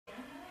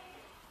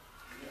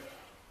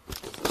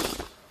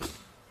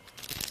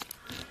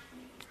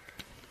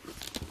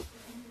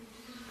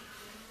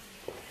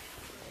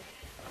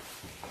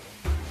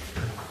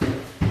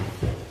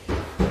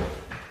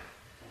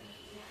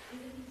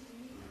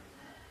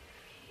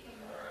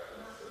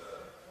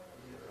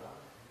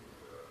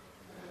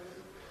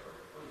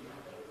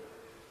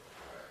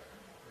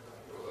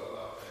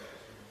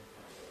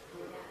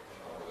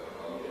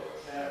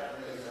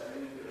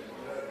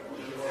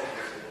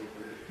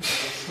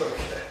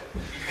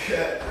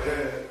cat,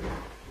 man.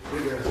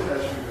 Big ass cat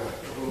you got.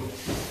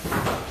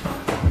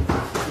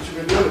 What you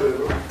been doing,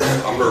 bro?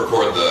 I'm gonna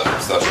record the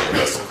session if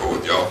that's cool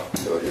with y'all.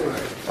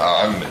 I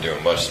haven't been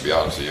doing much, to be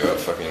honest with you.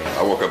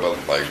 I woke up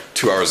like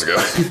 2 hours ago.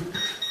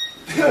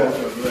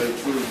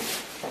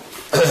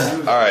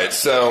 Alright,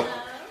 so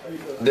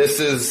this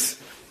is,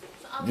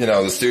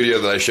 the studio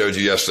that I showed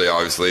you yesterday,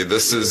 obviously.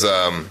 This is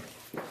our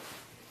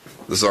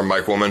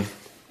mic woman.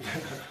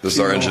 This is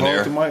our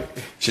engineer.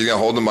 She's gonna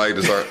hold the mic.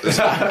 Hold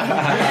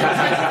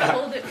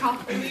it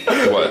properly.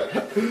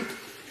 What?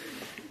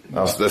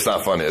 No, that's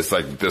not funny. It's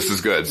like, this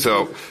is good.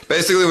 So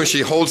basically when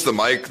she holds the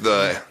mic,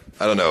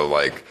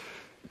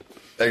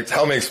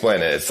 help me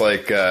explain it. It's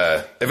like,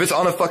 if it's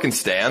on a fucking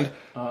stand,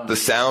 the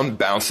sound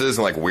bounces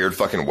in like weird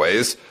fucking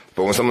ways.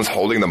 But when someone's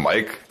holding the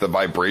mic, the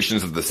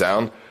vibrations of the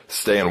sound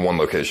stay in one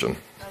location.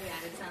 Oh yeah,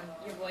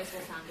 your voice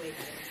will sound way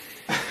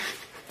better.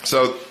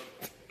 So,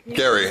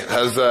 Gary,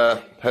 has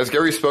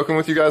Gary spoken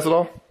with you guys at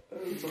all?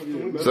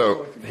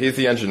 So, he's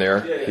the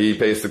engineer. He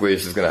basically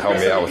is just going to help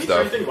me out with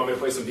stuff. You want me to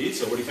play some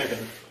beats, or what are you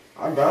thinking?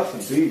 I got some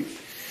beats.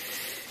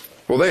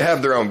 Well, they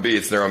have their own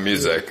beats, their own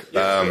music.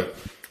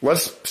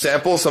 Let's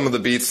sample some of the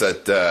beats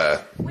that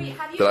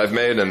I've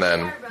made, and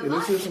then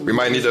we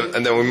might need to,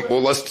 and then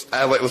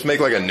let's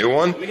make like a new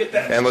one,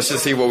 and let's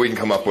just see what we can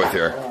come up with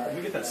here. Let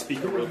me get that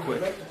speaker real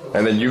quick.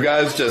 And then you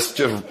guys just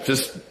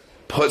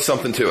put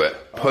something to it.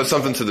 Put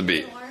something to the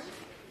beat.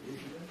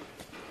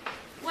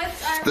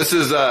 This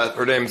is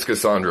her name's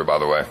Cassandra, by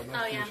the way.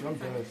 Oh yeah. Nice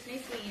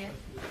meeting you.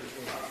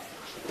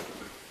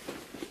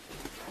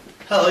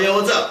 Hello, yo,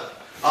 what's up?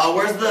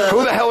 Where's the?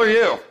 Who the hell are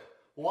you?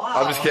 Wow.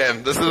 I'm just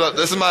kidding. This is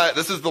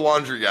the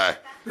laundry guy.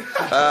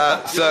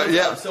 So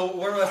yeah. So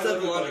where do I set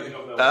the laundry?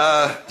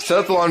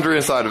 Set the laundry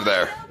inside of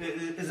there.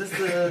 Is this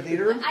the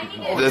heater room?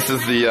 This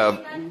is the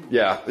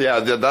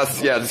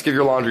just give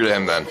your laundry to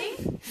him then.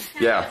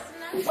 Yeah.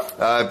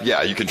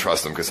 Yeah, you can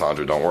trust him,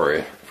 Cassandra. Don't worry.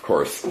 Of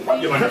course. You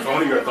have on your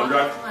phone? You got a thumb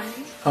drive?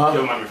 Huh?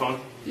 You have on your phone?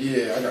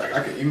 Yeah,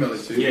 I can email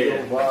it to you.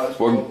 Yeah. Well,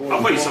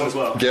 I'll play you some as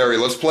well. Gary,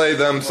 let's play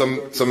them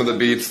some of the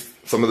beats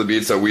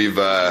that we've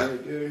that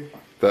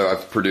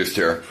I've produced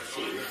here.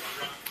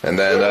 And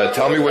then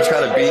tell me which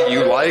kind of beat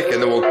you like,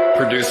 and then we'll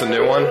produce a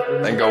new one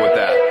and go with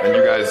that. And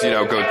you guys,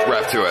 go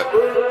rap to it.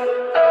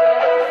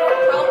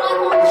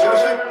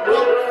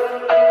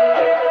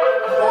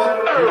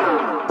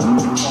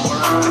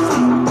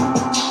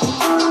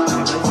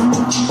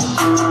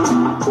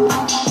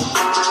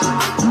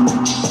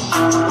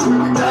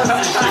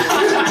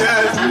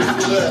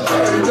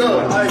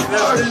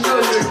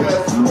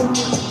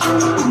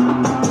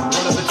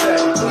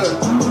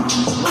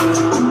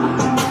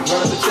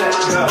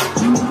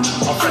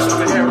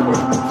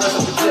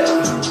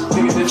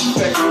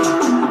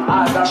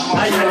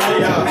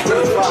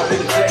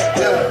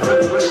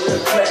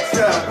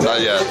 Not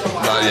yet.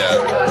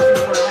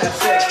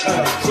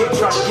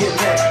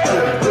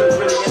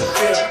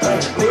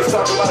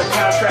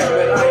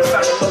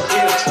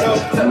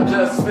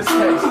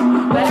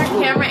 Better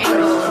camera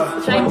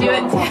angle. Should I do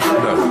it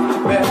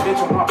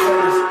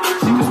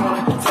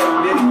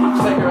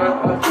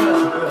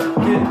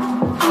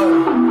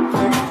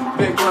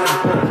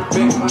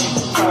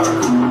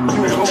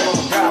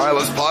Alright,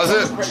 let's pause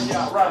it.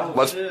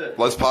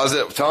 Let's pause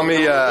it. Tell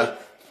me,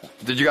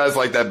 did you guys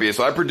like that beat?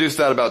 So I produced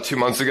that about 2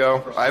 months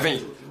ago. I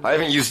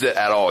haven't used it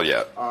at all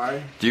yet.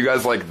 Alright. Do you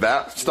guys like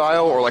that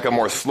style, or like a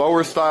more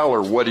slower style,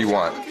 or what do you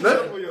want?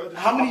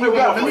 How many you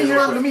got? Let me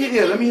hear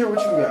what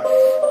you got.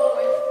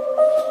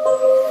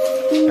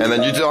 And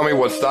then you tell me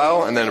what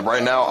style, and then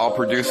right now I'll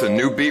produce a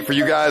new beat for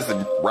you guys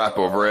and rap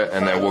over it,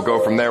 and then we'll go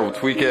from there. We'll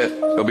tweak it.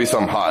 It'll be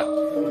something hot.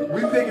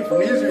 We picking from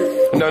these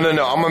or? No. I'm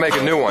gonna make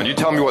a new one. You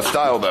tell me what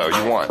style though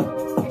you want.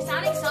 You're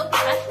sounding so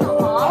professional,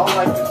 Paul. I don't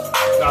like this.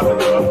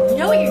 You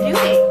know what you're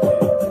doing.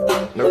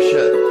 No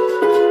shit.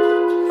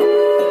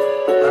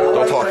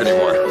 Don't talk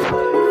anymore.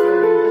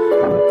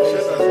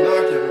 Shit, that's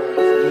knocking, man.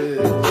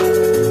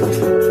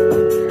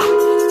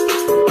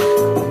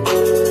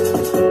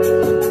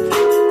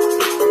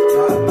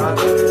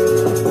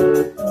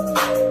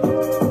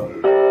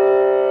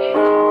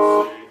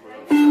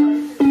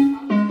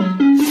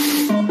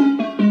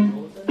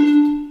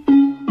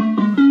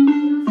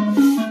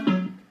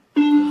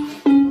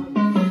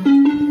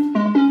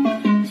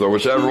 So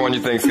whichever one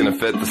you think is gonna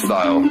fit the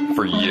style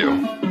for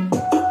you.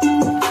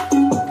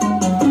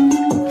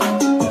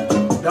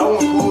 That one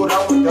cool.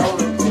 That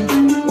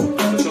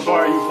one. So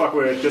far, you fuck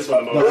with this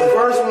one the most. The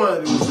first one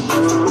was the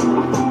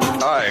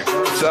best. All right,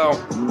 so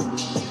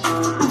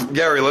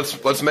Gary,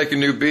 let's make a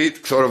new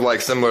beat, sort of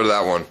like similar to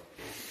that one.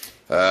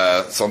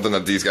 Something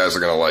that these guys are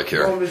gonna like You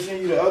here. want me to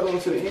send you the other one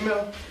to the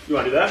email? You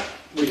want to do that?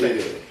 What do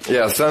you think?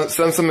 Yeah,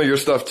 send some of your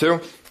stuff too.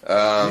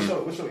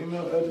 What's your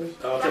email address?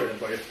 I'll take it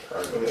for you.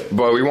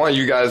 But we want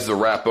you guys to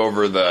rap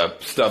over the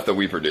stuff that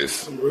we produce.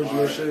 Some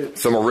original shit.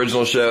 Some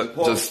original shit.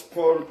 Just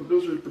Paul the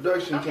producer's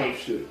production type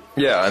shit.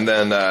 yeah, and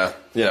then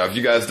if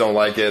you guys don't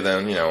like it,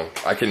 then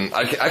I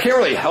can't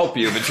really help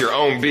you if it's your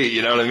own beat.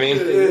 You know what I mean?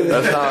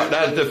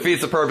 That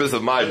defeats the purpose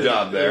of my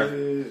job there.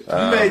 You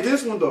made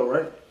this one though,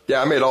 right?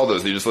 Yeah, I made all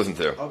those. You just listened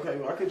to. Okay,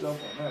 well, I could jump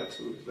on that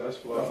too. That's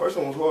fly. The first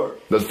one was hard.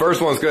 The first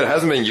one's good. It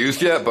hasn't been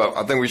used yet, but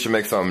I think we should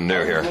make something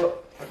new here.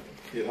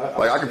 Yeah,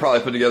 I could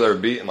probably put together a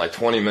beat in like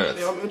 20 minutes.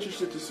 Yeah, I'm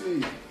interested to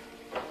see.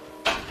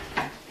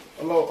 I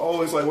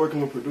always like working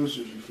with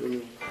producers. You feel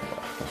me?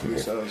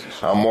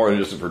 I'm more than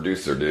just a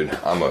producer, dude.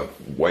 I'm a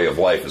way of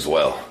life as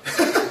well.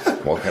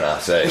 What can I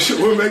say?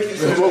 We're making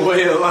some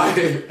way of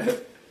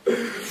life.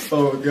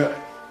 Oh god.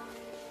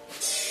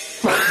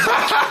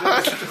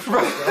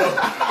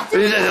 He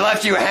just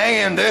left you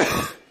hanging, dude.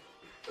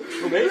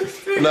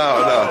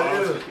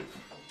 No.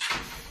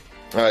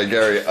 All right,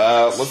 Gary.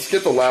 Let's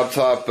get the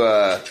laptop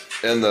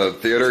in the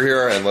theater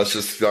here, and let's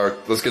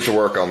get to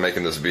work on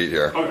making this beat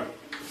here. Okay.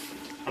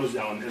 I'm just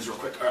downloading this real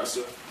quick. All right,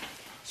 so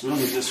we don't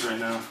need this right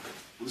now.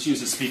 Let's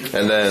use the speaker.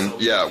 And then,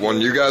 yeah, when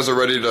you guys are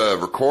ready to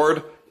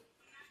record,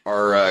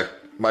 our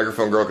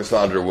microphone girl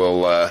Cassandra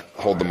will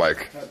hold the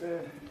mic.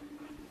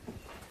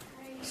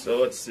 So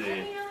let's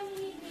see.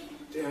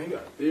 Damn, you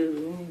got theater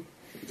room.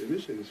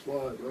 This shit is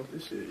fly, bro.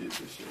 This shit is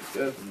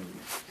definitely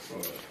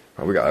fly.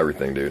 Oh, we got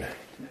everything, dude.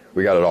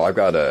 We got it all. I've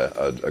got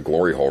a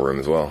glory hole room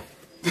as well.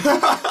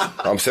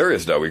 I'm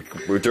serious though. We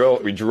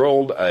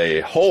drilled a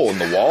hole in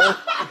the wall.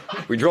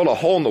 We drilled a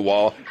hole in the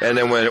wall, and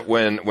then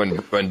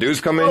when dudes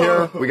come in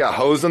here, we got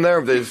hose in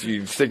there.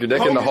 You stick your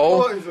dick in the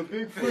hole.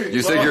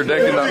 You stick your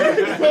dick in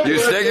the. You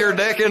stick your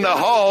dick in the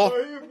hole.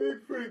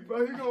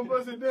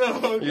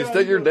 You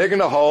stick your dick in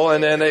the hole,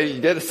 and then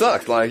you get it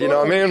sucked. Like, you know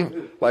what I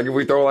mean? Like if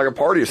we throw like a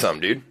party or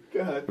something, dude.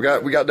 We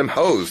got them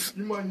hoes.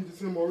 You might need to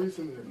send Maurice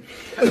in there.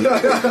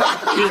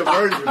 You're a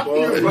virgin,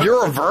 boy.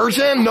 You're a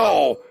virgin?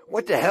 No.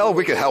 What the hell?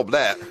 We could help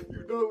that.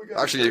 You know we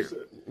got Actually,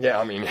 yeah.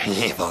 I mean,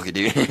 yeah, fuck it,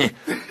 dude.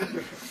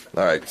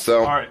 All right. So.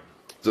 All right.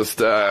 Just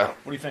what are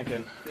you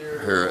thinking?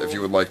 Here, if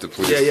you would like to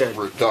please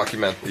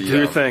document the do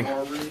your thing.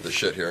 The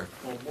shit here.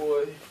 My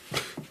boy,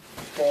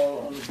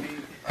 fall on the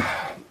beat.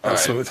 All right.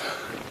 Smooth.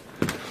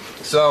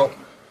 So,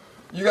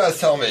 you guys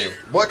tell me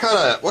what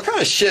kind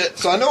of shit.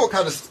 So I know what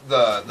kind of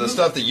the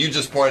stuff that you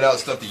just pointed out,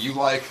 stuff that you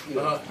like.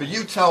 But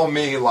you tell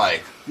me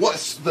like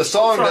what's the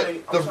song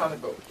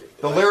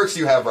the lyrics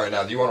you have right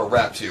now that you want to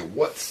rap to.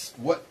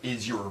 What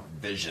is your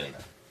vision?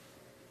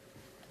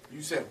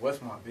 You said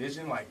what's my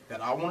vision? Like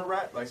that I want to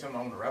rap? Like something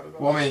I want to rap about?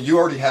 Well, I mean, you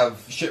already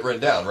have shit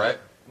written down, right?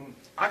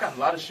 I got a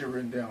lot of shit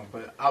written down,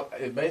 but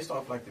it based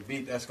off like the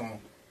beat that's gonna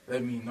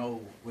let me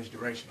know which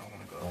direction I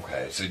want to go.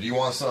 Okay, so do you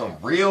want some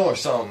real or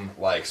some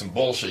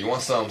bullshit? You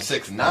want some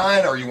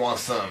 6ix9ine or you want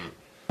some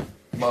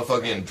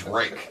motherfucking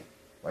Drake?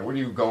 Like, what are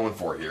you going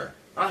for here?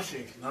 Not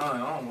 6ix9ine.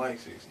 I don't like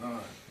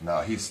 6ix9ine.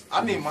 No, he's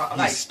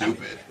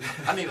stupid.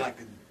 I need like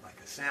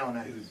a sound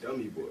that is a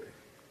dummy boy.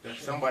 That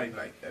somebody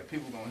like that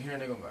people gonna hear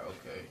and they're gonna be like,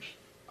 okay.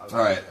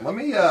 All right, let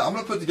me. I'm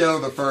gonna put together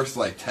the first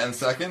like 10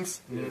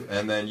 seconds,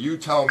 and then you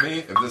tell me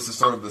if this is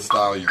sort of the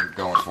style you're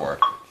going for.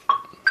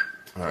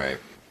 All right.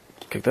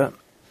 Kick that.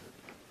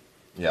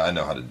 Yeah, I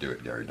know how to do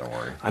it, Gary. Don't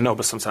worry. I know,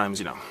 but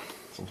sometimes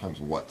Sometimes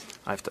what?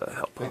 I have to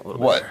help a little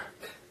bit. What?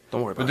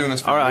 Don't worry about We're doing it.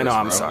 this for All right, I years, know. bro.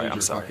 I'm sorry. I don't I'm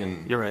need sorry. your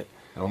You're right.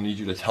 I don't need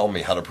you to tell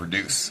me how to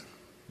produce,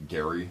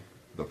 Gary,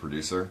 the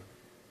producer.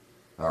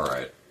 All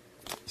right.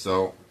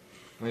 So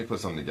let me put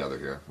something together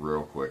here,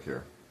 real quick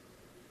here.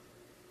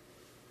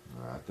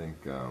 I think.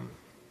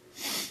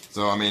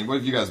 So I mean, what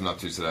have you guys been up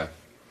to today?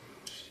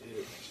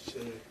 Shit.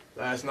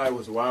 Last night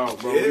was wild,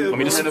 bro. Yeah, let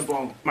me just.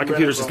 My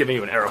computer's just giving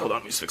you an error. Hold on,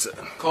 let me just fix it.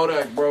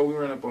 Kodak, bro. We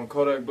ran up on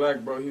Kodak Black,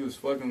 bro. He was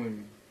fucking with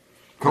me.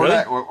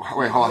 Kodak. Really?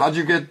 Wait, hold on. How'd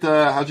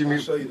you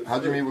meet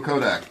with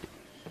Kodak?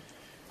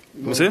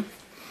 Let me see.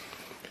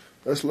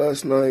 That's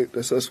last night.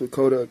 That's us with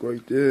Kodak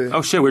right there.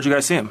 Oh shit, where'd you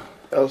guys see him?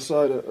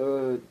 Outside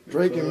of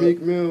Drake and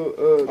Meek Mill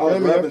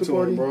Grammy after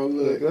party, bro.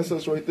 Look, that's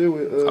us right there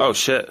with oh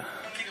shit.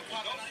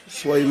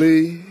 Sway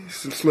Lee,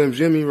 Slim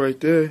Jimmy right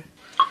there.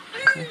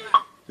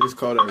 This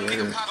Kodak right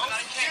here.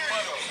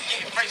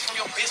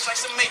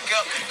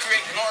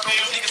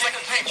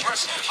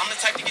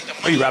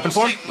 Are you rapping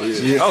for him?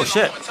 Yeah. Oh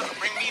shit.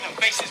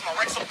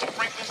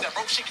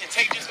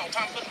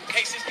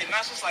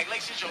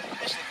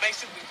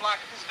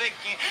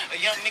 A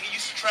young nigga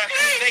used to trap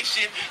day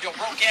shit. Your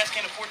broke ass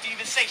can't afford to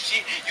even say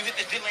shit. You hit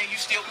the dealer and you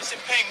still missing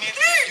payments.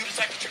 You the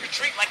type to trick or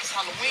treat like it's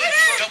Halloween.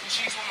 Double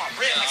cheese with my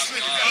bread like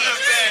sweet.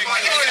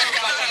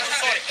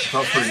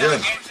 Sounds pretty good.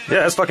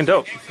 Yeah, that's fucking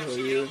dope.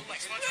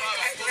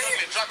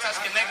 Drop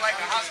test connect like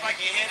a hot spike,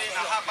 get hit in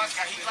a hot box,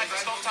 got heat like a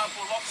stove top,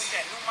 pull off with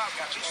that new mouth,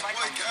 got juice like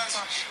a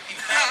he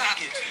found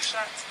me, get 2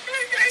 shots.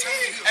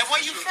 Hey,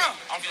 where you from?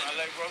 I'm from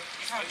LA, bro.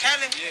 You from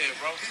Cali? Yeah,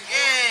 bro.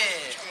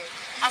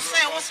 Yeah. I'm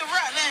saying, what's the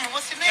rap name?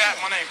 What's your name?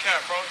 Cap, my name Cap,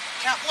 bro.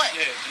 Cap what?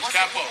 Yeah, just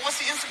Capo. What's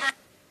the Instagram?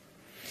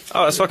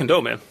 Oh, that's fucking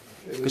dope, man.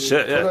 Good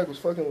shit, yeah. Kodak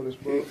was fucking with us,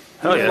 bro.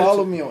 Hell yeah.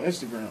 Follow me on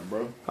Instagram,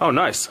 bro. Oh,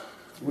 nice.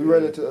 We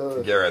ran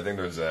into Gary, I think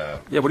there's a.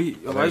 Yeah, what do you?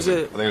 Why is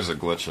it? I think there's a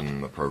glitch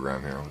in the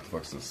program here. What the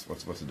fuck's this?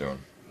 What's it doing?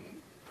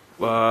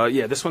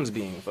 Yeah, this one's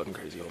being fucking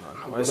crazy. Hold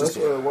on. Why is that's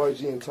this?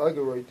 YG and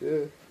Tiger right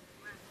there.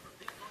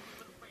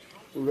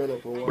 We ran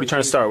up on. What are you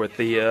trying to start with?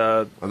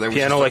 The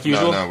piano like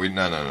usual? No. We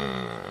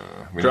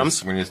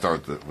Drums? We need to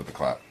start with the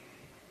clap.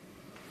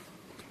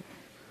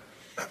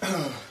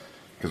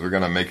 Because we're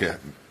gonna make it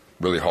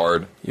really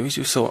hard. You always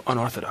do so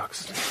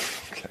unorthodox.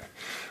 Okay.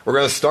 We're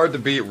gonna start the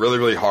beat really,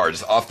 really hard,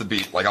 just off the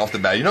beat, like off the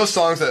bat. You know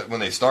songs that when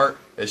they start,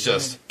 it's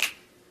just,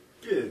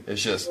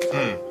 as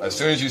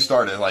soon as you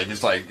start it, like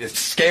it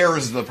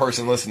scares the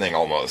person listening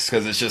almost,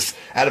 because it's just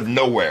out of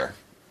nowhere.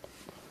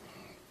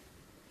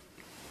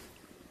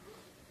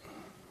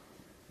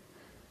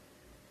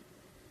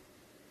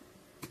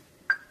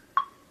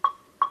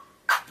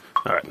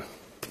 All right.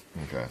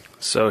 Okay.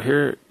 So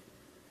here.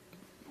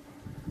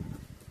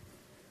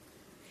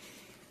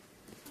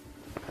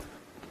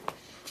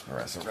 All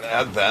right, so we're gonna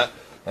add that,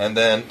 and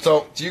then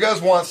so do you guys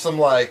want some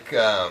like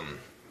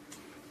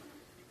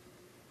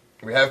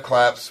we have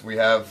claps, we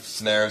have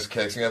snares,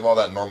 kicks, we have all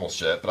that normal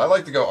shit, but I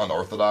like to go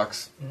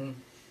unorthodox. Mm-hmm.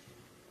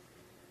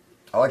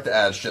 I like to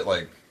add shit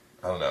like,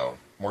 I don't know,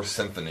 more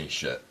symphony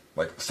shit,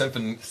 like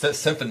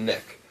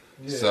symphonic.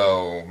 Yeah.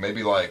 So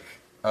maybe like,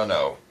 I don't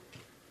know.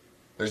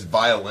 There's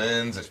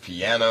violins, there's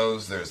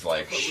pianos, there's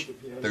like,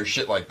 there's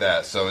shit like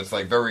that. So it's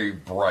like very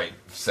bright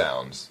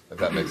sounds, if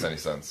that makes any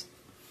sense.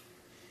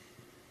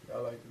 I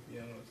like the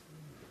pianos.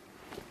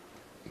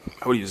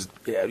 I would use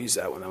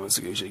that one. That one's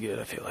usually good,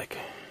 I feel like.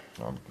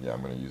 Yeah,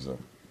 I'm gonna use it.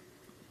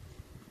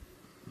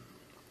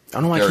 I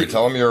don't know why Gary,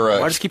 tell him you're.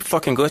 Why just keep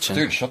fucking glitching?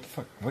 Dude, shut the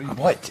fuck.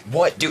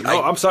 What, dude?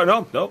 No, I'm sorry.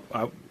 No.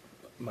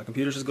 My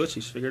computer's just glitchy.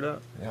 Just figure it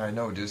out. Yeah, I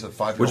know, dude. It's a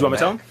 5-year-old. What do you want me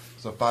to tell him?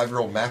 It's a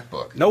 5-year-old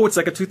MacBook. No, it's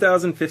like a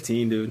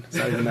 2015, dude. It's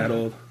not even that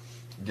old.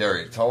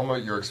 Gary, tell him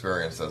about your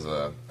experience as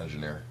an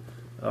engineer.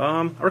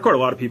 I record a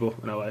lot of people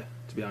in LA.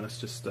 To be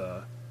honest, just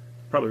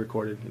probably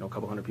recorded a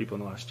couple hundred people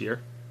in the last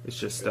year. It's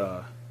just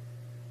a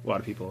lot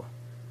of people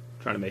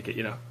trying to make it,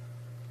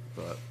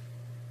 But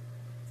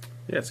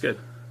yeah, it's good.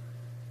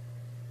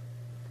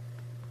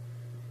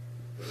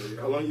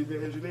 How long you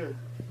been engineering?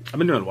 I've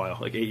been doing it a while,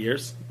 like 8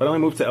 years. But I only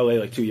moved to LA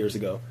like 2 years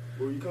ago.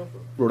 Where you come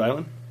from? Rhode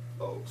Island.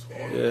 Oh, so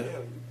yeah. You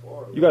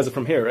far. You guys are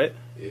from here, right?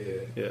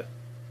 Yeah.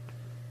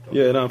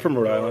 Yeah, no, I'm from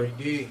Rhode Island.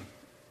 If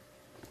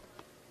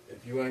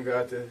you ain't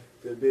got the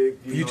big,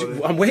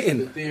 I'm waiting.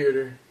 The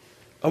theater.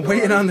 I'm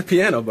waiting on the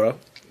piano, bro.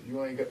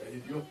 You ain't got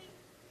if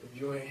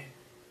you ain't.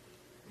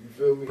 You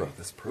feel me? Bro,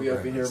 this we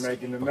up in here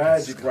making the fucking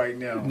magic Scuffed. right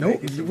now. No,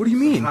 what do you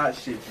mean? Hot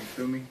shit, you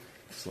feel me?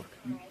 Look.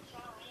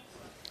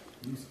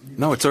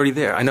 No, it's already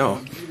there. I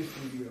know.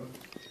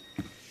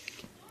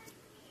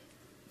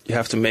 You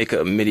have to make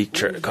a MIDI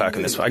track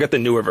in this one. I got the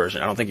newer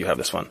version. I don't think you have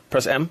this one.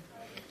 Press M.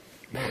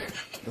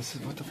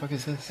 What the fuck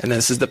is this? And then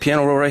this is the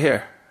piano roll right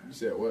here. You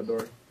said what,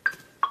 Dory?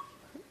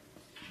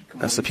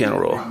 That's the piano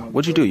roll.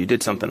 What'd you do? You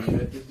did something.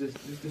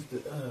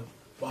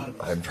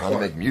 I'm trying to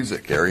make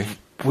music, Gary.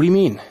 What do you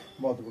mean?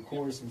 I'm about to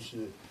record some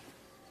shit.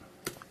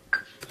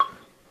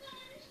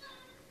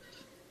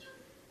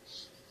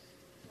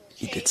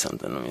 You did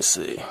something. Let me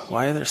see.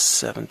 Why are there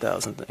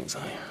 7,000 things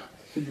on here?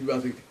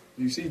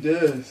 You see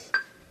this?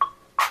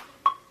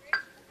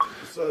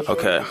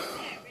 Okay.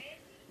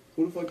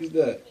 Who the fuck is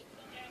that?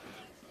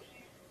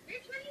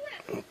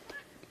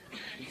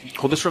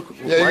 Hold this real quick.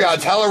 Yeah, you gotta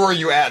tell her where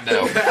you at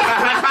now.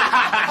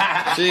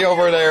 She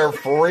over there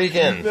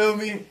freaking. You feel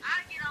me? I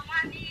get on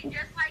my knees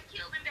just like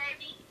Cuban,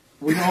 baby.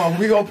 We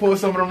gonna pull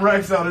some of them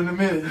racks out in a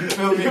minute. You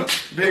feel me?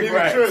 Big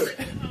racks.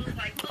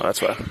 Oh,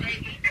 that's why.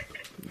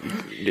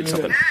 You did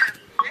something.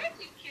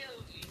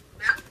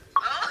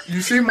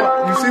 You see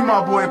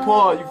my boy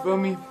Paul. You feel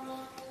me?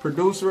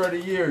 Producer of the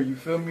year. You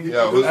feel me?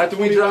 Yeah, after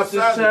we drop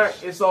this track,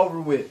 it's over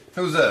with.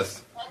 Who's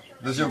this?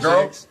 This your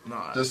girl?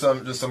 Nah. Just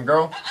some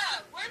girl?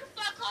 Where the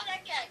fuck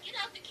Kodak at? Get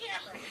out the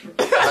camera.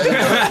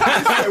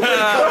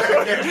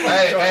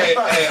 Hey,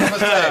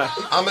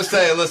 I'm gonna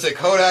say, listen,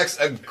 Kodak's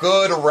a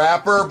good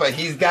rapper, but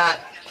he's got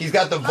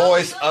the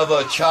voice of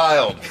a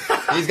child.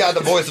 He's got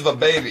the voice of a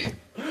baby.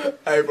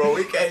 Hey, bro,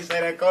 we can't say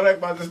that. Kodak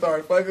about to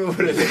start fucking with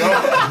us, bro.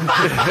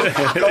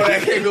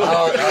 Kodak can't go.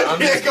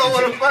 He ain't gonna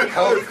wanna fuck with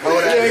us.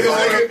 Kodak He ain't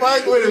gonna wanna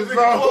fuck with us,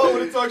 bro. I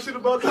want to talk shit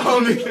about the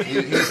homie.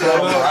 He's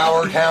from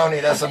Broward County.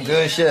 That's some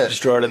good shit.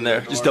 Just draw it in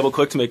there. Just double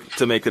click to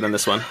make it on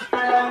this one.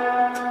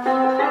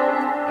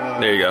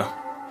 There you go.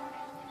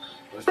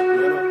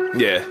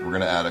 Yeah. We're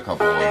gonna add a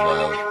couple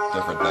of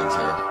different things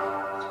here,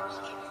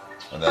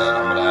 and then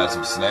I'm gonna add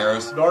some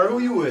snares. Dara, who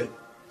you with?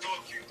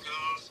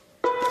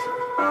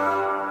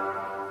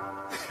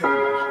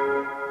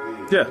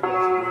 Yeah.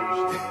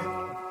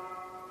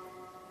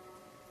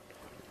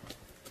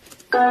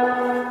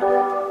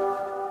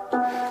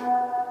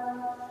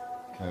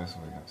 Okay, so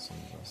we got some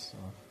of this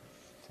stuff.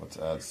 Let's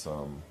add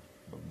some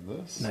of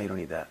this. No, you don't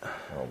need that.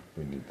 Oh,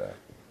 we need that.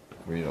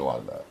 We need a lot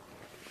of that.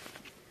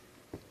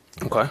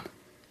 Okay.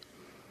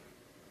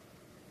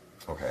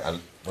 Okay,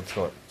 let's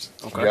go.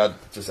 Okay. You gotta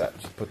just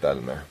put that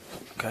in there.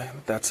 Okay,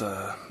 that's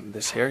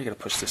this here. You gotta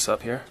push this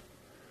up here.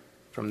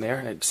 From there,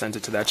 and it sends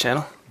it to that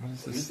channel.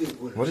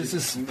 What is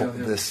this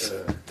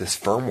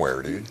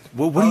firmware, dude?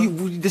 Well, what do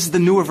you? This is the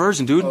newer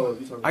version, dude.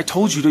 I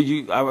told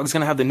you I was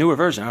gonna have the newer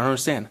version. I don't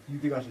understand. You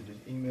think I should just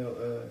email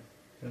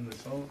him the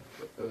song,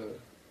 the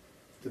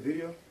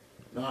video?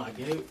 No, I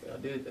did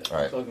that. All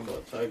right. I'm talking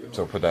about Tiger.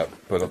 So put a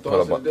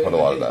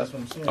lot of that.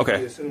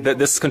 Okay,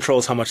 this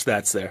controls how much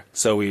that's there.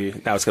 So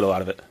now it's got a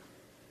lot of it.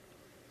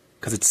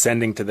 Because it's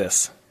sending to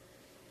this.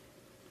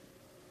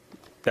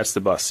 That's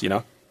the bus, you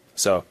know?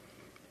 So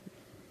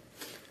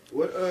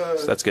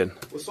that's good.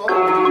 What software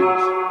do you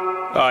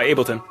use?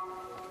 Ableton.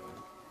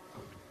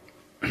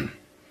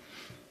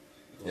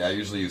 Yeah, I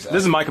usually use.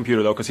 This is my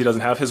computer though, because he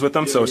doesn't have his with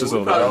him, so it's just a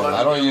little.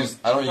 I don't use.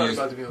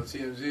 About to be on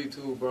TMZ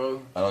too, bro.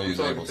 I don't use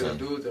Ableton. Ableton.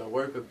 Dudes that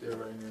work up there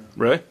right now.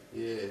 Really?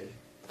 Yeah.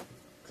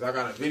 Cause I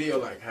got a video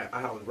like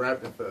I was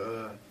rapping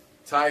for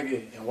Tiger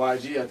and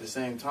YG at the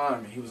same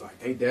time, and he was like,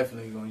 "They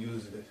definitely gonna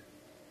use this."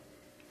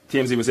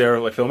 TMZ was there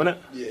like filming it.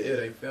 Yeah,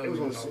 they filmed it.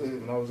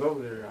 When I was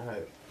over there, I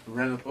had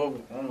ran up over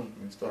the phone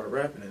and started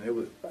rapping, and it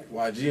was like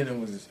YG and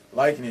him was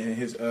liking it, and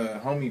his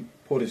homie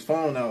pulled his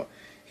phone out.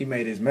 He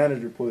made his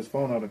manager pull his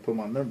phone out and put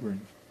my number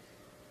in.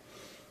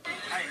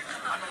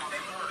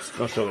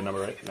 Don't show the number,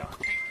 right? No.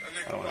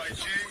 I don't want to.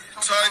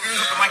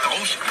 Like the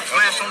ocean,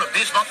 flash on the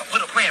bitch, about to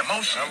put a play in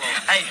motion.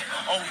 Hey,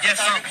 oh yes,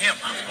 I'm him.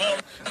 All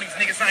these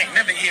niggas I ain't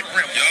never hit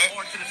rim.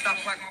 Or to the stop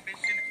like my bitch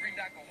in the green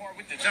dot go hard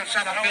with the jump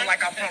shot. I feel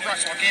like I'm from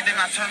rush. Okay,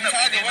 then I turn up,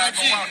 and then I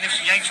go out, and if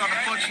she ain't trying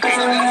to put you, take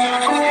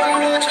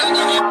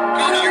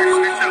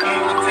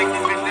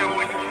this bitch there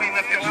when you clean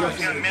up your house,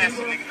 young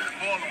nasty nigga.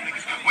 Ball them niggas.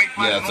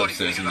 Yeah, it's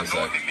upstairs in the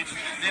sec.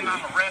 Then I'm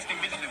harassing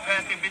bitches and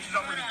passing bitches.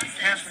 I'm really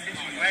answering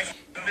bitches. You ask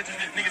bitches,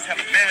 niggas have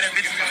a bad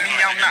bitches. Me,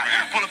 I'm not.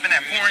 Pull up in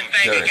that foreign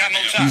thing. Ain't got no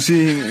time. You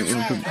see?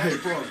 Hey,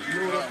 bro, you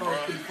know what I thought was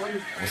pretty funny?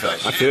 What's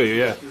that? I feel you,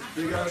 yeah. This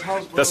big ass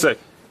house, bro. That's sick.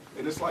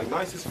 And it's like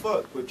nice as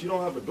fuck, but you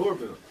don't have a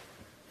doorbell.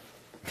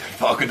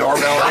 Fucking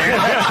doorbell.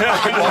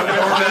 Fucking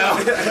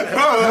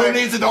doorbell. Who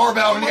needs a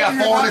doorbell when you got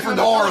 4 different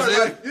doors, dude?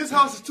 Like, this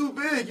house is too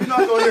big. You're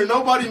not gonna hear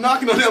nobody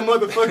knocking on that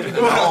motherfucking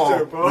door out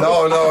there, bro.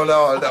 No.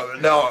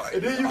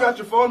 And then you got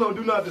your phone on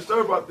Do Not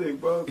Disturb, I think,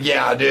 bro.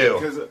 Yeah, I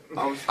do.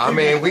 I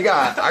mean, I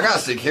got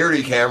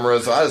security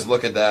cameras, so I just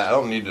look at that. I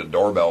don't need a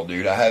doorbell,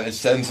 dude. It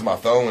sends to my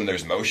phone when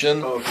there's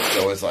motion,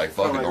 so it's like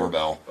fucking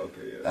doorbell.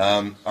 Okay,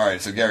 yeah. All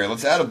right, so Gary,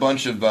 let's add a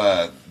bunch of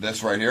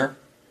this right here.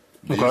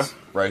 Okay.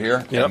 Right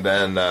here, yep.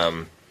 And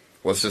then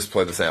let's just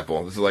play the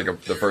sample. This is like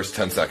the first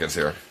 10 seconds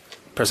here.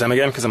 Press M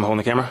again because I'm holding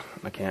the camera.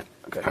 I can't.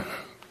 Okay.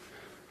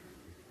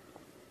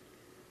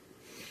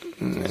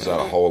 There's not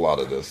a whole lot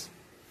of this.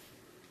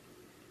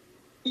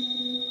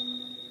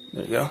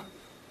 There you go.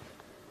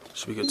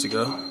 Should be good to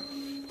go.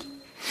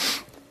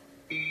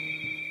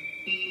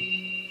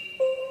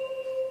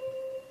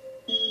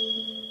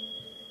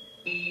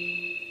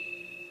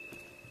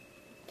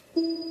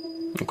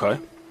 Okay.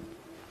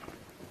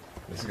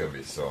 This is gonna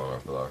be so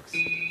unorthodox.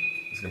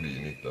 It's gonna be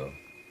unique though.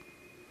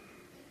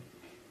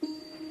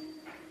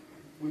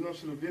 We're gonna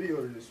shoot a video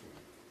to this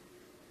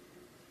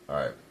one.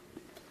 Alright.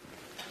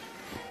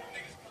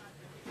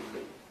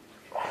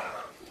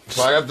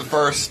 So I have the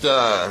first,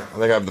 I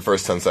think I have the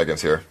first 10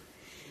 seconds here.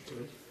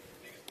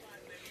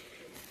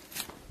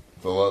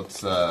 So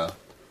let's play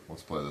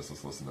this,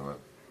 let's listen to it.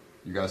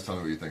 You guys tell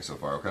me what you think so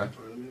far, okay?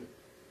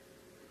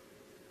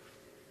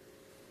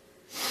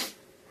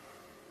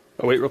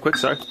 Oh, wait, real quick,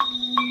 sorry.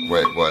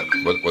 Wait, what?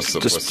 What's the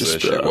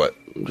issue? What?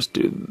 Just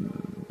do...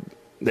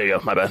 There you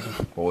go, my bad.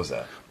 What was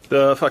that?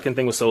 The fucking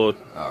thing was soloed.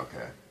 Oh,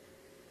 okay.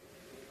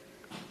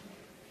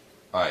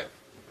 Alright.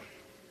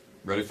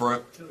 Ready for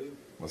it?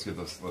 Let's get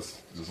this,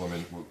 just let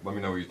me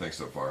know what you think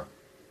so far.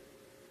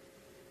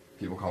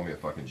 People call me a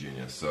fucking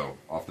genius, so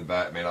off the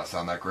bat it may not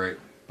sound that great,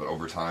 but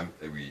over time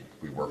we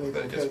work with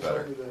it gets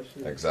better.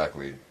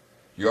 Exactly.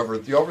 You ever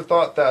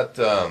thought that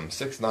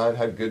 6ix9ine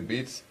had good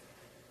beats?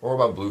 What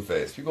about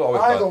Blueface? People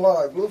always I ain't gonna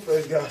lie,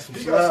 Blueface got some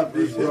slap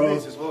beats, bro.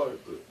 His beats is hard,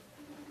 but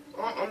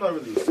I'm not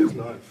really a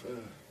 6ix9ine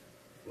fan.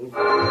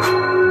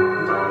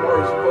 Blueface.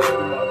 He's supposed to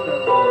be my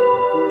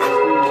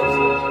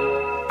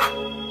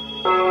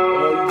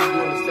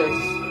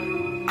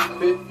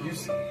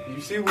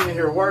You see we in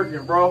here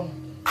working, bro.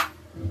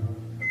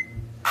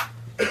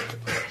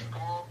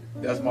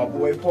 That's my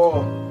boy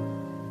Paul.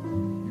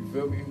 You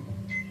feel me?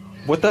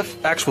 What the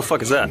actual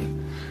fuck is that?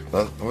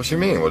 What you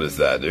mean? What is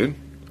that, dude?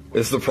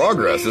 It's the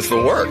progress. It's the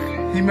work.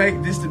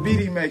 This the beat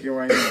he making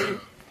right now.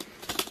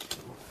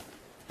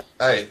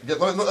 Hey, get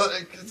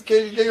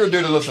your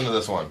dude to listen to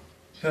this one.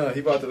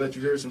 He about to let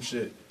you hear some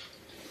shit.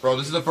 Bro,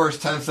 this is the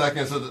first 10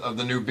 seconds of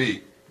the new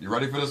beat. You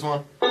ready for this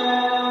one? That's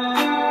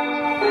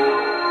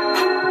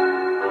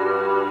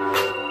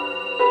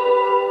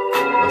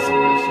some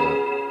good shit.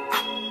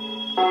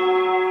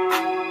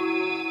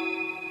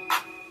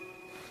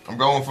 I'm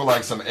going for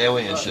like some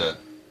alien shit.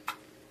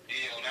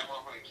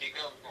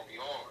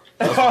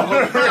 That's what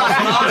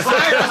I'm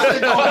saying.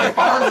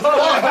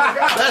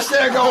 That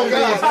shit gonna be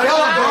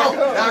killer,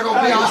 bro. That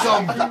gonna be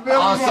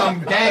on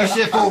some gang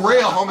shit for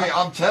real, homie.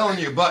 I'm telling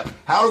you. But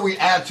how do we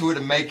add to it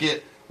and make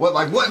it what?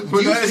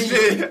 Do you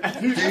see?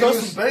 You throw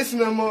some bass in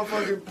that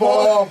motherfucking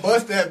Paul,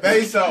 bust that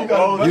bass out,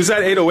 bro. Use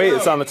that 808.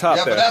 It's on the top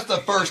there. there. But that's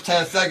the first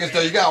 10 seconds,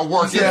 though. You gotta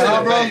work into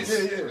the bass.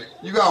 Yeah.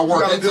 You gotta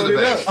work into the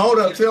bass. Hold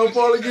up, tell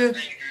Paul again.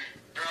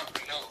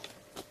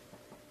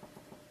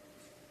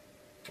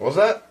 What was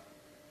that?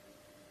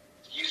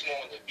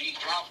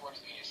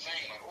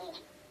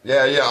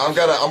 Yeah,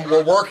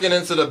 we're working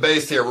into the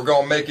bass here. We're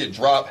gonna make it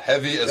drop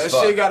heavy as fuck.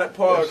 That shit got it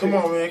paused. Come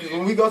on, man. Cause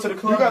when we go to the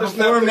club, you gotta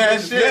snap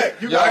that shit.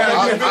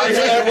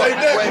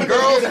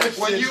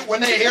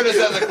 When they hear this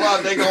at the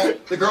club,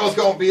 the girls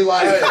gonna be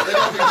like, they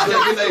gonna be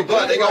shaking their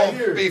butt. They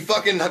gonna be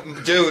fucking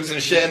dudes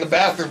and shit in the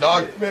bathroom,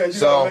 dog. Man, you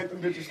gotta make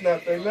them bitches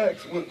snap their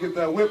necks. Get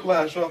that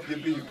whiplash off your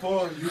beat. You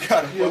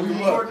gotta fuck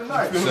them up.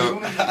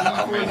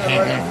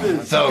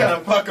 So, you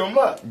gotta fuck them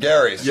up.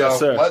 Gary, yes,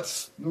 sir.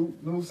 Let's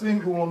new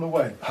single on the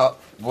way.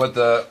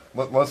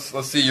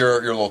 Let's see your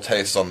little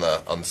taste on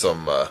the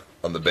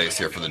bass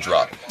here for the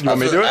drop. You want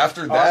me to do it?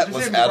 After that,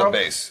 let's add a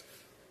bass.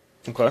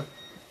 Okay.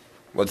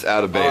 Let's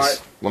add a bass.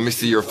 Right. Let me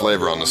see your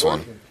flavor on this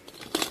one.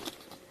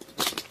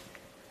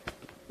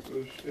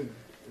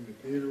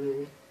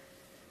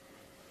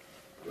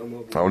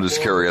 I'm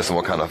just curious on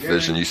what kind of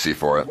vision you see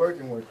for it.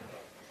 Working.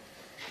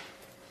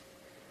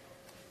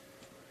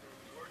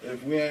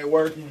 If we ain't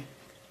working,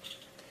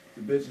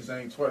 the bitches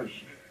ain't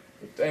twerking.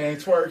 If they ain't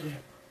twerking,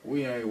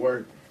 we ain't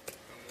working.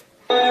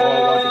 All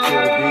about to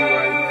kill the beat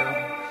right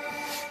now.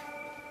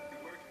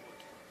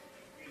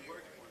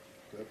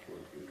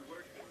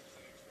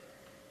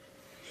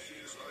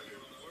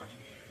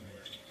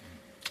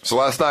 So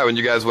last night when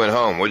you guys went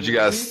home, what did you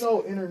guys? There's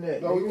no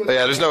internet.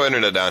 There's no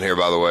internet down here,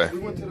 by the way. We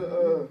went to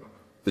the.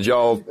 Did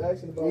y'all? We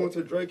went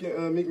to Drake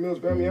and Meek Mill's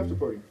Grammy after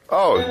party.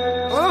 Oh,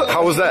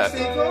 how was that? We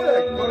seen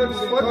Kodak. Kodak was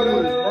fucking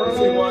with us. We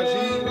seen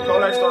YG.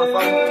 Kodak started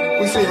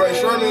fighting. We seen Ray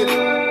Sherman.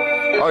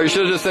 Oh, you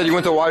should have just said you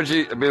went to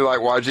YG. It'd be like,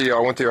 YG, I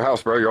went to your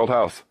house, bro, your old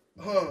house.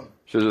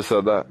 Should have just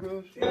said that.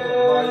 We should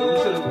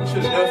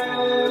definitely.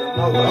 I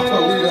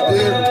thought we was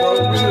there, bro.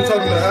 We should have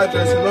told him the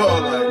address and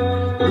all. Like,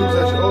 we was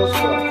at your old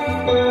spot.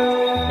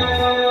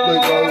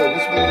 Look, bro, look,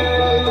 this one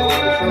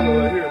Ray Sherman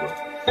right here, bro.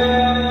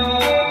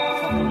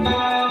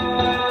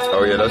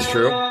 Oh, yeah, that's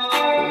true.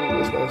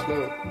 That's last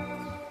night.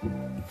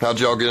 How'd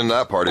y'all get into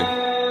that party? Oh,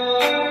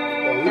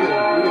 we didn't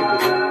get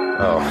there.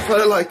 Oh. But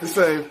I like the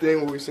same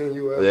thing when we seen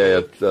you at.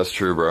 Yeah, that's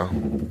true, bro. That's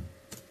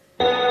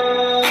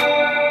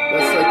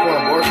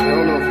Saquon Barkley. I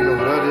don't know if you know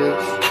who that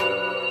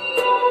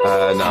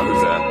is. No,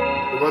 who's that?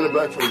 The running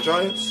back for the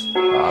Giants.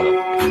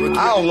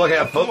 I don't look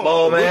at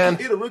football, man.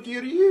 He's the rookie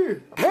of the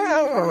year.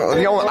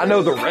 I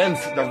know the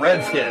Redskins. The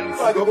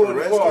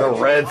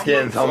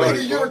Redskins,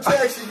 homie. You're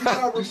texting. You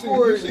not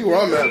recording. You see where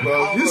I'm at,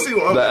 bro. You see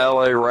where I'm at. The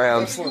LA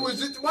Rams.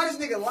 Why this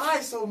nigga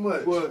lie so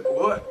much?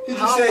 What? He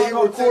just said he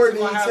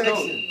recording and he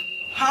texting.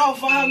 How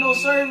if I have no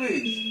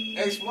service?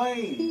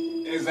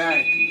 Explain.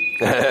 Exactly.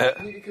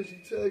 Because you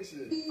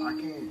texted. I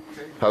can't.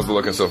 How's it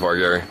looking so far,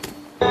 Gary?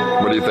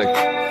 What do you think?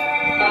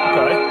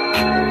 Okay.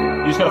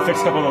 You just gotta fix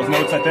a couple of those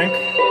notes, I think.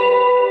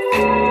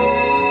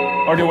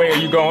 Or wait, are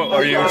you going for?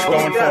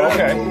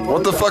 Okay.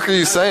 What the fuck are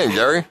you saying,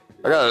 Gary?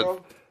 I got it.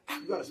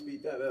 You gotta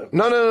speed that up.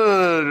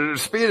 No.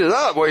 Speed it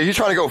up. Wait, you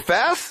trying to go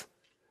fast?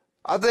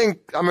 All right,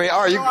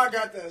 I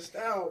got that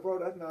style, bro.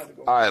 That's not to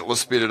go. All right,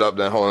 let's speed it up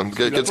then. Hold on.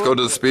 Let's go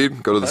to the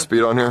speed. Go to the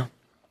speed on here.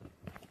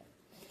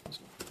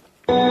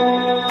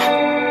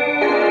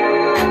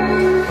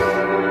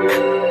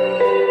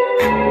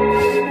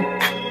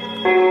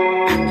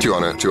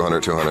 Two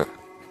hundred.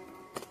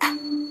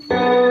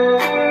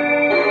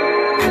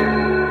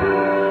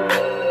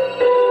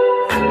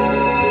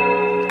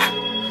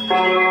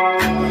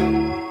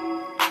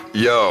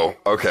 Yo,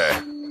 okay.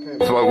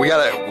 So we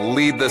gotta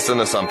lead this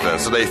into something.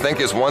 So they think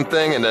it's one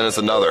thing and then it's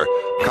another.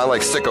 Kind of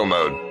like sicko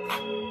mode.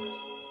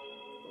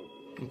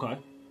 Okay.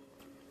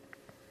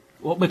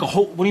 Well, like a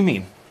whole. What do you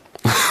mean?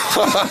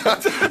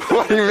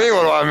 What do you mean?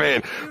 What do I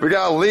mean? We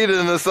gotta lead it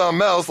into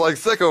something else like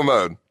sicko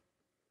mode.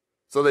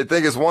 So they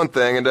think it's one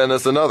thing and then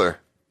it's another.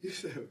 You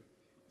said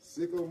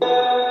sicko mode.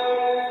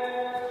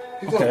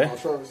 Okay.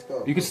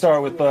 You can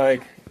start with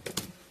like.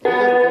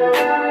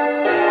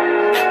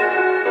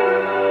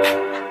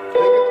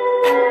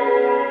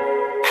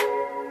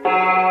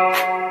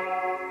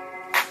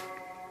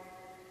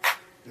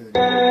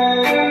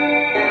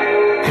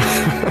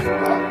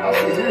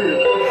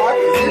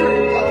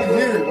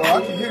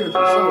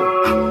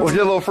 Let's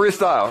get a little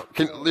freestyle.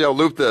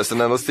 Loop this, and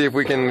then let's see if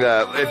we can.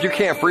 If you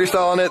can't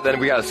freestyle on it, then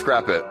we gotta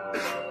scrap it.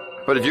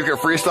 But if you can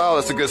freestyle,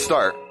 that's a good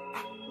start.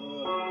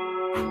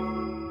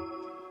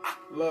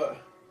 Look,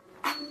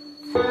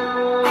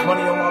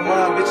 money on my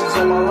mind, bitches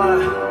on my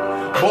line.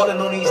 Ballin'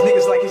 on these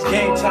niggas like it's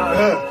game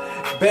time.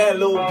 Bad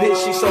little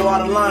bitch, she so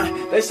out of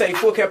line. They say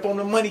full cap on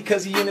the money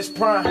cause he in his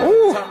prime.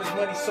 Time is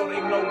money so they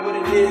know what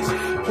it is.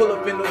 Pull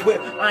up in the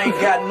whip, I ain't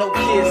got no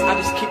kids. I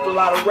just keep a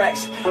lot of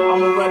racks,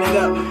 I'ma run it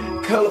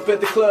up. Call up at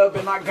the club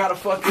and I gotta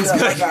fuck it up.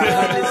 I got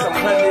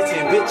hundreds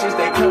and bitches,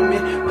 they come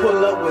in.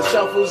 Pull up with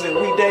shuffles and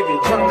we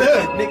David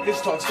Drummond.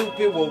 Niggas talk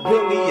stupid, well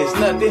really it's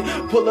nothing.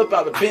 Pull up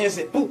out of Benz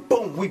and boom,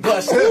 boom, we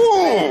bust it.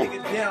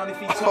 Niggas down if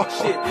he talk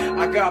shit.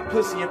 I got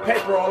pussy and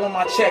paper all on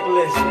my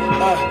checklist.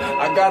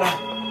 I got a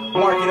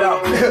mark it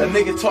out. A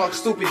nigga talk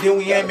stupid, then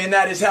we aiming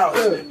at his house.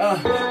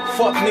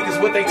 Fuck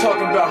niggas, what they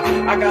talking about?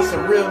 I got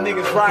some real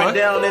niggas riding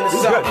down in the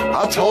south.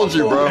 I told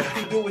you, bro.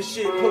 You doing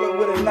shit, pull up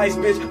with a nice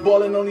bitch,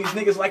 balling on these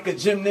niggas like a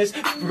gymnast.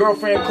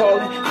 Girlfriend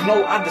calling,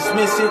 no, I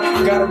dismiss it.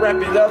 Gotta wrap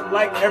it up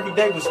like every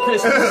day was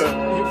Christmas.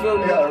 You feel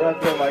me? Gotta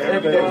wrap it up like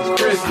every day was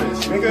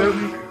Christmas. You feel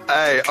me?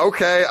 Hey,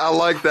 okay, I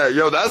like that.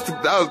 Yo, that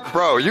was,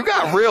 bro, you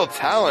got real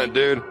talent,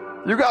 dude.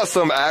 You got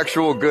some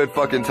actual good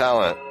fucking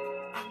talent.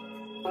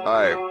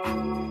 Alright,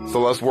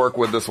 so let's work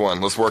with this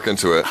one. Let's work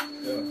into it.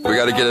 We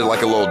gotta get it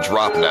like a little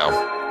drop now.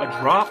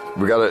 A drop?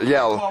 We gotta,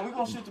 yeah. Oh, we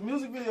gonna shoot the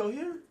music video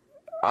here?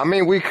 I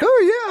mean, we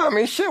could, yeah. I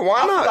mean, shit,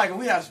 why not? Like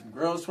we have some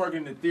girls twerking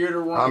in the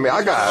theater room. I mean,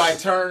 I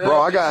got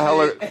hella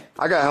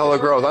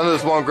girls. I know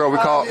this one girl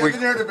y'all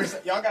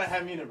gotta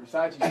have me in a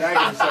Versace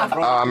jacket or something,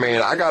 bro. I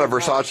mean, I got a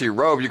Versace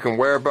robe you can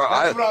wear, bro.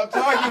 That's what I'm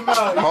talking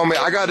about. Homie,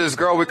 I got this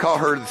girl. We call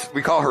her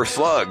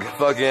Slug.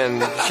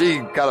 Fucking, she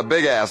got a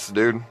big ass,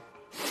 dude.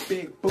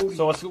 Big booty.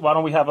 So why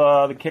don't we have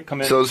the kick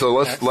come in? So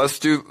let's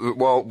do.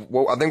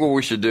 Well, I think what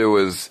we should do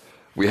is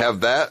we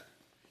have that,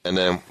 and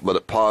then let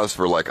it pause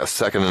for like a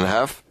second and a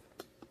half.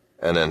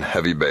 And then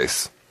heavy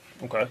bass.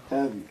 Okay.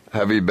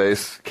 Heavy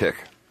bass kick.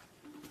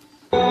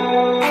 I'm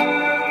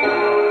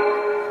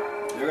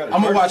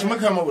gonna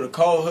come up with a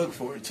cold hook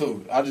for it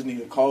too. I just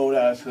need a cold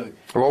ass hook.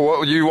 Well,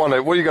 what are you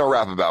gonna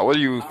rap about? What are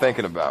you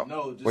thinking about?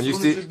 No, just when you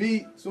soon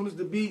as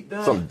the beat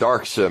done. Some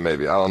dark shit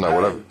maybe. I don't know.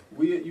 Whatever.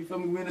 You feel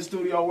me? We in the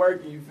studio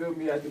working. You feel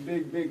me? At the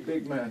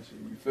big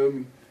mansion. You feel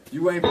me?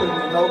 You ain't putting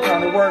in no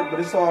kind of work, but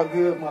it's all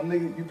good, my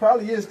nigga. You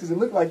probably is because it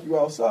look like you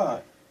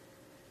outside.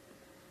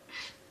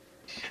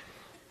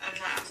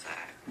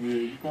 Yeah,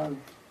 you probably.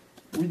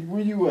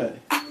 Where you at?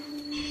 That's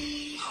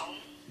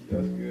good.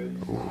 You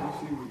see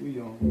what we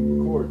on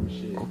recording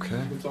shit.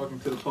 Okay. We're talking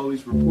to the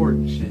police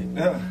reporting shit.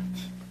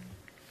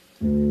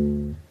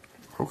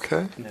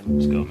 Okay. And then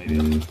let's go maybe. Yeah,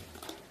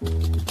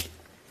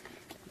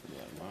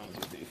 mine's a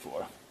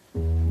D4.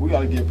 We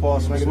gotta get Paul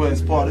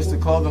Sweats. Paul, this is the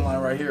clothing line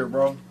right here,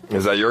 bro.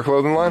 Is that your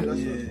clothing line?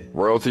 Yeah.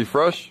 Royalty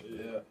Fresh?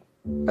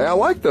 Hey, I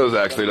like those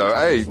actually though.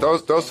 Hey,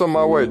 throw some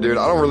my way, dude.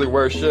 I don't really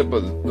wear shit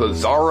but the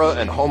Zara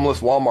and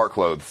homeless Walmart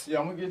clothes. Yeah,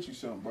 I'm gonna get you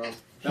some, bro.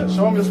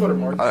 Show me the sweater,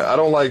 Mark. I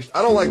don't like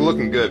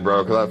looking good,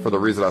 bro, for the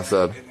reason I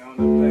said.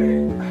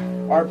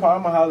 Alright, Paul,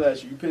 I'm gonna holler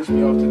at you. You pissed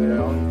me off today.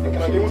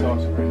 Can I get one?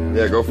 Right now?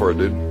 Yeah, go for it,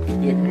 dude.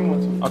 Yeah, give me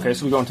one too. Okay,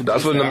 so we're going to.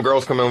 That's when them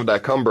girls come in with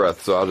that cum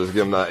breath, so I'll just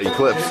give them that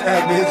eclipse. Just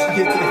add this to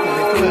get to the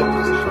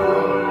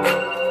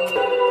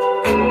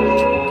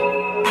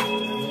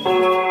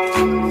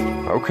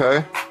clip.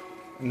 Okay.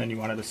 And then you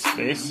wanted a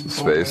space?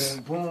 Space.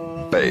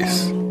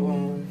 Bass.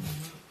 No.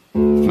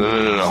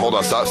 Hold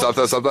on. Stop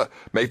that.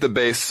 Make the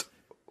bass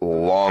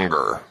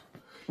longer.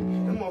 That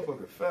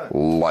motherfucker fat.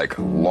 Like,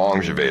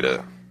 longevate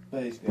it.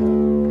 Bass, No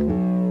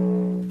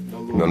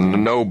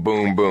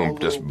boom, boom.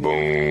 Just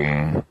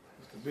boom.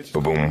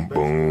 Boom,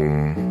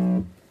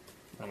 boom.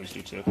 That was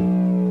you too.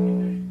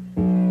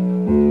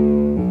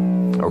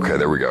 Okay,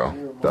 there we go.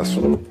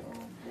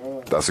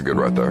 That's a good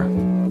right there.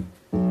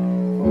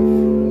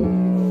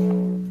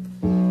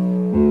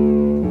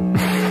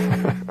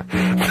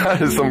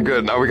 That is some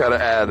good. Now we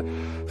gotta add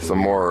some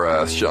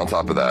more shit on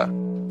top of that.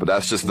 But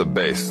that's just the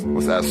bass.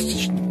 Let's add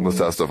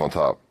stuff on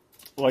top.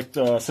 Like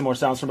similar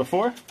sounds from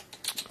before?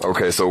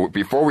 Okay, so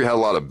before we had a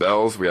lot of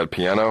bells, we had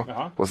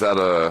piano. Let's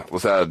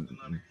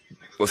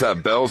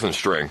add bells and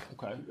string.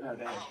 Okay.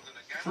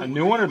 A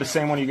new one or the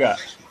same one you got?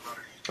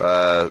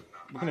 You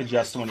can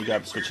adjust the one you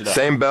got, switch it up.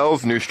 Same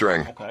bells, new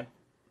string. Okay.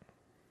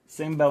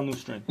 Same bell, new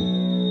string.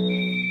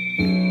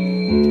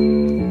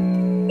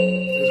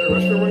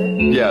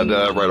 Yeah,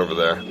 right over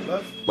there.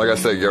 Like I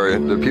said, Gary,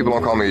 the people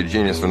don't call me a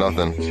genius for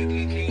nothing.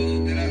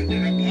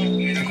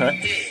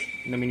 Okay.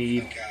 And then we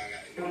need.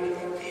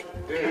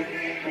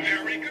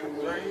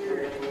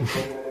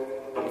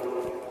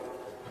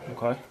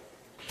 Okay.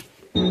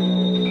 I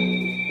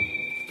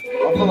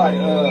feel like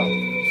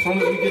as soon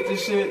as we get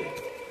this shit,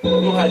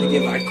 we'll have to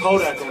get like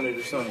Kodak on it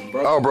or something,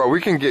 bro. Oh, bro, we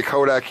can get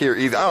Kodak here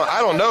easy. I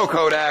don't know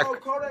Kodak.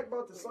 Kodak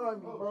about to sign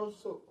me, bro.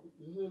 So,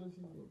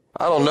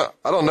 I don't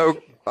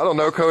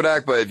know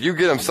Kodak, but if you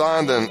get him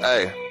signed, then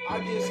hey. I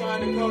get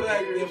signed to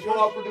Kodak, then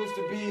Paul produced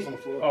the beat.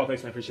 Oh,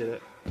 thanks, man. Appreciate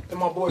it. And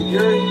my boy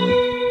Gary,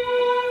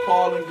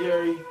 Paul and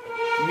Gary,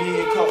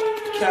 me and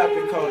Cap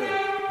and Kodak.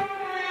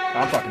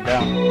 I'm fucking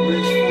down.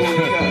 Rich Ford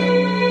Cap.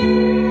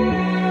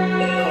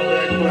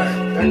 Kodak Black.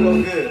 That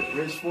goes good.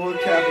 Rich Ford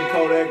Cap and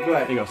Kodak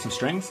Black. There you go. Some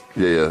strings?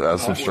 Yeah, add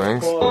some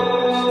strings.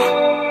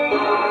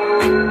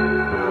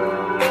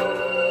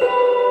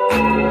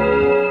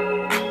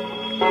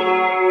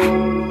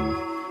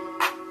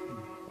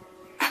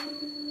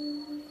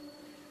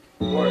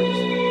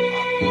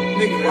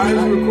 Nigga, why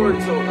is you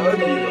recording so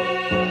ugly though?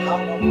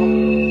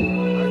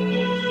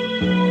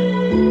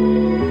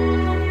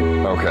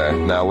 Okay,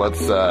 now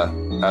let's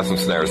add some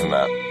snares in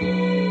that.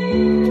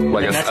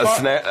 Like a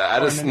snare.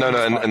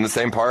 In the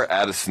same part,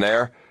 add a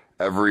snare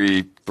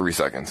every 3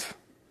 seconds.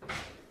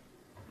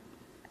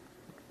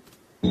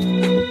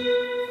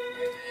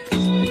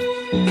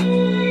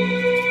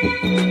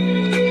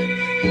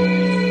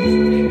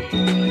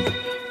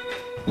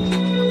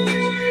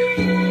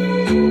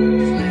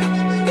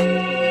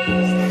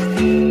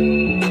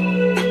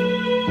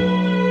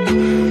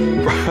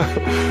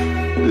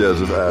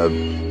 ideas have had.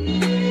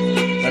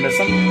 And there's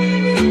some.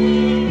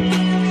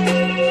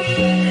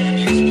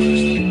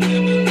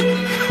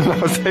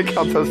 No,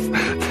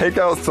 take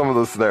out some of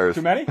those snares.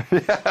 Too many?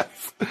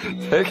 Yes.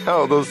 Take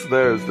out those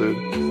snares, dude.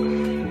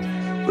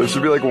 There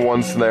should be like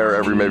one snare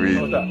every maybe.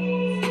 How about that?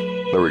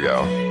 There we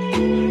go.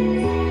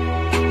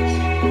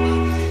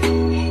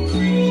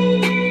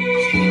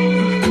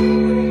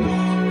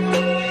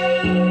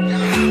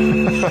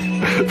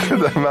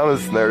 The amount of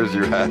snares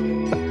you had.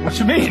 What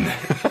you mean?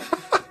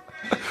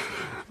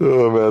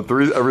 Oh man,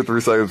 every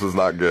 3 seconds was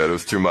not good. It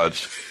was too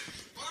much.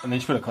 And then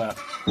you put a clap.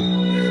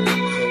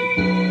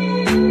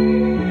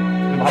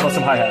 How about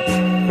some hi-hats?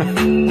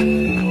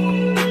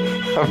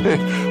 I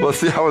mean, let's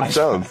see how it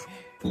sounds.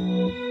 I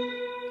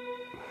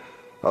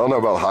don't know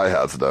about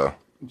hi-hats though.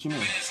 What you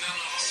mean?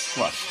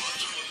 What?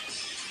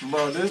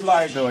 Bro, this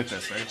like Go like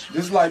this, right?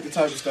 this is like the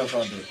type of stuff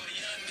I do.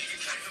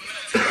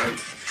 Like,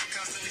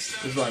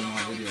 this is like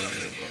my video right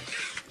here,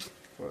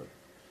 bro.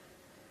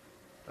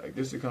 But, like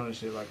this is the kind of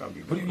shit like I'll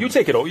be doing. You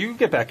take it over. You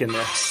get back in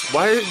there.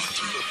 Why?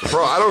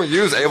 Bro, I don't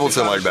use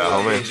Ableton like that,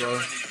 homie.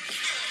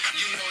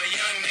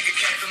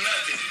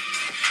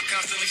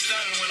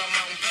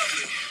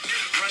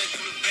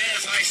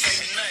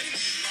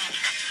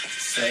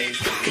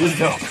 It is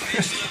dope.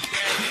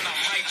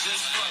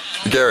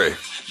 Gary.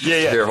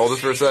 Yeah. Here, hold this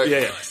for a sec.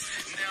 Yeah.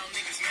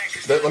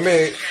 Let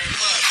me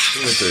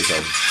show you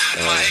something.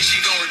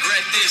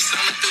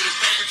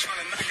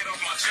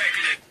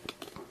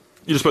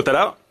 You just put that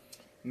out?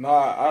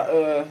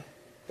 Nah,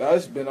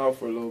 that's been out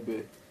for a little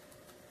bit.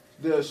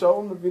 Yeah, show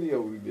them the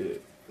video we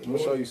did. I'm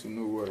gonna show you some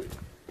new work.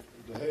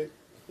 The heck?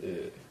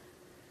 Yeah.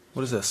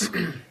 What is this?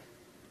 What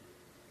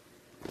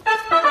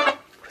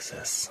is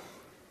this?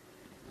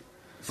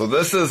 So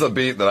this is a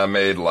beat that I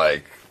made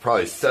like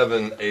probably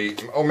 7,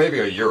 8, or maybe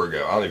a year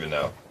ago. I don't even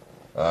know.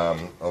 I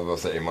was going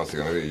to say 8 months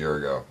ago, maybe a year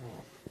ago.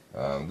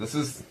 This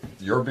is,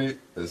 your beat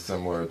is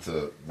similar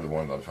to the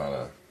one that I'm trying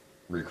to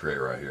recreate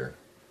right here.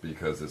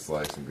 Because it's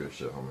like some good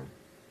shit, homie.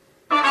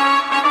 It's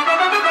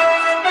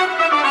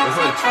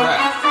like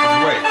trap.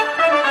 Wait.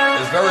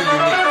 It's very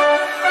unique.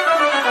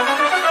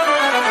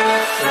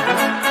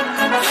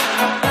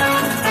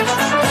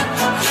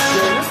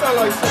 Yeah, you sound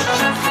like some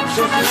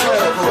shit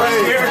at a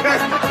parade.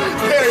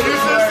 Yeah, you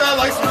just sound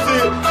like some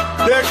shit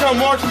they'll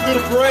come marching through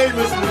the parade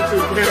listening to.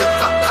 You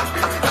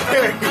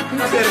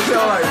said it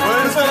sound like what?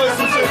 It sound like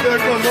some shit they'll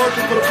come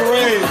marching for the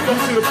parade. You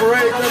see the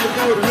parade coming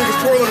through, the niggas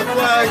twirling the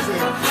flags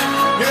and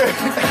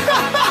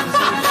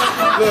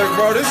Look,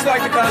 bro, this is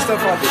like the kind of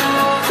stuff I do.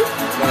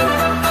 Like,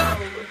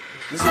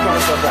 this is the kind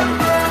of stuff I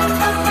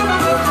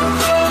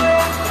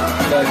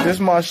do. Like, this is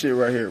my shit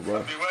right here, bro.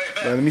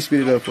 Like, let me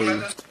speed it up for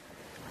you.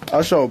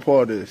 I'll show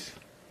Paul this.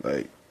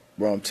 Like,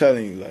 bro, I'm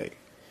telling you, like,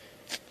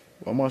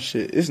 bro, my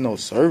shit, it's no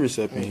service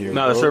up in here.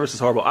 No, the service is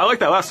horrible. I like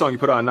that last song you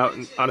put on. Now,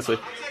 honestly,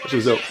 she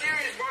was dope.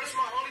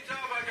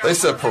 They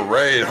said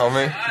parade,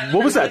 homie.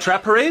 What was that?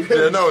 Trap parade?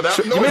 Yeah, no,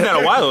 You made that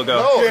a while ago.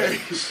 No,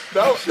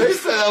 they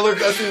said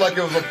that seemed like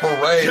it was a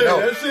parade. yeah, No,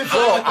 that shit,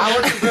 bro, I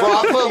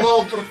put a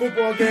little. for the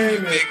football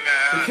game and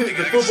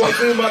the football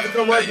team about to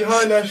come right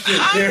behind that shit.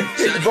 Yeah.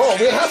 Bro,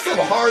 we have some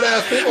hard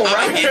ass people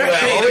rapping to that,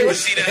 homie.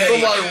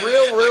 Some like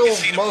real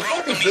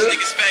motherfuckers, dude.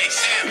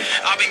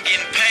 I've been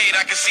getting paid,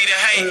 I can see the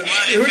hate.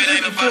 If it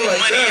ain't about the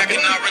money, I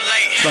cannot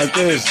relate. Like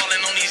this. I've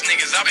been falling on these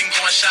niggas, I've been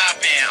going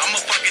shopping. I'm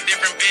a fucking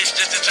different bitch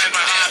just to change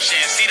my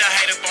options. See the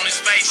hate up on his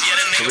face, yeah,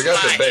 the nigga. So we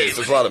got the bass.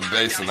 There's a lot of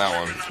bass in that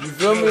one. You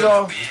feel me,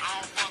 though? I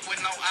don't fuck with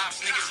no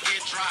ops, niggas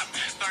get dropped.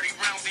 30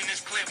 rounds in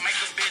this clip, make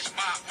a bitch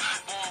pop.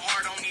 Going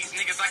hard on these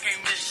niggas, I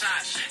can't miss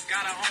shots.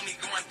 Got a homie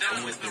going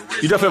down with the wrist.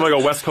 You definitely have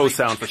like a West Coast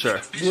sound for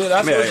sure. Yeah,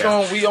 that's what's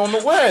going. We on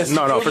the West.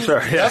 No, for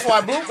sure. Yeah. That's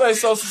why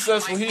Blueface so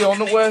successful. He on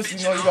the West.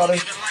 You know, you gotta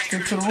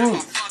stick to the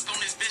roots.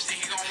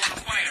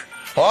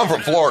 Well, I'm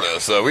from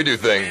Florida, so we do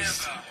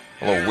things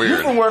a little You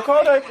weird. from where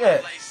Kodak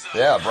at?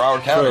 Yeah,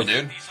 Broward County,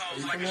 dude.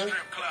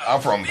 I'm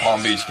from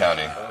Palm Beach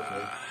County.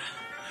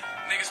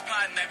 Niggas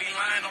plotting, they be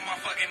lying on my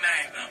fucking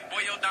name.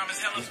 Boy, your diamonds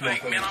hella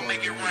fake, man, I'll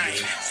make it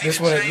rain. This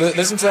one.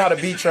 Listen to how the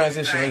beat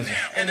transition is.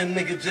 And the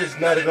nigga just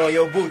nutted on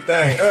your boot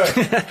thing.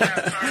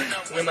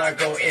 When I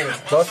go in.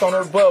 Bust on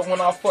her butt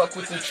when I fuck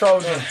with the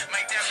Trojan. Make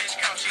that bitch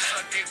come, she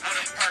suck dick with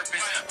a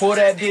purpose. Pull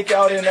that dick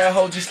out and that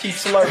hoe just keep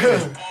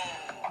slurping.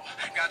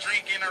 Got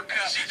drink in her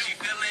cup, she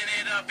filling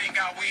it up and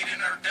got weed in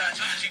her Dutch.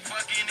 She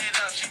fucking it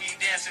up, she be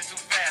dancing too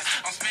fast.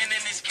 I'm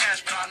spending this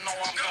cash, but I know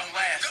I'm gonna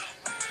last.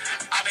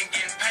 I've been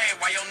getting paid,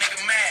 why your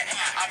nigga mad?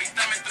 I be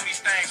thumbing through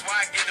these things,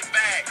 why I get the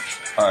bag?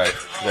 All right,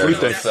 there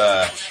it is.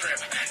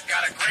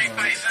 Got a great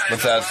face.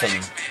 Let's add some.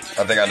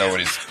 I think I know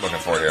what he's looking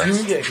for here.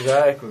 Yeah,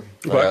 exactly.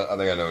 I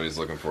think I know what he's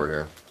looking for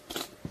here.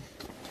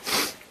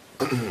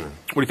 What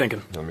are you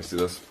thinking? Let me see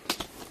this.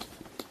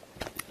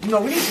 You know,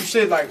 we need some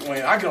shit like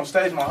when I get on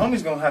stage, my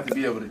homie's gonna have to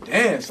be able to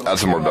dance. So Add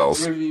some more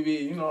bells. Really be,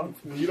 you know.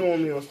 You don't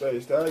want me on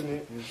stage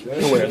stagnant. You sit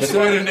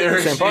in there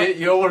and shit.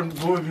 You don't want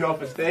to move me off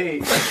the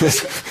stage.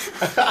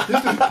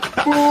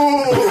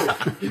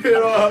 You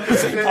know what I'm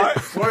saying?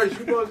 Words, you're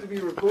supposed to be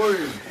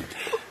recording.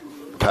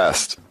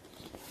 Passed.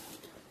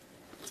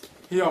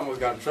 He almost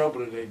got in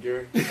trouble today,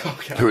 Gary.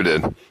 Okay. Who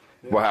did?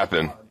 What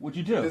happened? What'd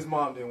you do? His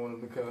mom didn't want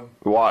him to come.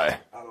 Why?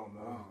 I don't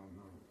know.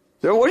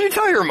 Yo, what did you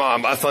tell your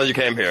mom last time you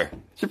came here?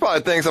 She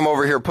probably thinks I'm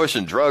over here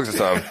pushing drugs or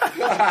something.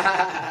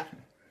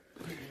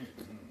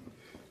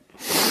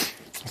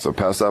 So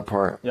past that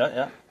part?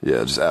 Yeah.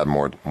 Yeah, just add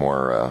more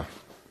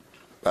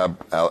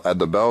add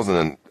the bells and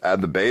then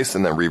add the bass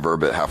and then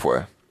reverb it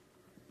halfway.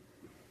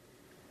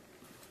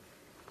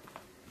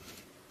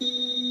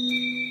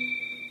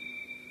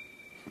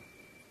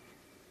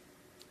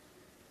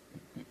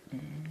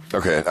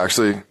 Okay,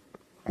 actually,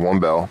 one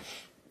bell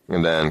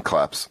and then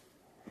claps.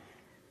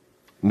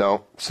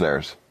 No,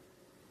 snares.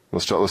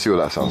 Let's see what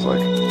that sounds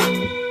like.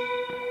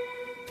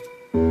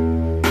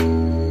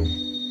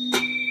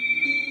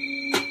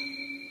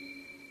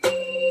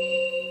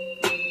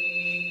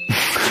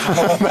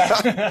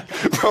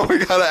 Bro, we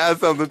gotta add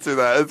something to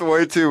that. It's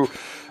way too...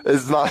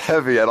 It's not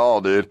heavy at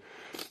all, dude.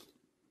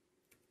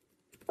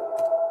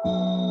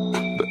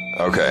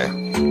 Okay.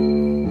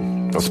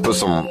 Let's put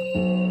some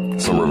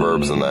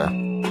reverbs in there.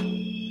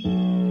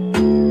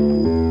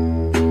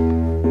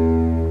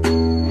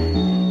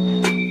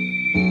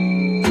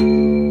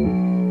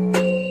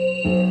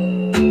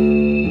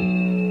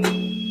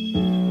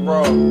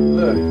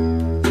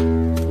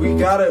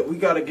 We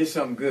gotta get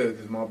something good,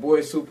 cause my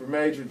boy Super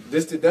Major,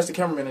 that's the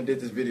cameraman that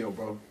did this video,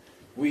 bro.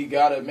 We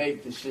gotta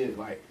make the shit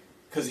like,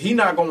 cause he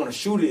not gonna wanna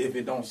shoot it if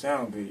it don't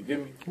sound good. You get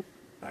me?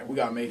 Like we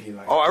gotta make it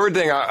like. Oh,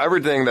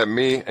 everything that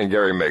me and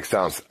Gary make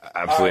sounds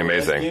absolutely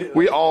amazing.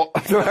 We all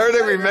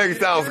everything we make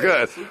sounds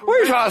good. What are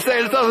you trying to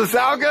say? This doesn't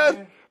sound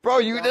good, bro?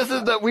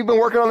 We've been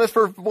working on this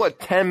for what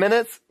 10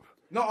 minutes?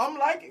 No, I'm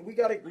like it. We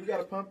gotta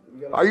pump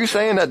it. Are you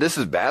saying that this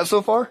is bad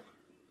so far?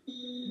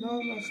 No,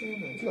 I'm not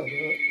saying that. It's not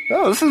bad.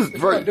 No, this is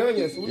it's not done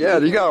yet. So yeah,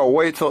 you gotta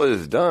wait till it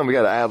is done. We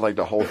gotta add like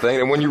the whole thing,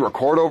 and when you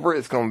record over it,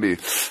 it's gonna be. You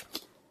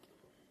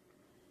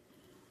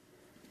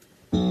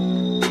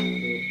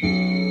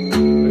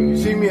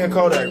see me and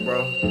Kodak,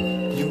 bro.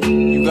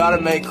 You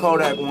gotta make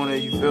Kodak wanna,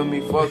 you feel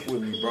me? Fuck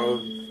with me, bro.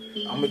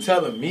 I'ma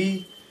tell him,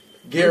 me,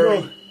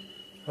 Gary,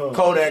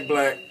 Kodak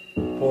Black,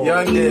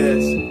 Young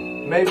Dez.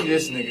 Maybe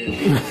this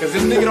nigga, because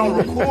this nigga don't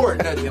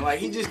record nothing. Like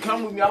he just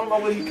come with me. I don't know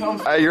where he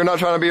comes from. Hey, you're not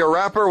trying to be a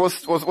rapper?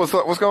 What's going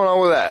on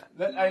with that?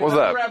 What's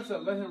that?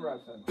 Let him rap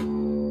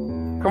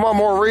something. Come on,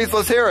 Maurice,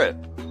 let's hear it.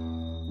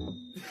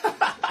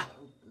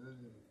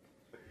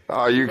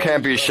 Oh, you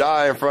can't be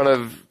shy in front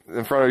of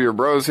your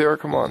bros here.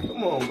 Come on.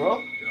 Come on,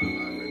 bro.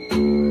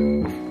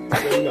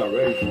 You're not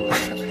ready for it.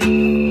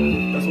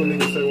 That's what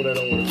niggas say when they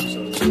don't want to do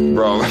something.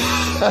 Bro,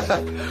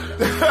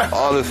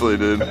 honestly,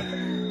 dude.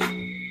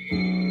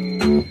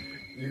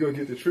 You gonna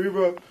get the tree,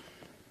 bro?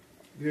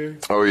 Yeah.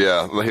 Oh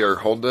yeah, here,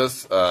 hold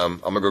this. I'm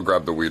gonna go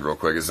grab the weed real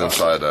quick. It's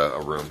inside a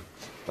room.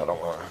 I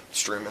don't want to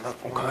stream it up.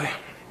 Okay.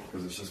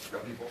 Because it's just for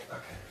people.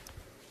 Okay.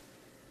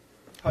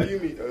 How you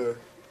meet,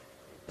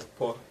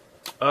 Paul?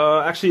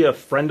 Actually, a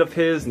friend of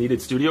his needed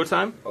studio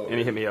time, and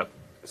he hit me up.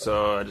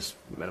 So I just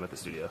met him at the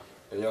studio.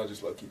 And y'all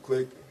just lucky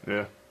clicked?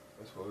 Yeah.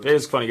 Yeah,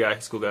 he's a funny guy.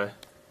 He's a cool guy.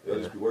 Y'all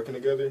just be working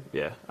together?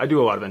 Yeah. I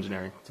do a lot of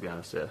engineering, to be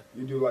honest, yeah.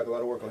 You do like a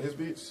lot of work on his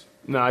beats?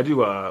 No, I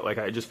do, like,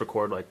 I just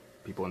record, like,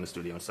 people in the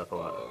studio and stuff a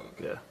lot.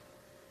 Okay. Yeah.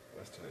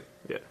 That's tight.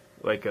 Yeah.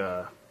 Like,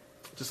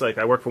 just like,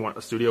 I work for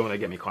a studio and they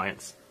get me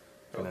clients.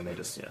 And then they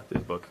just, they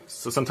book.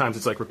 So sometimes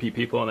it's like repeat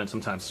people, and then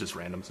sometimes it's just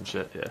randoms and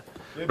shit, yeah.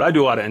 But I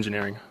do a lot of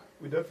engineering.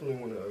 We definitely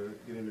want to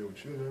get in there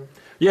with you, man.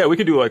 Yeah, we'll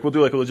do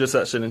like a legit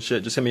session and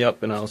shit. Just hit me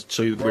up and I'll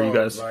show you where you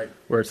guys,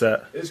 where it's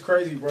at. It's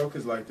crazy, bro,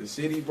 because like the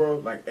city, bro,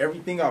 like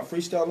everything I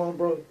freestyle on,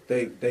 bro,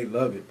 they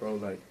love it, bro.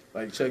 Like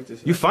check this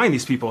out. You find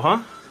these people,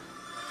 huh?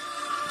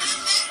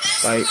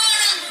 Like,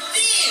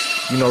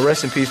 you know,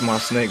 rest in peace, my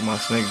snake. My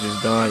snake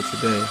just died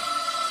today.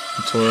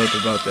 I'm tore up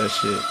about that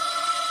shit.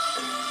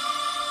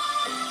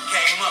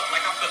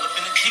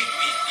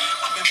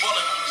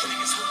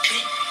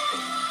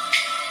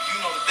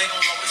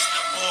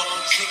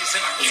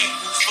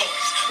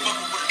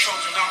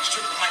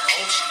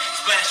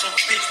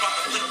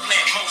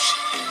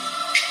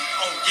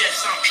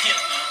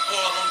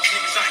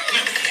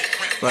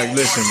 Like,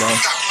 listen, bro.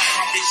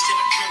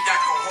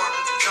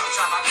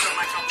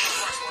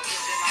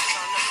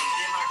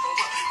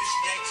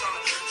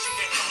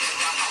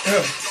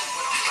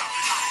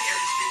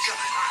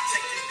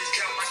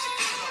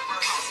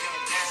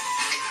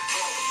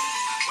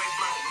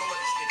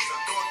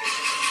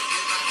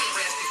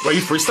 Wait,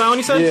 you freestyling,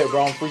 you said? Yeah,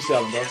 bro, I'm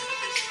freestyling, bro.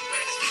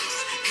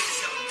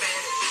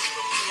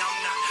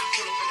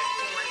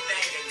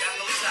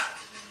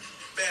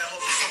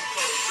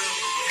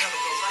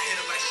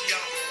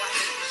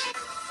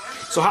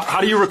 So how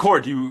do you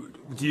record? Do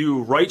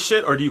you write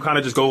shit, or do you kind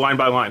of just go line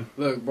by line?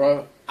 Look,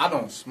 bro, I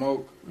don't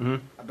smoke.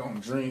 I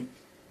don't drink.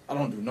 I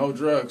don't do no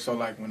drugs. So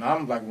like when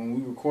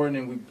we recording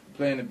and we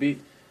playing the beat,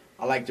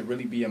 I like to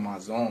really be in my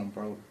zone,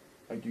 bro.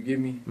 Like, you get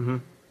me?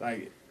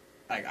 Like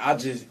I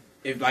just,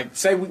 if like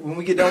say when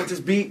we get done with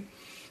this beat,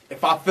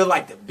 if I feel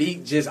like the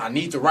beat just I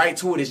need to write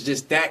to it, it's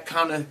just that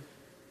kind of,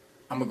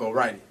 I'm gonna go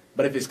write it.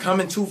 But if it's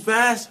coming too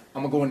fast,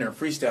 I'm gonna go in there and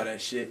freestyle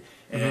that shit.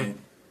 And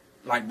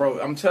like, bro,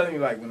 I'm telling you,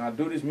 like, when I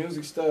do this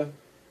music stuff,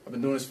 I've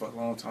been doing this for a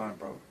long time,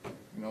 bro.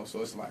 You know,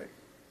 so it's like,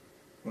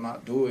 when I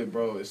do it,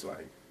 bro, it's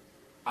like,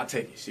 I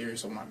take it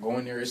serious. So when I go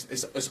in there,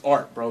 it's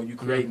art, bro. You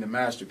creating the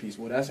masterpiece.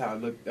 Well, that's how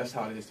it look. That's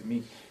how it is to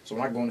me. So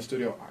when I go in the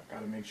studio, I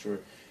gotta make sure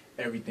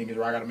everything is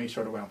right. I gotta make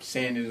sure the way I'm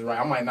saying it is right.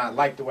 I might not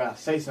like the way I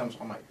say something,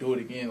 so I might do it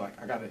again. Like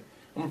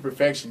I'm a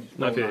perfectionist,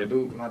 bro,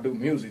 when I do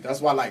music. That's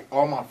why, like,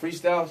 all my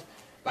freestyles,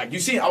 like, you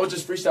see, I was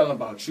just freestyling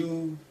about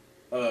you,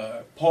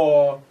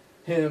 Paul,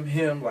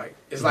 him. Like,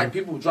 it's like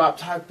people drop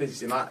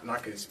topics and I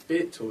can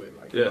spit to it.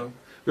 Like, you know?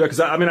 Yeah, because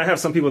I mean, I have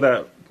some people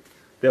that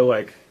they'll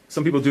like.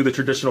 Some people do the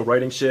traditional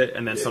writing shit,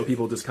 and then some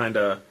people just kind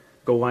of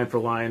go line for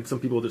line. Some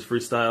people just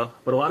freestyle.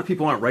 But a lot of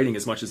people aren't writing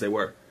as much as they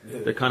were. Yeah.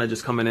 They're kind of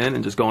just coming in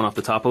and just going off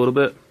the top a little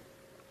bit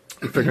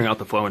and figuring out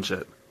the flow and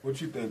shit.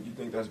 What you think? You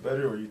think that's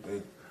better, or you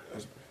think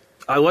that's...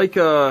 I like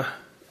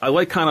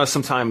kind of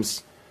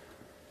sometimes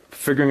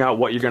figuring out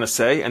what you're going to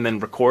say and then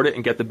record it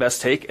and get the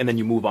best take, and then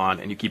you move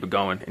on and you keep it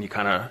going and you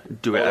kind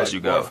of do it as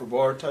you go. Bar for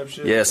bar type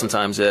shit? Yeah,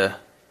 sometimes, yeah.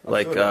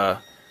 Like,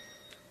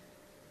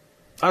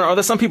 I don't know,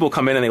 there's some people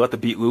come in and they let the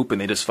beat loop and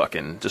they just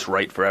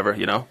write forever,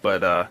 you know?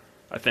 But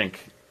I think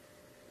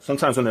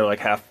sometimes when they're like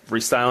half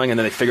freestyling and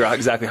then they figure out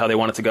exactly how they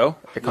want it to go,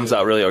 it comes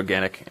out really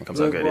organic and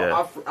comes out good,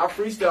 bro, I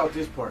freestyled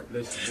this part.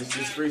 This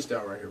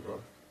freestyle right here, bro.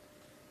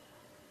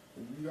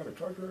 You got a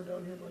charger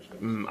down here by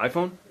chance?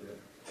 iPhone?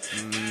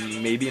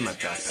 Yeah. Maybe in my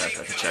backpack.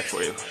 I can check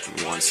for you. Give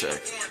me 1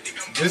 sec.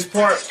 This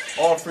part,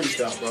 all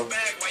freestyle, bro.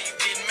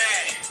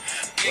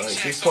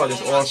 Like, this part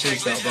is all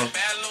freestyle, bro.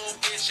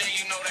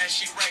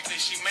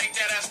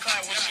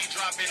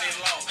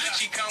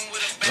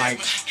 Like,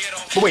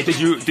 but wait, did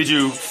you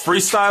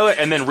freestyle it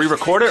and then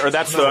re-record it, or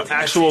that's the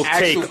actual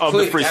take of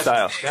the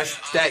freestyle?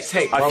 That's that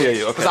take, bro. I feel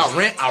you. Okay.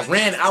 Because I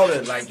ran out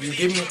of, like, you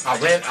give me,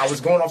 I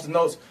was going off the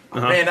notes. I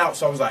ran out,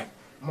 so I was like,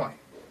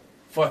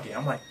 fuck it.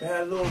 I'm like,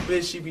 bad little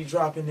bitch, she be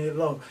dropping it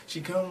low. She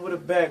come with a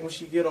bag when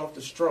she get off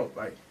the stroke.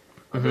 Like,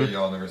 I bet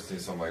y'all never seen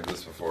something like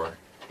this before.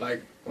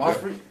 Like, my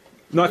free.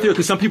 No, I feel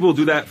because some people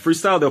do that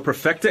freestyle, they'll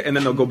perfect it, and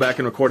then they'll go back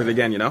and record it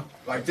again, you know?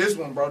 Like this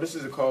one, bro, this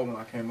is a cold one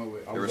I came up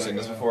with. You ever seen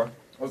this before?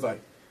 I was like,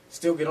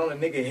 still get on a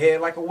nigga head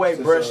like a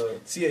wave brush.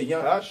 See a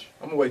young... I'm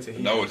gonna wait till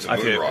he... No, it's a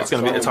moon rock.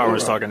 It's hard when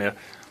it's talking, yeah.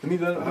 Let me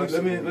let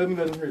him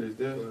hear this,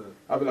 dude.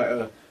 I'll be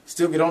like,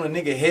 still get on a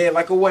nigga head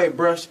like a wave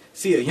brush.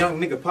 See a young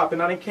nigga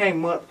popping out and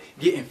came up.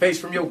 Getting face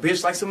from your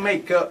bitch like some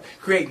makeup.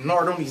 Creating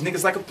art on these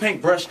niggas like a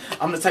paintbrush.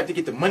 I'm the type to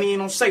get the money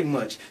and don't say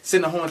much.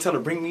 Send her home and tell her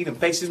bring me them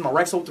faces. My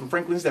racks hold them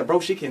Franklins. That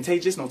broke shit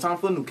contagious. No time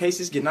for new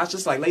cases. Get knots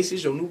just like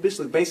laces. Your new bitch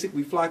look basic.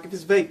 We flock if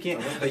it's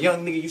vacant. A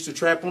young nigga used to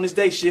trap on his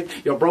day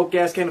shift. Your broke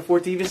ass can't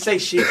afford to even say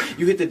shit.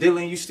 You hit the deal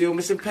and you still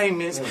missing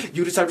payments.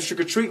 You the type to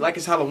trick or treat like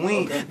it's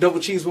Halloween. Double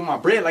cheese with my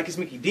bread like it's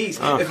Mickey D's.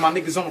 If my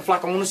niggas on the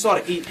flock, I want to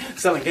start to eat.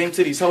 Selling game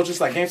to these hoes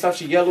just like GameStop.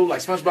 She yellow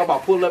like SpongeBob. I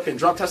pull up and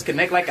drop tops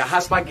connect like a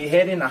hot spot. Get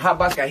head in a hot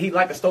box. Got heat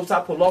like a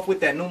stovetop. Pull off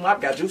with that new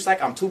mop. Got juice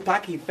like I'm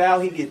Tupac. He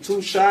foul. He get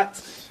 2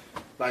 shots.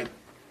 Like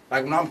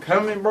when I'm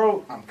coming,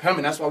 bro, I'm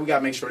coming. That's why we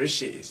gotta make sure this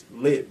shit is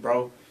lit,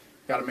 bro.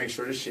 Gotta make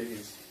sure this shit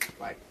is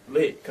like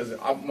lit. Cause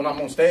when I'm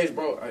on stage,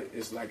 bro,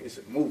 it's like it's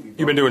a movie. Bro.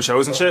 You been doing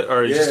shows and shit, or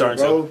are you just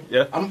starting bro. to?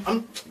 Yeah.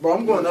 I'm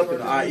going up in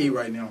the IE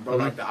right now, bro.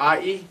 Like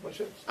the IE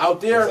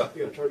out there,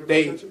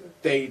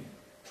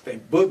 they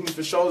book me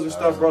for shows and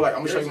stuff, bro. Like,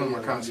 I'm gonna show you one of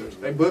my concerts.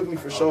 They book me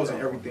for shows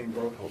and everything,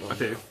 bro.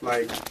 Okay.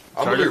 Like,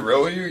 I'm gonna be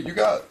real with you. You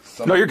got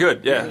some. No, you're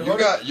good. Yeah.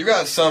 You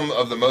got some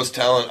of the most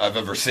talent I've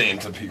ever seen.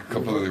 To be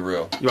completely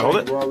real. You wanna hold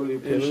it? Bro, I really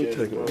appreciate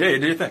it, bro. Yeah,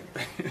 do your thing.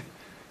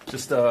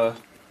 Just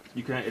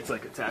you can. It's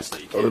like attached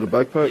that you can. Oh, to the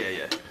backpack?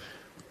 Yeah.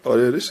 Oh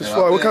yeah, this is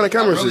fly. What kind of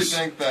camera is this? I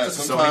really think that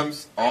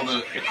sometimes all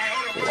that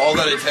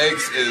it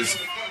takes is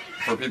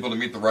for people to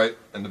meet the right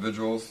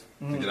individuals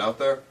to get out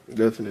there.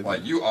 Definitely.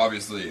 Like, you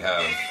obviously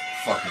have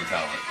fucking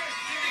talent.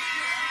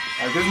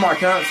 Like, this is my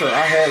concert.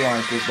 I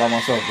headlined this by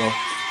myself, bro.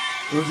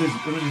 It was just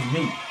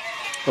me.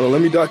 Oh,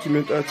 let me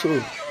document that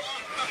too.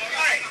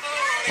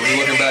 When you're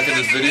looking back at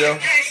this video,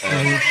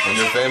 and when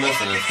you're famous,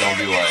 and it's gonna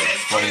be like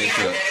funny as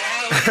shit.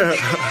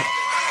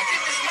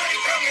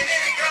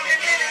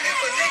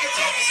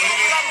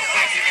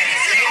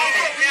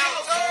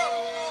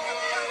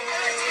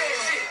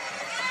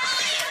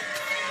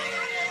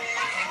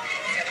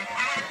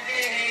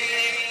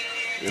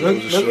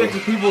 Look at the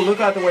people. Look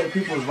at the way the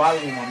people is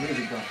vibing my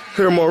music, bro.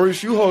 Here,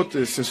 Maurice, you hold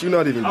this since you're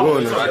not even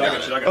doing that.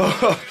 I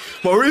got you.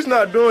 Maurice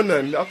not doing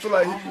nothing. I feel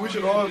like we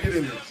should all get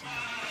in this.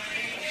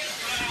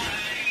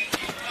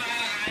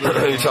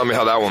 You tell me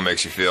how that one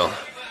makes you feel.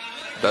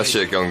 That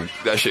shit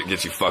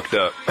gets you fucked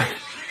up.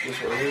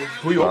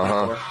 Who you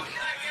opening for?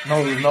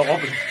 No, there was no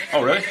opening.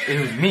 Oh, really? It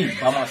was me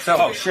by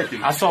myself. Oh shit,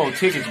 dude. I sold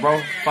tickets, bro.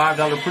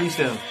 $5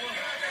 pre-sale.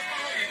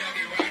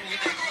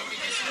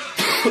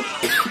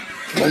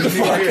 What the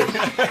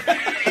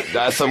fuck?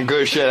 That's some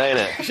good shit, ain't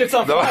it? Shit's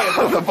on fire,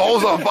 bro. The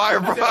bowl's on fire,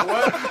 bro.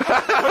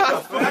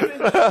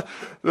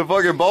 The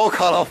fucking bowl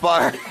caught on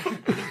fire.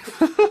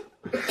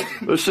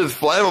 This shit's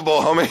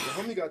flammable, homie.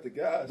 Homie got the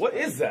gas. What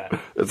is that?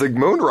 It's like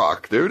moon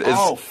rock, dude. It's,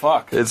 oh,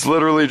 fuck. It's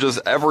literally just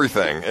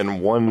everything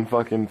in one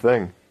fucking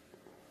thing.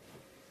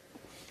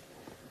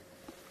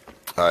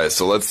 All right,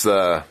 so let's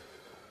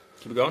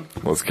keep it going.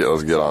 Let's get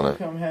on it.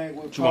 Come hang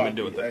with what you want me to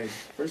do with it?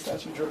 First time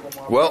you drip on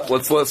my Well,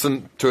 let's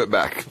listen to it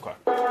back. Okay.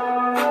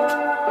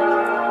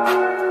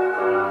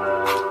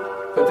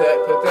 Put that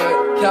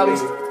Cali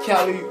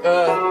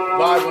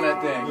vibe on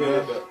that thing.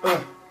 Yeah.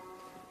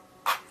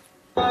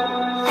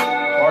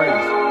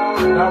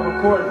 You're not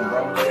recording,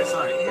 bro. It's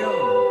on him.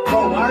 Bro,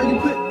 why are you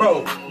putting... Bro,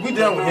 we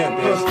done with him,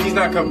 bitch. He's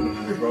not coming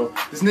here, bro.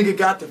 This nigga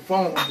got the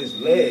phone on his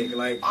leg.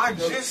 Like, I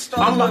just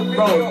started. I'm like,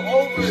 bro.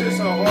 This shit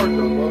so hard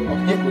though, bro.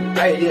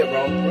 Hey, yeah,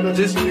 bro.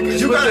 Just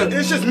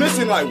It's just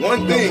missing like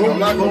one thing. I'm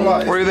not gonna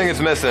lie. What do you think it's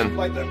missing?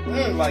 Like the,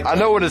 I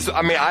know what it's.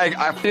 I mean,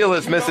 I feel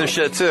it's missing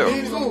shit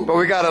too. But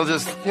we gotta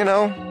just,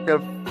 gotta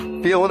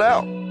feel it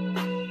out.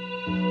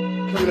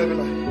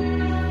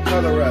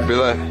 Hella rap. Be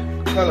like,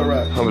 Hella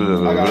rap. I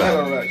got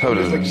hella rap.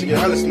 This nigga should get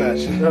hella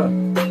snatched.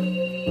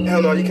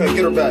 Hell no, you can't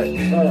get her back.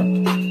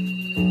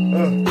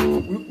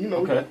 You know,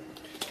 okay.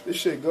 This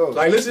shit goes.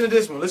 Like, listen to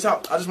this one. Listen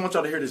how, I just want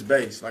y'all to hear this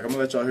bass. Like, I'm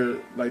gonna let y'all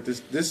hear like this.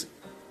 This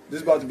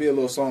is about to be a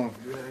little song.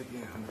 Do that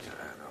again. I'm gonna try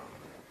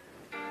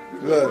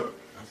that Look.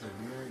 I said,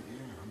 do that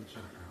again. I'm gonna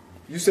try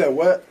that. You said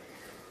what?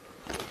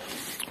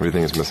 what do you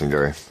think is missing,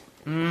 Gary?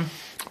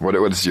 What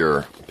is your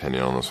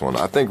opinion on this one?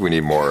 I think we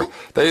need more.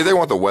 They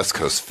want the West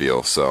Coast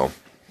feel, so.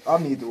 I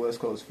need the West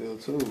Coast feel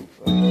too. With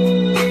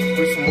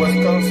some West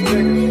Coast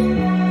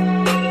niggas.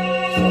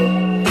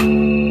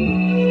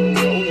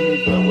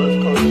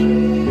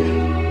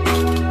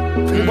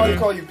 Anybody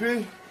call you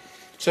P?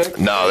 Check.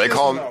 No, they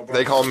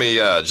call me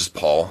just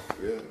Paul.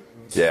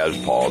 Yeah,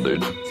 just Paul,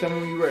 dude. Tell me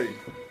when you ready.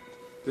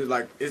 It's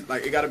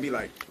like it gotta be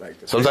like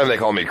this. Sometimes they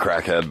call me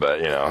crackhead, but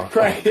you know.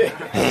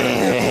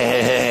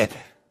 Crackhead.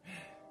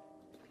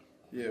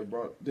 Yeah,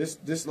 bro. This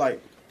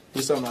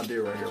something I did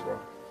right here, bro.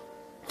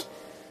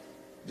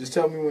 Just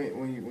tell me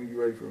when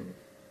you ready for me.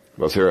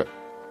 Let's hear it.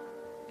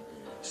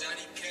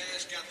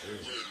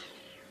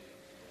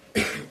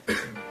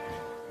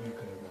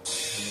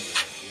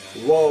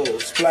 Whoa,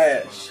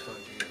 splash.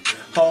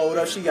 Hold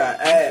up, she got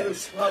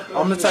ass.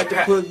 I'm the type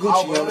to put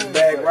Gucci on the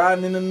bag,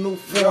 riding in the new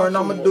foreign,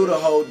 I'ma do the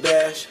whole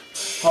dash.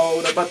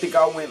 Hold up, I think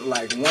I went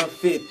like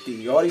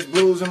 150. All these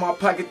blues in my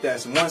pocket,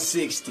 that's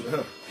 160.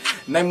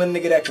 Name a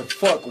nigga that can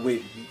fuck with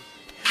me.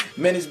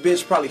 Man, this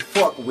bitch probably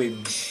fuck with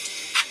me.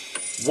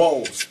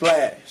 Whoa,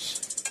 splash.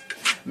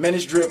 Man,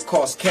 this drip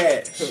costs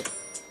cash.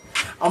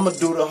 I'ma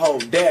do the whole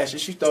dash.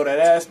 If she throw that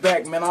ass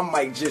back, man, I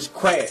might just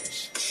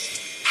crash.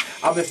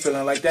 I've been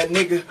feeling like that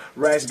nigga.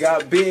 Racks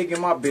got big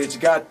and my bitch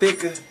got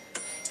thicker.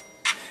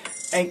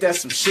 Ain't that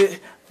some shit?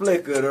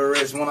 Flicker the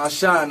wrist when I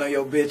shine on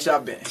your bitch. I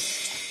been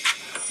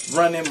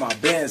running my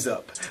bands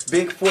up.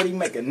 Big 40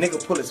 make a nigga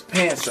pull his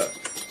pants up.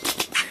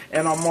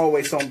 And I'm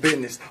always on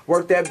business.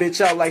 Work that bitch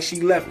out like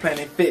she left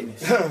Planet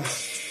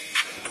Fitness.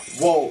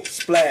 Whoa,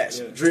 splash,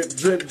 drip,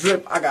 drip,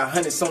 drip. I got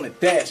hundreds on the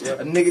dash.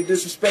 A nigga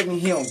disrespect me,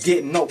 he don't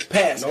get no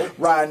pass.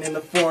 Riding in the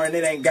foreign,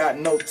 it ain't got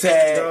no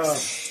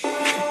tags.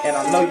 And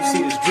I know you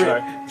see this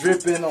drip.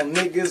 Dripping on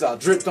niggas, I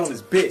dripped on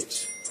this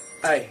bitch.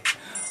 Hey,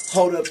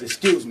 hold up,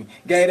 excuse me.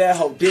 Gave that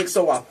hoe dick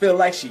so I feel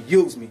like she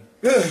used me.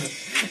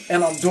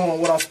 And I'm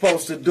doing what I'm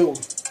supposed to do.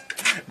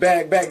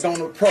 Bag back,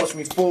 don't approach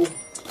me, fool.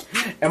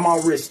 And my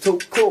wrist too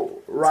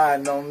cool.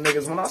 Riding on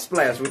niggas when I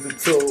splash with the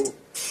tool.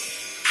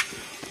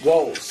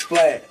 Whoa,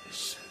 splash.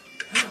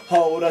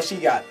 Hold up, she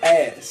got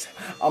ass.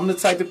 I'm the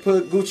type to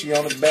put Gucci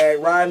on the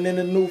bag. Riding in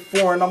the new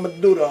foreign, I'ma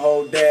do the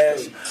whole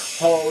dash.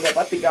 Hold up,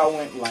 I think I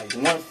went like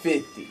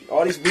 150.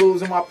 All these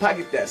blues in my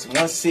pocket, that's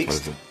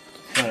 160.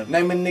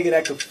 Name a nigga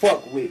that could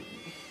fuck with me.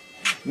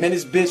 Man,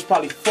 this bitch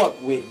probably fuck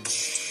with me.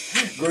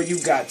 Girl, you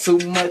got too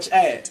much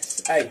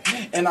ass. Ay,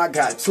 and I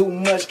got too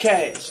much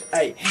cash.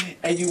 Ay,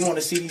 and you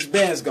wanna see these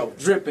bands go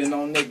dripping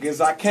on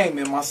niggas. I came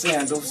in my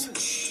sandals.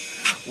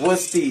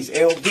 What's these?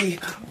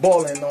 LV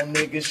balling on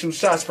niggas, shoot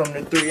shots from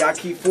the 3. I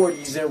keep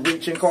 40s and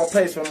reach and call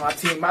plays for my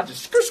team. I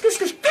just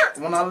skirt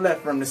when I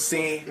left from the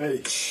scene.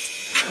 Hey.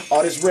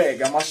 All this red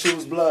got my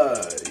shoes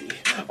bloody.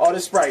 All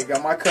this Sprite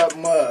got my cup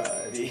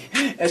muddy.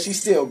 And she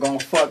still gon'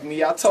 fuck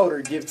me. I told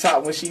her give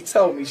top when she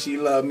told me she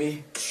loved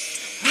me.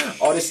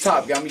 All this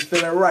top got me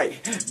feeling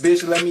right.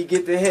 Bitch, let me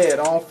get the head.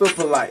 I don't feel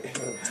polite.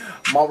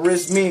 My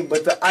wrist mean,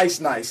 but the ice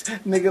nice.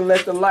 Nigga,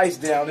 let the lights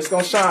down. It's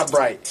gonna shine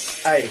bright.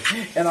 Hey,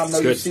 and I know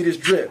you see this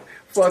drip.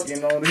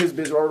 Fucking on his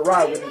bitch or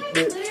ride with it.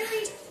 Bitch.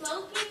 Literally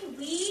smoking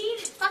weed.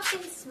 It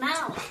fucking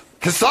smells.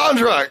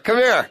 Cassandra, come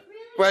here.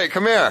 Wait,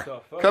 come here.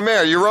 Come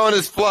here. You ruined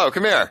his flow.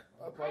 Come here.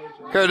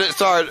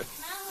 Sorry.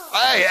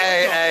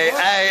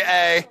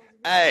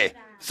 Hey.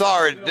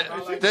 Sorry,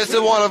 this is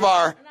one of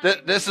our.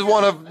 This is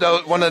one of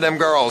them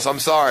girls. I'm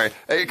sorry.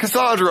 Hey,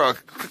 Cassandra.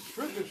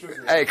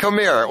 Hey, come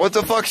here. What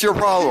the fuck's your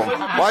problem?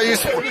 Why are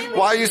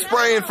you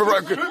spraying for?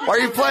 Why are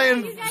you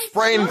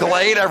spraying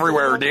Glade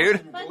everywhere,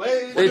 dude?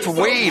 It's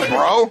weed,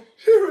 bro.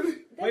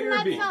 Doesn't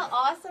that sound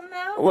awesome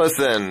though?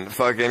 Listen,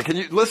 fucking. Can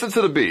you listen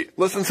to the beat?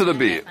 Listen to the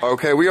beat.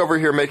 Okay, we over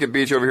here making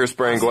beats. You over here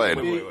spraying Glade.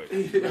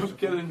 I'm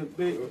killing the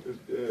beat.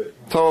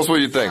 Tell us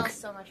what you think.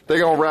 So much They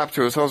gonna rap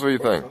to us. Tell us what you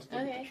think.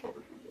 Okay.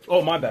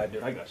 Oh, my bad,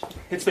 dude. I got you.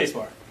 Hit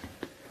spacebar.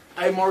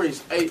 Hey,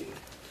 Maurice. Hey,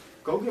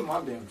 Go get my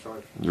damn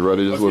charger. You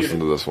ready? Just listen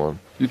to this one.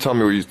 You tell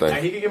me what you think.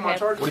 Hey, he can get my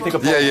charger. What do you think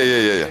of Yeah.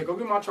 Hey, go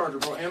get my charger,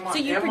 bro. And my, So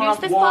you and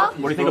produced my this, Paul? What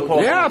do you think of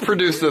Paul? Yeah, I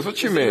produced this.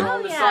 What you mean? Oh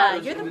yeah,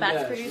 you're the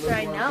best producer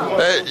I know.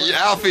 Hey,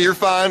 Alfie, you're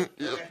fine.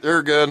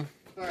 You're good.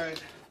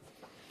 Alright.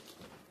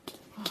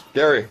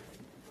 Gary.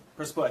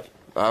 Press play.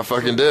 I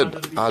fucking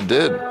did. I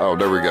did. Oh,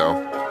 there we go.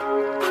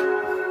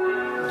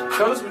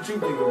 Tell us what you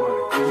think about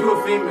it. Cause you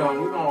a female,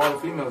 you know all the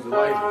females are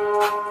like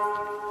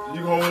it.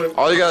 You gonna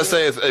All you gotta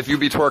say is if you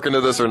be twerking to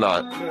this or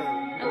not.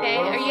 Okay,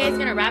 are you guys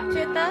gonna rap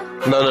to it though?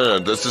 No.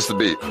 That's just the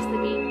beat. Just the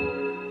beat.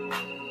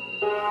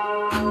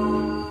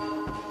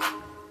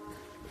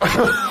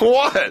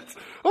 What?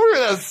 Look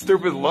at that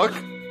stupid look.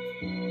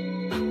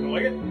 You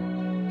like it?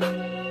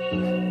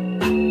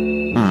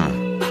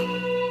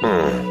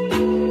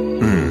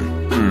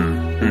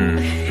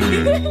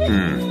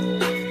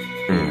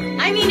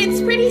 I mean,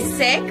 it's pretty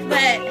sick,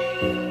 but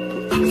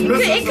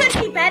it could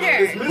be better.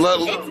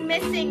 It's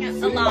missing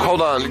a lot.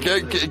 Hold on.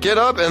 Get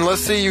up and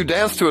let's see you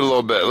dance to it a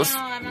little bit.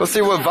 Let's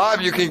see what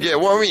vibe you can get.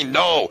 What do you mean?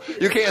 No.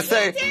 You can't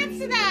say. Dance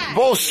to that.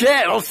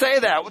 Bullshit. Don't say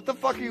that. What the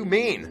fuck do you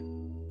mean?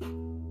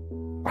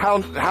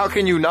 How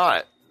can you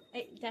not?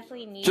 It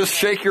definitely needs. Just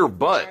shake your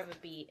butt. more of a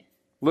beat.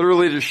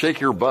 Literally just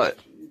shake your butt.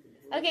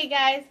 Okay,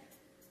 guys.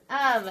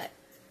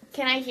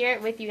 Can I hear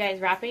it with you guys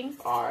rapping?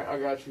 Alright, I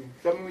got you.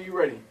 Tell me when you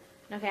ready.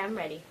 Okay, I'm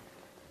ready.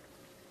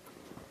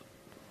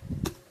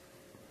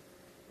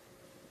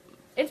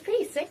 It's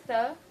pretty sick,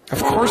 though.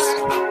 Of course.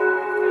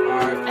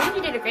 I think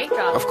you did a great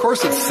job. Of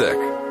course it's sick.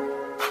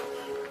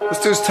 This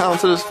dude's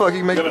talented as fuck. He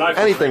can make You have an iPhone,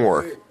 anything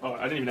right? work. Oh,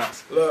 I didn't even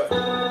ask. Look.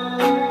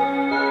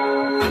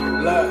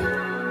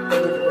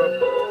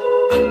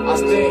 I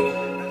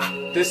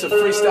think this a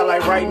freestyle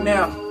like right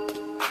now.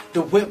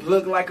 The whip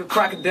look like a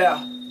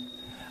crocodile.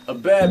 A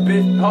bad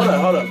bitch. Hold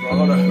up, bro.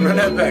 Hold up. Run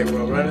that back,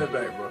 bro.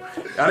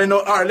 I didn't know.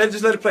 Alright, let's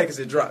just let it play because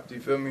it dropped. You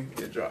feel me?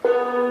 It dropped. Yeah.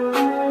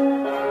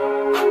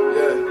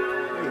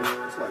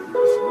 It's like it's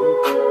a loop.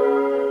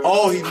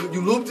 Oh,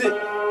 you looped it?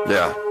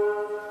 Yeah.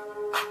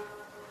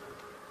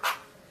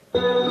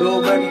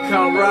 Little baby,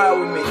 come ride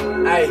with me.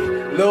 Hey,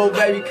 little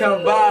baby, come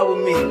vibe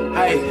with me.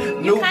 Hey,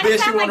 new kinda bitch, she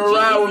sound wanna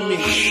like ride with Jeezy. me.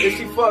 If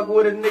she fuck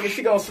with a nigga,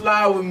 she gon'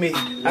 slide with me.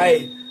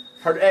 Hey,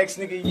 her ex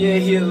nigga, yeah,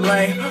 he a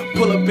lame.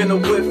 Pull up in the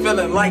whip,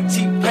 feeling like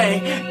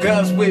T-Pain.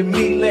 Guns with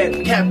me, let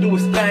the cap do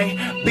his thing.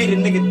 Beat a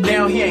nigga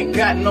down, he ain't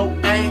got no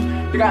aim.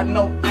 Got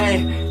no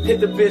aim. Hit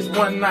the bitch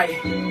one night,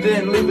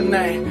 then leave a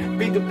name.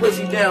 Beat the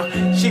pussy down,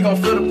 she gon'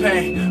 feel the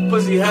pain.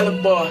 Pussy hella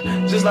ball,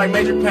 just like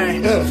Major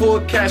Pain. Full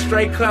cash,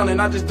 straight clowning,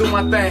 I just do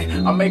my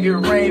thing. I make it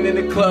rain in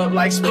the club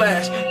like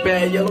Splash.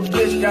 Bad yellow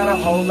bitch got a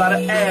whole lot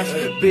of ass.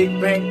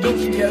 Big bang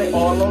dookie, yeah, they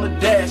all on the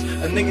dash.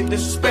 A nigga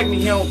disrespect me,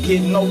 he don't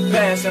get no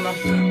pass. And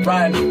I'm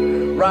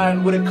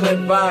riding with a clip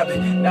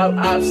vibing. Now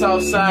I'm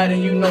Southside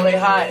and you know they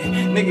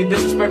hiding. Nigga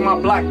disrespect my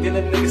block, then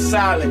the nigga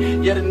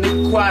silent. Yeah, the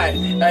nigga quiet,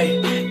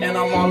 hey. And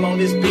I'm all on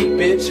this beat,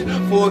 bitch.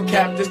 Full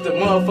cap, this the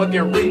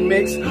motherfucking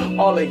remix.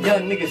 All the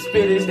young niggas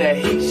spit is that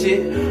heat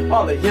shit.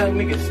 All the young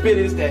niggas spit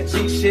is that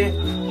G shit.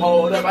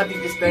 Hold up, I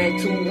think this thing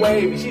too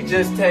wavy. She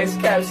just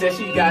text Cap, said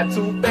she got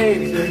 2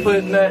 babies.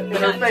 Put nut in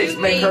her face,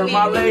 make her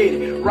my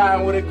lady.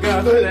 Riding with a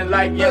gun, feeling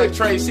like Young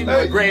Tracy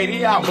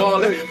McGrady. I'm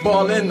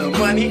ballin' the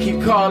money,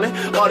 keep calling.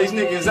 All these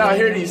niggas out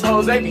here, these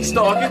hoes, they be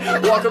stalking.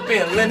 Walk up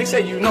in Lennox,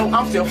 say you know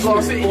I'm still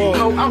flossing. You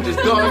know I'm just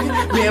dogging.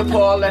 Me and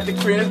Paul at the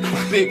crib,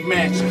 big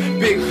mansion,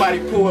 big body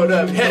pulled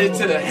up, headed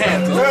to the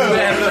Hamptons.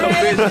 Bad little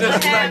bitch,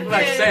 just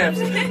like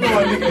Samson. No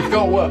a nigga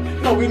go up,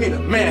 no we need a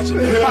mansion.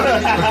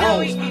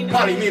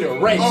 Probably need a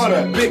race.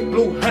 Big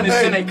blue hunters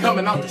and they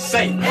coming out the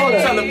safe.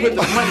 Tell him put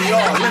the money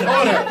all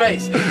in her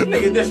face.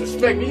 Nigga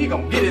disrespect me, he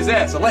gon' get his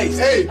ass laced.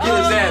 Get his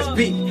ass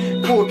beat.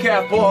 Full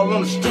cap all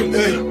on the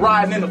streets.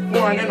 Riding in the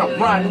foreign and I'm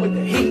riding with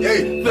the heat.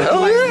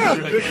 Hell yeah.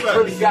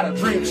 Really got a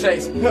dream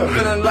chase.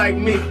 Feeling like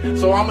me,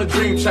 so I'm a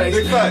dream chase.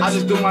 I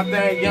just do my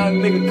thing, young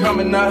nigga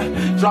coming up.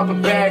 Drop a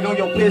bag on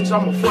your bitch,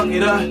 I'ma fuck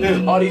it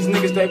up. All these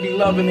niggas they be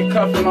loving and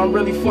cuffing. I'm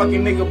really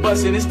fucking nigga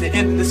busting. It's the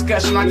end of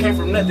discussion. I came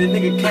from nothing.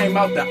 Nigga came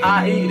out the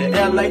IE to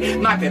LA.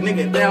 Knock a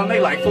nigga down, they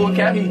like full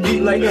cap, he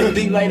delay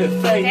the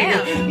fake.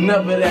 Nigga.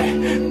 Never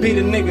that. Beat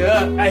a nigga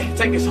up, ayy,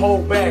 take his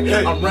whole bag.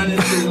 I'm running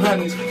through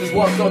hundreds, just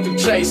walk on through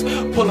Chase.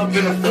 Pull up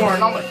in the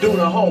foreign, I'ma do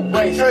the whole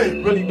race.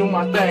 Really do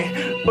my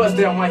thing, bust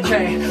down my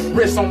chain.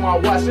 Wrist on my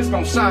watch, it's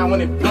gon' shine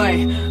when it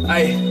bling.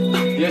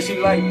 Ayy, yeah, she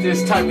like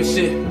this type of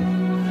shit.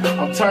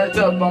 I'm turned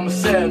up, I'm a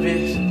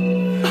savage.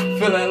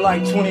 Feeling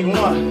like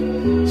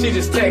 21. She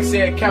just text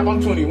said, Cap, I'm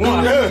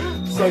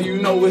 21. So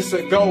you know it's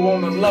a go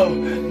on the low.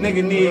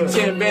 Nigga need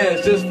 10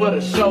 bands just for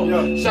the show.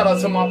 Shout out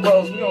to my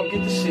bros, we gon'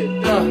 get the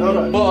shit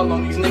done. Ball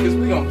on these niggas,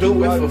 we gon'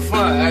 do it for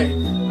fun.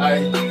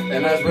 Ayy,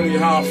 and that's really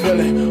how I'm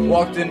feeling.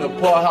 Walked in the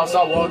poor house,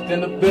 I walked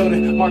in the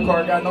building. My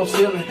car got no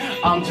ceiling.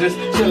 I'm just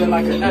chilling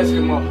like an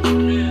Eskimo.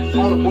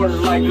 On the border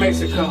like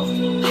Mexico.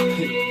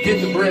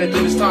 Get the bread,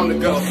 then it's time to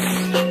go.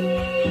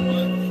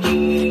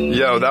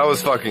 Yo, that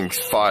was fucking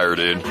fire,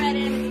 dude.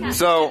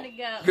 So,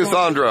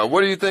 Cassandra,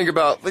 what do you think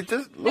about like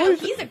this? No,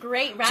 he's a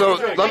great rapper.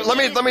 So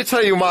let me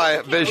tell you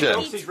my vision.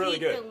 He's really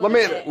good.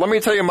 Let me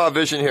tell you my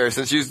vision here,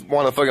 since you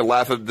want to fucking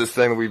laugh at this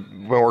thing that we've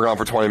been working on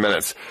for 20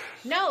 minutes.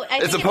 No,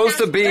 it's supposed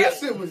to be. That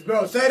shit was,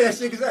 bro. Say that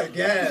shit 'cause that's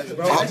gas,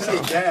 bro. That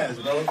shit gas,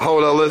 bro.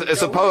 Hold on, listen.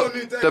 It's supposed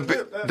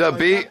the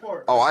beat.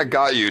 Oh, I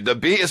got you. The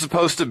beat is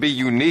supposed to be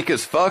unique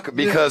as fuck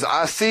because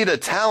I see the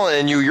talent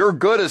in you. You're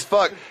good as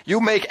fuck.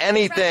 You make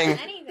anything.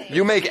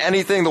 You make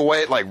anything the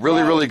way like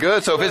really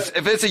good. So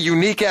if it's a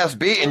unique ass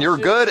beat and you're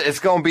good, it's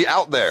gonna be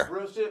out there.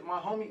 Real shit, my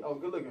homie. Oh,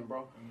 good looking,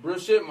 bro. Real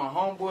shit, my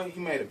homeboy.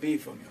 He made a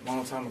beat for me a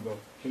long time ago.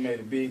 He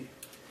made a beat.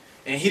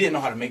 And he didn't know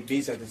how to make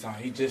beats at the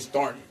time. He just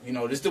started. You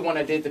know, this is the one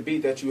that did the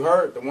beat that you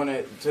heard, the one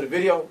that to the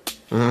video.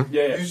 Mm-hmm.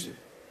 Yeah.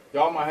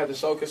 Y'all might have to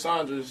show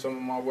Cassandra some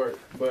of my work.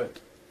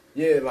 But,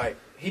 yeah, like,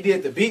 he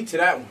did the beat to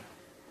that one.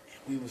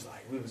 And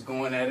we was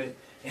going at it.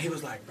 And he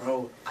was like,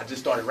 bro, I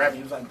just started rapping.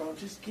 He was like, bro,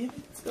 just give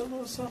it a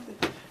little something.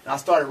 And I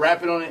started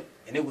rapping on it,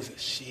 and it was a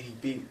shitty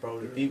beat, bro.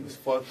 The beat was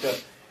fucked up.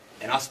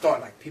 And I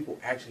started, like, people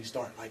actually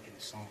started liking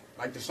the song.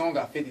 Like, the song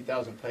got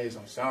 50,000 plays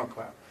on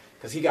SoundCloud.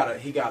 Because he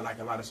got like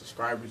a lot of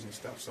subscribers and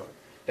stuff. So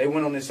they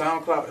went on his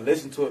SoundCloud and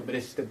listened to it,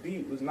 but the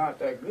beat was not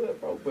that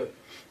good, bro. But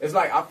it's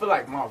like, I feel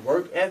like my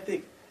work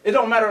ethic, it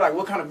don't matter like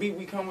what kind of beat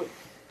we come with,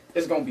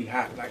 it's going to be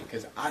hot. Like,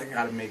 because I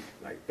got to make,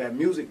 like, that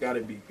music got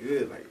to be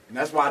good. Like, and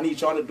that's why I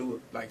need y'all to do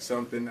it, like,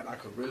 something that I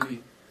could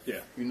really,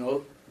 you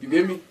know, you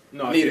get me?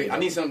 No, I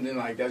need something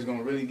like that's going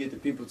to really get the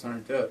people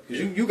turned up.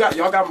 Because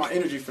y'all got my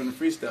energy from the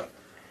freestyle.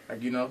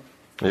 Like, you know?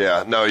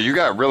 Yeah, no, you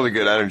got really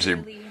good energy.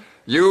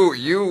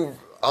 You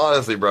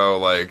honestly, bro,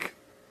 like,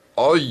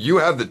 you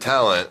have the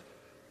talent.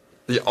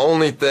 The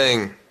only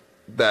thing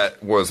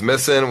that was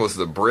missing was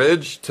the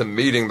bridge to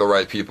meeting the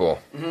right people.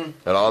 Mm-hmm.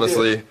 And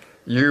honestly,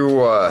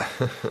 you,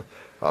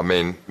 I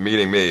mean,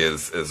 meeting me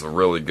is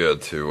really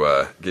good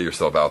to get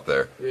yourself out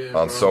there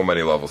on so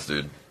many levels,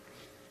 dude.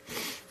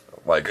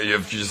 Like, you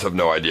just have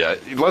no idea.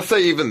 Let's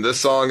say even this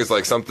song is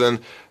like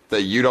something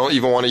that you don't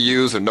even want to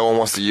use or no one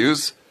wants to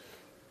use.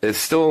 It's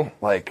still,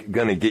 like,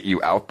 gonna get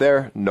you out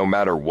there no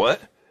matter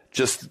what.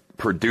 Just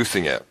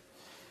producing it.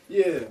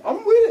 Yeah,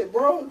 I'm with it,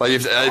 bro. Like,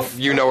 if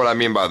you know what I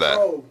mean by that.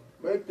 Bro,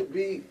 make the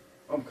beat,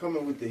 I'm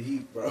coming with the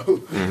heat, bro.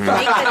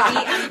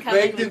 Mm-hmm.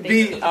 Make the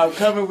beat, I'm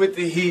coming with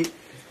the heat.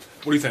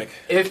 What do you think?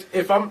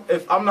 If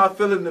I'm not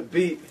feeling the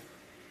beat,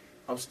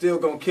 I'm still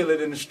gonna kill it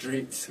in the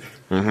streets.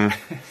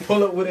 Mm-hmm.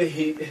 Pull up with a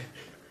heat.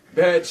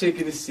 Bad chick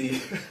in the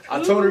seat.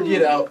 I told her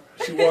get out.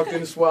 She walked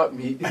in the swap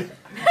meet. You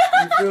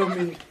feel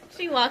me?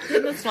 She walked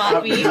in the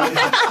swap meet.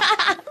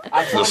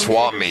 The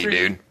swap meet,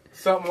 dude.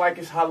 Something like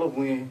it's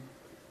Halloween.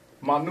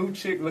 My new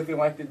chick looking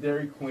like the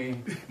Dairy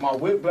Queen. My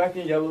whip black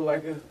and yellow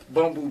like a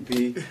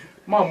bumblebee.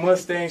 My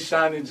Mustang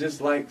shining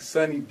just like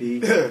Sunny D.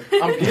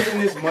 I'm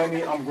getting this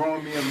money. I'm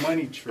growing me a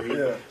money tree.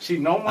 Yeah. She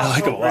know my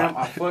program.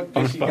 I fucked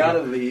her. She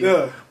gotta leave.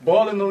 Yeah.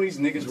 Balling on these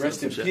niggas.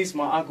 Rest in peace,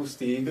 my Uncle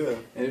Steve. Yeah.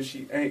 And if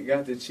she ain't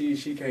got the cheese,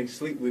 she can't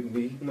sleep with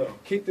me. No.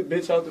 Kick the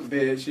bitch out the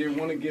bed. She didn't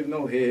want to give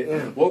no head.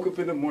 Yeah. Woke up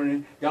in the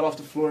morning, got off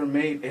the floor and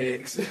made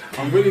eggs.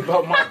 I'm really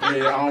about my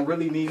bread. I don't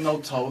really need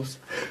no toast.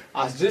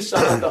 I just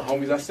shot out the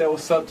homies. I said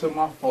what's up to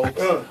my folks.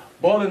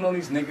 Balling on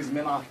these niggas,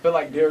 man. I feel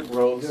like Derrick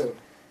Rose. Yeah.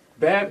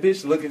 Bad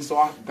bitch looking, so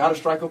I gotta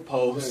strike a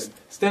pose. Yeah.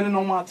 Standing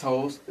on my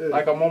toes,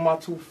 like I'm on my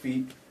 2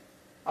 feet.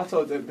 I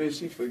told that bitch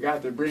she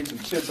forgot to bring some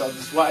chips out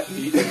the SWAT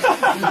meet. You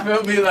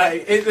feel me?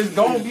 Like, it's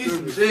gonna be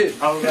some shit.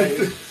 I was like,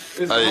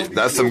 hey,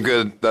 that's some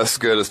good. That's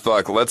good as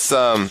fuck. Let's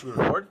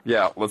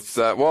yeah. Let's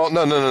well,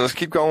 no. Let's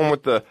keep going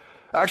with the.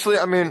 Actually,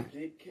 I mean,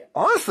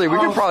 honestly, we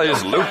could probably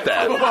just loop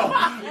that.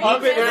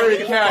 I'm in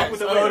every cat.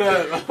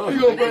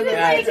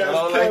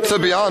 To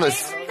be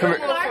honest, come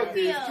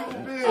here.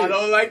 I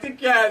don't like the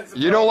cats.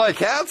 You don't like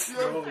cats?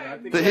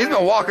 He's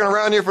been walking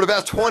around here for the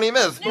past 20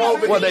 minutes.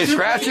 What, they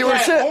scratch you or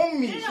shit?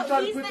 He's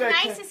the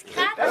nicest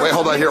cat. Wait,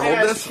 hold on. Here, hold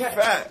this.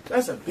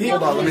 That's a big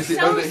one. Let me see.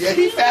 Yeah,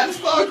 he fat as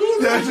fuck.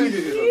 Look at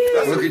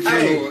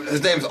you.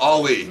 His name's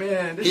Ollie.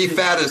 He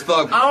fat as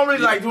fuck. I don't really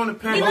like doing the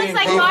pet thing. He looks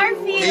like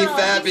Garfield. He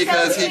fat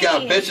because he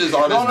got bitches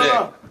on his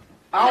dick.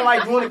 I don't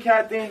like doing the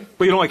cat thing.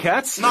 But you don't like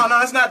cats? No,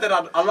 it's not that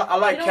I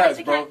like cats,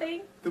 bro.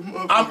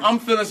 I'm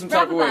feeling some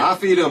type of way. I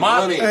feed him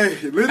money.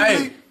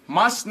 Hey,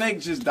 my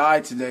snake just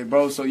died today,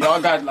 bro. So y'all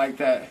got like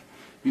that.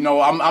 You know,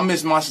 I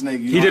miss my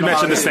snake. He did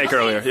mention the snake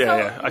earlier.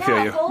 Yeah. I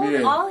feel you.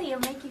 Hold Ollie, it'll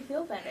make you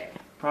feel better.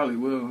 Probably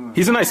will. Huh?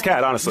 He's a nice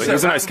cat, honestly.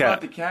 He's a nice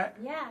cat. The cat?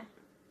 Yeah.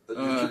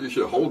 You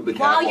should hold the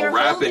cat while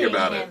rapping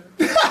about it.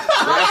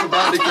 Rap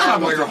about the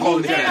cat while you're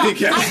holding the cat. You'll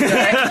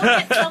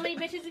get so many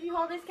bitches if you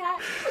hold this cat.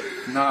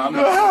 Nah,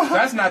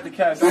 that's not the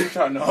cat. I'm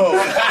trying to hold.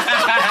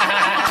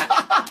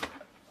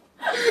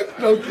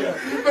 No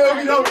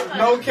cat.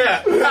 No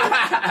cat.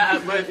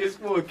 But it's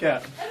full of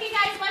cat. Okay,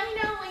 guys, let me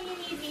know when you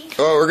need me.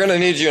 Oh, we're gonna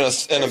need you in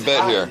a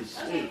bit here.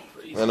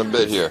 In a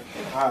bit here.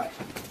 All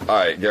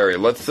right, Gary.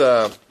 Let's.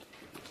 I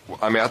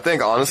mean, I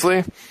think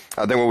honestly,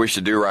 what we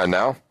should do right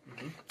now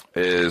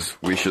is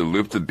we should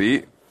loop the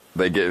beat.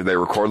 They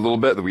record a little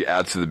bit, then we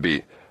add to the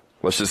beat.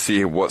 Let's just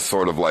see what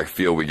sort of like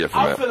feel we get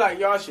from it. I feel like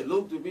y'all should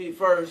loop the beat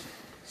first.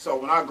 So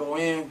when I go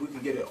in, we can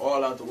get it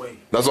all out the way.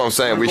 That's what I'm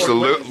saying. We should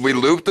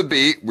loop the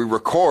beat, we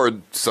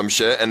record some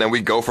shit, and then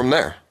we go from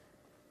there.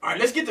 All right,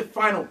 let's get the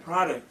final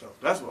product though.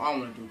 That's what I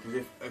want to do. Cause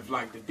if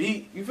like the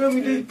beat, you feel me,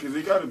 dude? Cause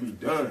it gotta be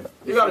done.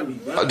 It gotta be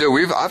done.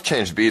 Dude, I've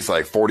changed beats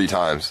like 40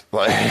 times.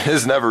 Like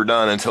it's never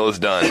done until it's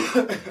done.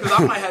 Cause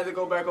I might have to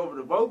go back over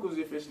the vocals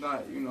if it's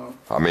not, you know.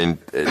 I mean,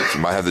 you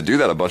might have to do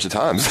that a bunch of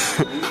times.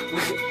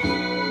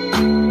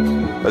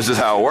 That's just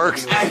how it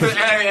works.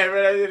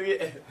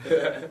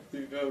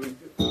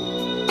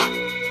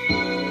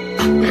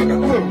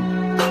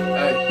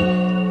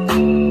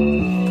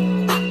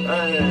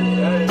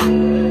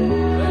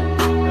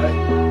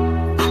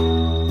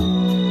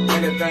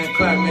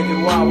 Clap, make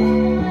it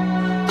wobble.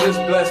 Just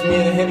bless me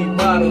in a Henny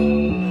bottle.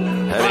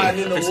 Ride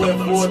in the wood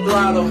full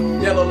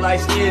throttle. Yellow light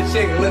skin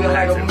chicken looking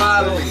like a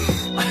model.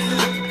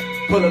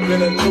 Pull up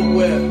in a new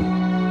whip.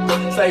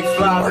 Say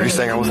fly. Are you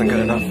saying I wasn't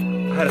good enough?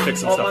 I had to fix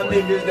some all stuff. All my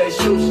niggas, they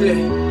shoot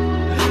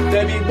shit.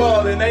 They be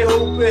ballin', they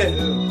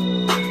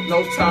hoopin'.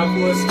 No time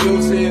for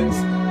excuses.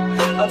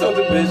 I told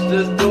the bitch,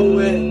 just do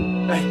it.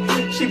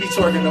 She be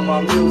twerking on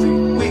my music.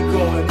 We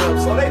going up,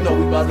 so they know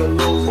we about to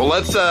lose. Well,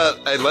 let's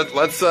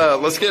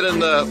get in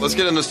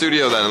the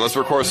studio then and let's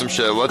record some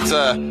shit.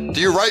 Do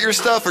you write your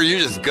stuff or you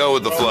just go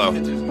with the flow?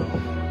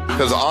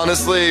 Because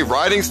honestly,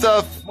 writing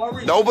stuff,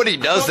 nobody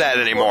does that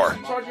anymore.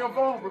 Charge your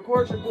phone,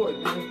 record your boy,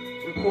 man.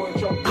 Record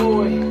your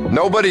boy.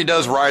 Nobody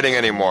does writing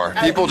anore.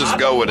 People just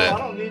go with it. I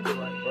don't need to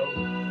write,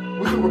 bro.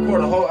 We can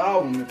record a whole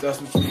album if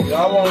that's what you need.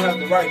 I won't have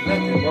to write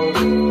nothing,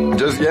 bro.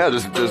 Just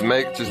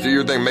do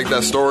your thing, make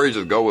that story,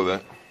 just go with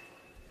it.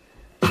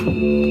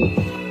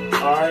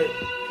 Alright.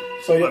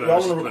 So y'all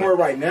want to record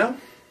right now?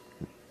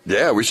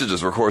 Yeah, we should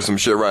just record some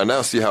shit right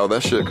now, see how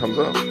that shit comes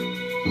up.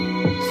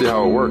 See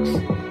how it works.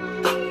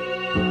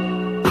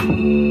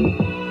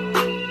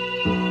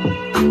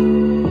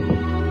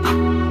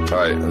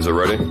 Alright, is it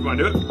ready? You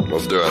wanna do it?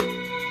 Let's do it.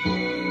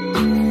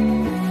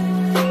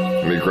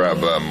 Let me grab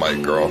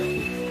mic, girl.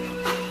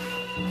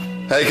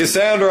 Hey,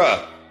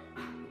 Cassandra!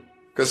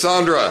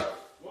 Cassandra!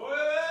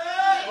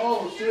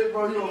 Oh shit,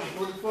 bro, you don't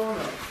put the phone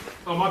up.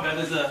 Oh, my bad.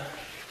 There's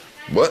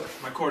What?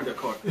 my cord got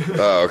caught.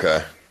 Oh,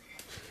 okay.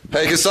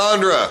 Hey,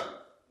 Cassandra! Yeah, I'm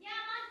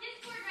on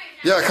Discord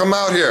right now. Yeah, come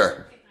out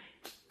here.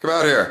 Come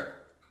out here.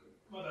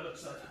 My bad,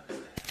 upside.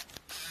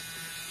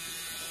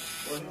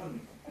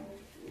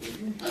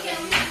 Okay,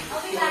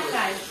 I'll be back,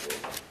 guys.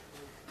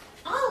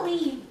 I'll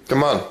leave.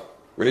 Come on.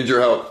 We need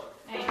your help.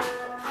 Hey.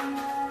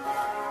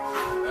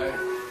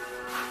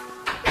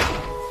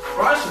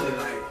 Bro, actually,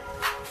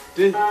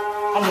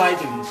 I'm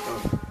liking this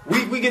stuff.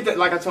 We get that,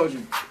 like I told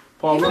you,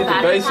 Paul, we get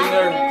the bass in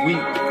there.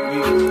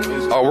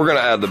 We're gonna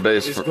add the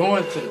bass. It's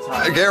going to the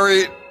top.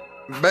 Gary,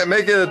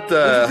 make it. Do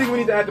you think we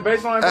need to add the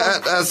bass line, bro?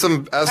 Add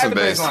some Add the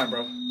bass. line,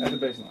 bro. Add the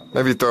bass line.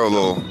 Maybe throw a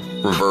little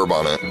reverb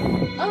on it.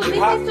 Oh, this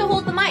is to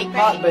hold the mic,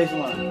 Hot right? bass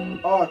line.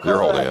 Oh, Kodak, You're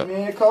holding it.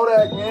 man.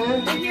 Kodak,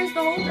 man. And here's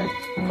the holder.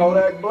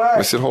 Kodak Black. Let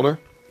me see it, holder.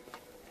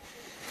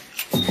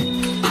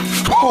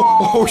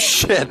 Oh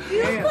shit!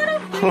 You could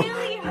have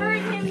really hurt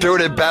him.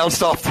 Dude, it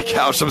bounced off the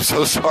couch. I'm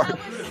so sorry.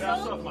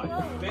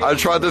 I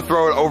tried to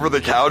throw it over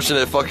the couch and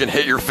it fucking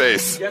hit your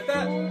face. Get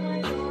that?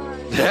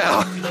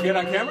 Yeah. Did you get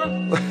on camera?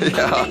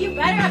 Yeah. You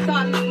better have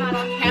gotten this not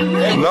on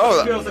camera. No.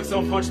 It feels like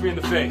someone punched me in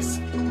the face.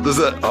 Does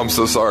it? I'm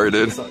so sorry,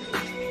 dude.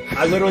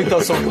 I literally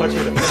thought someone punched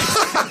me in the face.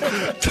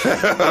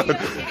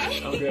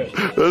 I'm good.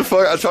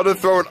 I tried to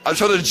throw it. I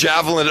tried to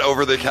javelin it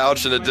over the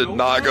couch and it did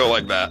not go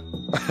like that.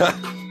 You're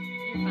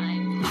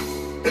fine.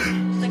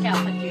 Look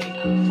how much you got.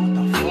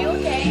 Are you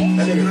okay?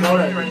 That nigga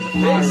Kodak.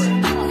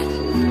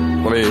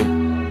 Let me.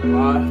 I'm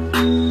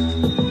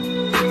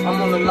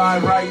on the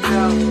line right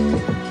now.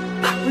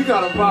 We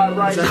got a vibe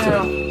right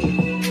now.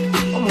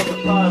 I'm on the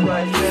vibe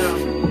right now.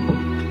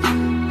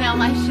 Now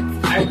my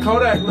shit's. Hey,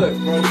 Kodak, look,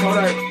 bro.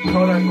 Kodak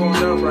going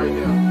up right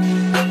now.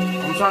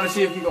 I'm trying to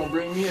see if he gonna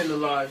bring me in the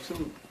live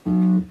too.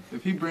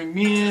 If he bring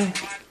me in,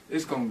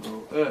 it's gonna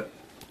go up.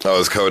 Oh,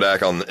 is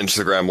Kodak on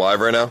Instagram Live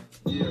right now?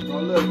 Yeah,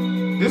 bro. Look,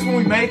 this when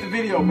we made the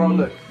video, bro.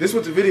 Look, this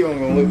what the video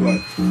gonna look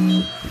like.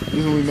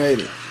 This when we made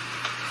it.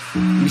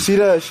 You see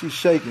that? She's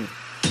shaking.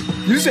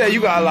 You said you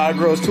got a lot of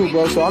girls too,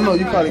 bro, so I know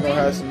you probably gonna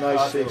have some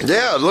nice shit.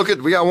 Yeah, look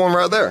at, we got one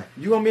right there.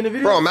 You gonna be in the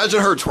video? Bro, imagine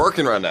her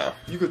twerking right now.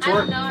 You could I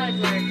don't twerk. know how to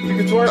twerk. You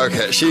can twerk.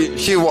 Okay,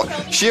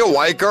 she a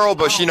white girl,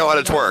 but she know how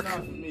to twerk.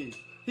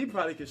 He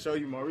probably could show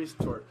you Maurice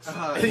twerks.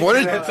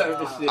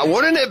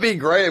 Wouldn't it be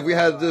great if we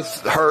had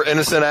her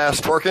innocent ass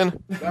twerking?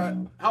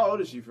 How old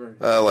is she, Ferg?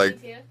 Like,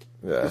 22?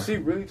 yeah. Is she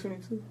really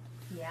 22?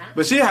 Yeah.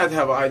 But she had to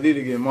have an ID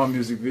to get in my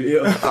music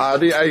video.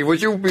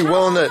 Would you be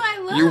willing to?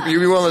 You be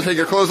willing to take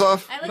your clothes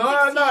off? I look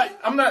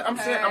No,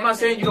 16. I'm not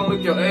saying you don't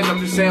look your age. I'm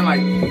just saying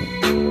like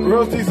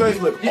girls these days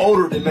look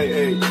older than they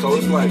age. So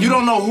it's like you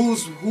don't know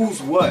who's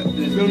what.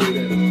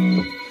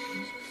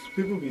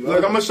 People be like,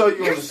 look, I'm gonna show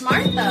you. You're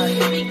smart though.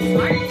 You're being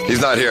smart.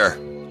 He's not here.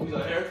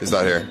 He's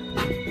not here.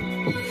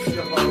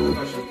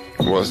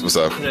 What's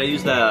up? Can I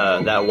use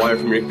that wire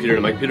from your computer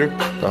to my computer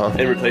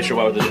and replace your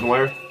wire with a different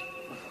wire?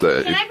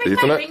 The Can I bring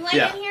my Ethernet? ring light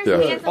Yeah. in here? Yeah. So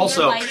we get some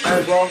Also, good light?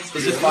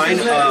 is it fine?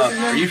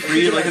 Are you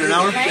free in like in an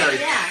hour? Right?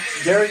 Yeah.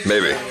 Gary,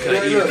 Maybe. Can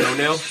I eat your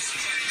toenail?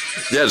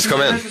 Yeah, just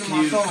come in.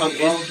 Can you come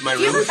into my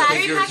Do you room, have a battery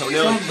take your pack?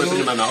 toenail and flip it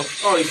in my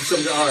mouth? oh, you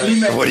some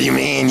alright. What do you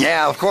mean?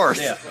 Yeah, of course.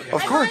 Yeah.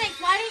 Of course.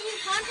 Ironic, why didn't you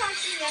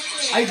contact me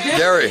yesterday?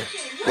 Gary,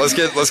 let's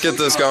get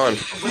this going.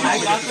 I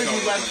got there,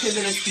 you left 10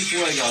 minutes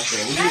before I got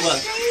there. When you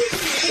left.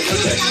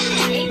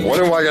 Why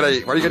do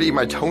you gotta eat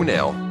my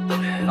toenail?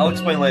 I'll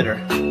explain later.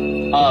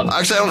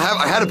 Actually,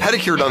 I had a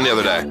pedicure done the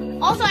other day.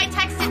 Also, I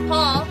texted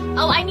Paul.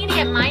 Oh, I need to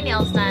get my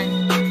nails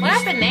done. What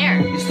happened there?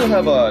 You still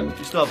have a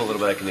little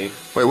bit I can eat.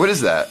 Wait, what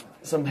is that?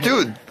 Some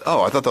Dude,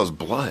 oh, I thought that was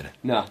blood.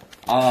 No.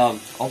 I'll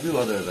do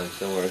other events,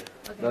 don't worry.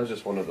 That was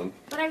just one of them.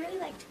 But I really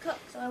like to cook,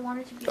 so I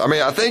wanted to be. I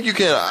mean, I think you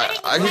can.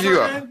 I give you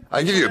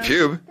a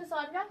pube.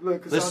 Cassandra?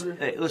 Look,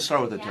 Cassandra. Let's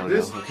start with the toenail,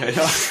 This- okay?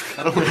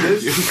 I don't want to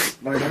This, you.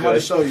 like, I'm about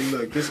to show you.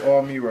 Look, this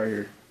all me right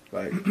here.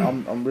 Like,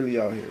 I'm really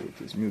out here with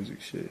this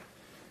music shit.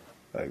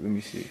 Like, let me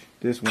see.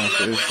 This one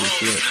for this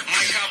shit.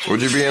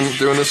 Would you be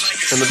doing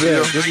this in the video?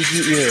 Yeah, this is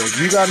you. Yeah, if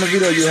you got in the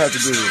video, you have to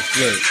do this.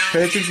 Look,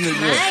 pay attention to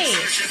this.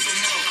 Nice.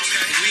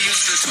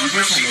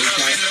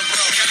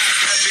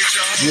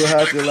 You'll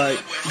have to like,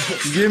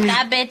 you give me.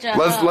 That bitch.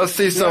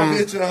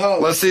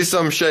 Let's see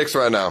some shakes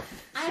right now.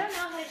 I don't know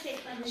how to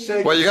shake my video.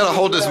 Shake. Well, you gotta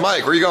hold this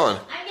mic. Where are you going?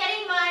 I'm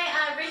getting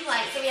my ring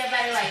light so we have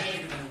better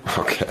lighting.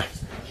 Okay.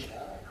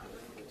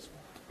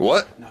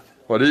 What?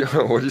 What'd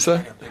you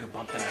say?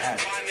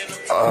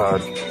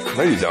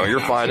 No, you don't.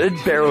 You're fine. It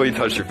barely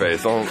touched your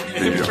face. Don't.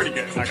 It's pretty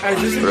good. Hey,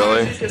 this is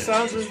Really?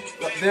 Cassandra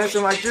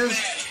dancing like this.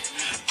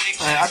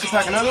 Hey, I can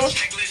pack another one.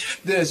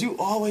 This, you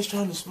always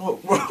trying to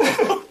smoke, bro.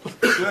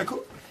 Yeah,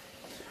 cool.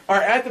 All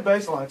right, add the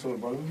bass line to it,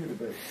 bro. Let me hear the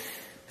bass.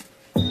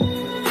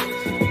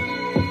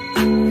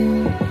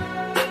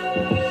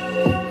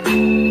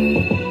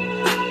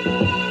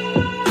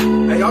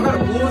 Hey, y'all got a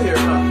pool here,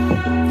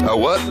 huh? A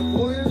what?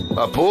 Pool here?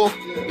 A pool?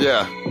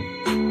 Yeah.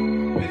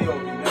 Video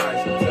would be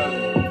nice, I'm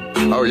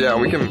telling you. Oh yeah,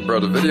 we can, bro.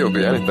 The video will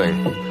be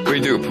anything. We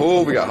do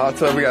pool. We got hot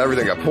tub. We got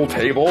everything. Got pool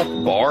table,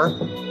 bar.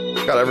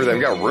 Got everything.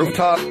 We got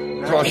rooftop.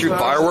 You want to shoot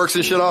fireworks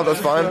and shit off?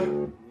 That's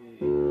fine.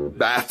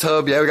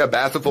 Bathtub. Yeah, we got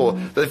bathtub pool.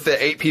 They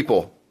fit 8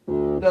 people.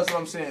 That's what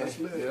I'm saying.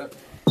 Yeah.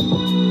 What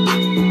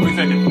are you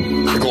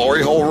thinking? The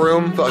glory hole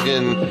room.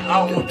 Fucking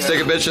Okay. stick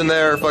a bitch in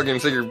there. Fucking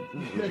stick your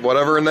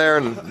whatever in there,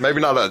 and maybe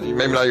not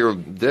your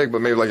dick,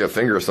 but maybe like a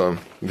finger or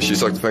something. If she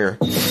sucked the finger.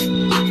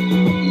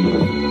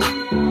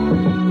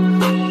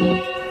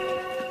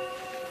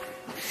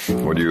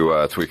 What are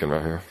you tweaking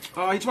right here?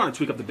 I just want to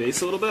tweak up the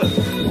bass a little bit. Tweak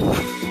up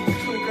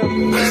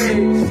the bass. You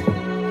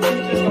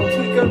just gonna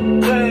tweak up the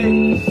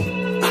bass.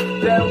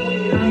 That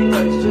weed ain't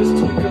bass. Just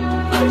tweak up the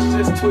bass.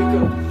 Just tweak up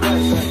the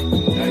bass.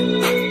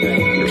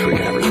 You're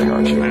tweaking everything,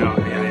 aren't you? I know.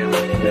 Yeah,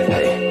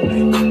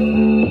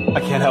 Hey, I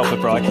can't help it,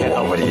 bro. I can't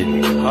help what do you?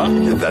 Huh?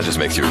 That just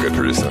makes you a good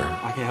producer.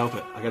 I can't help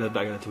it. I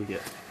gotta tweak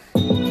it.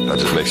 That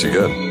just makes you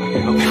good. I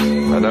can't help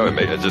it. I know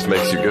it just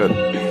makes you good.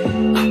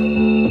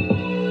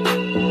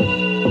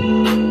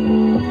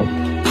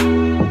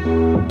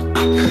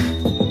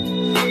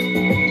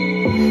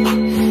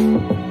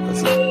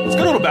 It's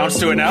got a little bounce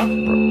to it now. I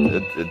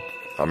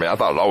mean, I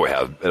thought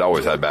it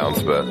always had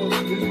bounce, but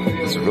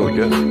it's really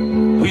good.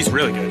 He's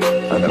really good.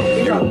 I know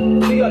you're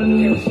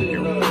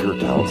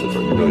talented, but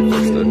you really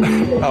fixed it.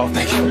 Oh,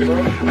 thank you.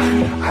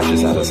 I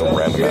just added some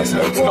random ass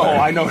notes. Oh,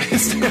 I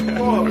noticed. We need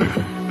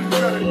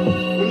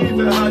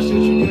that hot shit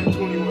you get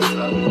 21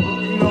 Savage, bro.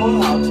 You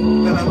know how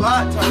to. That a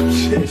lot type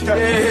shit.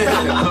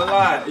 Yeah, a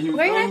lot. Where you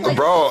guys like?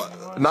 Bro,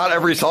 not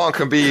every song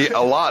can be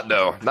a lot,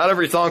 though. Not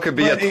every song can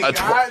be a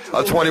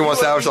 21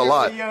 Savage a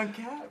lot.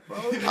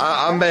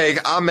 I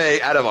make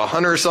out of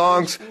 100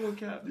 songs,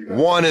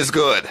 1 is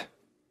good.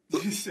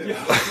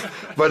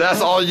 But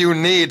that's all you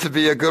need to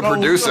be a good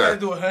producer.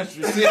 Do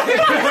 100.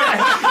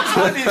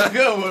 That is a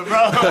good one,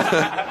 bro.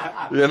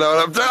 You know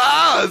what I'm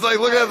saying? It's like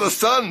looking at the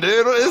sun,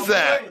 dude. What is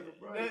that?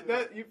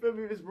 That, you feel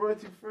me? It's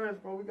royalty friends,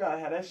 bro. We gotta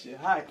have that shit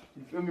high.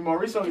 You feel me?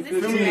 Maurice only Is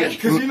this 15. today?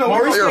 Because you know,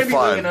 Maurice You're can't be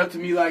fine. looking up to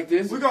me like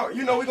this. we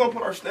gonna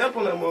put our stamp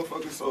on that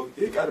motherfucker, so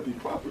it gotta be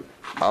proper.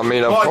 I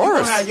mean, of Oh,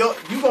 course.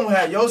 you gonna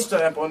have your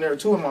stamp on there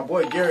too, and my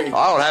boy Gary.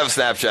 I don't have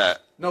Snapchat.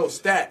 No,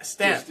 stamp.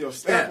 Still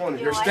stamp on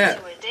it. Your stamp.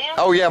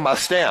 Oh yeah, my You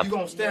stamp.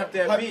 gonna stamp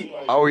that beat.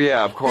 Oh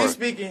yeah, of He's course.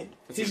 speaking.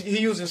 He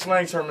using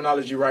slang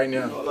terminology right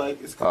now.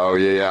 Like, it's Oh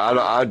yeah. I'm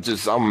a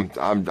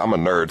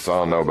nerd, so I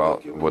don't know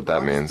about what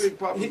that means. He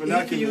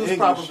can use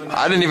proper vernacular.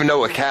 I didn't even know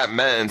what cap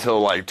meant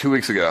until like 2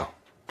 weeks ago.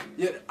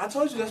 Yeah, I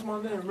told you that's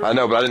my name. Really. I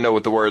know, but I didn't know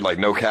what the word like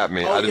no cap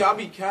meant. Oh I yeah, I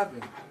didn't, be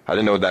capping. I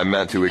didn't know what that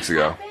meant 2 weeks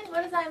ago.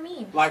 What does that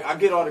mean? Like I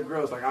get all the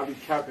girls. Like I be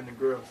capping the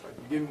girls. Like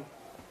you get me.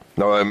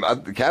 No,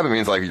 capping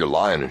means like you're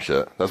lying and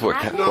shit. That's what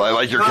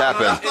like you're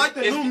capping. That's like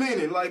the new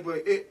meaning, like,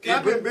 but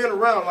capping been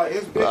around, like,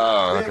 it's been.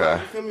 Oh, okay.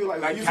 Like, you feel me?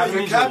 Like you capping say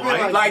means capping, you're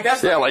lying. like, Like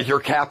that's Yeah, like you're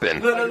capping.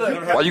 Look.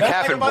 Why you That's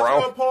capping, like if I bro?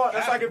 tell Paul,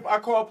 that's like if I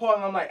call Paul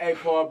and I'm like, hey,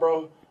 Paul,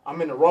 bro,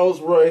 I'm in the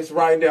Rolls Royce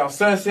right now,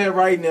 Sunset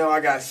right now. I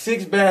got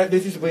 6 bad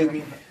bitches with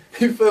me.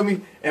 You feel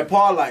me? And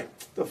Paul like,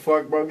 The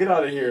fuck, bro? Get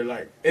out of here!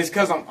 Like, it's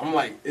cause I'm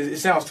like, it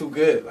sounds too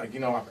good. Like,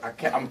 you know,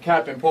 I'm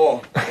capping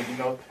Paul. Like, you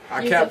know,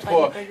 I capped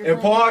Paul. And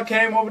Paul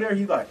came over there.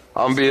 He like,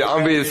 I'm be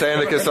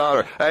saying to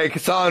Cassandra, "Hey,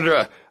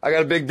 Cassandra, I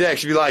got a big dick."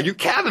 She'd be like, "You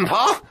capping,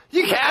 Paul?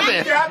 You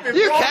capping?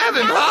 You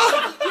capping,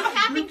 Paul? You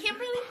capping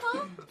Kimberly,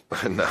 Paul?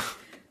 No.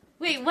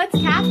 Wait, what's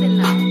capping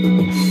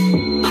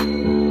though?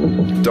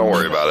 Don't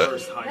worry about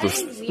it. That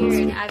is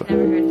weird. I've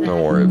never heard that.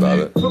 Don't worry about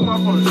it. put my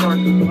phone in charge.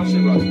 My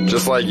shit about to.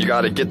 Just like you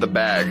got to get the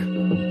bag.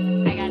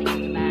 I gotta get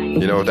the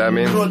bag. You know what that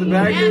means? You know what the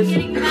bag Yeah, I'm is?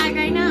 getting the bag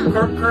right now.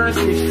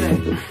 Currency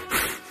exchange.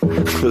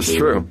 That's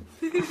true.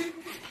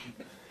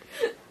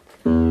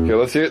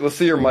 Okay, let's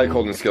see your mic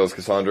holding skills,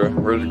 Cassandra.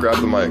 Grab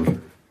the mic.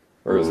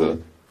 Where is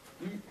it?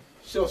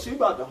 So she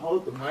about to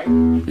hold the mic.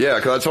 Yeah,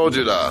 because I told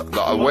you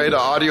the way the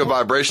audio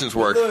vibrations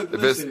work.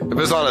 If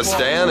it's on a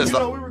stand, it's You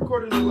know, not. we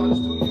recorded this on the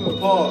studio.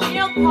 Paul. You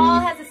know, Paul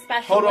has a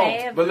special Hold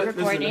way on, of but listen, let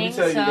recording, me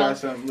tell you so guys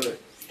something. Look,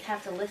 you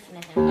have to listen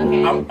to him.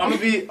 Okay. I'm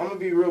gonna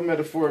be real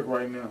metaphoric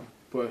right now,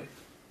 but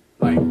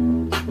like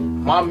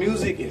my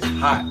music is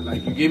hot.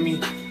 Like you get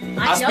me?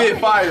 I spit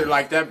fire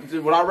like that.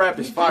 What I rap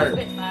is fire.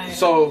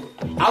 So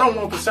I don't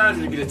want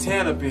Cassandra to get a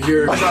tan up in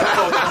here. Try to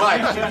hold the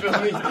mic. You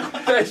feel me?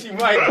 She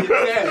might get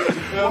tan. You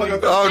feel me?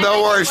 Oh,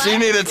 don't worry. She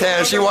need a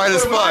tan. She white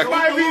as fuck.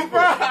 Might be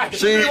fried.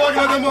 She. Walking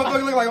like that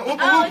motherfucker look like an Oompa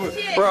Oh Loompa.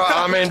 shit. Bro,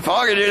 I mean,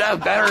 fuck it, dude. That's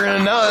better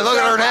than another. Look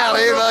at her now.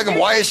 She's fucking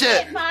white as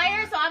shit. Spit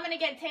fire, so I'm gonna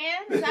get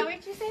tan? Is that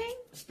what you're saying?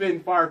 Spitting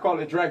fire, call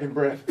it dragon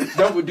breath.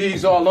 Double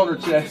D's all on her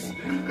chest.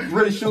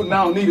 Really shooting,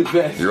 I don't need a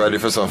vest. You ready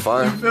for some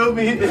fire? You feel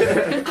me?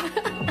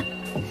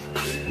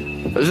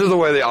 This is the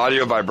way the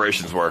audio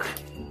vibrations work. I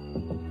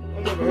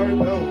never heard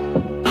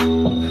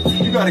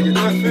that. You gotta get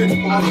that fixed.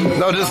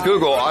 No, just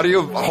Google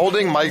audio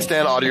holding mic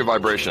stand audio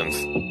vibrations.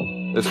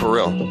 It's for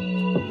real.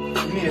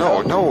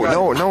 No.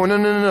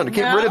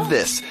 Get rid of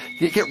this.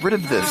 Get rid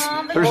of this.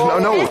 There's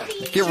no.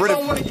 Get rid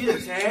don't of. want to get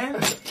a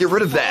tan. Get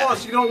rid of Paul, that.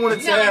 she don't want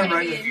a tan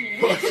right now.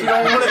 She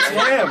don't want a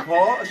tan,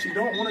 Paul. She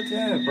don't want a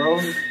tan, bro.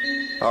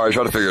 All right,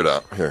 try to figure it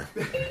out. Here.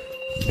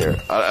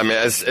 I mean,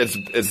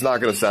 it's not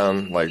gonna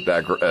sound like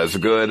that as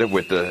good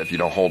with the if you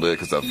don't hold it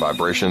because of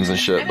vibrations and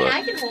shit. I mean, But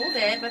I can hold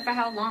it, but for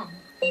how long?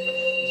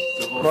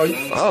 Bro,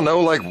 I don't know,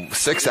 like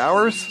 6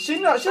 hours. she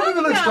don't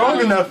even look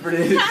strong enough for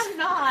this. I'm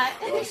not.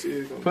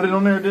 Put it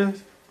on there,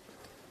 this.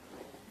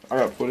 I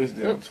gotta put this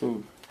down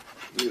too.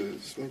 Yeah,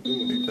 smoke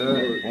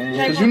them.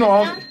 Cause you know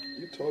I'm.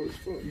 You tall as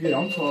fuck. Yeah,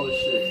 I'm tall as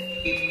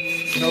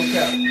shit. No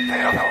cap.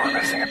 They don't know we're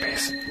missing a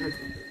piece.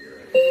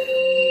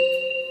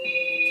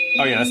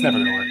 Oh yeah, that's never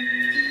gonna work.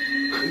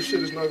 This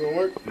shit is not gonna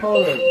work.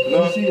 Hold up.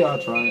 Let me see y'all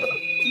trying.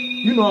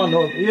 You know I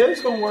know. Yeah,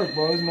 it's gonna work,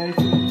 bro. It's made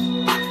for this.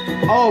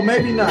 Oh,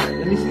 maybe not.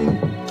 Let me see.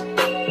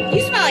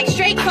 You smell like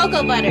straight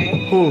cocoa butter.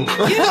 Who? You.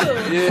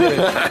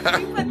 Yeah.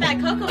 You put that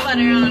cocoa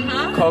butter on,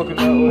 huh?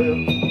 Coconut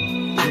oil.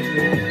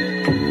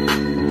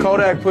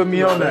 Kodak put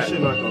me on that.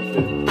 Shit not gonna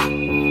fit.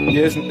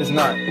 Yeah, it's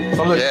not.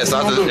 So look, Yeah, it's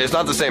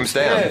not the same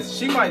stand. Yes,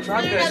 she might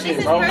try No, that this shit,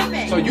 is bro.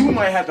 perfect. So you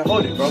might have to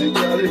hold it, bro. She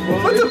got it,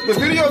 bro. The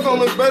video's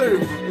gonna look better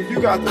if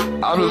you got the.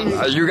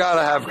 You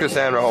gotta have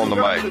Cassandra holding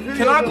the mic.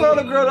 Can I tell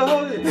the girl to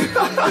hold it?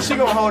 She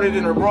gonna hold it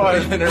in her bra.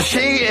 In her She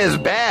is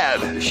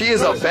bad. She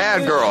is a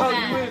bad girl.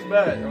 It's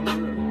bad. You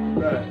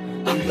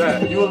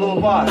bad. You a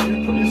little vibe. You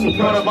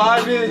know what a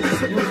vibe is?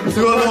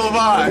 You a little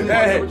vibe.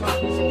 Hey.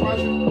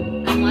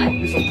 I'm what?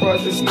 Some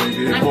pressure.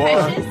 I'm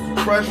precious.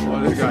 Pressure. Oh,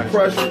 this guy.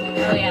 Pressure.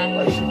 Oh yeah.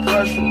 Like some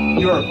pressure.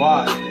 You're a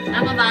vibe.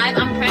 I'm a vibe.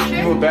 I'm pressure.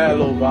 You a bad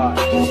little vibe.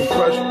 Some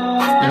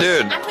pressure.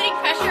 Dude, I'm putting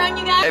pressure on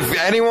you guys.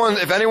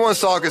 if anyone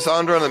saw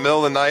Cassandra in the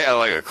middle of the night at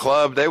like a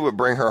club, they would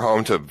bring her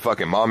home to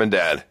fucking mom and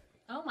dad.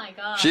 Oh my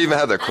god. She even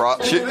had the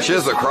cross. She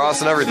has the cross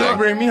and She'll everything.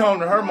 bring me home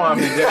to her mom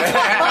and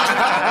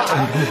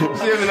dad.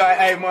 She'll be like,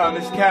 hey, mom,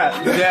 it's Cap.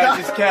 Dad,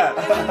 it's Cap.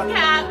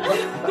 Cat.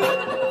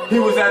 He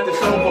was at the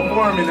show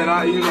performing, and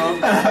he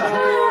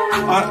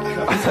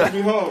took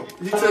me home.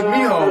 He took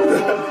me home,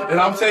 and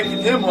I'm taking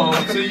him home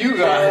to you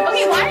guys.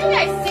 Okay, why do you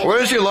guys sit?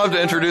 Wouldn't you love to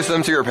introduce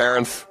them to your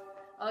parents?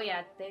 Oh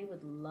yeah, they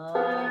would love.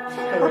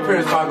 Her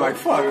parents probably like,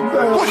 fuck.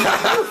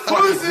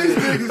 What is these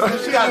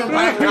niggas? She got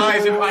black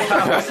guys in my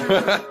house.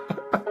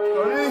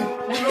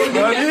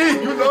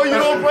 You know you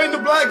don't bring the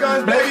black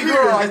guys back Baby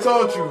girl, I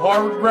told you,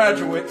 Harvard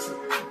graduates.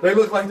 They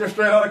look like they're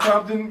straight out of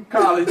Compton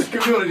College,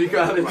 community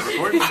college.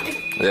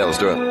 Yeah, let's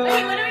do it.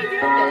 Okay, what do we do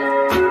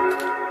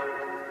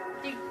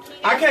with this?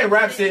 I can't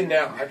rap sitting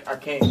down. I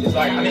can't. It's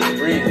like, I need to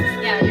breathe.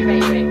 Yeah, you're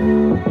right,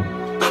 you're right.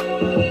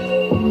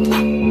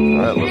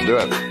 All right, let's do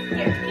it.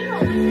 Here, can you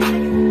hold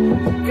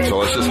this? So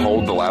let's just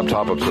hold the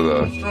laptop up to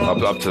them.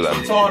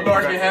 Tall,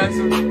 dark, and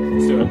handsome.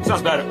 Let's do it.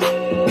 Sounds better.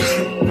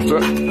 Let's do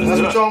it.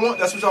 That's what y'all want?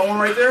 That's what y'all want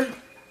right there?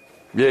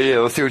 Yeah.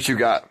 Let's see what you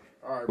got.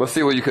 Let's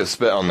see what you could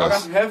spit on Y'all got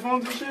this. some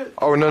headphones and shit?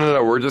 Oh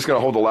no. We're just gonna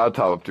hold the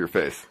laptop up to your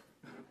face.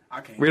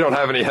 We don't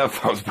have any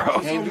headphones, bro.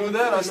 Can't do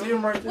that. I see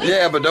them right there.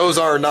 Yeah, but those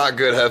are not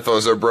good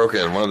headphones. They're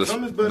broken. One of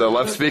the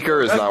left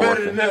speaker is not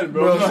working.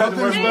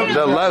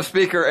 The left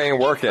speaker ain't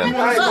working. It's for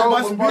the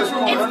look.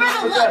 He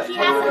has to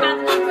have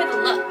it for the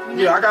look.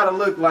 Yeah, I gotta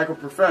look like a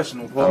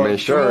professional, bro. I mean,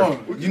 sure.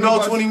 You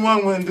know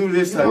 21 wouldn't do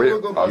this type.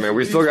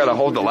 We still gotta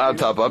hold the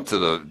laptop up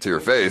to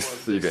your face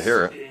so you can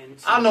hear it.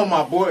 I know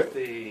my boy.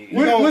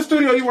 What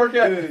studio you work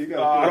at?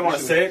 I don't want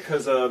to say it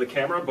because of the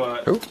camera,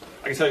 but I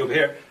can tell you over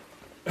here.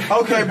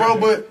 Okay, bro,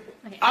 but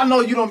I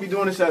know you don't be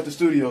doing this at the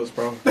studios,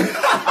 bro.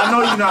 I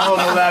know you're not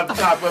holding no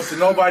laptop up to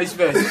nobody's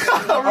face.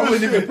 I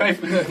wouldn't even pay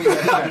for nothing.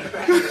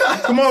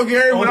 Come on,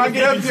 Gary, when I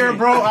get up there,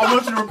 bro, I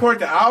want you to record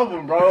the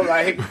album, bro.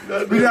 Like,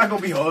 we're not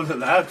going to be holding the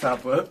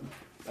laptop up.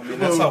 I mean,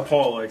 that's how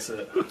Paul likes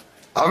it.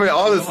 I mean,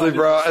 honestly,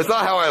 bro, it's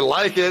not how I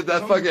like it.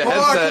 That fucking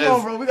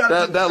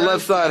headset that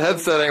left side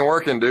headset ain't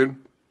working, dude.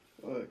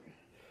 Look.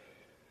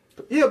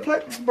 Yeah,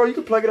 bro, you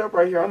can plug it up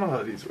right here. I know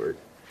how these work.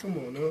 Come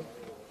on, now.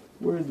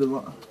 Where's the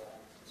line?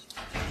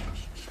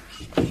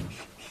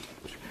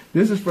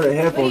 This is for the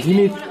headphones. He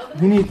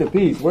needs the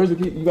piece. Where's the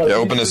piece? You gotta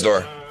open this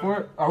door. We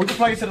can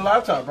plug it to the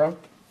laptop, bro.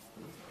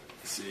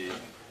 Let's see.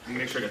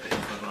 Make sure I got the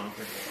headphones on.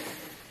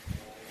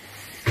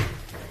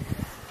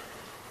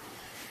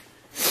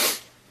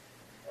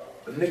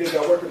 The nigga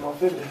got working on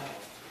 50.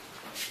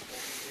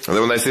 And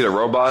then when they see the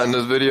robot in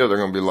this video, they're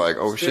gonna be like,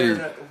 "Oh shit,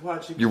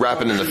 you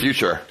rapping in the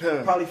future."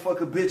 Probably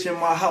fuck a bitch in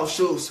my house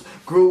shoes.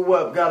 Grew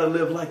up, gotta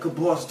live like a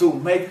boss do.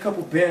 Make a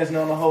couple bands,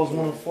 none of the hoes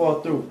wanna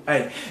fall through.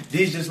 Hey,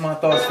 these just my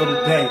thoughts for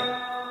the day.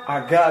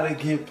 I gotta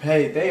get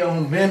paid. They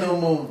on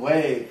minimum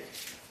wage.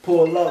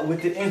 Pull up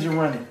with the engine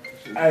running.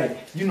 Hey,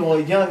 you know a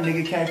young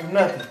nigga came from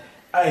nothing.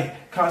 Hey,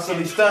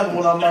 constantly stunning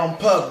when I'm out in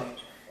public.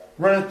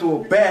 Running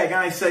through a bag,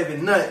 I ain't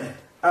saving nothing.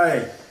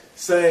 Hey.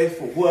 Save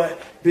for what?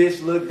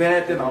 Bitch look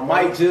bad, then I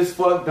might just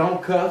fuck,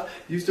 don't cuff.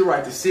 Used to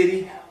write the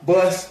city,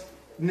 bus.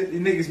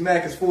 Niggas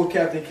mad cause full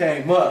captain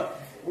came up.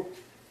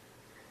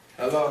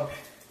 Hello?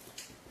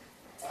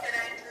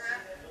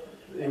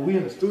 Hey, we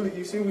in the studio.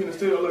 You see we in the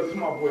studio. Look, this is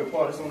my boy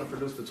Paul. This one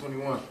produced for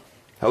 21.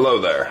 Hello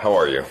there. How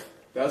are you?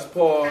 That's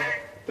Paul.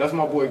 That's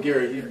my boy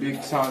Gary. He's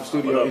big time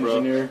studio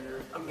engineer.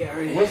 I'm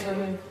Gary. What's her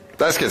name?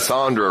 That's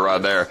Cassandra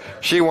right there.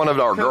 She one of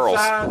our girls.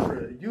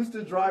 Cassandra used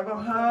to drive a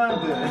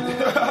Honda.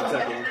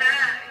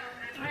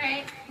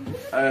 Alright.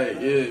 Hey,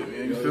 yeah,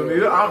 man. You feel me?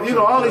 You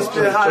know, all this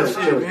shit hot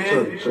shit,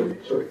 man.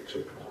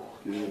 Check.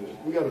 Yeah,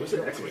 we gotta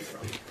check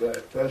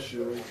that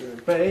shit right there.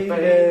 Baby.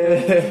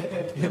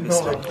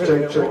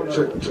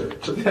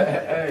 Check.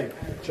 Hey,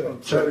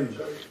 check.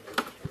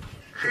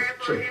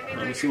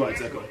 Let me see why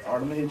it's echoing.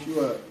 I'm gonna hit you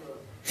up.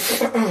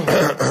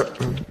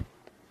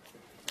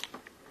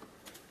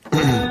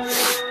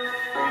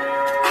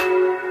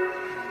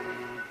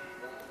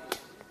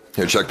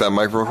 Here, check that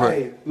mic real quick.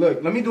 Hey,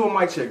 look, let me do a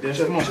mic check. Then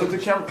come on, put the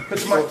camera, put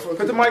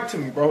the mic to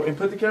me, bro, and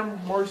put the camera,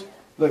 Morris.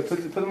 Look,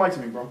 put the mic to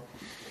me, bro.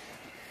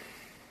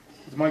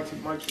 Put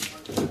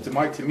the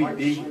mic to me,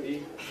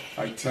 D.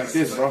 Like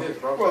this, bro.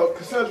 Well,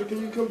 Cassandra, can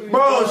you come to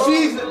Bro,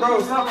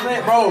 stop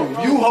playing, bro.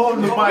 You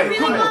holding the mic,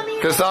 come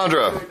on.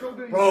 Cassandra.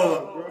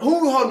 Bro,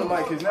 who holding the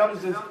mic? Cause now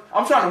it's just,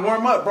 I'm trying to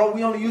warm up, bro.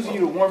 We only using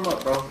you to warm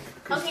up, bro.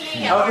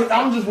 Okay, yeah.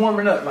 I'm just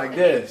warming up like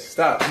this.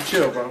 Stop, you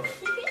chill, bro.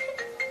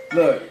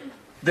 Look.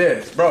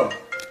 This, bro.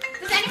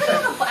 Does anyone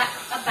have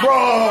a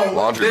Bro!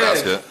 Laundry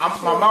basket. My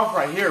mouth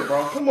right here,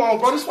 bro. Come on,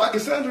 bro. This is why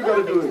Cassandra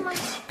gotta do it.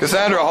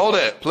 Cassandra, hold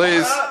it,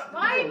 please. Why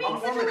are you being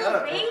such a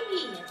little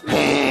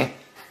baby?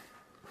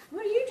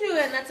 What are you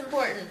doing that's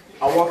important?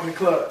 I walk in the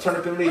club, turn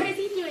up and leave. What is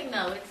he doing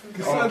though?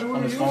 Cassandra,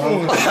 what are you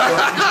doing?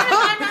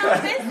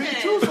 Me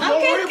too, so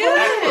okay,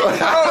 good.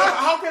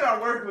 How can I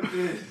work with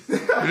this?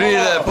 You need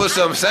to put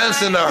some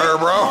sense into her,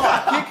 bro.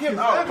 Kick him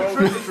out, bro.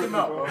 Kick him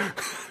out, bro.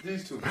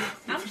 These two.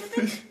 I'm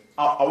tripping.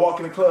 I walk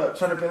in the club,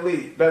 turn up and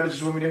leave. Bad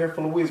bitches with me, they're here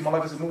full of weeds. My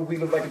life is a movie, we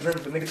look like a dream.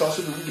 But niggas talk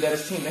shit, we get at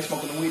his team. They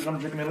smoking the weed, and I'm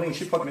drinking the lean.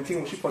 She fucking the team,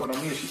 when she fucking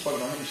on me, she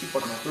fucking on him, she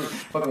fucking on three.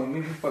 Fucking with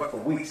me, we fuck for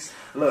weeks.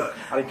 Look,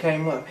 I done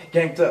came up,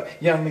 ganked up.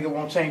 Young nigga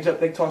won't change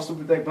up. They talk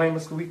stupid, they blame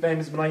us, cause we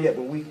famous, but not yet,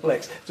 but we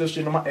flex. Still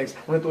shit on my ex.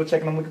 Went through a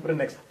check and I'm looking for the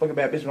next. Fucking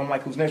bad bitch, but I'm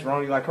like, who's next? But I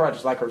only like her, I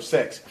just like her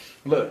sex.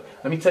 Look,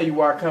 let me tell you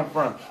where I come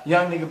from.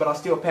 Young nigga, but I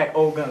still pack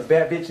old guns.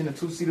 Bad bitch in the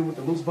two-seater with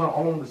the loose bun,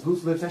 all on this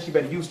loose lips, and she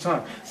better use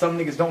tongue. Some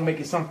niggas don't make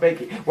it, some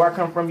fake it. Where I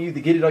come from, you either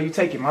get it or you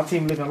take it. My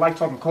team living life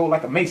talking cold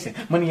like a mason.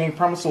 Money ain't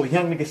promised, so a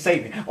young nigga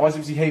saving. Always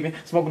misbehaving,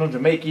 smoking on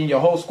Jamaican. Your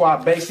whole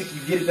squad basic.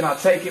 You get it, then I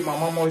take it. My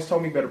mom always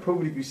told me better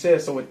prove it if you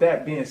said. So with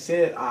that being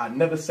said, I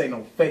never say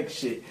no fake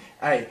shit.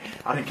 Hey,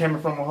 I done came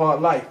from a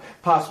hard life.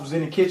 Pops was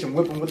in the kitchen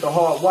whipping with the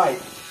hard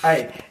white.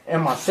 Hey,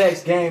 and my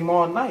sex game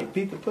all night.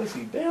 Beat the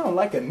pussy down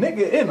like a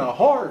nigga in a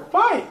hard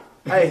fight.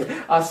 Hey,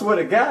 I swear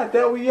to God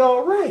that we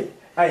all right.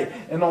 Hey,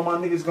 and all my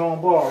niggas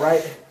gon' ball,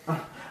 right?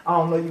 I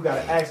don't know, you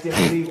gotta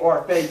accidentally leave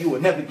RFA, you will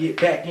never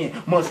get back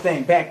in.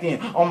 Mustang back then,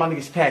 all my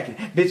niggas packing.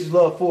 Bitches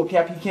love full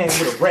cap, he came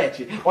with a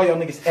ratchet. All y'all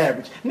niggas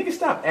average. Niggas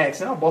stop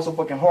asking, I ball so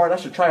fucking hard, I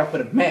should try out for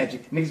the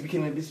magic. Niggas be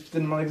killing bitches,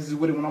 stealing my niggas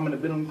with it when I'm in the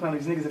building.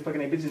 These niggas are fucking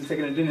their bitches,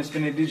 taking their dinner,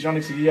 spending their bitches, y'all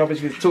niggas get y'all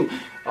bitches too.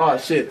 Oh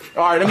shit.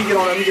 Alright, let me get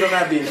on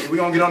that bitch. We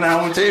gonna get on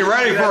that one. He's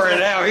ready for it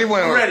now. He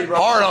went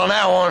hard on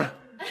that one.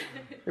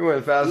 He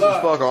went fast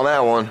as fuck on that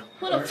one.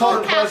 Put a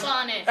full cap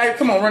on it. Hey,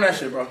 come on, run that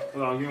shit, bro.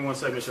 Hold on, give me 1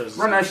 second.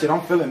 Run that shit.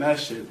 I'm feeling that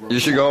shit, bro. You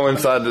should go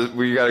inside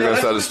we gotta go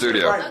inside the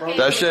studio. Okay.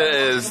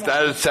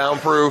 That is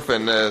soundproof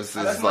and this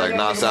is like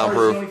not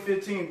soundproof. He's only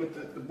 15,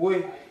 but the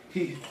boy,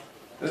 he's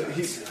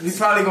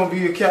probably gonna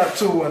be a cap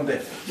too one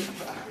day.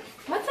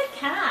 What's a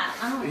cat?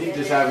 I don't He get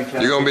just it. having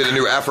cap. You're gonna be the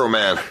new Afro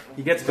man.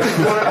 He gets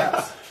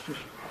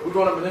We're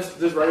going up in this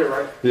right here,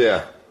 right?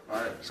 Yeah.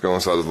 Alright. Let's go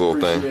inside this little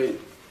thing. Appreciate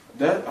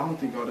that. I don't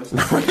think all that's.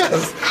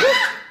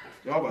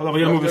 Hold on, we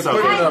gotta move this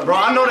out. Bro,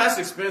 I know that's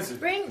expensive.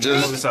 Bring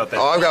Just, oh,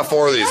 I've got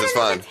 4 of these. It's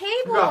fine.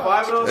 You got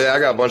 5 of those? Yeah, I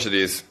got a bunch of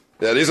these.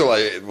 Yeah, these are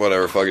like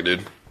whatever. Fuck it,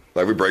 dude.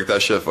 Like we break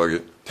that shit. Fuck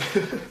it.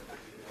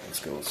 Let's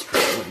go.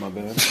 My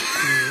bad.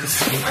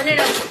 Oh, no.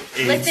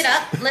 Lift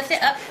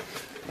it up.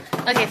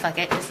 Okay, fuck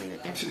it. Just leave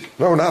it there.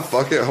 No, not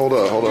fuck it. Hold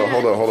up.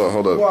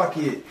 Walk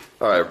it.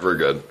 All right, we're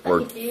good. All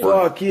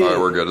right,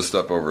 we're good. Just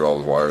step over all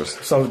the wires.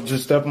 So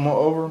just step them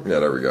over? Yeah,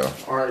 there we go.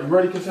 Alright, you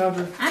ready,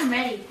 Cassandra? I'm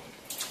ready.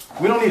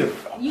 We don't need a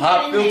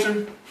pop get in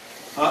filter.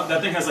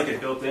 That thing has like a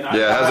built-in.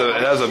 Yeah,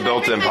 it has a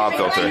built-in pop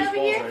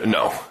filter.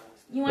 No.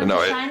 You want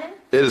No, to shine it?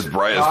 it is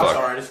bright as It's fuck.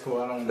 alright, it's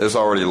cool. I don't It's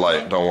already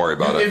light. Don't worry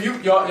about If it. you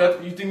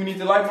think we need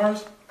the light,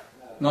 Mars?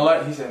 No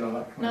light? He said no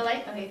light. No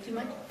light? Okay, too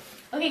much?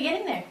 Okay, get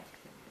in there.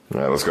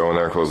 All right, let's go in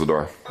there and close the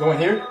door. Go in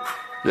here?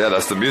 Yeah,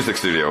 that's the music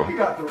studio. We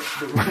got the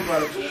room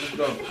right up there.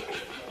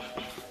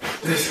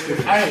 Let's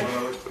go. Hey.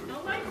 Oh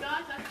my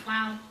god, that's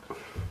wow.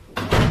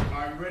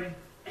 Are you ready?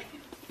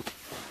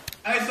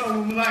 Hey, so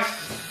we like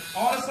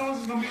all the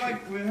songs is gonna be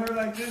like with her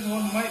like this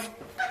on the mic.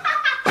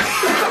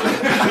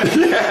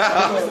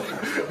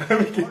 Let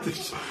me get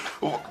this shit.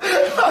 I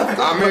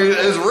mean,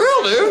 it's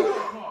real, dude.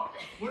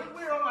 What if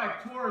we're on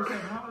like tour or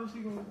something? How is she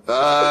gonna?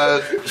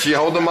 She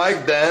hold the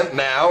mic then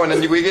now, and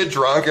then we get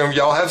drunk and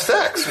y'all have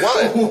sex.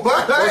 What?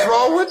 What's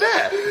wrong with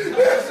that?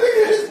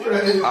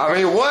 I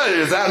mean, what?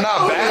 Is that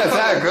not bad? Is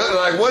that good?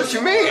 Like, what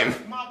you mean?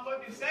 My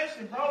fucking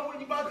session, bro. When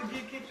you about to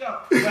get kicked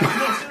out? Like,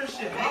 no serious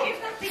shit.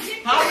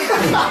 How is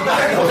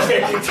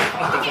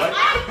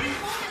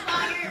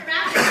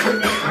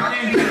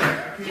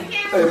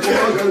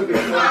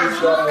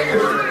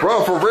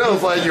Bro, for real,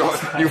 it's like you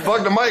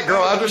fuck the mic,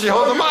 girl, after she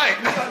holds the mic.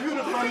 You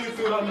the funniest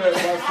dude on that.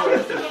 How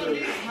is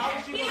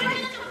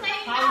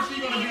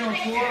she gonna be on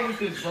tour with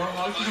this, bro?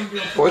 How is she gonna be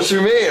on tour? What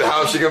you mean?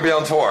 How's she gonna be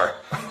on tour?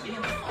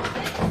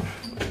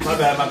 My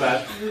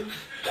bad.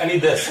 I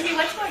need this. Okay,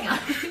 what's going on?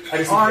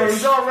 Alright,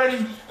 he's all ready.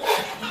 You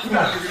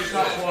gotta figure this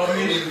out for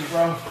immediately,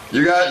 bro.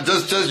 You got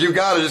you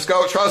gotta just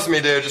go. Trust me,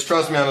 dude. Just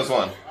trust me on this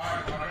one.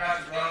 Alright, I got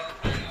you, bro.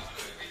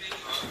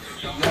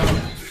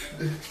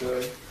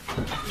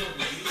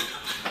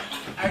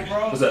 Hey,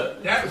 bro. What's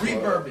that? That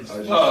reverb is.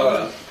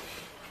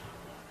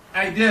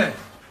 Hey, Dan.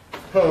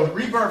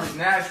 Reverb is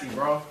nasty,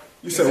 bro.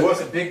 You said what?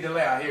 It's a big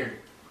delay out here.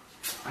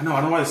 I know.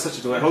 I don't know why it's such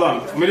a delay. Hold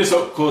on. Let me just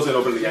close it,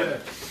 open it again.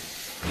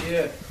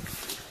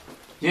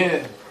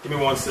 Yeah. Give me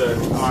 1 sec.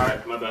 All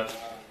right, my bad.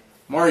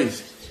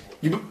 Maurice,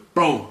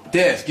 bro,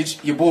 Des,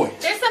 get your boy.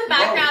 There's some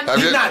background. Have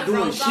He's you- not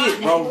doing shit,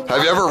 bro.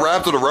 Have you ever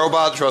rapped with a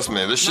robot? Trust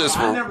me, this shit's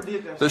I never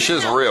did that. this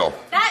shit's real.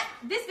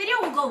 This video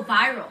will go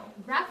viral.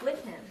 Rap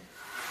with him.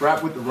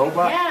 Rap with the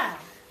robot? Yeah.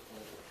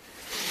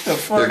 The Here,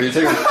 fuck? can you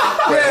take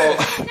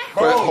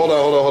hold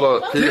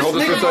on. Can you hold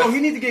this for a Nigga, bro, second?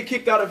 he need to get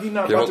kicked out if he's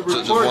not Yeah, about to just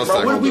record, one bro.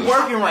 second, We hold this.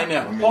 working right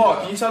now. Paul,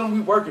 can you tell him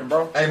we working,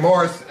 bro? Hey,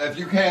 Morris, if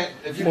you can't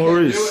do it,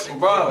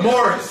 bro.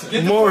 Morris,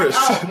 get the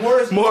fuck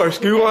out. Morris,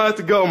 you gonna have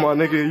to go, my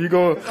nigga. You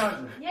gonna.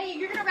 Yeah,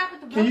 you're gonna rap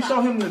with the robot. can you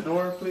show him the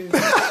door, please?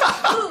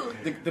 Who?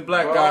 The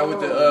black guy with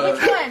the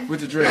Which one? with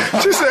the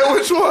dress. She said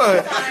which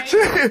one?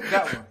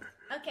 That one.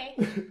 Okay.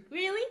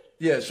 Really?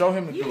 Yeah, show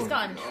him the You door. just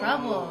got in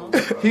trouble.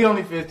 He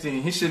only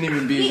 15. He shouldn't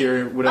even be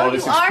here with all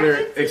this you are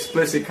 15?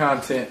 explicit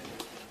content.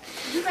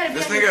 You better be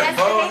This on your nigga, best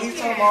bro, behavior. he's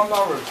talking about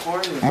not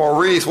recording.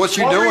 Maurice, what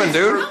you doing,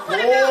 dude? Don't put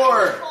him out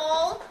on the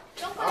pole.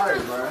 Don't put him Alright,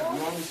 on the bro. pole.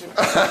 You want me to?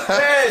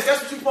 Yes,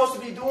 that's what you're supposed to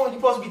be doing. You're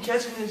supposed to be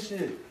catching this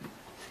shit.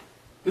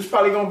 This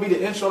probably gonna be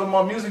the intro to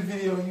my music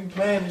video and you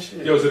playing this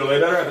shit. Yo, is it delay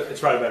better? It's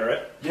probably better,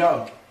 right?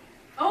 Yo.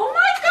 Oh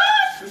my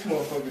gosh! This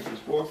motherfucker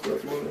just walked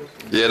up on us.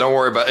 Yeah, don't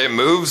worry about it. It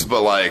moves,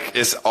 but like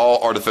it's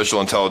all artificial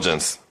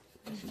intelligence.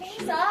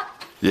 Change up.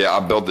 Yeah, I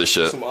built this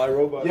shit. Some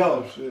iRobot.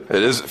 Yo. shit.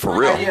 It is for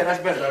real. Yeah,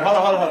 that's better. Hold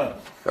on.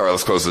 All right,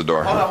 let's close the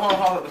door.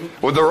 Hold on.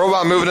 With the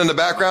robot moving in the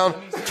background,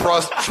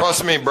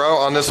 trust me, bro,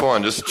 on this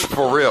one, just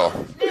for real. No,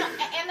 and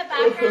the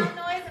background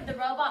noise of the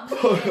robot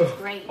moving is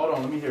great. Hold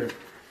on, let me hear it.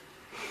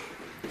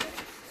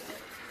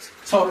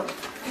 Hold on.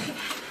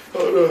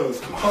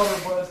 Color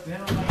bust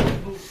down like a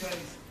blue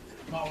face.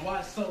 My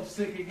watch so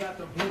sick it got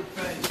the blue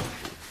face.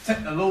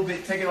 Take a little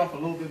bit, take it off a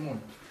little bit more.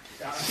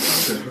 I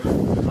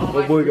don't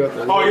What boy got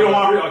that? Oh, you don't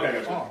want to? Okay, I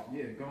got you. Oh,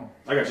 yeah, go on.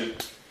 I got you.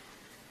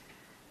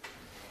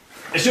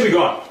 It should be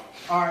gone.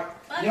 Alright.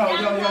 Yo.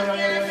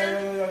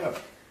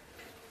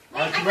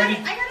 Wait, you ready?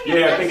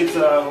 Yeah, I think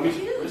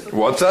it's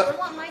What's that? I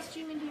want my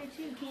stream in here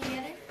too. Can you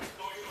get it?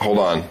 Hold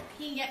on. Can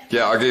you get?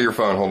 Yeah, I'll get your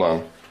phone. Hold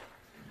on.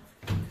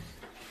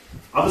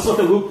 I'll just let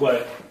the loop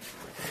play.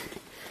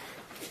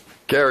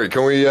 Gary,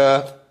 can we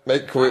hear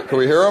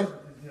him?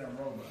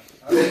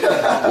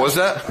 What's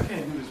that? I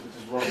can't do this with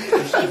this rope.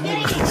 She's getting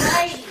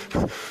anxiety.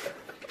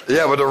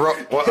 Yeah,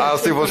 but I'll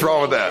see what's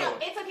wrong with that. No,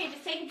 it's okay.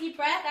 Just take a deep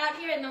breath out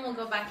here, and then we'll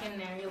go back in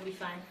there. You'll be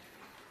fine.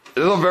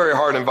 It's a very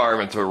hard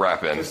environment to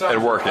rap in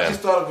and work I in.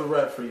 just thought of a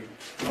rap for you.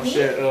 I'll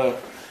share,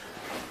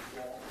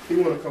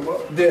 You want to come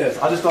up? Yes,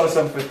 I just thought of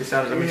something for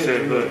Cassandra. Let me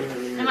share it. Look.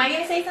 Am I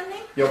gonna say something?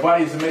 Your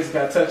body is amazing.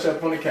 Got touch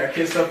up on it, got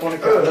kiss up on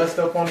it, got dust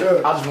up on it.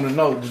 I just want to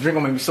know. The drink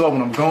gonna make me slow.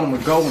 When I'm gone, I'm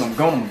gonna go. When I'm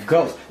gone, I'm gonna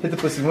go. Hit the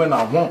pussy when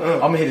I want. I'm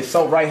gonna hit it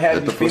so right, have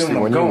Hit you the pussy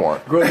feeling when I'm you going.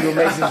 want. Girl, you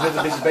amazing. Just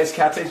a bitch, basic.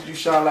 I taste you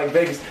shine like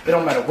Vegas. It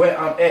don't matter where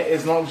I'm at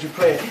as long as you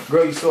play it.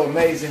 Girl, you so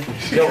amazing.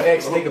 Yo,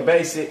 ex nigga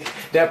basic.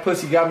 That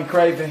pussy got me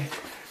craving.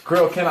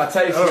 Girl, can I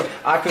taste it?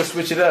 I could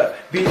switch it up,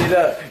 beat it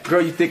up.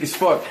 Girl, you thick as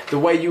fuck. The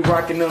way you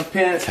rockin' them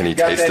pants, Can he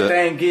got taste that it?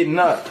 thing getting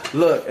up.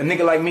 Look, a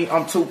nigga like me,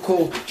 I'm too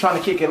cool. Trying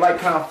to kick it like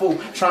Kung Fu.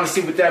 Trying to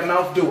see what that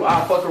mouth do.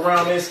 I'll fuck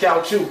around and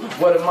scout you.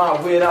 What am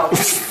I without you?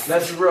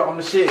 That's real, I'm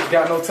the shit.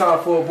 Got no time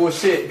for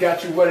bullshit.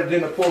 Got you wetter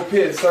than a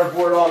pulpit.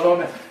 Surfboard all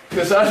on it.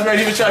 Cause I just ain't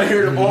even trying to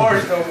hear the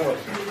bars no more.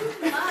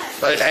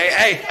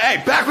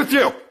 Hey, back with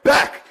you!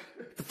 Back!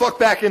 Get the fuck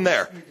back in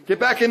there! Get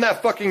back in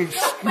that fucking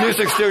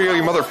music studio,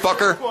 you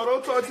motherfucker! Well,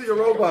 don't talk to your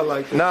robot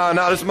like that.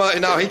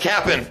 No, he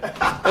capping.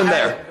 In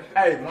there.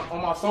 Hey,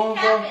 on my song,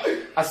 bro,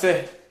 I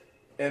said,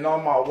 and all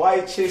my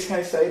white chicks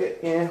can't say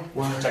the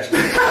N-word.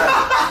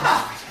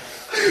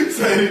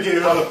 Say it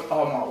again,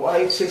 All my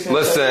white chicks can't say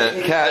Listen,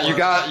 the Kat,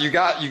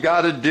 you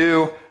gotta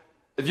do.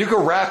 If you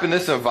could rap in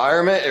this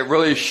environment, it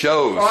really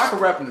shows. Oh, I can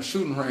rap in the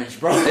shooting range,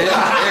 bro. It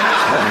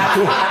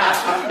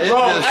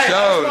bro, just hey,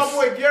 shows. my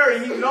boy Gary,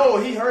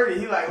 he heard it.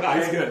 He like, Nah,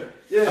 he's good.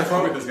 Yeah, I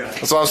fuck with this guy.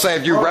 So I'm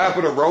saying, if you rap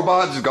with a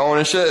robot just going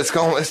and shit, it's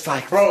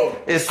like, bro.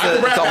 it's I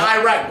can rap in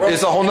Iraq, bro.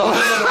 It's a whole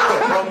nother.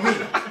 Bro, me,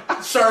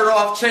 shirt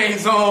off,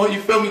 chains on. You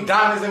feel me?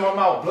 Diamonds in my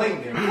mouth,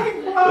 blinking.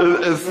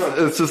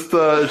 It's just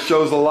it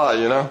shows a lot,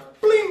 you know.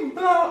 Bling,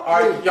 blah. All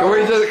right, Can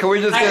we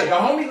just hey, get? the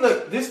homie,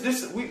 look,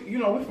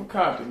 we from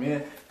Compton,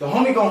 man. The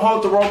homie gonna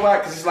hold the robot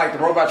because it's like the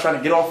robot trying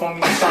to get off on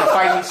me, he's trying to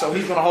fight me, so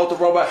he's gonna hold the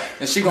robot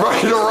and she gonna.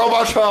 Bro, the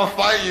robot trying to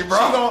fight you,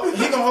 bro.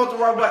 He gonna hold the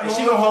robot and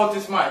she gonna hold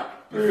this mic.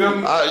 You feel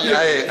me?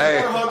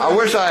 Hey, I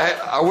wish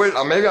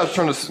maybe I was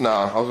trying to. No,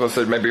 I was gonna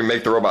say maybe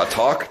make the robot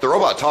talk. The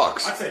robot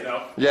talks. I'd say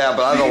no. Yeah,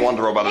 but I don't want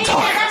the robot to Hey,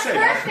 talk. that's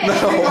perfect.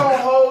 He gonna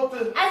hold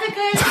the. As a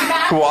good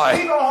rap. Why?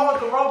 He gonna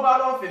hold the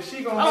robot off and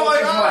she gonna hold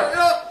this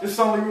mic. It's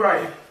only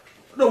right.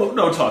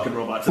 No talking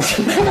robots.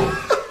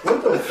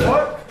 What the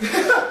fuck?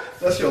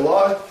 That's your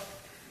lie?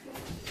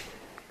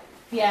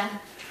 Yeah.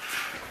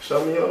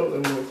 Shout me out.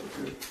 Let me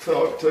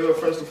tell your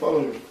friends to follow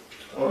me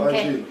on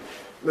Okay. IG.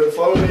 Look,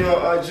 follow me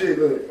on IG.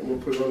 Look, I'm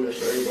gonna put it on there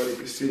so everybody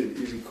can see it.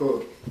 Easy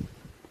call.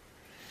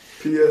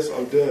 P.S.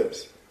 I'm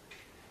Debs.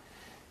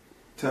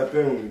 Tap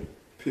in with me.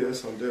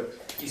 P.S. I'm Debs.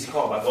 Easy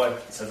call, my boy.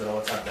 It says it all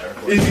the time there.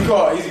 Easy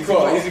call.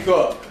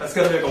 That's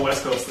gonna make a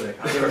West Coast thing.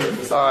 I've never heard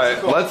this. All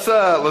right,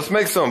 let's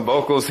make some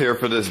vocals here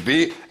for this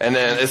beat, and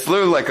then it's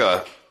literally like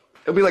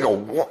it'll be like a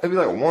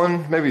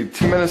 1, maybe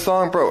 2 minute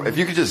song, bro. If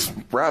you could just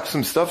rap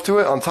some stuff to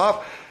it on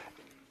top.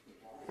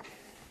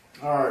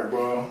 All right,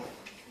 bro.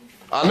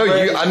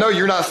 I know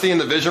you're not seeing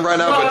the vision right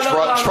now,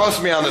 but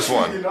trust me on this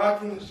one.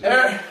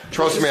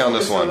 Trust me on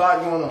this one. There's a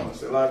lot going on.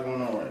 There's a lot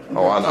going on right now.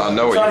 Oh, I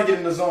know I'm trying it. to get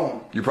in the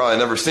zone. You probably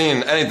never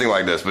seen anything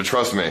like this, but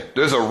trust me,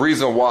 there's a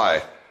reason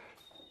why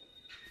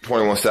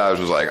 21 Savage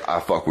was like, I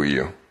fuck with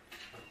you.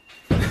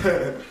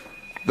 That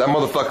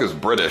motherfucker's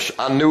British.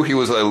 I knew he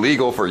was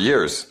illegal for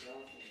years.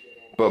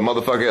 But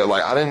motherfucker,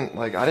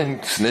 I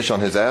didn't snitch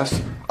on his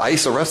ass.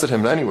 ICE arrested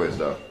him anyways,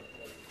 though.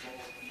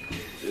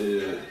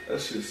 Yeah,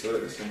 that shit sucks.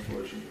 It's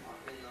unfortunate.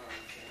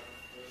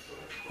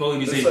 Call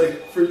It's EBZ.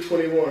 like free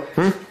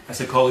 21. I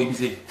said call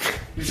EBZ.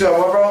 You said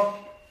what, bro?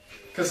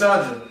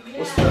 Cassandra,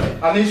 what's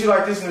that? I need you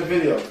like this in the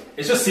video.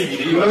 It's just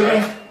CBD. You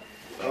looking?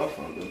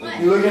 What?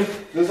 You looking?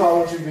 This is how I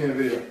want you to be in the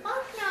video.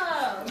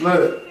 Fuck no.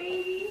 Look.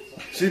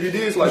 CBD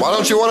is like. Why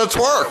don't you want to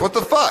twerk? What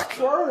the fuck?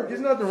 Twerk. There's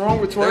nothing wrong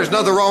with twerk. There's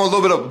nothing wrong with a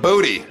little bit of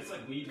booty.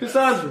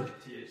 Cassandra.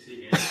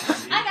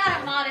 I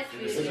got a modest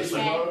booty,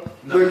 okay?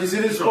 Look, you see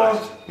this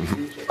squash?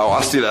 Oh,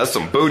 I see that. That's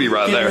some booty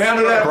right Can you there.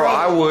 handle that, bro, bro?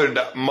 I would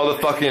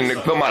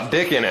motherfucking put my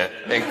dick in it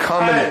and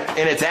come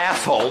in its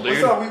asshole, What's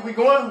dude. up? We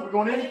going? We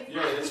going in?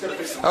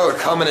 I would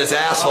come in its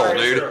asshole,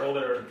 dude.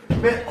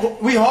 Man,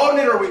 we holding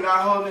it or we not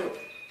holding it?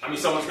 I mean,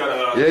 someone's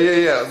got to...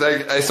 Yeah.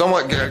 Hey,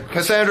 someone,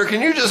 Cassandra,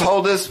 can you just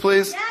hold this,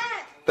 please? Yeah.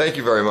 Thank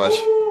you very much.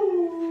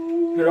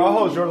 Here, I'll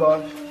hold your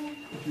line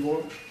if you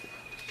want.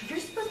 You're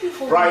supposed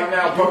Right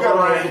now, Purple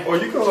Rain. Or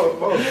you call up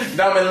both.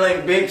 Diamond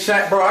Link, Big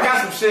Shaq, bro. I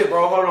got some shit,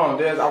 bro. Hold on,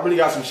 Des. I really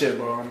got some shit,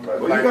 bro.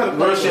 Well, like, you got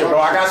real shit, bro.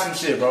 I got some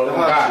shit, bro. I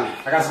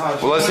got some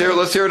shit. Well,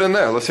 let's hear it in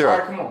there. Let's hear it. All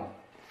right, come on.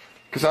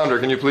 Cassandra,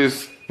 can you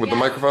please, with the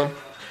microphone?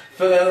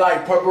 Feeling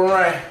like Purple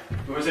Rain.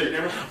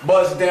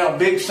 Buzz down,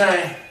 Big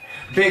Shane.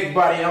 Big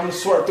body, I'ma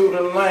swerve through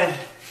the lane.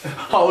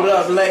 Hold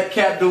up, let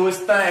Cap do his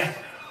thing.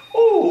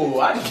 Ooh,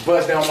 I just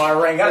bust down my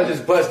ring. I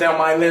just bust down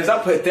my lens. I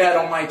put that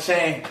on my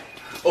chain.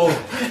 Oh,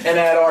 and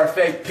that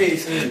RFA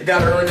piece.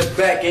 Got her in the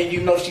back and you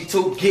know she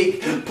too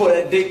geek. Pull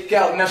that dick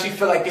out, now she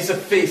feel like it's a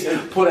feast.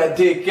 Pull that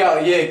dick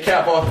out, yeah,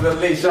 Cap off the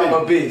leash, I'm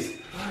a beast.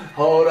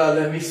 Hold up,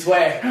 let me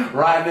swag.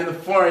 Riding in the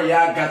foreign,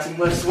 yeah, I got too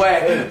much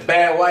swag.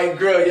 Bad white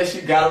girl, yeah,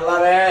 she got a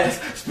lot of ass.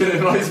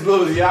 Spinning on these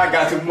blues, yeah, I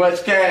got too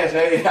much cash.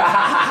 Hey, hey,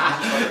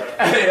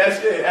 that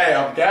shit, hey,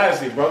 I'm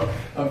gassy, bro.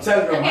 I'm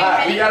telling you, I'm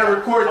hot. We gotta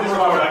record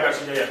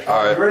this.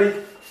 All right. Ready?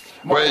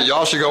 Wait,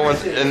 y'all should go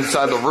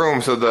inside the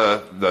room so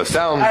the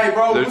sound. Hey,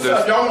 bro, what's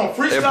up? Y'all want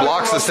freestyle? It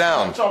blocks the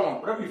sound.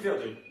 Whatever you feel,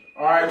 dude.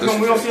 All right, we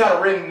gonna see how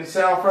the written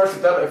sound first.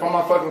 If I'm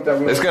not fucking with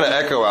that, it's gonna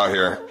echo out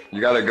here.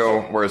 You gotta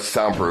go where it's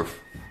soundproof.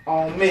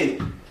 On me,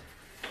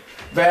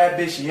 bad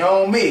bitch, she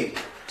on me.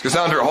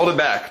 Cassandra, hold it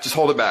back. Just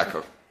hold it back.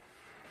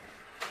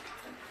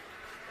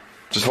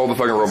 Just hold the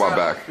fucking robot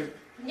back.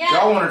 Yeah.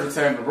 Y'all wanted to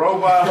tame the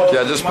robot.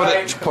 Yeah, just put it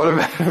back. Just put it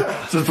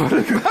back. Just put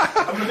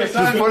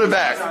it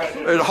back.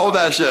 Hold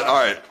that shit. All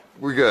right,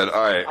 we good.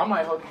 All right. I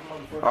might hold this.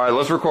 All right,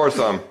 let's record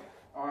some.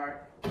 All right.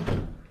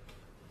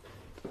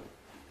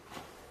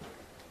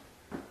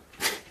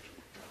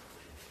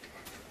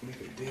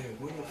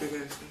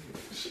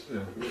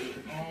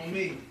 On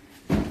me,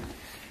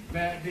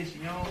 bad bitch,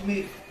 you on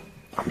me.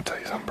 I'm gonna tell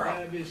you something, bro.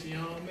 Bad bitch, you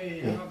on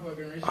me.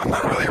 I'm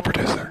not really a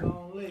producer.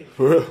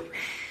 For real.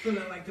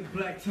 Feeling like the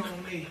black tone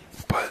me.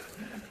 But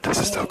this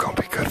is still gonna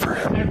be good for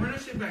him. Hey, run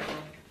that shit back, bro.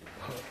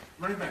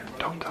 Run it back, bro.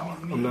 Don't tell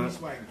him. I'm not.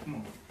 Come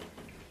on.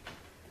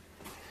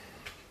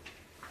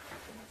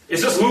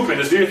 It's just looping.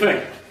 Just do your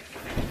thing.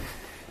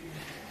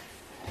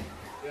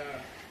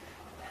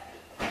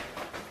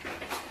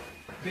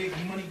 Big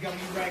money got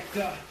me racked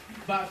up.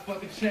 Buy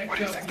fucking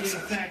checked up, getting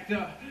sacked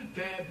up.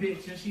 Bad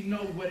bitch, and she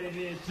know what it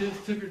is.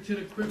 Just took her to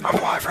the crib.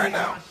 I'm live right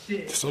now.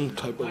 Some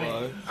type of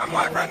live. I'm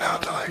live right now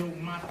to like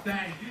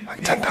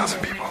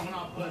 10,000 people.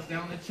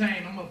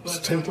 It's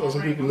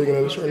 10,000 people looking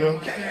at us right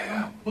now.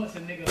 Yeah.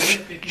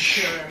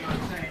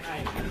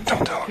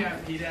 Don't tell them.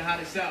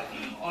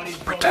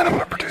 Pretend I'm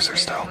a producer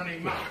still.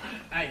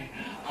 Hey,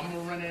 I'm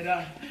gonna run it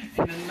up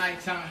in the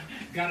nighttime.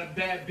 Got a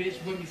bad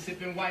bitch with me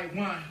sipping white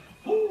wine.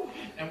 Woo.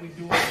 And we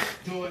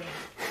do it.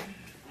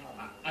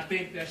 I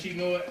think that she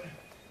know it.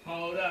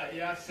 Hold up,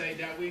 yeah, I say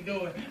that we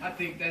do it. I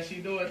think that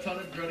she do it. Tell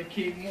the girl to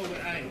keep moving.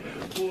 Ay,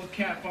 full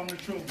cap on the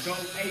truth. Go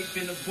ape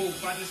in the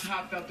booth. I just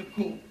hopped out the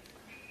coupe.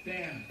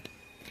 Damn.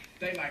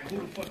 They like, who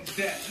the fuck is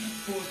that?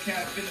 Full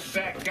cap in the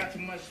back, got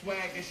too much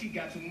swag, and she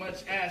got too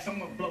much ass.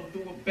 I'ma blow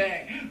through a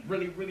bag.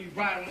 Really, really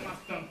riding my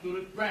stump through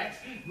the cracks.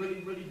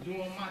 Really, really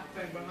doing my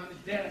thing behind the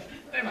dash.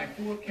 They like,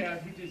 full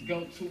cap, we just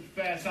go too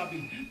fast. I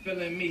be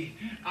feeling me,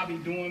 I be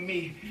doing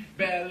me.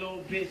 Bad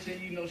little bitch, and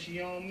you know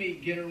she on me.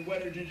 Get her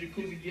wetter than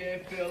jacuzzi, yeah,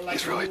 it feel like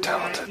he's really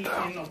talented,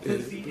 though. No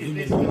pussy, You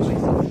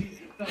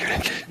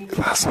didn't get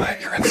last night.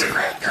 Your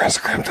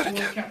Instagram didn't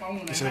get.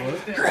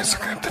 Your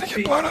Instagram didn't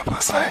get blown up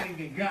last night.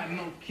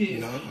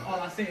 No.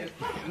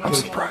 I'm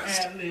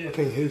surprised. I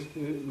think his a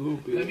little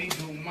bit. Let me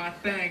do my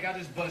thing. I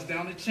just bust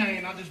down the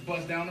chain. I just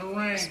bust down the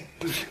ring.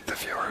 The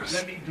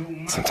viewers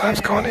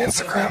sometimes go on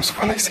Instagrams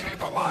when they see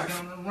people live.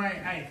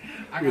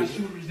 I got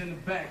shooters in the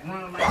back.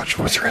 Watch,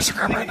 what's your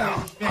Instagram right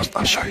now?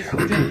 I'll show you.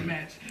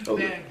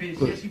 Bad bitch,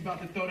 yeah, she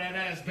about to throw that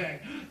ass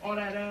back. All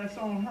that ass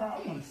on her, I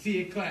wanna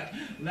see it clap.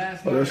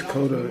 Last night that's I was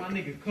Kodak. with my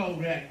nigga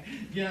Kodak.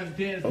 Young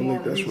Des I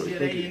think that's what yeah,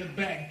 they in the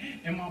back.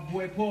 And my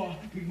boy Paul,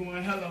 we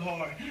going hella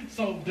hard.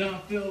 So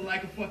done, feel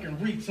like a fucking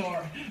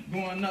retard.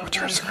 Going up on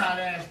this hot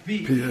ass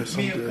beat. P.S.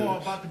 Me and Paul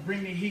about to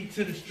bring the heat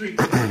to the street.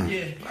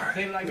 Yeah,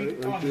 they like me.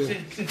 Oh shit.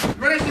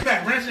 Run that shit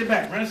back, run that shit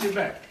back, run that shit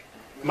back.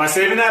 Am I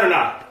saving that or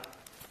not?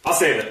 I'll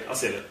save it. I'll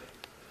save it.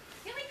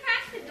 Can we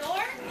crack the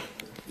door?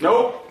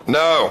 Nope.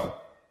 No.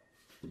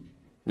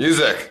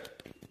 Music.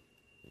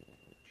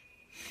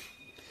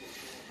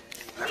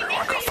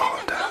 Everyone go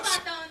follow Daz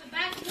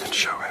and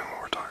show him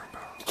what we're talking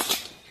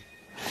about.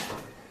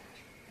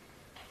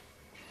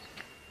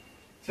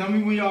 Tell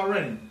me when y'all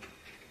ready.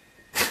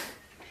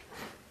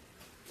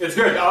 It's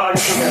good.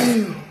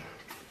 Damn.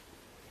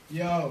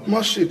 Yo.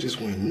 My shit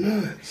just went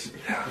nuts.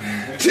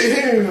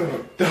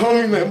 Damn. The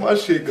homie made my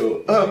shit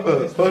go up.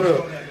 Hold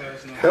up.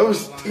 That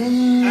was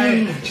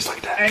just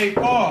like that. Hey,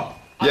 Paul.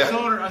 Yeah. I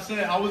told her, I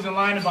said I wasn't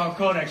lying about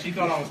Kodak. She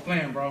thought I was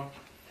playing, bro.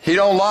 He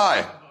don't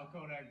lie.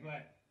 Kodak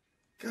Black.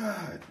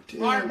 God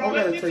damn. Alright, bro, I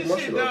gotta let's take get my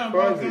this shit shit off done,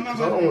 bro. private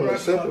because I don't want to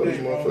accept those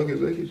motherfuckers.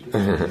 They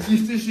can Let's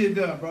get this shit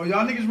done, bro.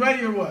 Y'all niggas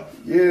ready or what?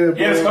 Yeah, bro.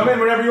 Yes, come in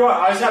whenever you want.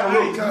 I just have a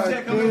move. You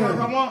said come in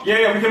whenever I want?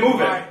 Yeah, we can move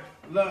it. Alright,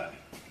 look.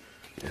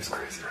 It's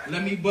crazy.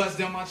 Let me bust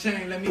down my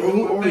chain, let me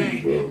do my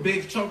thing.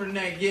 Big choker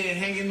neck, yeah,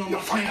 hanging on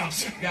my chain.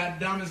 Got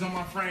diamonds on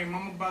my frame,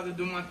 I'm about to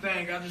do my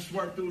thing. I just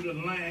worked through the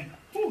lane.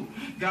 Whew.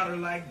 Got her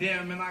like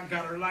damn, and I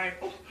got her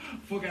like, oh,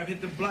 fuck, I hit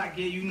the block,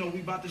 yeah, you know we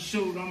about to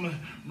shoot. I'ma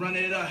run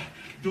it up,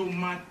 do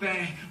my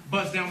thing.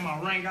 Bust down my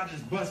ring, I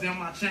just bust down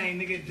my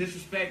chain. Nigga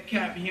disrespect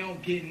cap, he don't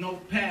get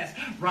no pass.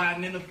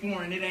 Riding in the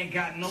foreign, it ain't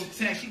got no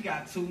tax. She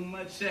got too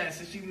much ass,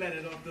 and she let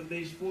it off the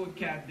leash. Full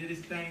cap, did his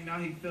thing, now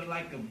he feel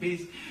like a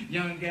beast.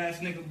 Young ass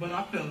nigga, but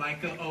I feel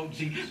like an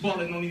OG.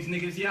 Ballin' on these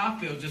niggas, yeah, I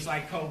feel just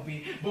like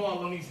Kobe.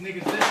 Ball on these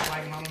niggas, just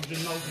like Mama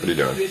Ginobili. What are you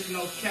doing? Bitch,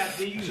 no cap,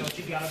 you know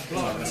she got a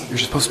blow. You're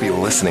supposed to be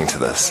listening to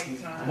this.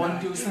 One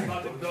do his thing.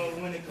 Got a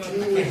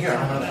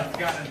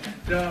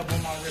dub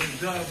on my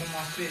wrist, dub on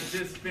my fit.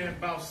 Just spent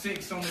about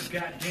 6 on this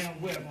goddamn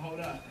whip. Hold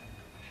up.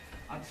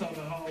 I told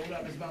her, hold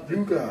up, it's about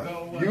to go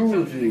up.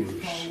 You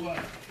viewers.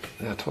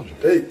 Yeah, I told you.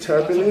 They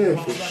tapping in.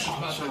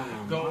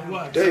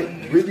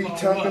 They really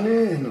tapping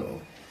in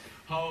though.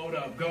 Hold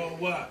up, go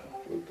up.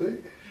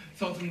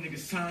 Told them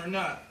niggas turn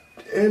up.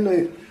 And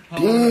they,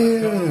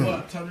 damn. Go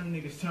up. Told them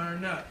niggas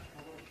turn up.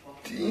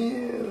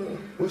 Damn.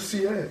 What's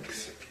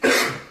CX?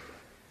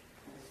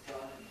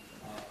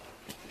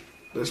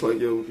 That's like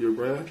your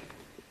brand?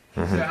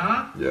 Mm-hmm.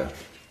 Huh? Yeah.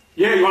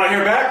 Yeah, you want to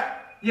hear it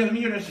back? Yeah, let me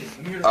hear that shit.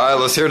 Alright,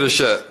 let's hear this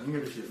shit.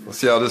 Let's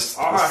see how this.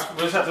 Alright,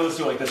 we'll just have to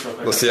listen to it like this real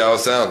quick. Let's see how it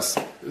sounds.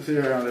 Let's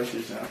hear how that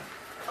shit sounds.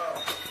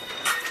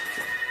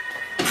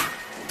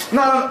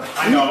 No.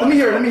 Let me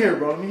hear it,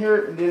 bro. Let me hear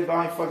it, and then if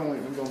I ain't fucking with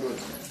it, I'm gonna do it.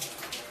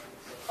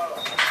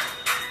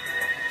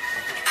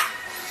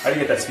 How do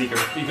you get that speaker?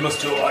 You can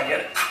listen to it while I get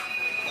it.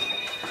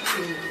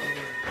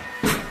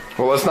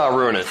 Well, let's not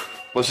ruin it.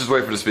 Let's just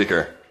wait for the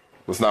speaker.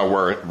 Let's not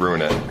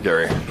ruin it,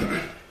 Gary.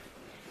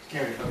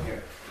 Gary, okay.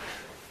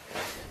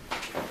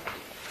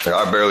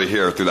 I barely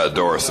hear through that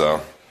door,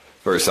 so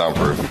very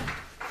soundproof.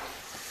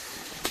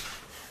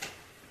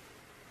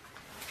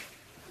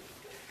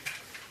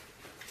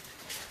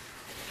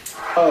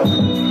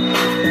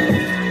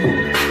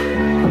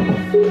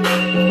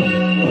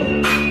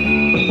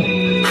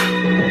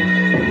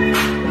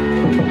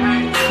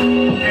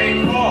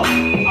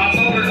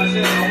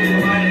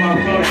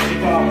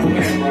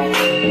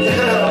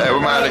 Hey, we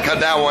might have to cut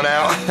that one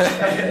out.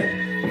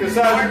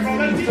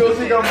 Still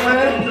think I'm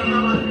playing?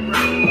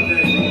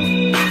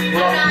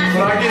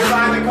 When I get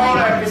signed to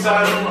Kodak,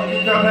 besides you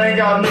come hang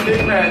out in the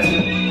big mansion.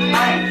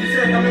 Alright, you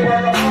said come and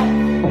work at home.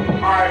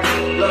 Alright,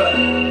 look.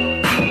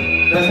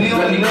 Let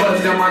me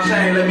bust down my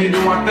chain, let me do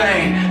my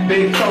thing.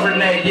 Big cover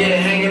neck, yeah,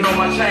 hanging on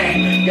my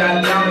chain.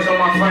 Got diamonds on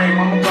my frame,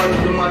 I'm about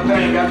to do my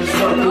thing. Got to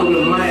start through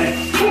the lane.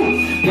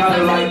 Got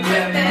it like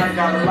that, man, I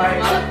got it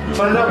like.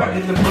 Turn it up, I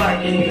hit the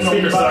black, and you know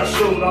we about to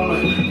shoot. I'ma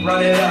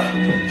run it up,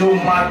 do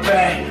my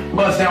thing.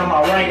 Bust down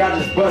my ring, I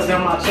just bust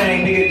down my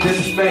chain. Nigga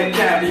disrespect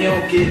cap, you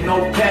don't get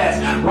no pass.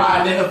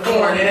 Riding in the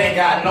foreign, it ain't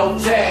got no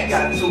tag.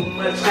 Got too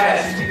much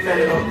ass, she let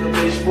it off the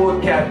leash. Full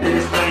cap, did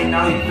his thing,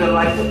 now he feel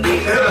like a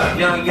beast.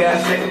 Young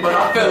ass nigga, but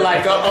I feel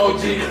like an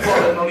OG.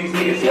 Ballin' on these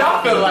niggas, yeah,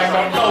 I feel like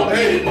I'm OG.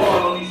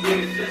 Ballin' on these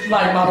niggas, just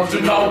like Mama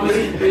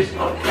Ginobili. Bitch,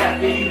 no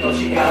cap, you know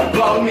she gotta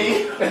blow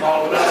me.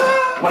 Hold up.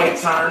 Wait,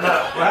 turn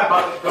up. We're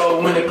about to go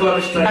when the club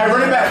is straight. Hey,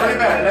 run it back.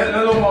 Let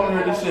little mama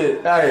hear this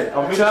shit. Hey,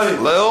 I'm telling you.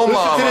 Little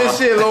mama. Listen to this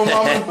shit, little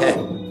mama.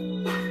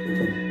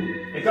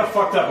 It got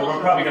fucked up, but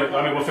we're probably gonna.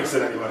 I mean, we'll fix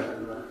it anyway.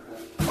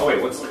 Oh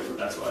wait,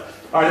 that's why.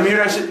 All right, let me hear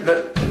that shit.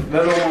 Let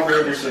little mama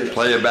hear this shit.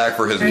 Play it back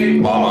for his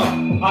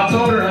mama. I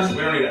told her. We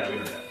don't need that.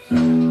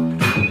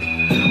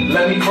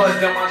 Let me bust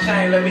down my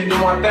chain, let me do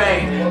my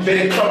thing.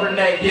 Big cover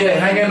neck, yeah,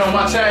 hanging on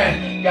my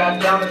chain.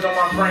 Got diamonds on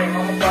my frame,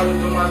 I'ma probably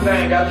do my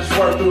thing. I just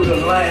work through the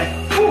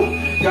lane.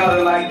 Woo. Got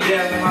her like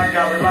damn, and I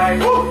got her like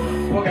woo.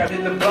 Look, I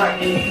hit the block,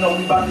 and you know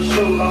we about to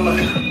shoot. I'ma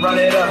run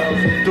it up,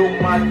 do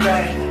my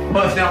thing.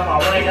 Bust down my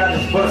ring, I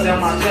just bust down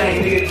my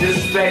chain. Nigga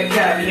disrespect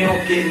cap, you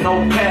don't get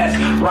no pass.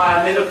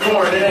 Riding in the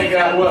foreign, it ain't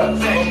got what?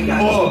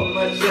 Oh,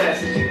 much ass.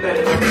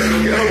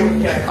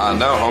 I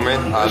know, homie.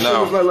 I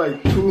know. That shit was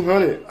like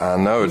 200. I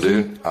know,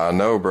 dude. I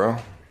know, bro.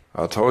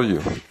 I told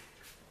you.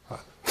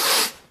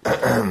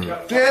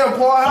 Damn,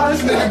 boy, how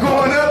this nigga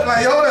going up?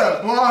 Like, hold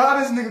up, boy, how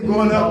this nigga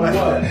going up like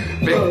that?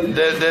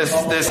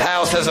 This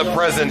house has a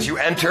presence. You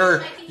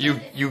enter, you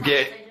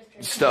get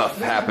stuff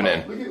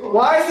happening.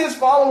 Why is his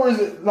followers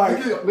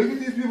like? Look at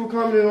these people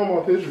commenting on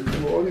my pictures,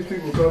 bro. All these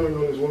people commenting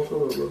on this one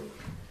photo, bro.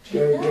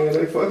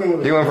 They fucking with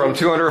it. He went from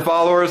 200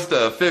 followers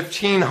to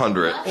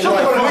 1,500.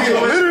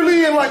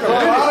 Literally in like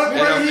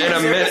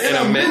in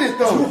a minute,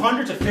 though.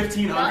 200 to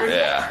 1,500.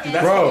 Yeah, dude,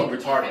 that's bro,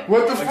 retarded.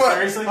 What the fuck?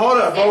 Seriously? Hold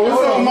up, bro.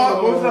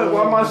 What's up?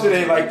 Why my shit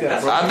ain't like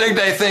that, bro? I think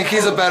they think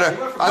he's a better.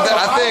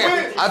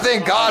 I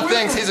think God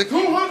thinks he's a.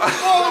 200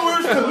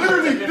 followers to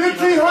literally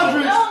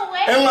 1,500.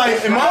 And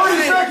like, in my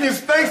 30 seconds,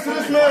 thanks to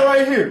this man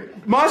right here.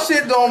 My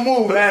shit don't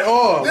move at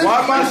all.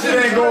 Why my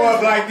shit ain't go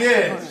up like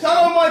this? Shout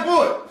out my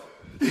boy.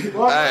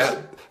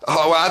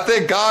 I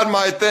think God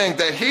might think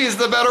that he's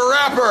the better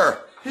rapper.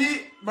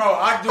 Bro,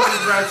 I do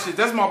this rap shit.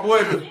 That's my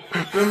boy.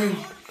 Feel me?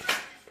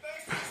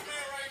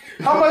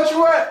 How much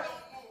you at?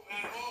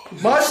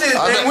 My shit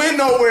ain't went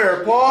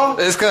nowhere, Paul.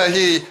 It's cause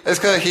he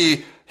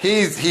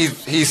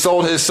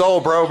sold his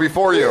soul, bro,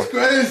 before you. It's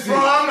crazy. Bro,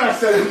 I'm not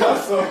selling my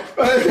soul.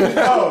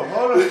 No,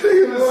 hold on. This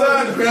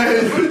is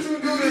crazy. What you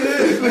do to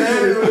this,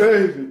 man? It's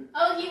crazy.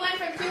 Oh, he went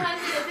from 200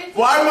 to 50.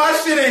 Why my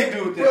shit ain't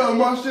do that? Bro,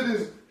 my shit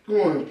is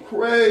going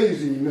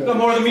crazy, man. No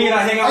more than me and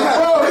I hang out.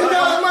 Bro, he's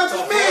not as much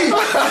as me.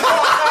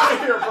 Out of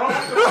here, bro.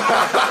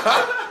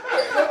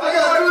 I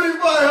got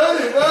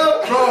 2,500, bro.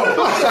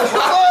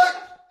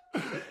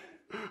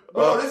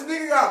 Bro, this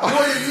nigga got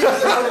 40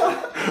 years.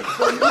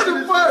 What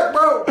the fuck,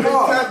 bro?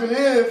 Paul. Tapping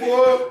in,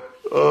 boy.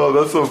 Oh,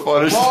 that's so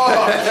funny.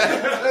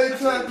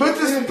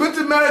 Put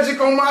the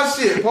magic on my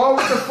shit, Paul.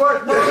 What the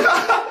fuck, bro?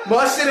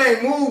 My shit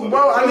ain't moved,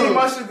 bro. I need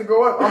my shit to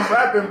go up. I'm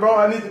rapping, bro.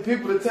 I need the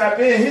people to tap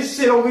in. His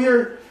shit over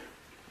here.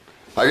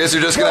 I guess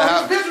you're just gonna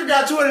have. This picture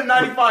got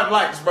 295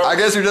 likes, bro. I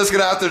guess you're just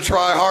gonna have to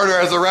try harder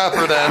as a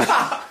rapper then.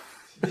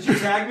 Did you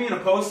tag me in a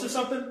post or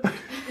something?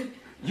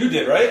 You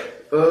did, right?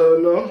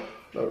 No,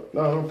 I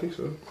don't think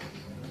so.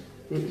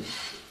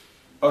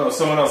 Oh no,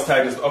 someone else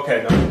tagged us.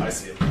 Okay, no, I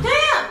see him.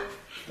 Damn!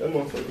 That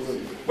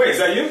motherfucker. Wait, is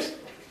that you?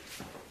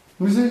 Let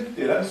me see.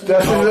 Yeah, that's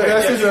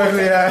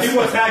exactly how.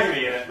 People are tagging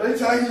me in it. They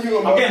tagging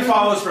you. I'm getting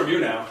followers from you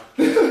now.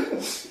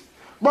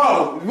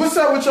 Bro, what's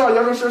up with y'all?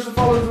 Y'all gonna share some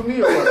followers with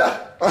me or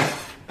what?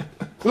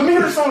 Let me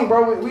hear the song,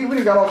 bro. We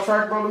done got off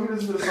track, bro. Let me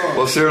listen to the song.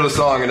 Let's hear the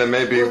song and then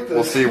maybe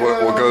we'll see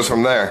what goes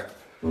from there.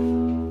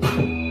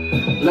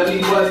 Let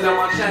me buzz down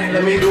my chain,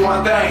 let me do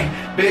my thing.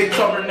 Big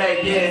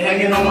Cabernet, yeah,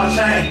 hanging on my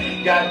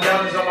chain. Got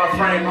diamonds on my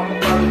frame, I'm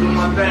about to do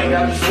my thing.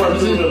 Got to swerve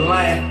through the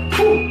lane.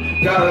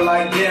 Got her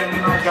like them,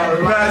 and I got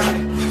her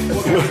rising.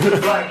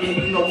 Black, yeah,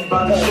 you know we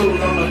about to shoot.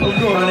 I'm gonna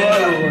do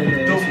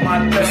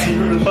my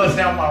thing. Buzz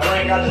down my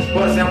ring, I just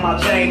buzz down my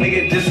chain.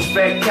 Nigga,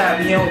 disrespect cap,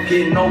 he don't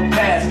get no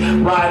pass.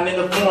 Riding in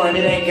the foreign,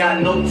 it ain't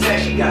got no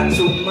text. She got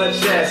too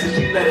much ass, and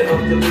she let it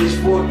off the leash.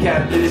 For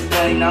cap, did his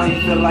thing, now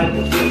he feel like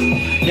the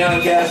bitch.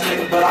 Young ass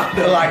nigga, but I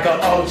feel like an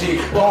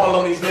OG. Ball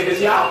on these niggas,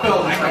 yeah, I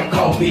feel like I'm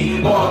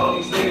Kobe. Ball on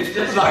these niggas,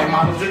 just like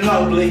Mama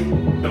Ginobili.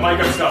 The mic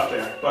got stuff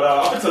there, but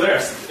up until there,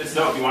 it's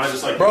dope. You want to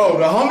just like... Bro,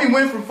 the homie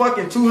went from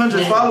fucking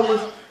 200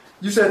 followers.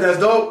 You said that's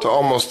dope? To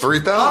almost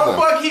 3,000. How the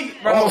fuck he...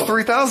 Bro. Almost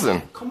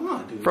 3,000. Come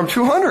on, dude. From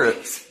 200.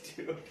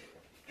 Dude.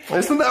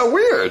 Isn't that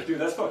weird? Dude,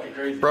 that's fucking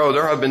crazy. Bro,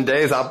 there have been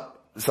days,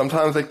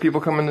 sometimes like people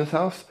come in this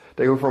house,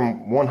 they go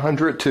from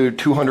 100 to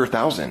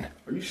 200,000.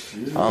 Are you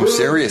serious? I'm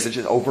serious. It's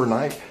just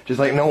overnight. Just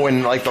like, no,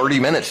 in like 30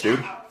 minutes,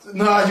 dude.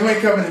 Nah, you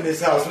ain't coming in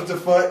this house. What the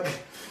fuck?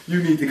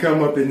 You need to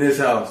come up in this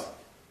house.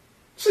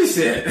 She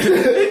said.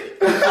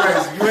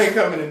 You ain't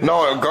coming in.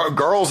 No,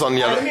 girls on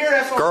the other.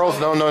 Girls,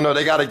 no.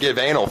 They gotta give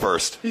anal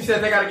first. He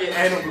said they gotta get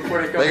anal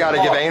before they come. They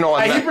gotta give anal.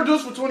 Hey, he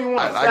produced for 21.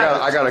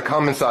 I gotta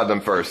come inside them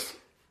first.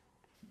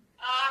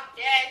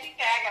 Yeah, you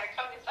said I gotta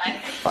come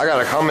inside. I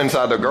gotta come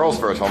inside the girls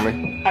first,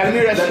 homie. I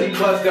hear that let me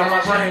buzz down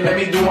my chain, let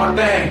me do my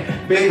thing.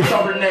 Big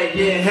Cabernet,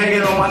 yeah,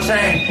 hanging on my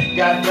chain.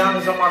 Got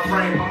diamonds on my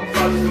frame, I'm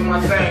about to do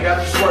my thing.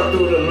 Got to swerve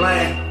through the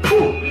lane.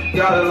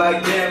 Got her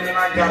like them, and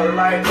I got her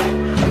like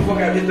before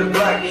I hit the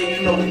block, yeah,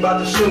 you know we about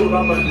to shoot.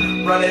 I'ma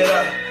run it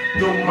up,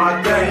 do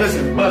my thing.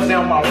 Listen, bust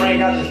down my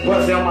ring, I just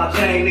bust down my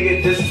chain.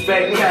 Nigga,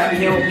 disrespect cap,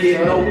 he don't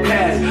get no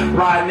pass.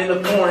 Riding in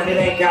the foreign, it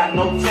ain't got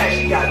no tax.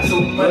 She got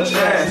too much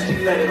ass. She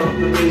let it off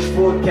the leash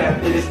for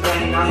cap, did his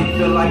thing. Now he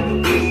feel like the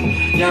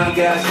beast. Young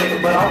ass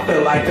nigga, but I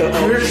feel like a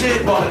weird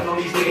shit balling on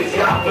these niggas.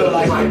 Yeah, I feel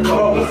like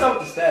bro, what's up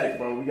with the static,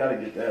 bro? We gotta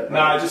get that.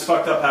 Nah, I just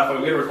fucked up halfway.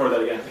 We gotta record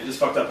that again. It just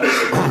fucked up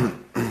halfway.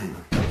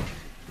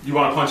 You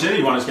want to punch in or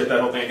you want to just get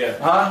that whole thing again?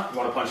 Huh? You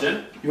want to punch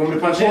in? You want me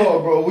to punch in? Oh,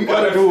 bro, we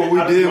gotta do what we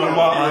did with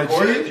my IG.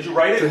 Did you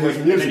write it? And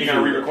then you're going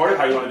to re-record it?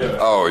 How you want to do it?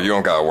 Oh, you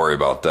don't gotta worry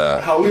about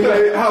that. How we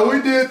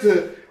did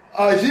to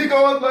IG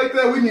go up like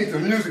that, we need the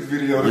music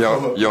video to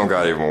go up. You don't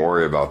gotta even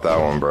worry about that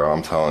one, bro.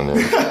 I'm telling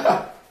you.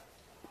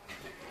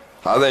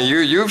 I think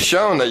you've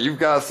shown that you've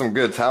got some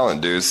good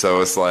talent, dude. So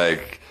it's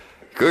like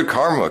good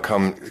karma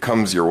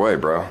comes your way,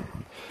 bro.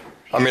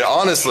 I mean,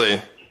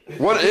 honestly,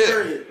 what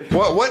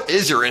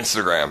is your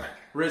Instagram?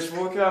 Rich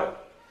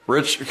Workout.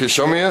 Rich, can you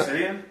show me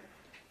it?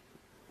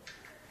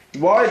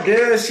 Why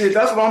dead shit?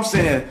 That's what I'm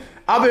saying.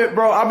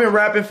 I've been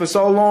rapping for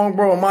so long,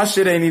 bro. My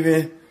shit ain't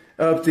even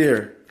up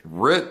there.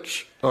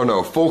 Rich? Oh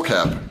no, full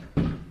cap.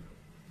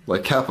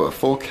 Like Kappa,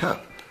 full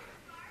cap.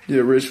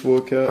 Yeah, Rich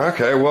full cap.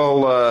 Okay,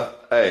 well,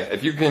 hey,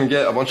 if you can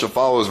get a bunch of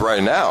followers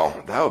right now,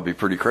 that would be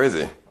pretty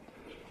crazy.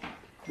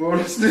 Bro,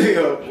 this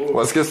nigga, bro.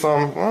 Let's get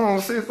some. Well,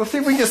 let's see if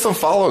we can get some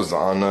follows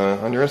on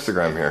your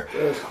Instagram here.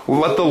 We'll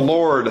let the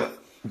Lord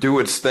do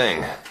its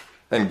thing,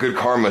 and good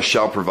karma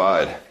shall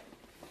provide.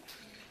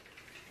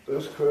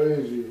 That's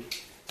crazy.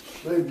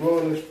 They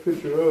blowing this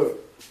picture up.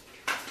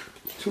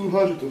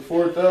 200 to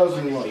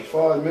 4,000 in like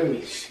 5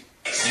 minutes.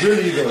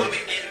 Really though.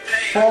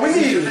 Paul, we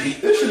need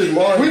this shit is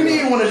mine. We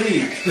need one of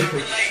these.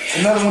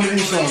 Another one of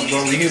these songs,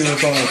 bro. We need a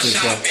song like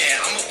this, bro.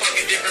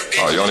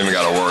 Oh, you don't even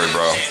gotta worry,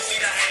 bro.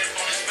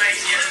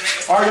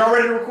 Are y'all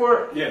ready to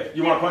record? Yeah.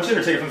 You want to punch in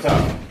or take it from the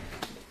top?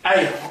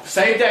 Hey,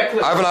 save that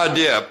clip. I have an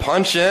idea.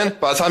 Punch in.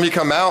 By the time you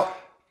come out,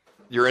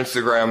 your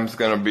Instagram's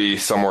gonna be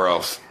somewhere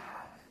else.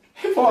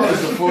 Paul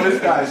is a fool. This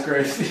guy's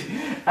crazy.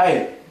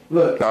 Hey,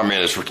 look. I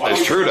mean, it's true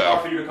though.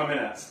 For you to come in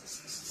at.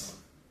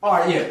 All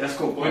right, yeah, that's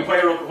cool. Let me play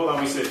it real quick. Hold on,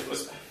 let me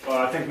see.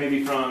 I think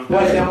maybe from...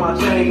 Bust down my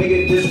chain,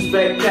 nigga,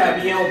 disrespect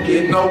cap, you don't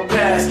get no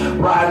pass.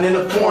 Riding in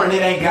the foreign,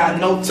 it ain't got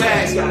no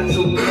tax. Got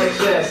too much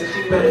ass, and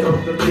she better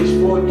up the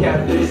bitch for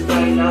cap. This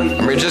thing, now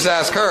I mean, just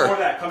ask her.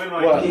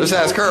 Just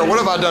ask her. What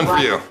have I done for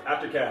you?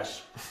 After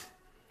cash.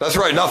 That's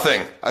right,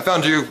 nothing. I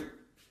found you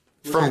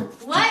from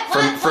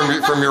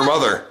your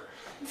mother.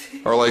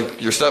 Or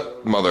like your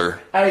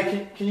stepmother.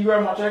 Hey, can you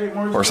grab my jacket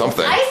more? Or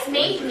something. Ice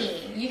made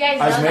me. You guys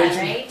know that,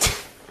 right?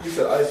 You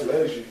said Ice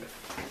made you.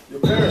 Your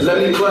parents. Let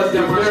me bust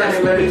down my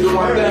chain, let me do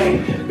my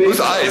thing. Who's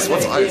Ice?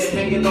 What's Ice?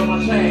 Hanging on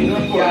my chain.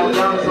 Got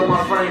diamonds on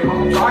my frame.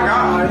 I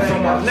got ice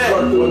on my neck.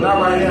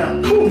 Not right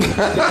now.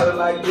 Got it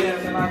like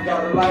this, and I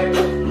got it like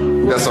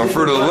Got some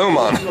Fruit of the Loom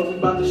on. We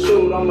about to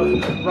shoot, I'ma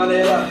run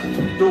it up,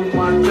 do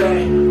my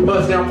thing.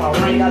 Bust down my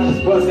ring, I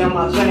just bust down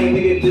my chain.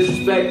 Nigga,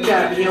 disrespect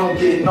cap, you don't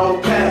get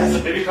no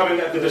pass. Maybe coming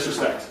at the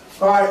disrespect.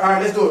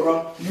 Alright, let's do it,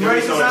 bro. You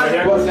ready,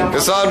 Cassandra?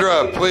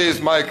 Cassandra, please,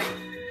 Mike.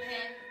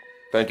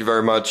 Thank you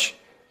very much.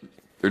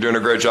 You're doing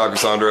a great job,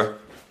 Cassandra.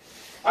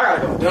 I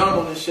gotta go down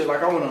on this shit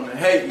like I went on the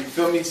hate. You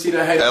feel me? See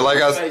the hate. And like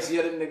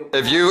nigga.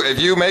 if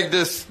you make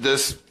this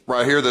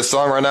right here, this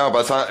song right now,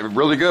 by the time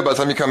really good, by the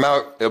time you come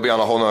out, it'll be on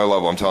a whole nother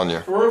level. I'm telling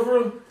you. For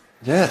real?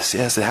 Yes,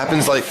 it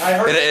happens like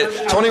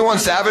 21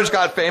 Savage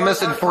got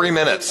famous in 3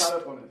 minutes.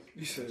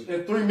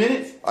 In 3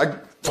 minutes?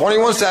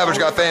 21 Savage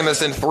got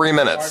famous in 3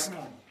 minutes.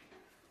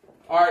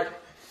 All right,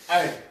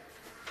 hey,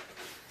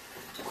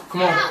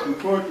 come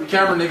on,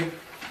 camera, nigga.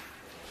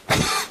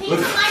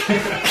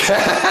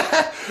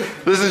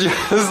 This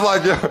is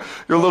like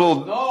your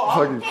little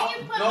fucking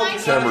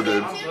camera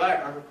dude. I'm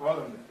black. I can call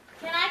him that.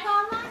 Can I call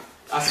him that?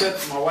 I said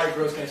my white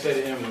girls can't say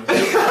the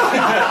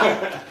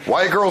N-word.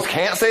 White girls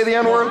can't say the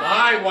N-word?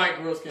 My white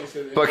girls can't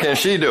say the N-word. But can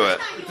she do it?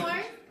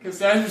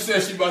 Cassandra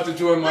said she about to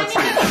join my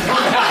team.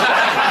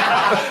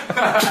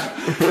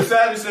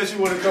 Cassandra said she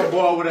want to come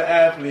ball with an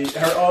athlete.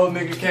 Her old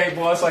nigga can't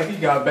ball. It's like he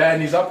got bad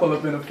knees. I pull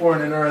up in the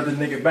foreign and her the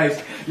nigga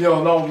base. You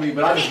don't know me,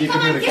 but I just get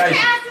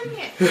communication.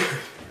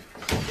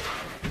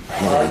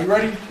 Alright, you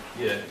ready?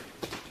 Yeah.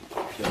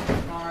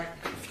 Alright.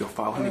 Yo,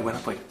 follow me. Went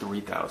up like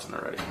 3,000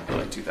 already. Or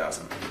like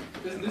 2,000.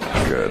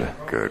 Good.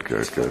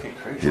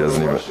 He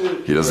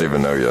doesn't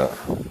even know yet.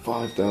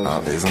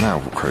 5,000. Isn't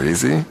that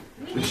crazy?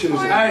 This shit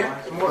is Hey,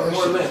 more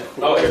lit.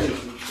 Oh, here.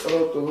 Shut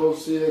up the whole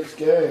CX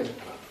game.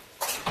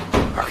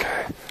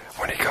 Okay.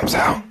 When he comes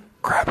out,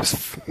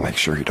 make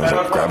sure he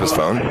doesn't grab his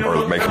phone or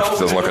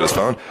doesn't look at his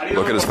phone.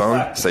 Look at his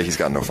phone. Say he's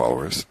got no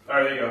followers. All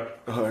right, there you go.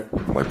 All right.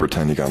 Like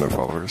pretend you got no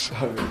followers.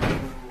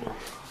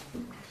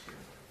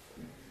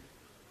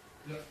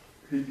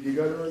 He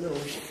got it right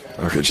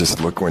now. Okay, just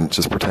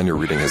pretend you're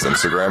reading his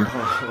Instagram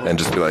and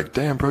just be like,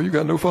 "Damn, bro, you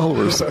got no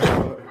followers."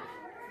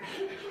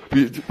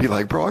 Be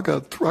like, "Bro, I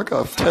got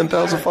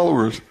 10,000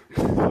 followers."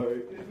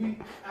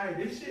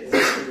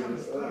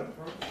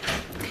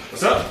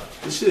 What's up?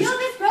 Yo,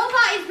 this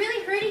robot is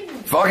really hurting me.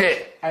 Fuck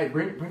it. Hey,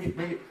 bring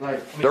it.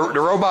 Like The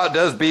robot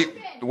does beat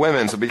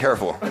women, so be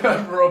careful.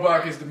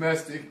 robot is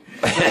domestic.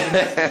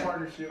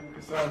 Partnership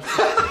with Cassandra.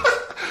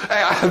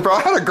 Hey, I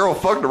had a girl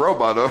fuck the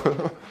robot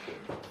though.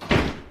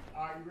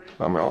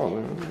 I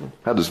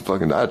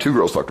had 2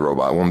 girls fuck the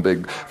robot. One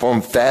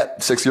fat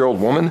 6-year-old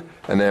woman,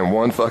 and then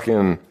one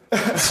fucking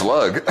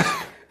slug.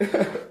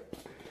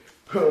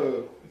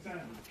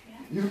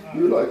 You're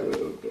like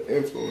an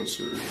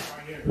influencer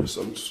or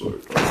some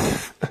sort.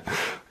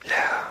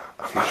 Yeah,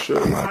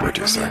 I'm not a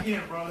producer. Do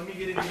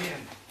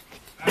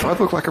I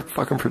look like a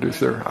fucking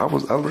producer?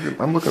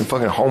 I'm looking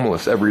fucking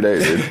homeless every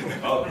day, dude.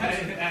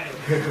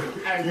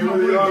 You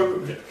really are.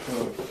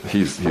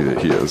 He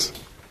is.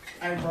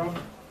 Hey, bro.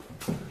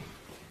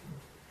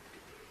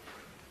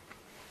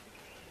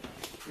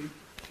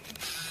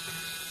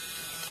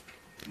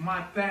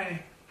 My thing.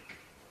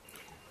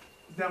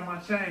 Is that my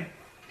chain?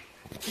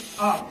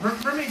 Oh,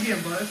 run me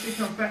again, bro. That shit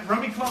comes back.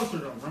 Run me closer,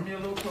 though. Run me a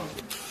little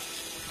closer.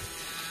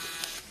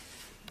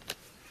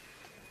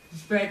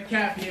 Respect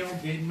cap, he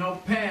don't get no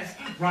pass.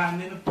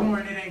 Riding in the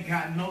foreign, it ain't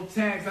got no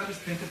tags. I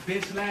just spent the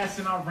bitch last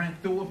and I ran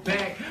through a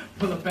bag.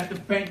 Pull up at the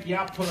bank,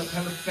 yeah, I pull up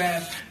hella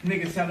fast.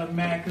 Niggas hella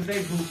mad cause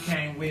they boo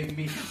came with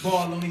me.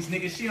 Ball on these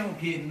niggas, she don't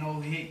get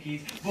no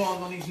hickeys.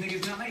 Ball on these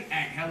niggas, now they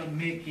act hella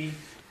Mickey.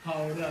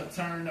 Hold up,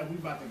 turn up, we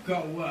about to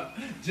go up.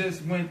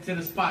 Just went to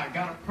the spot,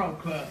 got a pro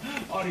club.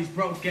 All these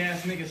broke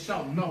ass niggas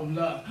show no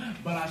love,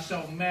 but I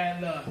show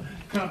mad love.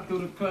 Come through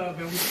the club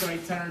and we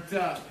straight turned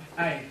up.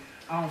 Hey,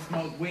 I don't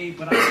smoke weed,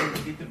 but I can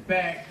get the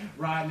bag.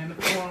 Riding in the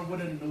corner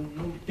with a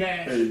new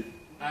dash.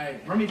 Hey,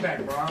 run me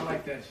back, bro. I don't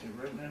like that shit.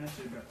 Run that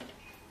shit back.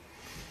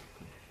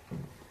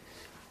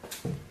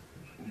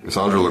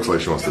 Cassandra looks like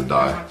she wants to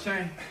die.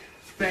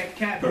 Fat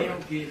cat, he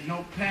don't get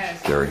no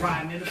pass. Gary,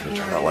 Riding in the turn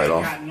that light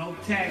off. Got no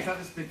tags. I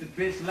just spent the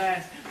bitch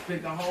last,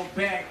 spent the whole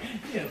bag.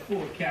 Yeah,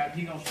 full cap,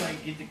 he gon'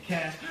 straight get the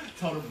cash.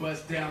 Told her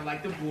bust down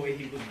like the boy,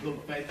 he was blue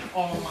face.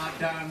 All my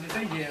diamonds,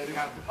 they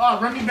got. Oh,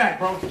 run me back,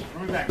 bro.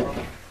 Run me back, bro.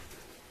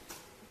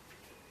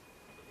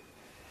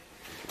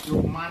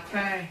 Do my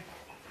thing.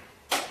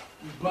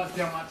 Bust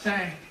down my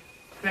chain.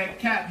 That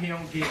cap, he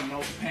don't get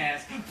no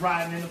pass.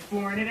 Riding in the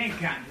foreign, it ain't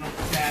got no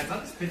tabs. I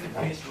just spit the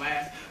bitch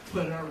last,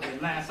 put her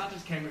in last. I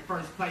just came in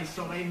first place,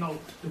 so they know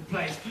the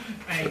place.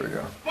 Hey, there we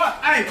go.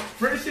 Fuck, hey,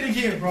 bring this shit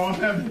again, bro. I'm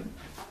having.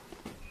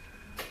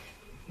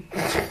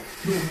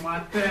 Do my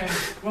thing.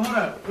 Well, hold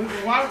up.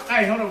 Why,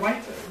 hey, hold on.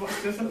 Why?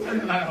 Just turn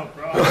the light off,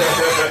 bro.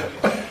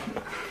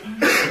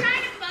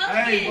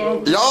 Hey,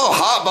 bro. Y'all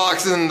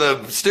hotboxing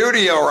the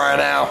studio right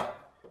now.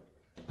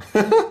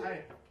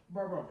 Hey,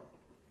 bro.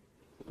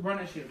 Run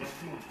that shit, bro.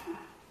 Come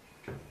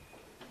on.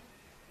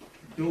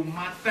 Do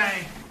my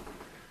thing.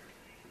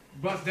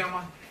 Bust down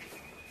my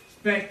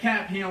spec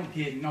cap. He don't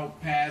get no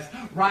pass.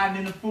 Riding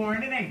in the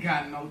foreign, it ain't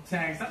got no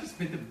tags. I just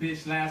spit the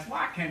bitch last.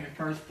 Why I came in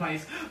first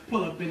place.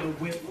 Pull up in the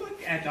whip.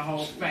 Look at the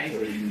whole face.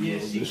 Yeah,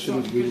 she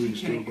so good.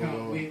 She can't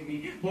come with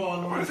me. Boy,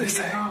 Lord, I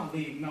don't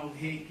leave no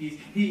hickeys.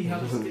 He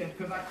hella stiff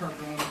because I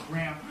curved on the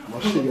ground. Pull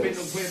up in the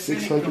whip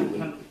and it go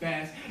hella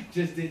fast.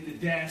 Just did the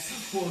dash.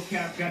 Full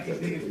cap. Got these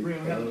niggas real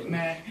hella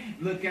mad.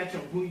 Look at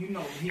your boo. You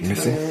know he hella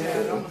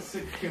sad. I'm a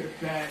secure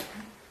bag.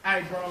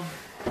 Hey, bro.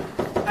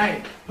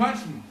 Hey,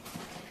 punch me.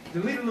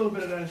 Delete a little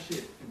bit of that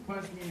shit and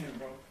punch me in,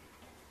 bro.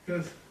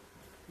 Because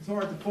it's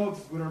hard to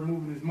focus with her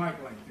moving his mic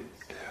like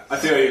this. I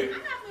feel you. I'm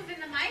not moving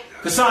the mic.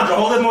 Cassandra,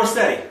 hold it more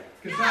steady.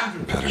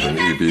 Cassandra. Better than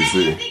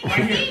UBC.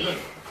 Right here, look.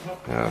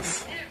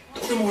 Yes.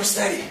 Hold it more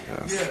steady.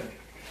 Yes.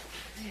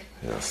 Yeah.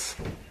 Yes.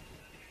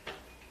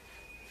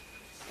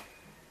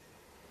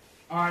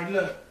 Alright,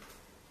 look.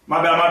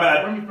 My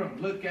bad. Where me from?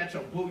 Look at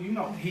your boo. You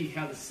know he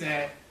hella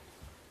sad.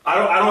 I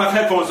don't have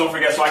headphones, don't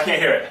forget, so I can't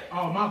hear it.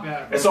 Oh, my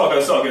bad, bro. It's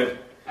all good.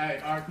 Hey,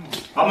 alright, come on.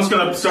 I'm just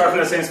gonna start from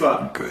the same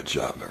spot. Good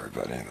job,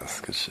 everybody. That's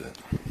good shit.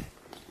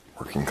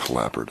 Working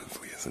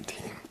collaboratively as a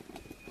team.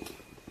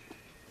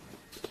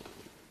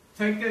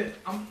 Take the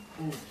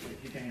ooh, shit,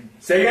 he came.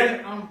 Say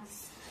again?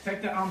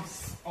 Take the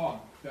off.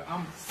 The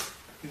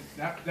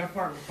that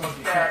part was supposed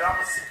to be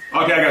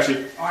Okay, I got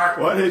you. Alright.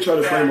 Why they try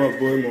to frame my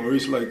boy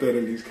Maurice like that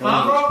in these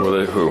comments?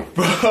 Were they who?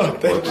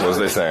 What was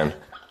they saying?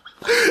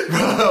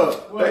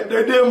 Bro,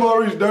 they did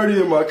Maurice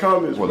dirty in my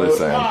comments. What they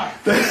saying?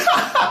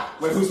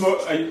 Wait, who's more?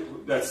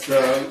 That's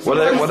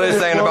What they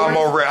saying about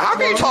Maurice? How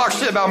can you talk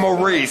shit about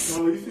Maurice?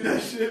 Oh, you see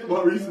that shit?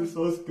 Maurice is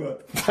so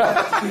scut.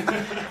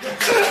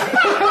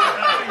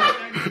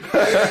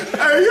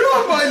 Hey, you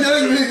don't find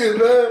young niggas,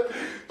 man.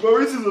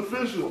 Maurice is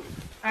official.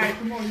 Hey,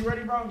 come on, you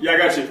ready, bro? Yeah, I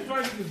got you.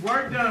 Trying to get this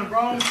work done,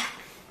 bro.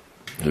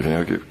 You can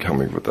help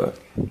me with that.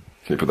 Can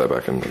you put that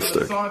back in the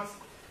stick?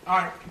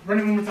 Alright, run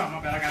it one more time.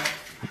 My bad, I got it.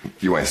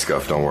 You ain't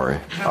scuffed, don't worry.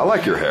 I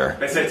like your hair.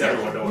 They say it's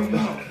everyone, don't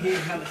worry. He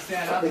hella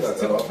sad. I just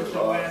took off with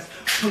your ass.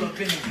 Pull up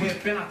in the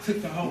whip and I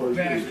took the whole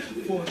bag.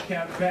 Full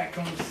cap back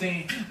on the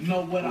scene.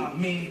 Know what I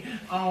mean?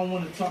 I don't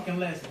want to talk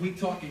unless we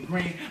talking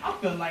green. I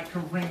feel like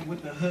Kareem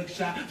with the hook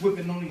shot.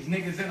 Whipping on these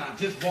niggas and I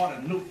just bought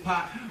a new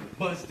pot.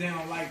 Bust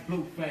down like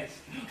Blueface.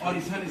 All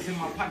these hundreds in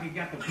my pocket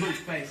got the blue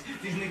face.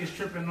 These niggas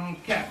tripping on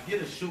cap,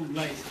 get a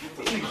shoelace.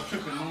 These niggas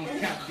tripping on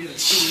cap, get a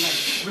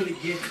shoelace. Really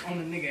get on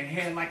the nigga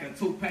head like a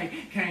toupee.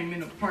 Came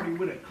in a party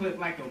with a clip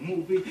like a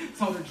movie.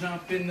 Told her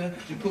jump in the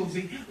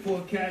jacuzzi.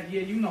 Full cat,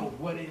 yeah, you know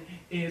what it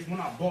is.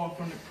 When I ball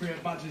from the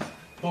crib, I just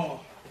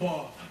ball.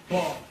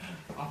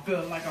 I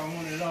feel like I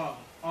want it all.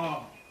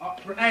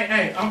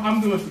 Hey,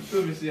 I'm doing some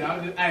stupid shit.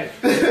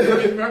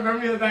 Bring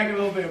me back a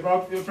little bit,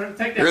 bro. Take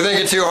that. You're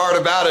thinking too hard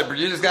about it, but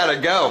you just gotta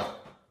go.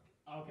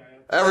 Okay.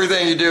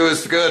 Everything you do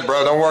is good,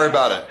 bro. Don't worry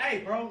about it. Hey,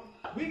 bro,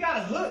 we got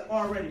a hook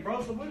already,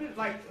 bro. So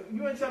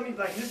you ain't tell me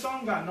this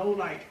song got no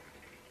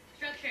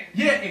structure.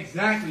 Yeah,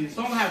 exactly. The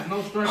song has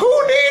no structure.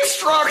 Who needs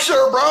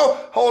structure, bro?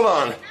 Hold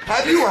on.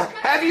 Have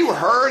you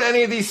heard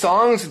any of these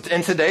songs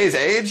in today's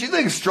age? You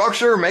think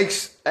structure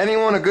makes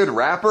anyone a good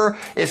rapper?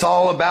 It's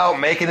all about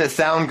making it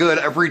sound good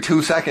every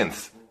 2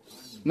 seconds.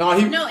 No, a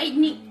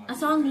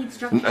song needs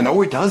structure. No,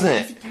 it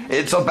doesn't.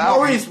 It's about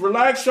Maurice,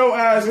 relax your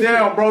ass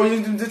down, bro.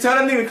 Just tell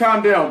that nigga to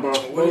calm down, bro.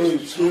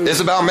 It's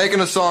about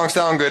making a song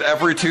sound good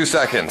every 2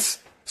 seconds,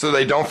 so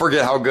they don't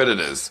forget how good it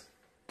is.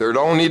 There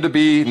don't need to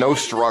be no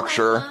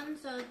structure.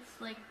 So it's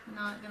like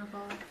not gonna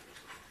fall.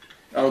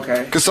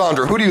 Okay.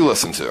 Cassandra, who do you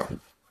listen to,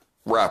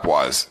 rap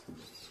wise?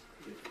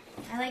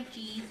 I like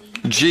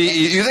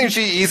G-Eazy. You think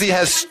G-Eazy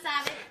has?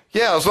 Savage.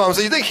 Yeah, that's what I'm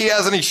saying. You think he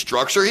has any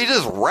structure? He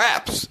just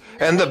raps,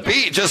 and the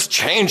beat just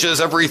changes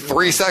every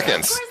 3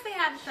 seconds. Of course they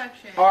have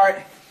structure. All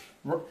right.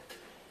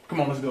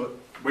 Come on, let's do it.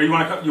 Where you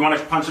want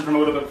to punch it from a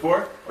little bit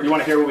before, or you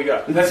want to hear what we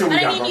got? Let's hear what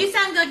But we I got, mean, bro. you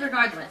sound good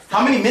regardless.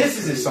 How many minutes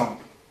is this song?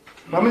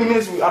 How many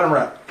minutes I done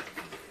rap?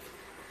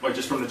 Like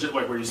just from the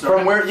where you started?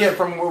 From where? Yeah,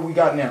 from where we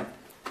got now.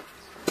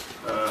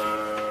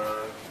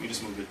 We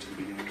just moved it to the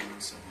beginning.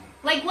 So.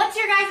 Like, what's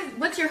your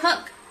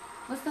hook?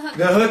 What's the hook?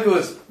 The hook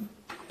was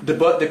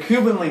the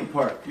Cuban link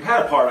part. You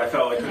had a part I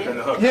felt like in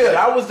the hook. Yeah,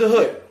 that was the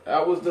hook.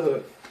 That was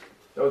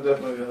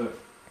definitely the hook.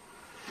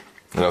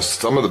 You know,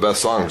 some of the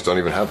best songs don't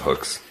even have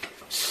hooks.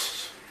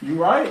 You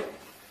right.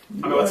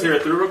 I mean, let's hear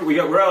it through.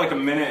 We're at like a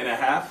minute and a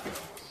half.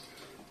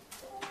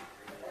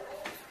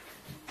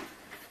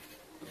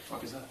 What the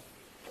fuck is that?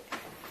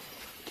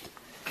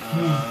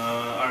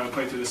 Alright, we'll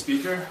play through the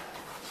speaker.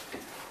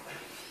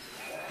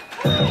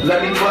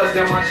 Let me bust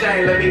down my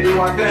chain, let me do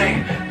my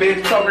thing.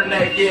 Big cover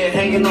neck, yeah,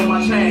 hanging on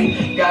my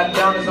chain. Got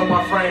diamonds on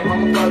my frame,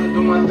 I'm about to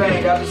do my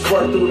thing. Got to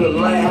swerve through the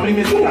lane. How many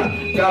minutes you got?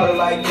 Got her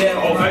like that,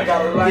 I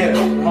got her like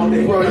that. All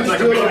day. Bro, you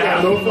still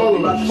got no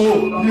followers.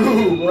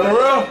 You,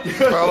 bro.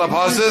 Hold up,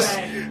 pause this.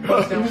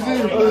 You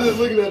see, I was just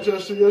looking at your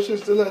shit. Your shit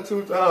still at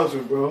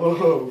 2,000,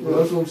 bro.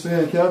 That's what I'm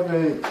saying. Cap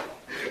ain't.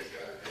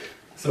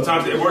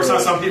 Sometimes it works on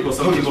some people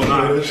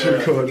not. That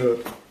shit going up.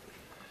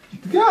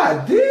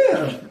 God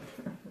damn.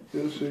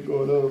 This shit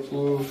going up,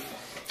 fool.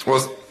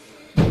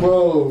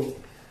 Bro,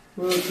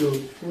 what the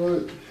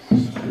fuck?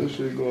 This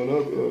shit going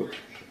up.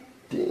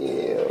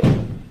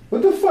 Damn.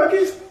 What the fuck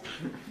is...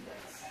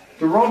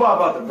 The robot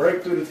about to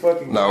break through the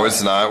fucking... No,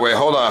 it's not. Wait,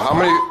 hold on.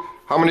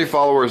 How many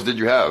followers did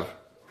you have?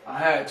 I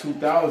had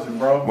 2,000,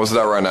 bro. What's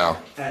that right now?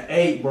 At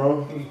 8,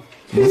 bro.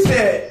 He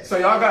said, so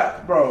y'all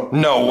got, bro.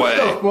 No way. What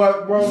the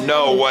fuck, bro?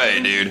 No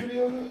way,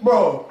 dude.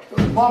 Bro,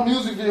 my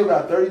music video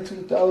got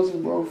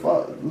 32,000, bro.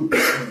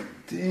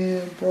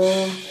 Damn,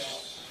 bro.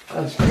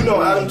 You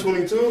know Adam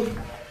 22? Yeah.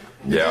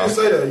 You didn't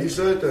say that. You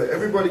said that.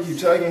 Everybody keep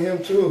tagging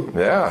him, too.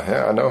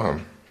 Yeah, I know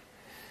him.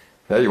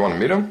 Yeah, you want to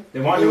meet him?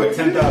 They want you at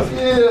 10,000.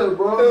 Yeah,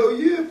 bro. Hell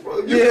yeah, bro.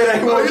 Yeah,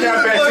 they want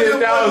cap at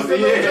 10,000. Yeah,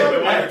 they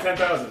want you at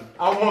 10,000.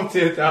 I want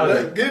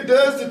 10,000. Get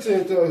Daz to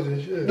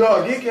 10,000, shit.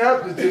 No, get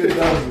cap to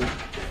 10,000.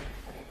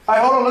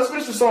 Alright, hold on. Let's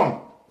finish the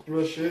song.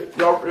 Real shit.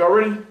 Y'all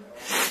ready?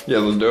 Yeah,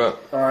 let's do it.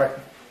 Alright.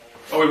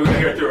 Oh, wait, we can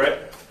hear it through, right?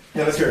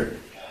 Yeah, let's hear it.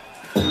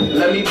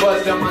 Let me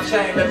bust down my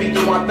chain, let me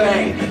do my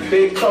thing.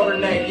 Big cover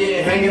neck,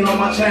 yeah, hanging on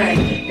my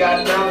chain.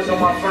 Got diamonds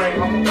on my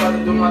frame, I'm about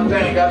to do my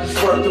thing. Got to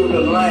swerve through the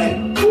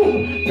lane.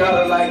 Woo. Got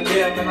her like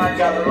them, and I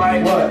got her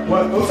like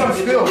what? What's up,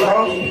 spill,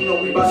 bro? You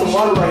know we about some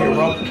water right here,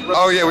 bro.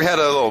 Oh yeah, we had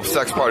a little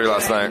sex party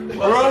last night.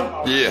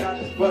 Bro? Yeah.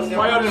 Why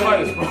y'all didn't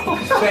invite us,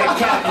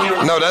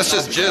 bro? No, that's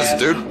just jizz,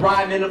 dude.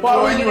 Riding in the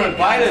bar when you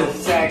invite us.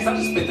 Sex, I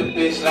just spit the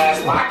bitch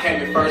last while I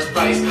came in first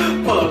place.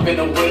 Pull up in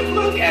the whip,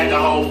 look at the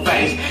whole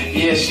face.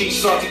 Yeah, she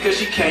salty cause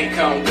she can't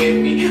come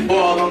with me.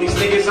 Ball on these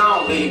niggas, I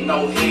don't leave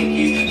no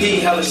hickeys.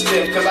 He hella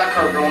stiff cause I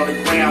curved her on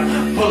the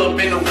ground. Pull up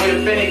in the whip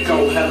and it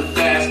go hella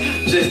fast.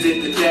 Just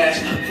did the dash.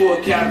 Full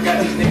cap,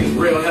 got these niggas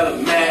real hella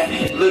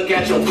mad. Look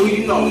at your boo,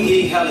 you know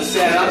he hella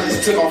sad. I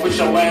just took off with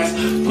your ass.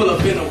 Pull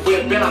up in the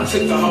whip and I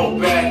took the whole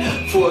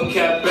bag. Full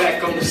cap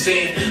back on the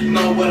scene.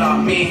 Know what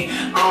I mean?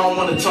 I don't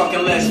wanna talk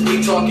unless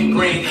we talking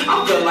green.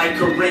 I feel like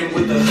Kareem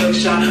with the hook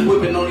shot.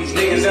 Whipping on these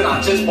niggas and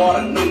I just bought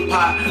a new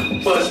pot.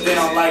 Bust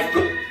down like...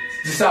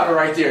 Just stop it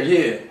right there,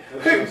 yeah.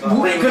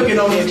 Cooking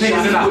on these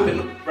niggas and I whipping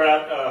them.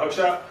 Hook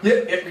shot?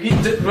 Yeah,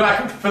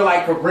 I feel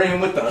like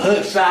Kareem with the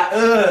hook shot.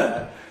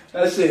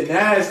 That shit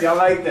nasty. I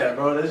like that,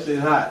 bro. That shit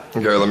hot.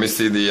 Okay, let me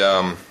see the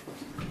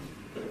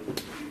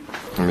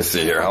let me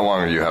see here. How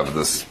long do you have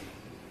this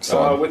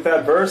song? With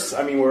that verse,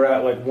 I mean, we're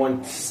at like a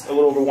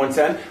little over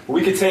 110. But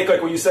we could take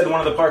like what you said, one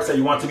of the parts that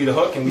you want to be the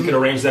hook, and we could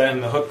arrange that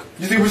in the hook.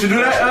 You think we should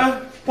do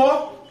that,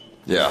 Paul?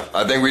 Yeah,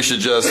 I think we should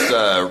just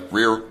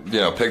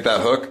pick that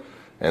hook,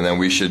 and then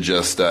we should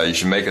just you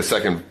should make a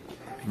second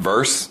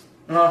verse.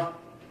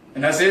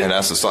 And that's it? And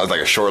that's the song,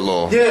 like a short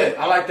little... Yeah,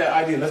 I like that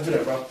idea. Let's do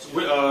that, bro.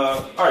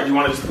 Alright, do you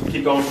want to just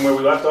keep going from where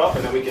we left off,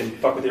 and then we can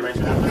fuck with the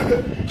arrangement after?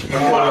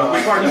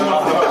 Which part do you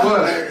want to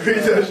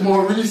fuck?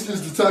 Maurice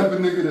is the type of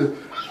nigga to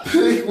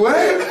pick... What?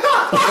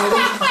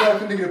 Maurice is the type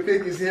of nigga to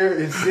pick his hair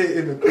and sit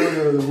in the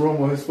corner of the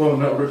room on his phone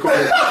not recording.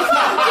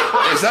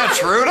 Is that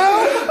true,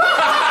 though?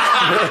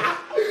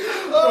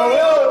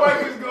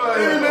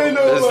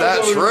 Is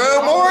that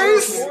true,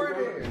 Maurice?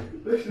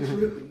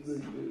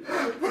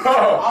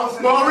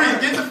 Bro,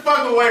 Maurice, get the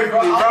fuck away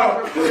from me,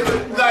 bro.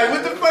 Like,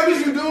 what the fuck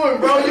is you doing,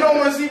 bro? You don't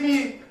want to see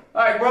me,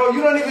 like, bro,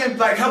 you don't even,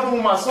 like, help him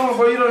with my song,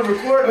 bro. You don't even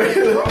record me,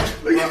 bro.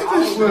 Look at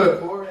this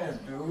shit.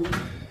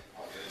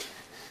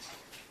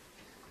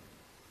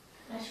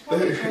 I should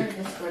probably turn the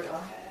Discord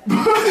off.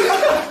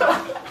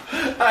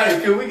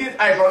 Alright, can we get,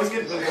 alright, bro, let's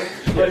get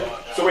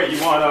So wait, you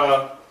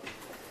want,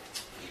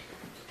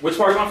 which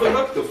part you want for the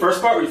hook? The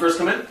first part where you first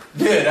come in?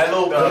 Yeah, the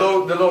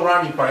little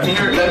rhymey part.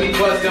 Here, let me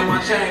bust down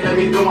my chain, let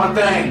me do my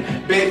thing.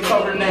 Big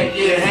cover neck,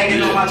 yeah,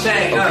 hanging on my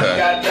chain.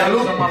 Got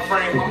diamonds on my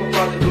frame, I'm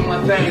about to do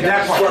my thing.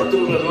 Got to swerve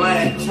through the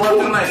lane. Swerve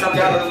through the lane, so I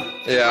got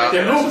to... Yeah.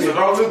 They're loopy,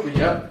 bro, loopy,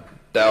 yep.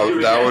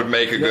 That would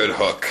make a good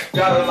hook.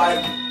 Got to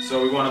like...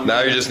 So we want to... Now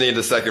you just need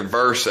the second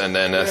verse, and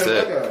then that's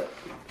it.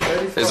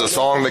 It's a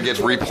song that gets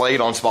replayed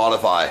on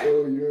Spotify.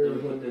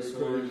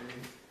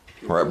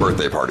 Or at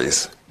birthday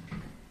parties.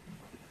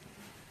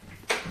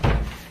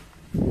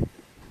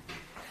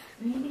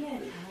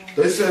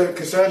 They said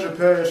Cassandra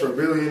parents are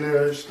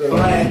billionaires. They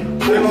own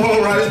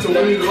rights to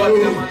Winnie the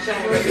Pooh.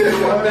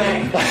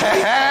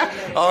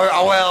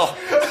 Oh well,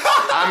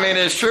 I mean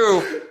it's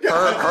true.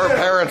 Her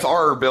parents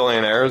are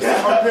billionaires.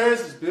 Her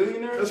parents is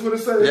billionaires. That's what it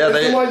said. Yeah,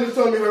 somebody just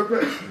told me her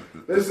parents.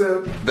 They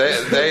said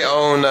they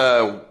own.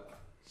 I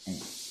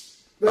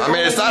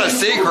mean, it's not a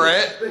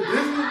secret.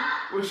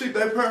 Disney?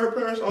 Well, her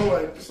parents own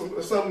like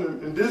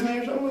something in Disney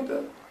or something like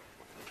that.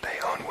 They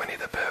own Winnie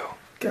the Pooh.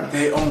 God.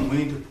 They own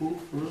Winnie the Pooh,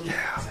 bro.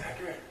 Yeah.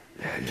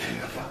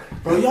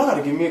 Bro, y'all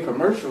gotta give me a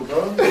commercial,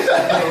 bro. Hold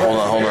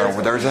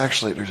on. There's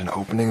an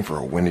opening for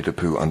a Winnie the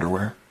Pooh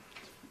underwear.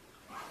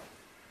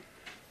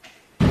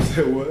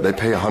 What? They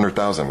pay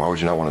 $100,000. Why would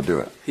you not want to do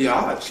it?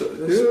 Yeah,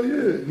 hell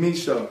yeah. Me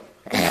show.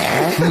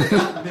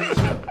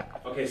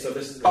 Okay, so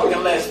this is.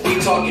 Talking less, we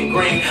talking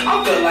green.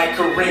 I feel like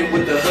Kareem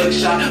with the hook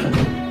shot.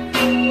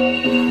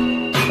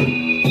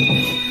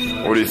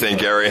 What do you think,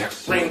 Gary?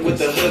 Ring with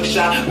the hook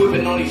shot,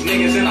 whipping on these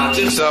niggas, and I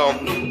just. So,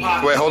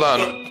 wait, hold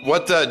on.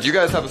 What do you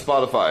guys have a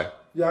Spotify?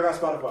 Yeah, I got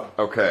Spotify.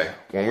 Okay,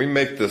 when we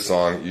make this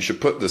song, you should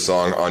put this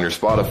song on your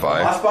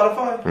Spotify. My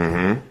Spotify?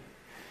 Mm-hmm.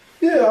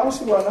 Yeah, I don't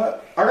see why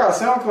not. I got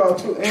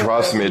SoundCloud too.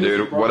 Trust me,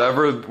 dude.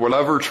 Whatever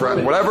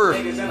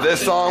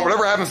this song,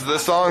 whatever happens to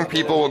this song,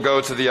 people will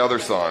go to the other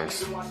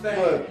songs.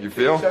 Look, you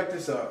feel? Check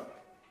this out.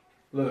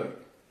 Look,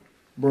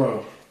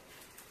 bro.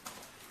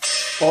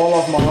 All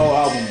off my whole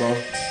album, bro.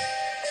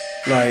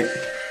 Like,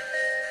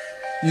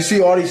 you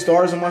see all these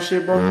stars on my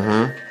shit, bro?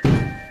 Mm-hmm.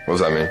 What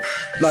does that mean?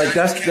 Like,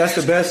 that's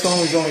the best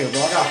songs on here,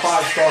 bro. I got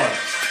 5 stars.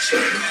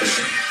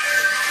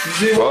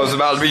 Well, it's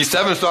about to be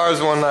 7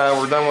 stars when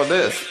we're done with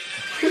this.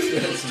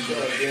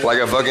 Like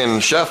a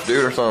fucking chef,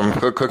 dude, or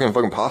something, cooking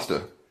fucking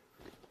pasta.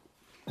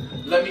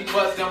 Let me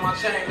bust down my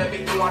chain, let me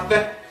do my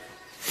thing.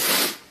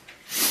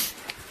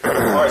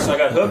 Alright, so I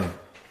got hook,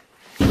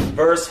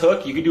 verse,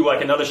 hook. You could do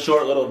like another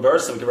short little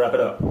verse and we can wrap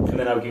it up. And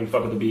then we can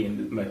fuck with the beat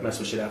and mess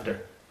with shit after.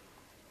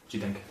 What do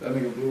you think? That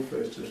nigga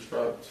Blueface just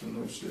dropped some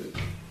new shit.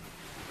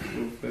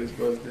 Blueface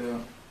bust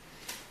down.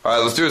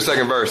 Alright, let's do a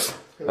second verse.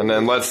 And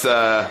then let's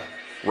wrap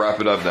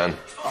it up then.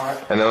 Alright.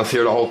 And then let's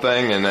hear the whole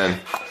thing and then...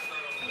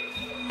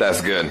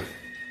 That's good.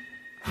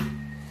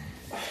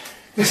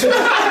 That's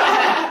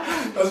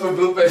what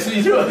Blueface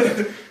is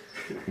doing.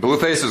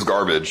 Blueface is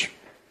garbage.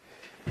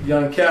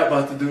 Young Cat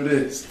about to do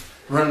this.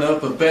 Run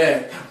up a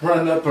bag.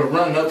 Run up a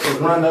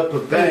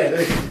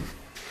bag.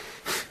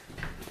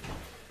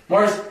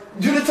 Mars,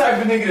 you the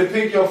type of nigga to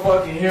pick your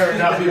fucking hair and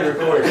not be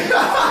recorded.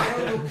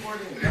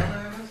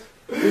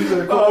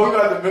 Oh, we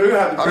got the.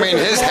 I mean,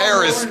 his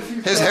hair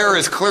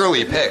is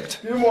clearly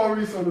picked.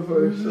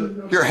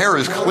 Your hair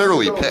is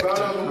clearly picked.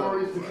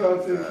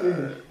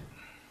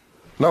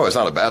 No, it's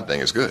not a bad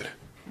thing. It's good.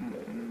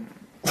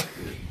 You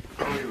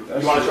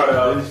want to try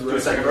to do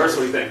a second verse?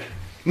 What do you think?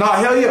 Nah,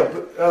 hell yeah.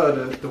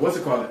 The what's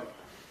it called?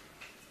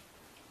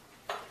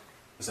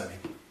 What's that mean?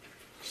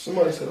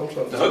 Somebody said I'm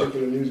trying to take for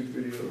the music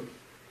video.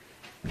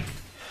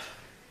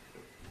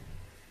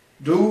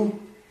 Do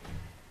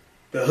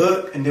the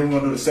hook, and then we're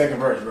gonna do the second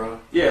verse, bro.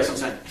 Yeah, that's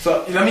what I'm saying.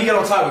 So let me get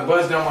on top of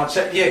buzz down my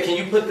check. Yeah, can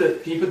you put the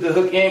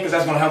hook in? Because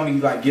that's gonna help me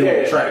like get on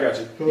the track. I got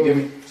you. You get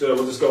me? So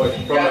we'll just go like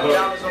from the hook.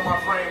 On my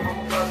frame,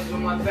 I'm gonna do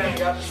my thing. I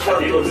just At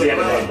the end of the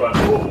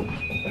hook,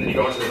 and then you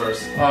go into the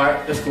verse.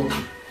 Alright, that's cool.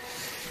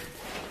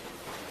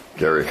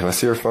 Gary, can I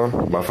see your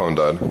phone? My phone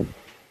died.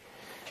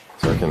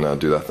 So I can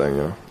do that thing,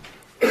 you know?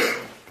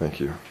 Thank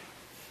you.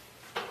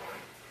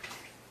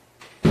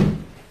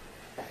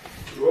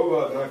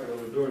 Robot knocking on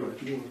the door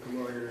like you want to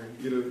come out here and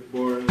get a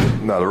board.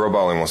 No, the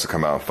robot only wants to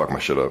come out and fuck my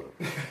shit up.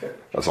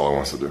 That's all it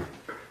wants to do.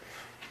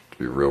 To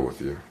be real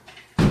with you.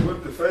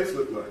 What the face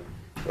look like?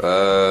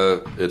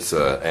 It's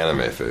an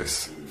anime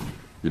face.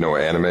 You know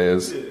what anime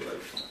is? Yeah,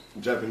 like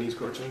Japanese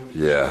cartoon.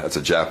 Yeah, it's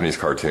a Japanese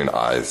cartoon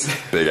eyes.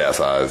 Big ass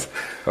eyes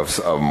of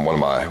one of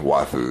my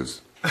waifus.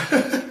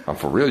 I'm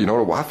for real. You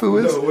know what a waifu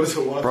is? No, what is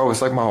a waifu? Bro,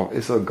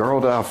 it's a girl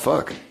that I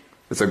fuck.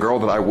 It's a girl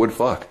that I would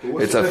fuck.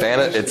 It's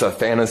a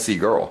fantasy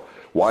girl.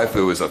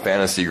 Waifu is a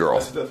fantasy girl.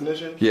 That's the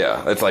definition?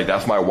 Yeah, it's like,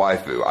 that's my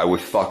waifu. I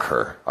would fuck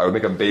her. I would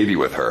make a baby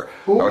with her.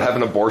 Who? I would have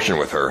an abortion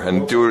with her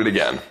and do it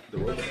again.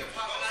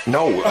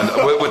 No, with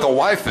a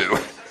waifu.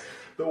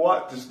 The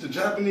what? The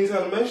Japanese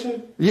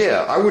animation?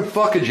 Yeah, I would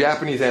fuck a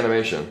Japanese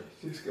animation.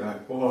 This guy,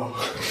 whoa.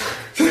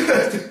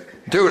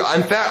 Dude,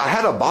 in fact, I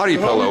had a body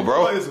pillow,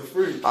 bro. Is a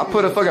freak. I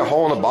put a fucking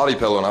hole in a body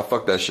pillow and I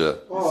fucked that shit.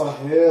 Oh,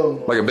 hell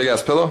no. Like a big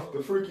ass pillow?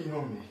 The freaky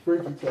homie.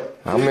 Freaky type.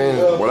 I mean,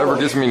 whatever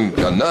gets me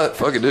a nut,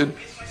 fuck it, dude.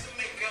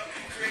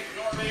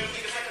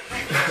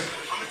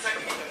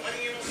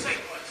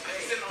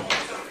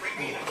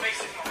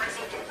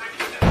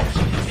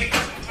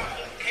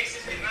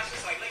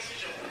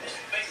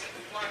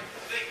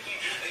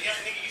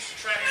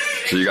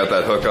 So you got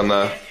that hook on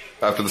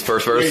after this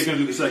first verse? He's gonna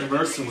do the second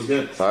verse and we're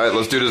good. Alright,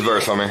 let's do this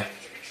verse, homie.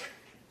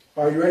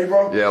 Are you ready,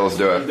 bro? Yeah, let's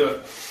do it.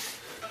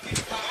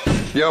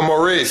 Yo,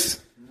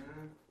 Maurice.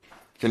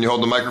 Can you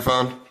hold the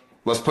microphone?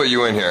 Let's put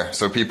you in here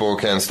so people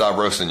can stop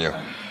roasting you.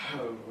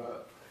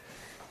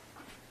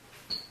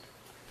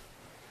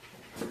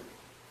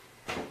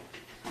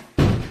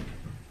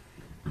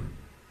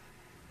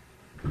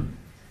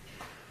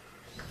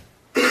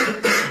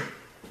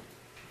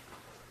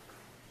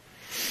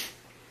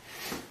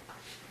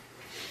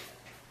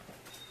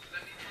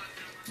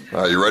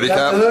 You ready,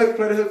 Cap? The hook,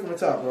 play the hook from the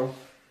top, bro.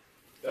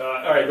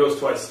 Alright, it goes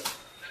twice.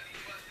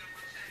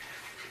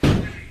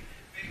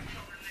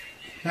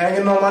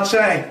 Hanging on my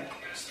chain.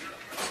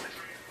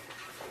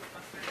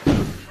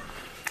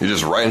 You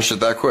just writing shit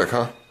that quick,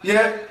 huh?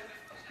 Yeah.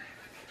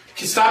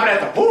 Stop it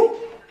at the whoop.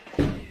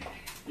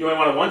 You only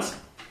want it once?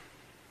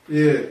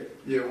 Yeah,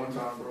 one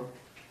time, bro.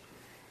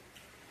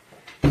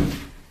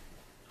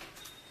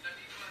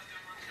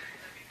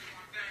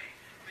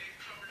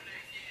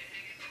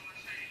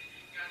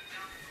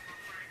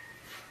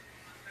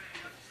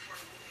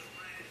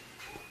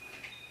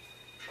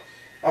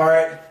 All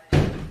right.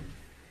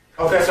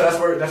 Okay, so that's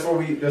where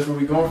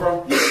we going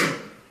from.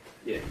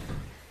 Yeah.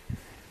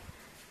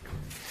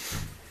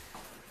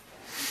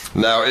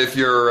 Now, if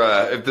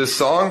this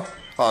song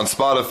on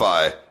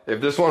Spotify,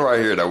 if this one right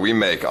here that we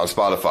make on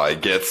Spotify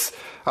gets,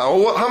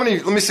 how many?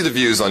 Let me see the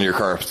views on your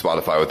current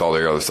Spotify with all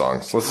your other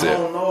songs. Let's see. I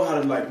don't know how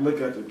to like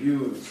look at the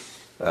views.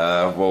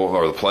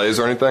 Or the plays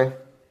or anything.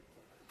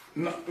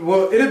 No,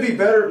 well, it'd be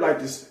better like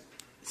this.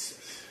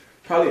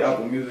 Probably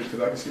Apple Music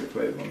because I can see the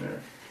plays on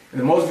there. And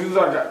the most views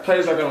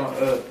plays I got on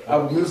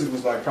Apple Music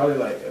was like probably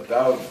like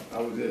 1,000.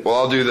 That was it. Well,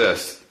 I'll do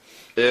this.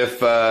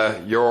 If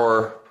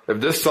you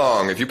put this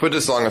song on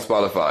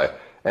Spotify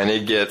and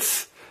it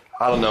gets,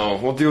 I don't know,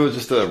 we'll do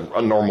just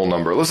a normal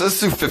number. Let's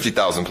do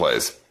 50,000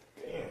 plays.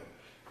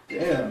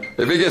 Damn. If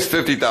it gets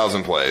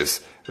 50,000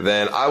 plays,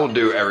 then I will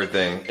do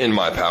everything in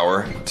my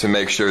power to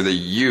make sure that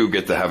you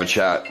get to have a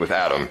chat with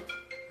Adam.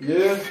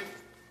 Yeah.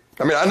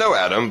 I mean, I know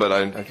Adam, but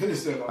I can't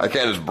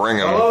just bring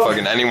him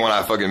fucking anyone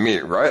I fucking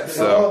meet, right?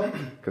 So,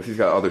 because he's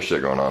got other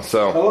shit going on.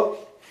 So,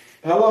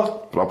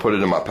 Hello? But I'll put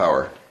it in my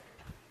power.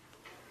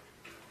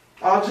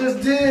 I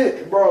just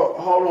did, bro.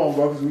 Hold on,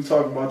 bro, because we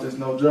talking about this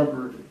no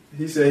jumper.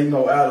 He said he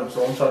know Adam,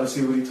 so I'm trying to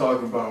see what he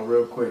talking about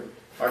real quick.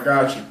 I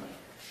got you.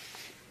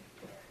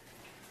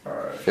 All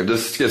right. If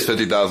this gets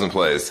 50,000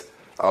 plays,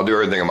 I'll do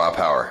everything in my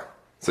power,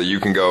 so you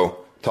can go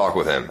talk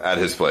with him at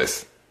his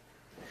place.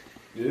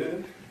 Yeah.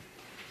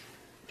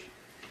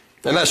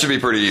 And that should be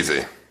pretty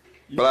easy.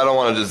 But I don't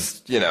want to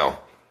just, So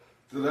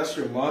that's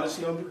your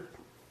modest number?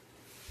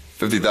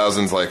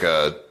 50,000's like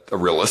a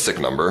realistic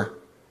number.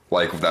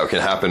 Like, that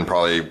can happen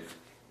probably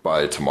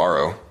by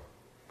tomorrow.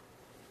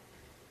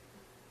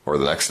 Or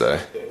the next day.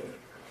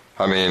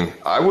 I mean,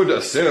 I would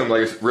assume,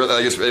 I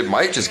guess it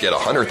might just get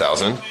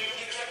 100,000.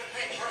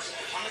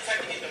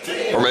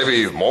 Or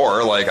maybe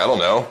more, I don't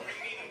know.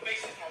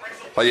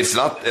 It's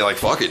not,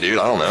 fuck it, dude,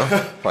 I don't know.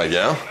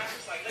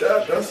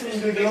 That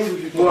seems big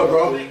numbers. What,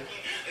 bro?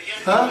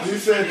 Huh? You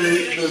said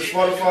the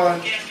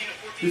Spotify,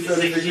 he said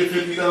if they get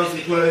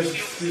 50,000 plays,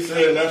 he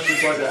said that's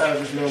just like the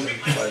average number.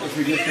 If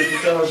we get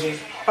 50,000.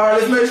 Alright,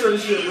 let's make sure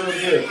this shit real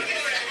good.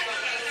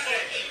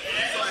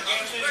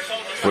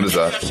 What is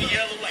that?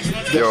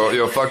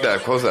 Yo, fuck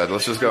that. Close that.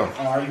 Let's just go.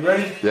 Alright, you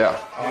ready? Yeah.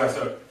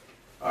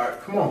 Alright,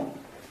 come on.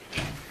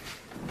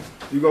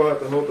 You gonna have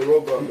to hold the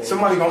robot. Boy.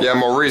 Somebody gonna. Yeah,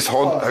 Maurice,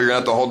 you're gonna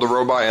have to hold the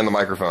robot and the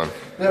microphone.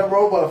 That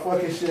robot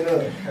fucking shit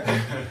up.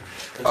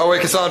 Oh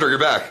wait, Cassandra, you're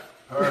back.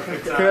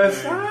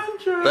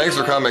 Cassandra. Thanks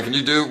for coming. Can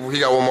you do? He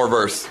got one more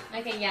verse.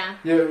 Okay, yeah.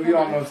 Yeah, we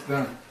almost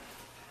done.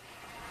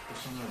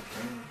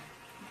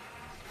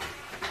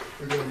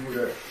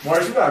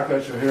 Maurice, you gotta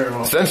cut your hair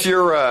off. Since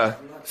you're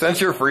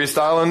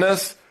freestyling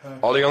this,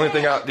 the only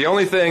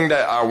thing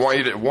that I want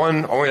you to I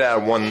want you to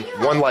add one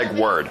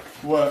word.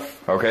 What?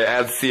 Okay,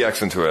 add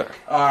CX into it.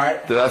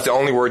 Alright. That's the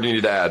only word you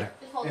need to add.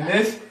 In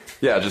this?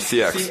 Yeah, just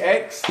CX.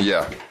 CX?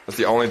 Yeah, that's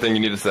the only thing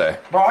you need to say.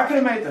 Bro, I could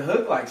have made the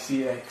hook like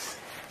CX.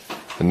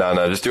 No,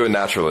 just do it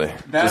naturally.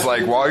 Just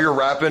while you're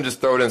rapping,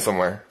 just throw it in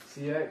somewhere.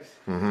 CX?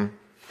 Mm-hmm.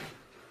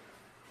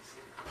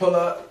 Pull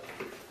up.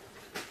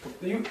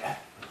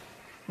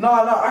 No,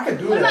 I could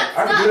do that.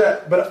 I could do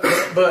that.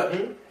 But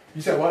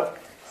you said what?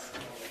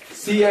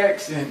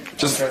 CX and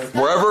just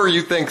wherever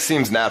you think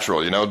seems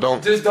natural,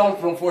 don't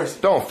force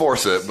it. Don't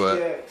force it,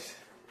 but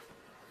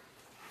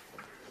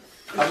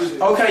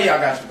CX. Okay, yeah, I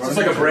got you, bro. It's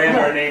like a brand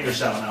or a name to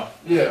shout out.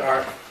 Yeah,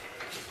 alright.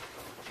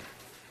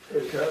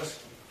 Hey, Cass.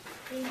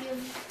 Thank you.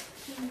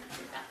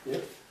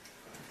 Yep.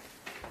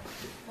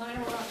 Want to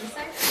hold on this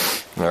side?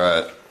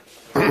 Alright.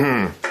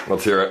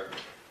 Let's hear it.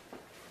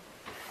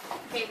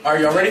 Okay. Are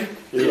y'all ready?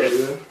 Yeah.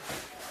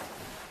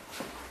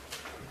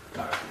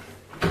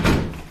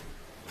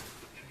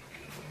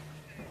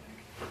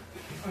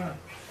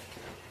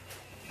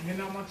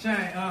 Getting on my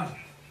chain,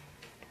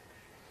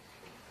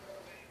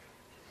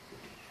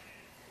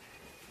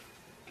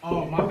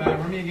 Oh, my bad.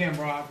 Run me again,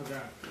 bro. I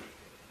forgot.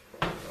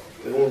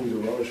 They want me to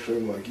run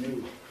stream like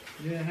you.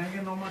 Yeah,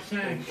 hanging on my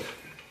chain.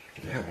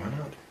 Yeah, why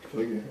not?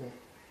 Fuck it.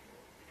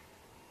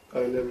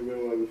 I ain't never been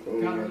on the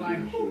phone. Got her like,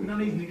 none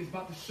of these niggas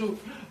about to shoot.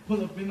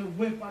 Pull up in the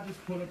whip, I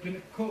just pull up in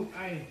the coupe.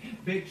 Ayy,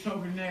 big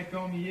choker neck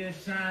on me, yeah,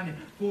 shining.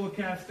 Full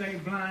cap stay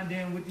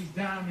blinding with these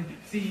diamonds.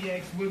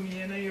 CX with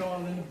me and they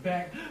all in the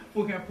back.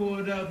 Full cap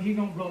pulled up, he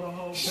gon' blow the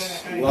whole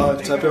back. Ay,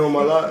 live, tap in on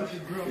my live.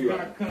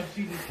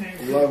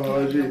 I'm live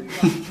on IG.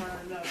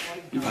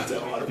 You about to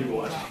have a lot of people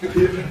watching.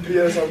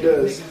 PS, I'm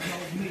Dez.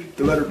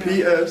 The letter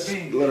PS,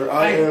 the letter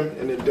I am,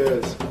 and then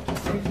Dez.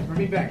 Bring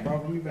me back, bro.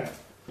 Bring me back.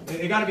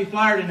 It gotta be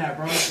flyer than that,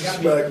 bro. It gotta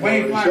be Smack,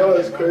 way man. flyer. Show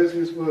than is that, bro.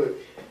 crazy as fuck.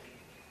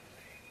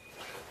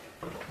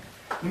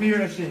 Let me hear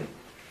that shit.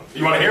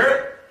 You want to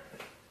hear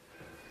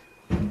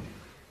it?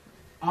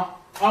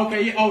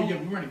 Okay, yeah. Oh, yeah,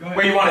 we're ready. Go ahead.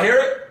 Wait, you want to hear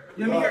it?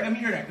 Let me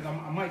hear that, because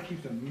I might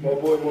keep them. My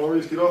boy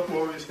Maurice, get off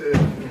Maurice's head.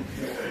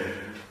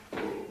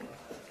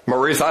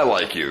 Maurice, I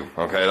like you.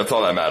 Okay, that's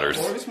all that matters.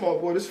 Maurice, my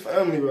boy, this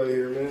family right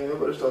here, man. I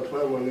better start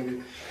playing my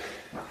nigga.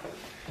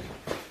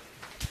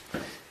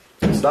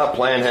 Stop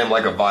playing him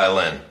like a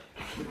violin.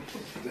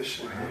 This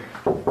shit.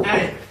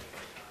 Hey.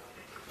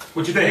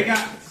 What you think?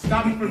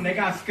 They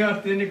got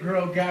scuffed and the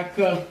girl got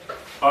cuffed.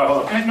 Alright,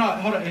 hold on. And no,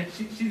 hold on. And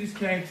she just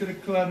came to the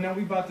club. Now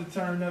we about to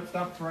turn up.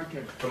 Stop for right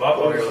here. From up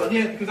or here?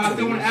 Yeah, because I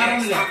still want to add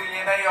on to that.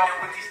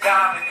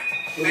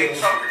 Big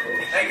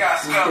choker, they got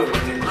scuffed.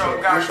 The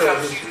girl got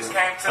cuffed. She just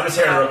came to the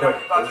club. Real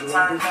quick. About to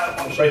turn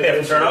up. Right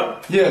there, turn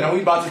up? Yeah, now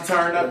we about to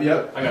turn up.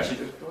 Yep. I got you.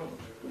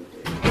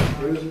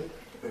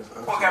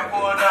 Boy got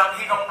pulled up.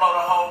 He gon' blow the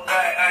whole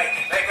bag. Hey,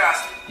 they got.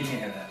 You can't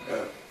hear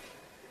that.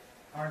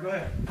 All right, go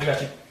ahead. I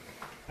got you.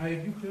 Hey,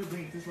 if you could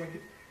bring it this way.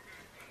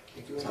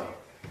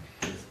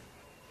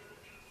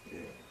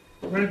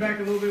 Run it back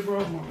a little bit,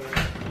 bro. Come on,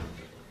 back.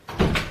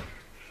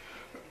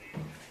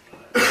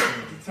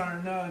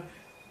 Turn up.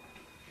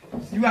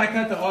 You gotta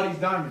cut all these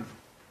diamonds.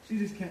 She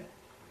just can't.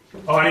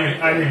 Oh, I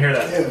didn't hear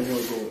that. Came to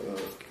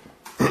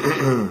the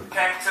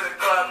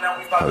club. Now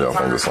we about How do y'all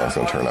think this song's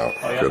gonna turn out?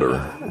 Oh, yeah.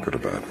 Good or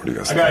bad? What do you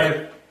guys I think? got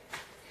you.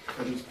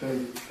 I just paid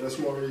you. That's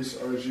Maurice,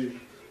 RG.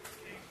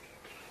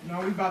 No,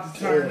 we about to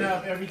turn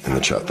up every time. In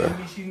the chat there.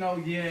 She know,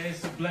 yeah,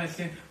 it's a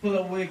blessing. Pull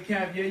up with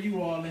cap, yeah,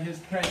 you all in his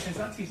presence.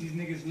 I teach these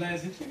niggas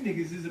lessons. You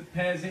niggas is a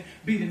peasant.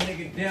 Beat a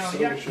nigga down.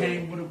 Yeah, I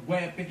came with a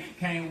weapon.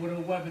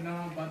 Now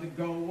I'm about to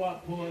go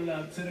up. Pull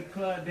up to the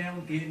club. Damn,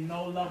 we're getting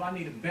no love. I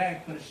need a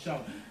bag for the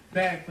show.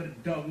 Bag for the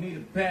dope. Need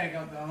a bag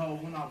out the hole.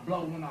 When I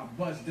blow, when I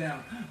bust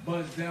down.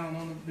 Buzz down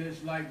on the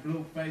bitch like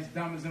blue face.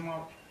 Diamonds in my...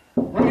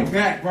 Bring it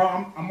back,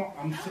 bro.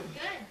 I'm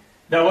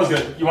That was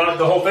good. You wanted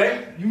the whole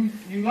thing?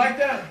 You like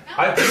that?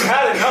 I think you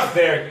had enough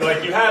there.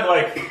 Like you had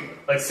like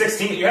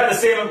 16. You had the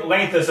same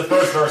length as the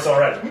first verse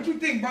already. What you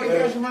think, bro? You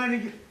guys should run it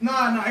again.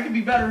 No, it could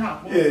be better, huh?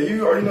 Yeah,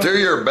 you already know. Do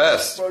your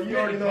best. Bro, you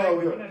already know how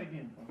we are.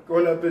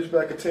 Run that bitch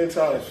back 10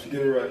 times to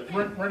get it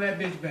right. Run that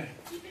bitch back.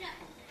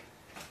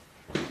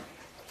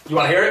 You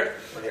want to hear it?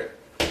 I want to hear it.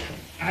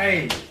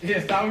 Hey, yeah,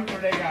 stop me for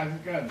that guy.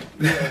 It's good.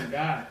 Oh,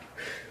 God.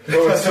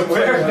 Bro, it's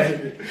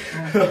somewhere.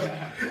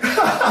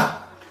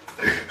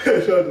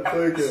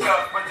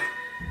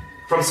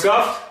 From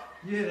Scuffed?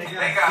 Yeah, they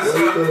got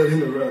scuffed. In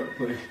the rap,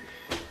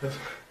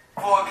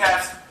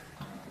 forecast.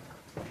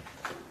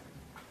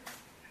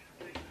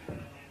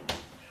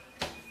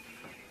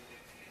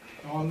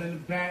 All in the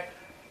back.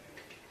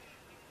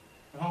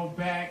 The whole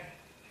back.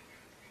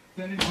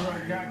 Then the girl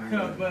got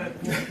cut, but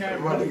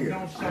forecast really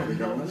don't show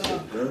no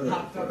love.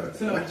 Hopped up the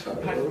tub.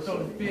 Had to throw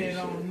the bed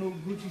on. New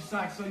Gucci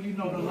socks, so you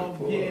know the low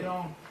get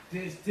on.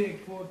 This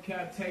dick for a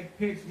cat, take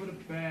pics with a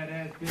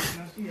badass bitch.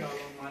 Now she all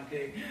on my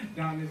dick.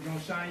 Diamonds gon'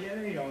 shine, yeah,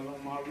 they all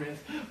on my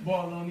wrist.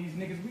 Ball on these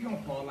niggas, we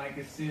gon' fall like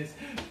a sis.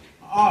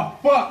 Oh,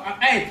 fuck.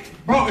 Hey,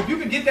 bro, if you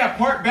could get that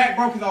part back,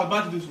 bro, because I was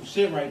about to do some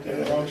shit right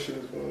there, bro.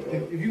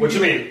 What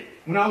you mean?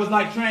 When I was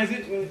like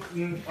transit,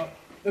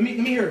 let me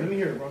hear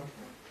it, bro.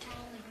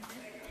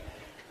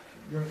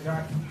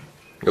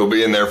 You'll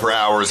be in there for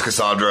hours,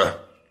 Cassandra.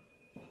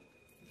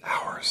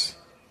 Hours.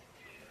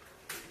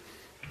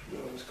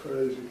 That's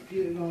crazy.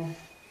 You know.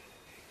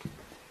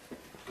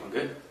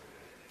 Good.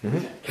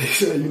 He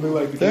said you look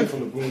like the kid from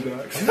the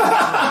Boondocks.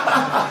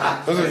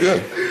 This is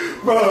good.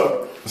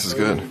 Bro. This is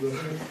good.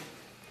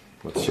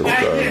 Let's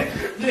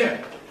just,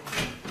 yeah.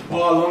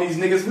 Ball on these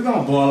niggas, we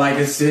gon' ball like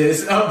a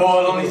sis.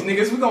 Ball on these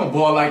niggas, we gon'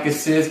 ball like a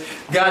sis.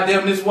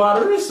 Goddamn, this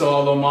water is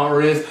all on my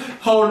wrist.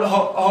 Hold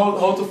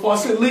the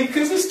faucet leak,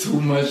 cause it's too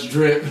much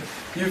drip.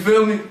 You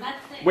feel me?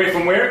 Wait,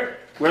 from where?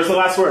 Where's the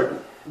last word?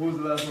 What was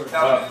the last word?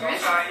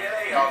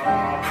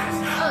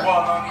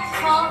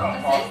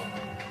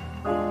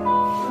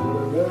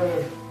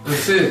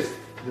 Assist.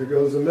 There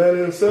goes the man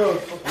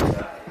himself.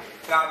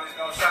 Diamonds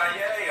gon' shine,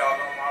 yeah, they all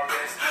on my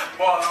wrist.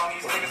 Ball on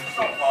these niggas, we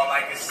gon' ball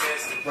like a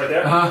sis. Right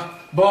there?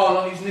 Ball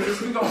on these niggas,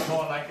 we gon'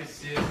 ball like a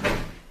sis.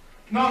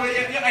 No,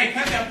 hey,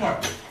 cut that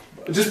part.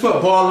 Just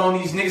put ball on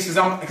these niggas,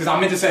 cause I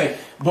meant to say,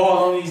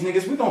 ball on these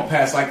niggas, we gon'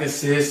 pass like a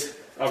sis.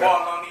 Okay.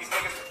 Ball on these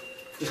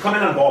niggas. Just come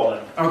in on ball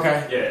then.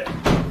 Okay. Yeah.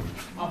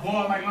 My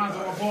ball like mine's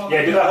on my ball.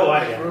 Yeah, do that whole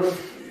line again.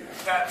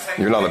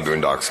 You're not a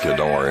Boondocks kid,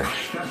 don't worry.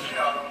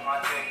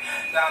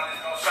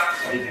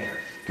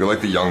 You're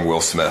like the young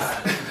Will Smith.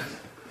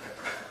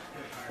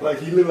 Like,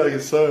 he look like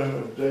his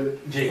son, Jada.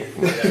 Yeah.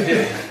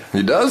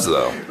 He does,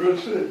 though. Real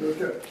shit,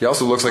 okay. He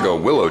also looks like a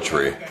willow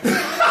tree.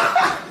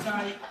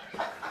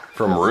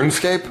 From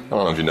RuneScape? I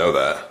don't know if you know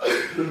that.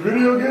 The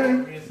video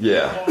game?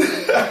 Yeah.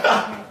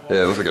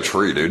 Yeah, it looks like a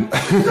tree, dude.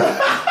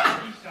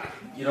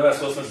 You know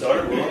that's Will Smith's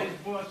daughter, Willow?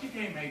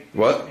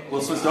 What?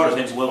 Will Smith's daughter's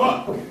name's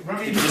Willow.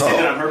 Did you just say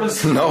that on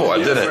purpose? No, I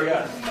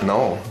didn't.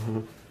 No.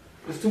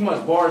 There's too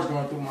much bars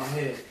going through my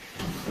head.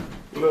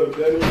 Look,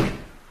 Danny.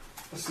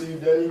 I see you,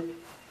 Danny.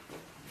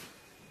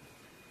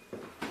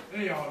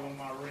 They all on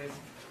my wrist.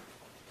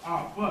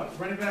 Oh, fuck.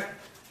 Run it back.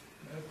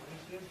 That's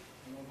just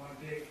on my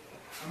dick.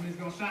 I'm just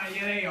gonna shine,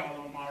 yeah, they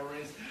all on my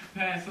wrist.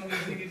 Pass on these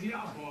niggas,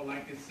 y'all ball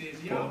like a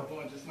sis. Y'all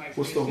ball just like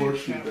what's the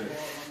horseshoe thing?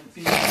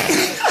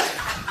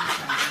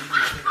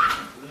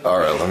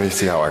 Alright, let me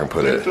see how I can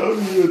put it.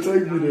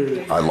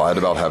 I lied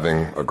about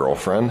having a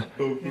girlfriend,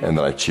 and then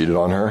I cheated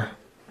on her,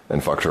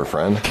 and fucked her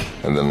friend,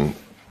 and then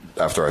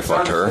after I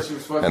fucked her,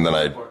 and then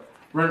I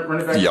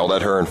yelled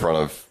at her in front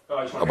of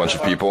a bunch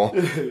of people,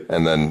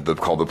 and then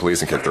called the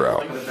police and kicked her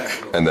out.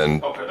 And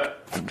then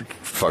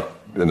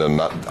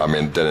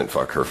didn't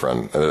fuck her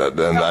friend. And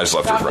then I just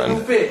left her friend.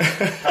 New fit?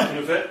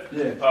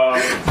 Yeah. I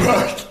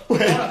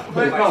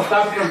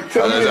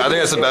think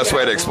that's the best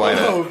way to explain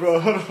it. Bro,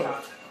 hold on.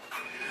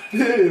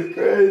 This is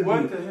crazy.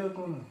 What the hell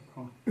going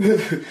on?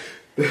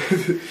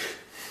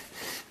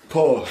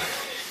 Paul.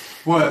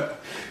 What?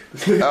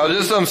 Oh,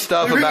 just some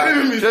stuff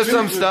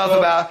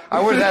about,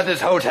 I was at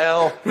this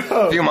hotel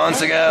a few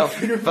months ago,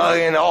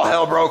 fucking all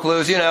hell broke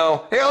loose, you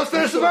know. Here, let's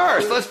finish the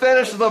verse,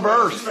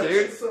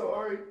 dude.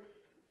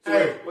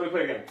 Hey, what do we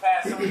put again?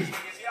 Pass on these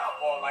niggas, y'all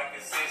ball like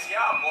a sis.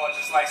 Y'all ball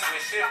just like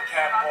Swiss shit.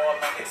 Cap ball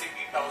like a tick,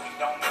 you know he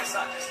don't miss. I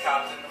just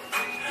copped a new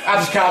fit. I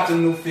just copped a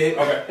new fit.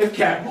 Okay. If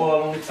Cat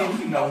Ball on the team,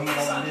 you know he don't I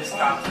miss. just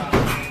copped a new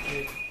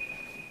fit.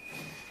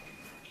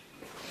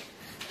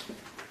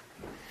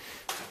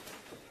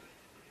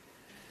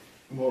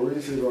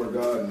 Maurice is our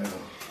God now.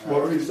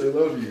 Maurice, they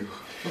love you.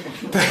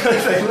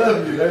 They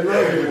love you. They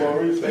love you,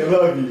 Maurice. They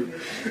love you.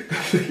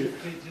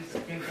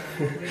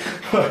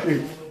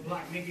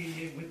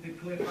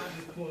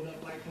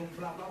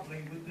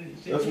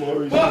 That's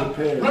Maurice in the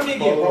pen. Let me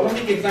get, bro. Let me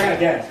get, because I got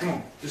gas. Come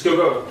on. Just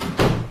go.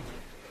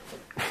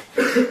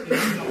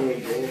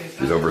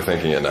 He's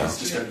overthinking it now.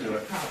 Just gotta do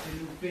it.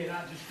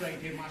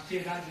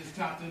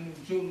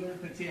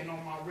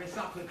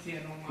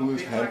 Who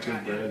is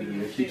Hampton Brandon?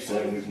 They keep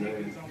saying his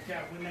name.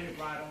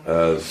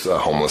 It's a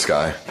homeless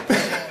guy.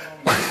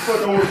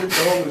 Fuck, I want to get the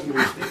homeless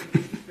nigga.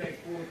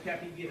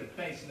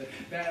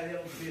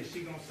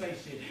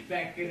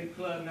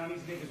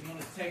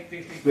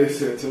 They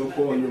said, tell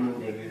Paul you're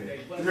moving in.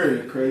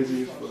 You're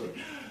crazy as fuck.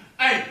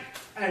 Hey,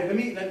 let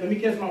me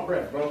catch my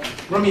breath, bro.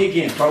 Run me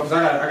again, bro, because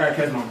I gotta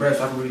catch my breath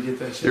so I can really get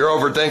that shit. You're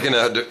overthinking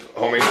it,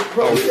 homie.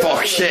 Oh,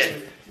 fuck,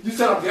 shit. You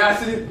said I'm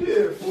gassing it?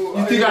 Yeah, fool.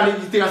 You think I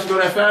should go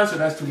that fast or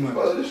that's too much?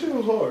 Bro, this shit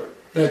was hard.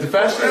 The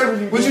fast stuff?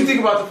 What you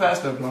think about the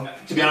fast stuff, bro?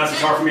 To be honest,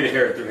 it's hard for me to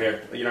hear it through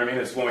here. You know what I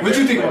mean? It's one way. What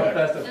you think about the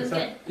fast It was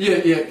stuff?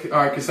 good. Yeah. All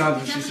right,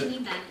 Cassandra, she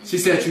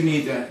said you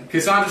need that.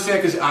 Cassandra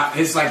said because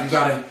it's like you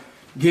gotta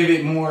give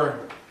it more.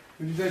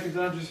 What you say,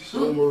 Cassandra?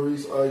 So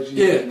Maurice IG.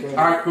 Yeah.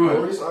 All right, cool.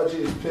 Maurice IG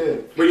is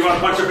pen. Wait, you want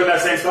to punch up in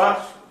that same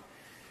spot?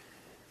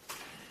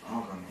 I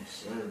don't got no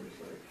service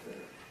like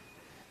that.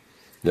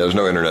 Yeah, there's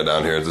no internet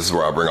down here. This is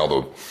where I bring all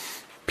the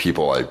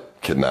people I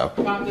kidnap.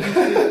 So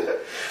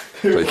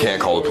you can't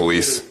call the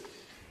police.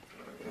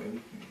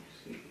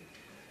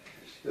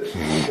 I'm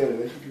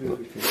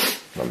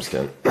just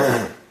kidding.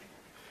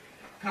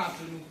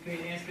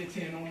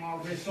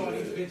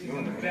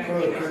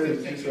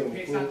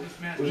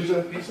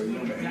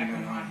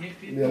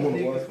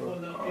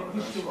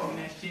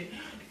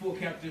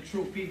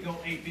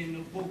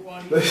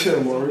 They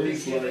said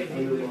Maurice like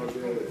under my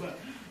bed.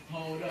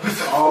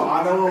 Oh,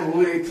 I know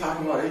what they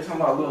talking about. They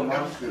talking about Little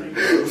Monster. What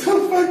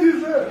the fuck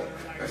is that?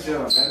 That shit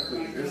on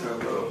Netflix. It's a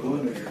little blue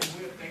nigga.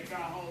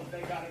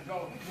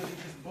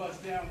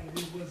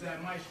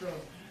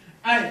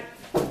 Hey,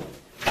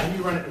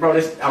 you run it,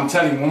 bro. I'm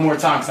telling you one more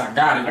time, cause I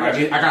got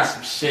it. I got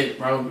some shit,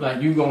 bro.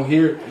 Like you gonna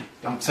hear it.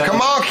 I'm telling you.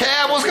 Come on,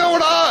 Cab. What's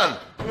going on?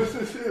 What's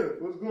this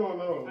shit? What's going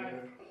on, man?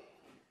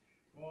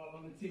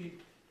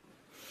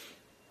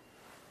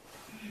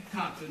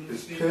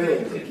 It's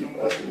pen. They keep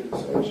asking me the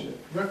same shit.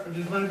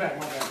 Just run it back,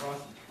 my bad,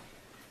 Ross.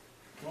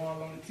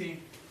 Ball on the team.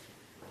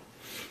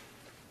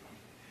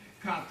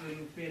 How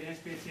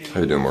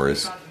you doing,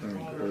 Maurice?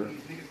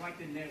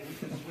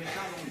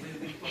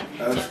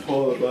 Ask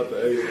Paul about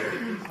the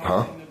alien.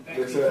 Huh?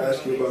 They said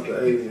ask you about the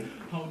alien.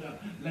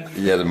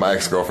 Yeah, my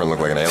ex-girlfriend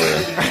looked like an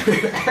alien.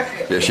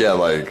 Yeah, she had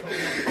like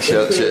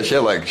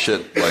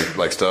shit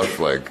like stuff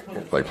like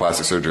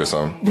plastic surgery or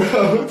something.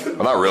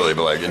 Well, not really,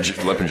 but like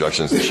lip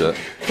injections and shit.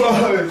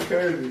 Oh, it's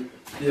crazy.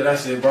 Yeah,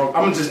 that's it, bro. I'm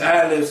gonna just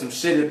add some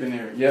shit up in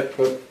there. Yep,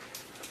 but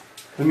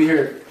let me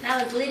hear it.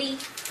 That was Liddy.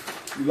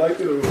 You like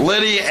it or what?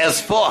 Liddy as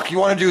fuck. You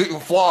want to do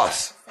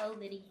floss? So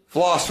Liddy.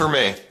 Floss for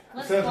me.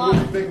 What's What do flop?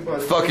 you think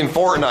about it? Fucking It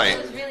Fortnite.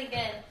 was really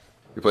good.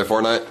 You play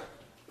Fortnite?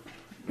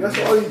 That's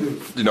all you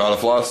do. You know how to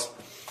floss?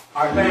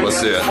 Let's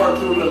see it. Work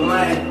through the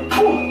lane.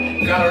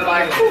 Got her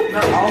like, no, I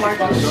don't like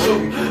that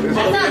shit.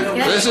 That sounds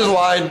good. This is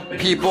why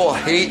people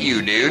hate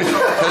you, dude.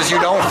 Because you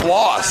don't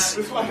floss.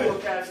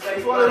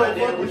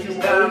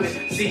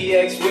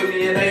 CX with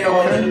me and they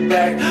all in the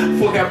back.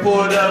 Full got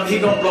pulled up, he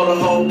gon' blow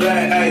the whole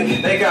back.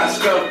 Hey, they got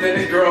scuffed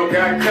and this girl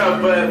got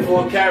cut, but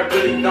full cat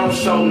really don't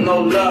show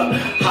no love.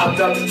 Hopped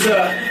up the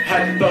tub,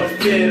 had to throw the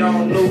fit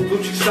on. New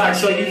Gucci socks,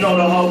 so you know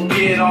the whole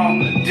get on.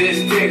 This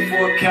dick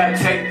full cat,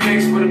 take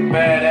pics with a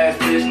badass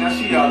bitch. Now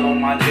she all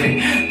on my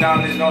dick.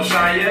 Diamonds gon'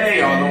 shine, yeah,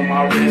 they all on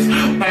my wrist.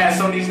 Pass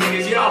on these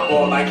niggas, y'all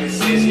ball like it's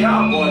his.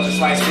 Y'all boy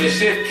just like spit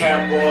shit.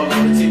 Cap ball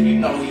on the tip, you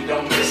know he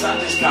don't miss. I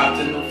just copped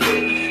a new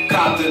fit.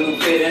 Copped a new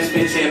fit and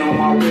spit 10 on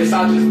my wrist.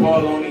 I just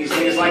ball on these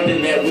niggas like the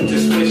net with the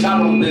switch. I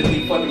don't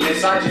really fucking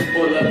miss. I just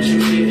pull up,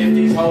 shoot shit. If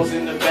these hoes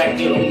in the back,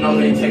 they don't know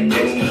they take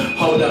pics.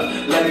 Hold up,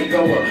 let me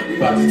go up. We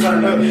about to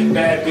turn up.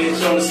 Bad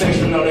bitch on the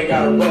section, know they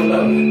gotta roll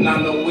up.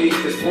 Not no weed,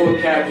 this full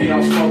cap, he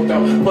don't smoke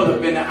though. Pull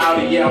up in the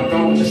Audi, yeah, I'm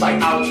going just like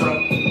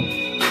outro.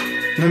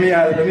 Let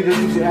me just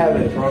do some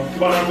ad-libs, bro. You want to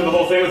run through the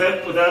whole thing with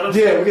it? With Adams?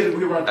 Yeah, we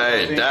can run through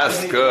Hey,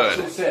 that's good.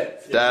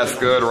 That's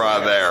good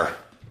right there.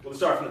 We'll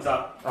start from the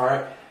top. All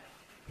right.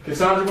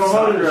 Cassandra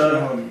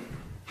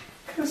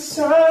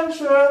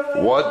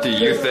Cassandra. What do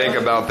you think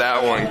about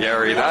that one,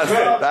 Gary?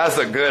 That's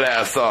a good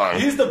ass song.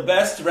 He's the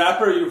best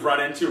rapper you've run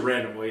into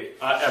randomly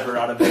ever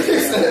out of this.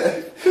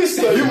 He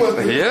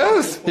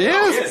is. He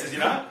is. Is he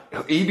not?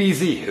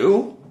 EBZ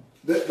who?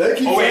 They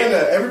keep saying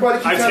that.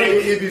 Everybody keeps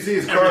saying EBZ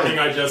is crying. Everything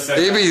I just said.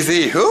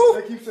 EBZ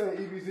who? They keep saying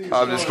EBZ is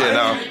I'm just kidding.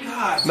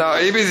 No,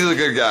 EBZ is a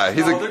good guy.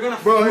 He's they're gonna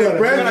clip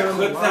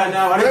that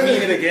now. I didn't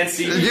mean it against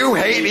EBZ. You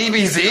hate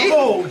EBZ?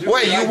 No, dude,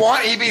 wait, you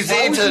want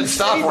EBZ to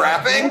stop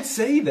rapping? Don't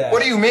say that.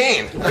 What do you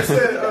mean? I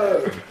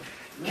said,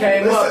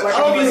 came up like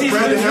EBZ's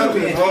Brandon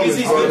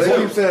good. They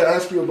keep saying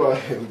ask you about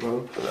him,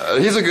 bro.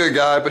 He's a good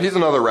guy, but he's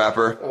another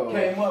rapper.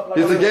 Came up like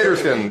He's the Gator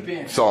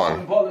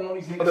Song.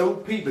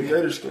 The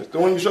Gator Skins. The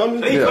one you showed me?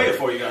 He played it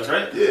for you guys,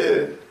 right?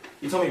 Yeah.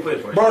 You told me he played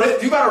it for you. Bro,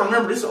 you gotta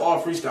remember, this is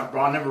all freestyle,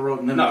 bro. I never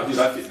wrote none of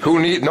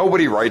this.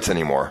 Nobody writes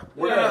anymore.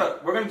 We're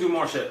gonna do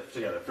more shit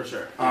together, for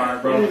sure.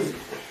 Alright, bro.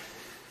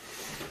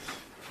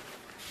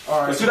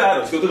 Alright. Let's do that.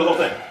 Let's go through the whole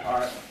thing.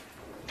 Alright.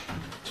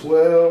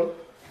 12.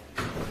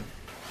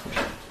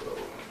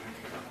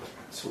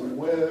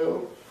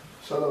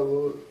 Shout out,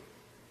 Lord.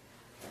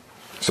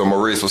 So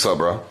Maurice, what's up,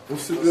 bro?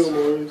 What's the deal,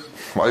 Maurice?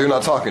 Why you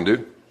not talking,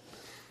 dude?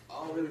 I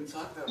don't really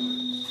talk that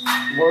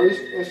much. Maurice,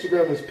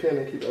 Instagram is pinned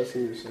and keep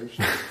asking you the same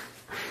shit.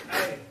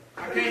 Hey,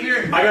 I can't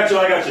hear you. I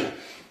got you.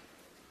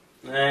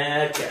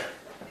 Okay.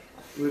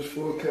 Rich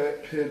full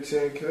cat, paid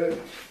 10K.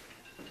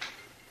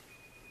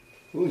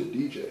 Who's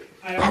DJ?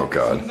 Oh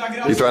God,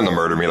 he threatened to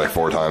murder me like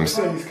 4 times.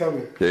 He said he's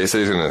coming. Yeah, he said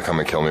he's gonna come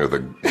and kill me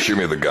shoot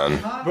me with a gun.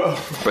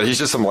 But he's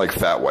just some like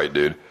fat white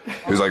dude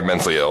who's like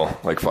mentally ill.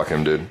 Like fuck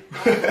him, dude.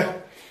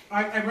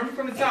 I remember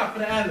from the top for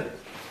the ad-lib.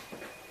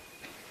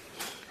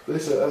 They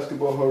said ask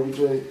about Harvey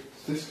J.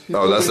 That's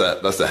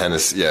the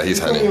Hennis. Yeah, he's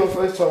Henny. He on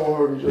FaceTime on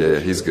Harvey J. Yeah,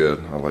 he's good.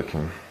 I like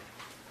him.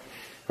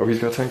 Oh, he's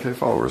got 10K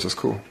followers. That's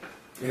cool.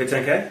 You hit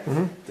 10K?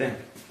 Mm-hmm. Damn.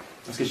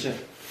 That's good shit.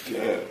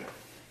 Yeah.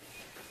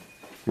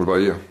 What about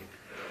you?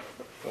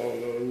 I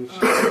don't know.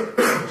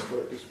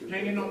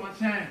 Hanging on my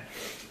time.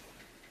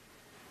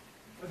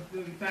 Let's do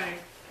the thing.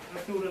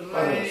 Let's do the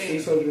I have lane.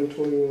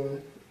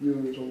 621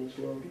 viewers on this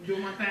live. Do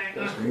my thing.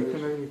 Can you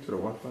connect me to the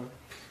Wi-Fi?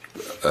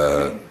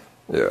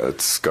 Yeah,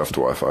 it's scuffed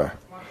Wi-Fi.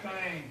 My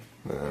thing.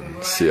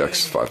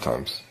 CX 5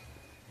 times.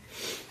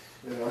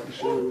 Yeah, I can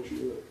share it with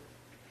you.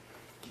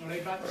 So they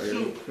about to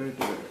shoot.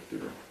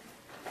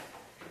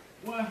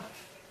 What?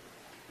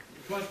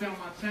 Bust down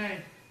my chain.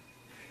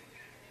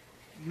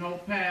 No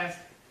pass.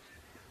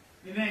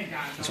 It ain't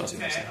got no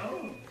tag.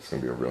 Oh. It's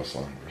gonna be a real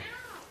song,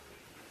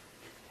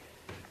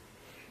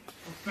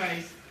 bro.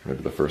 Face.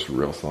 Maybe the first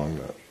real song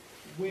that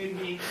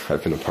Windy.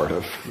 I've been a part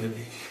of.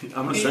 Maybe.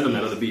 I'm gonna send him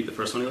that other beat, the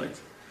first one he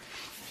liked.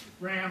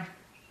 Ram.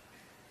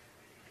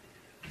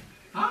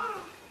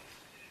 Ah.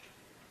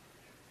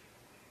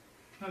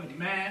 I was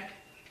mad.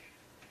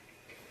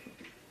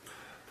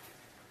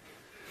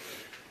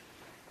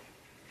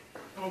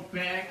 Oh,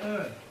 bag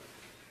up.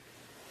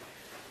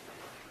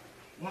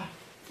 What?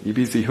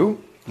 EBZ who?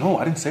 No,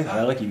 I didn't say that.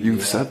 I like you. You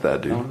said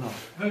that, dude. No.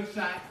 Hook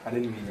shot. I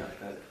didn't mean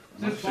that.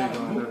 Just bought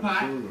a new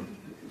pot.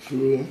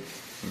 Yeah.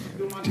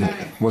 Do my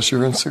thing. What's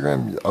your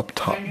Instagram? Up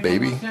top, Hanging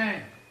baby? on my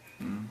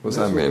chain. What's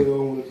that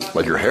mean?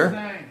 Like your hair?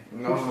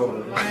 No,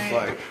 it's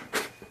like,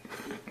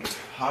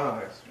 how do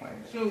I explain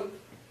it? Shoot.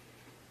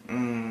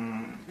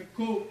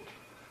 Cool.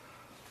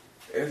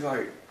 It's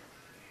like,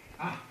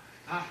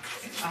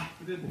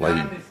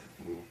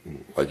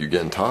 Like you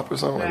getting top or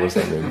something? Like, what's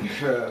that mean?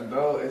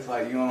 no, it's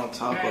like you on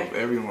top of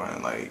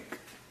everyone. Like,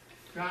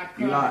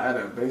 you're not at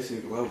a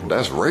basic level.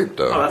 That's rape,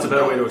 though. Oh, that's a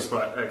better way to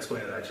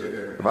explain it, actually.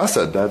 If I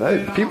said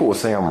that, people would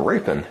say I'm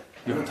raping.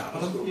 You're on top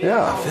of them? Yeah.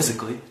 Not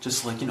physically,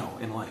 just like,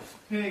 in life.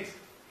 Pigs.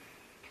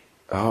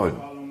 Oh,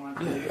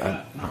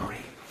 Yeah. Not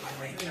rape.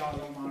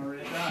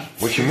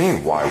 what you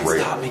mean? Why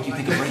rape? Stop making you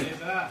think of rape.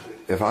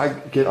 If I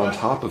get on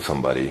top of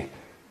somebody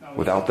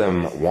without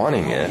them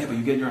wanting Yeah, it, but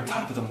you're on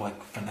top of them,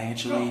 like,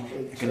 financially,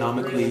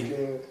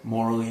 economically,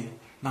 morally.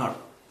 Not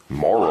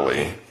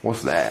morally,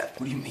 what's that?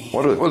 What do you mean?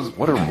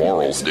 What are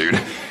morals, dude?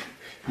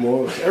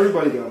 Morals.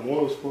 Everybody got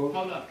morals, Paul.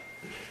 Hold up.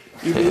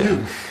 Even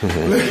you.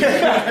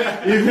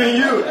 Even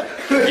you.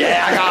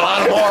 Yeah, I got a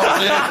lot of morals,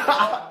 dude.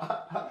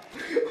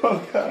 Oh,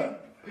 God.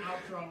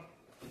 Outro.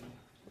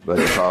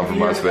 Thanks, Tom, for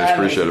my space.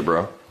 Appreciate it,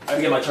 bro. I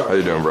can get my charge. How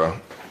you doing, bro?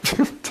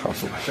 Tom,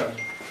 for my charge.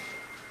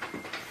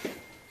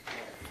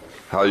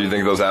 How do you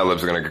think those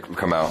ad-libs are gonna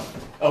come out?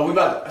 oh, we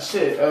about,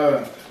 shit,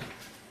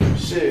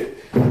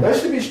 Shit. That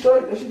should be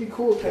straight. That should be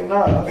cool. Okay,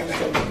 nah, I think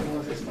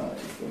it's not.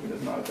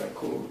 It's not that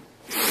cool.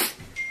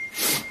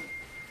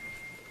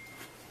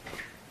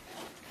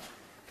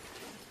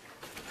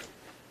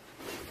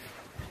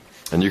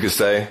 And you could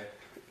say,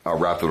 I'll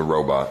rap with a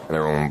robot, and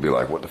everyone will be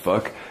like, what the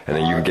fuck? And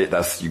then you get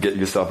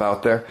yourself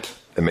out there.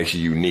 It makes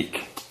you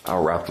unique.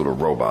 I'll rap with a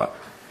robot.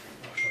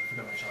 I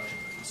forgot my charger.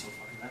 I'm so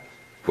fucking mad.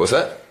 What's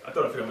that? I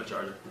thought I forgot my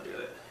charger.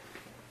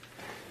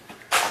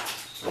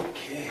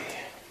 Okay.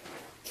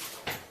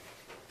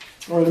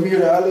 Alright, let me hear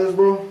the ad-libs,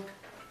 bro.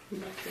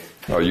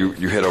 Oh, you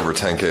hit over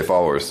 10K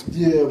followers.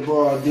 Yeah,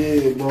 bro, I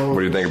did, bro. What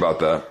do you think about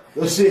that?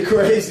 That shit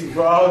crazy,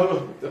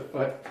 bro. What the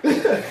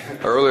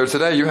fuck? Earlier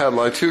today, you had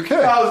like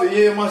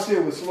 2K. My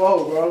shit was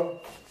slow, bro.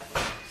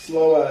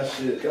 Slow ass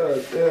shit.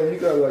 God damn, you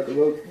got like a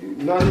low,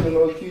 not even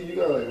low key, you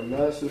got like a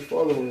massive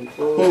following.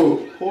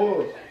 Who?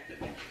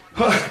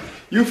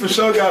 You for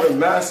sure got a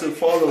massive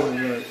following,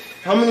 man.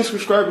 How many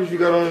subscribers you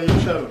got on your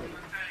channel?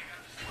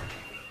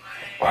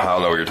 I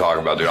don't know what you're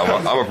talking about, dude.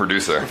 I'm a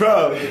producer.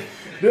 Bro,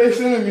 they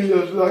sending me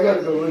your shit. I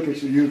gotta go look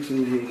at your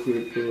YouTube real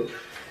quick, bro.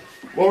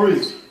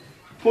 Maurice,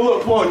 pull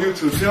up Paul on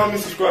YouTube. See how many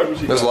subscribers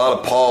you got. There's a lot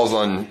of Pauls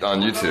on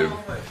YouTube.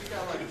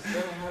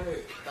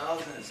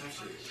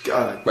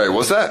 God. Wait,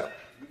 what's that?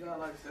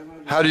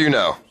 How do you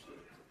know?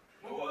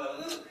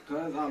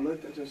 Cause I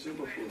looked at your shit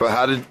before.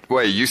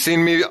 But you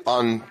seen me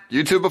on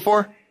YouTube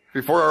before?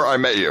 Before I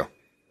met you?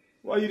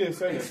 Why you didn't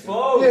say nothing?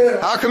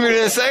 Yeah. How come you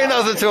didn't say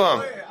nothing to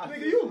him?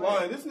 Nigga, you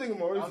lying. This nigga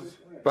Maurice is...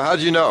 But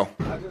how'd you know?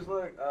 I just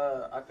looked,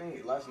 I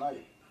think last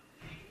night.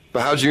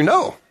 But how'd you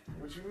know?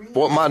 What you mean?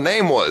 What my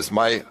name was,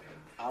 my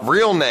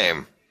real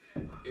name.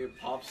 It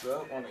pops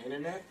up on the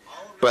internet.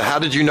 But how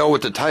did you know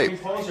what to type?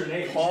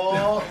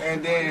 Paul,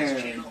 and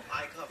then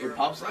it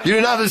pops up. You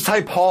did not just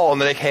type Paul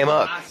and then it came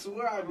up. I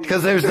swear I did.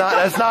 Because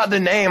that's not the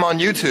name on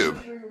YouTube.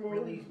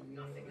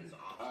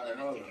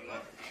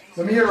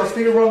 Let me hear those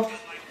speaker, bro.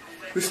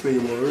 This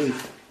nigga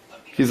Maurice.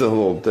 He's a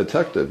little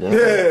detective.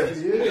 Yeah.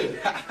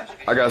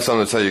 I got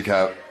something to tell you,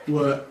 Cap.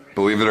 What?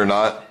 Believe it or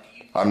not,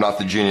 I'm not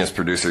the genius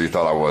producer you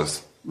thought I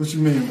was. What you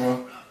mean,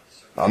 bro?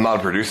 I'm not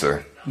a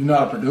producer. You're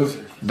not a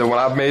producer. When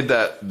I made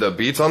the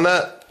beats on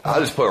that, I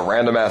just put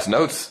random ass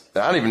notes.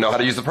 I don't even know how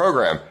to use the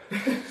program.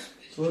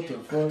 What the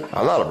fuck?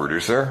 I'm not a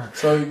producer.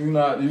 So you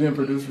didn't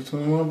produce for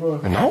 21, bro?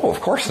 No,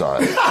 of course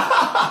not.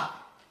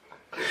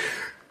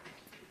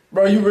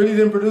 Bro, you really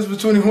didn't produce for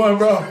 21,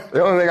 bro?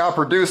 The only thing I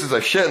produce is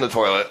a shit in the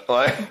toilet.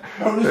 Like,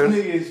 bro, this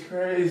nigga is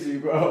crazy,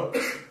 bro.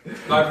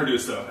 I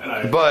produced though,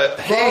 and But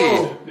he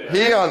know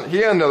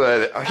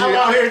that. I'm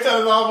out here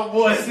telling all my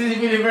boys, see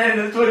me ran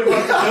the 21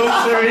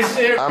 producer and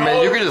shit, bro. I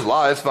mean, you can just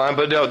lie, it's fine.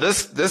 But no,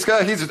 this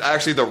guy, he's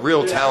actually the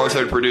real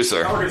talented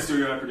producer. I work in the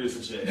studio and I produce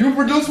and shit. You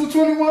produce for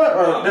 21?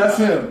 Or that's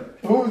him?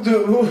 Who?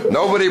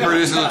 Nobody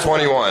produces with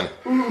 21.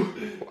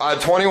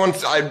 21.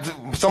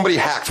 Somebody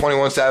hacked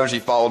 21 Savage. He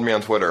followed me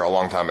on Twitter a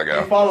long time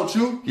ago. He followed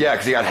you? Yeah,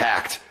 because he got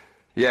hacked.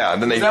 Yeah,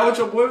 and then Is that what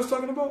your boy was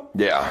talking about?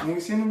 Yeah. When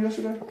we seen him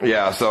yesterday?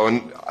 Yeah, so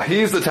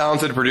he's the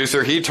talented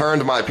producer. He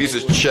turned my piece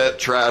of shit,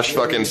 trash,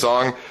 fucking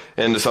song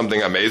into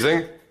something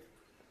amazing,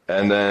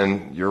 and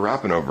then you're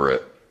rapping over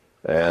it.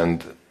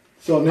 And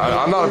so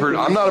I'm not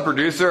a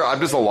producer. I'm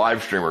just a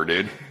live streamer,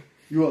 dude.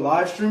 You a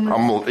live streamer?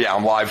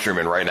 I'm live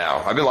streaming right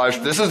now. I've been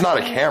live. This is not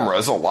a camera.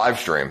 This is a live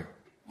stream.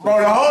 Bro,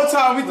 the whole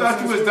time we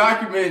thought you was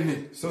documenting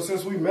it. So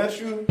since we met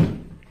you,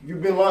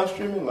 you've been live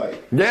streaming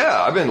like?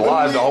 Yeah, I've been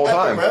live the whole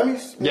time. The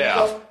Grammys?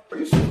 Yeah. Are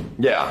you serious?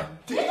 Yeah.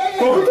 Bro,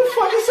 what the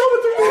fuck is up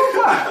with the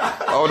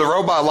robot? Oh, the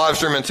robot live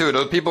streaming too.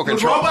 Those people The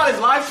control. robot is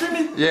live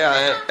streaming?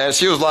 Yeah, and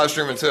she was live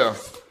streaming too.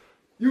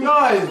 You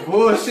guys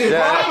bullshit.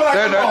 Yeah,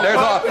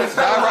 there's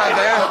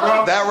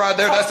that right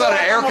there. That's not an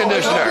air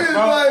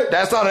conditioner.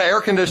 That's not an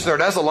air conditioner.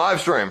 That's a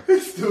live stream.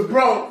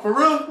 Bro, for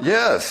real?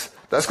 Yes.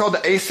 That's called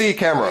the AC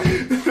camera.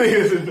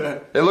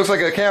 It looks like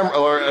a camera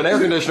or an air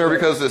conditioner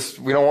because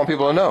we don't want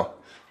people to know.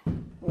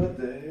 What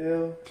the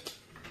hell?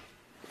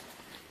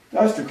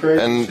 That's the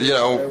crazy. And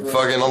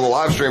fucking on the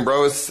live stream,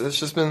 bro, it's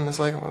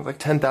like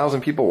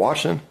 10,000 people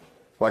watching,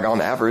 like on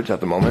average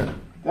at the moment.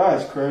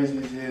 That's crazy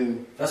as hell.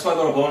 That's why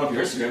they're blowing up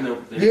your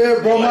Instagram.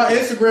 Yeah, bro, my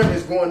Instagram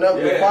is going up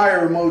with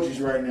fire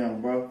emojis right now,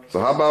 bro. So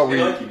how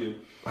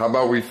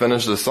about we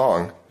finish this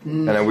song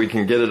and then we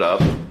can get it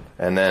up,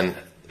 and then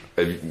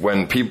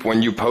when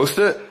you post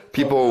it,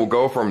 people will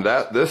go from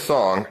this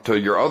song to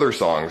your other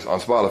songs on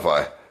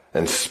Spotify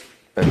and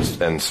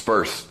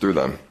disperse through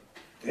them.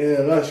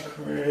 Yeah, that's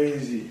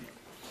crazy.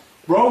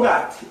 Bro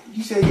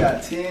you say you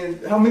got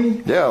 10, how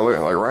many? Yeah,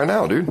 like right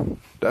now, dude.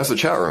 That's the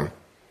chat room.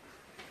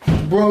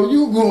 Bro,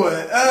 you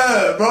going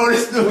bro,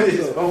 this dude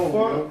is on,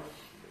 bro.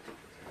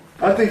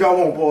 I think I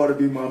want Paul to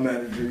be my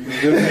manager. You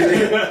feel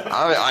me?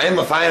 I am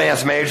a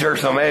finance major,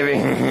 so maybe.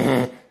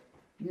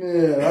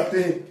 Man, I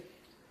think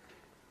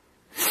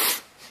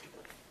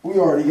we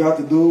already got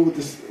the dude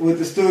with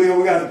the studio.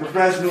 We got the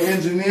professional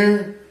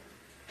engineer.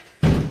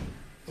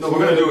 No, we're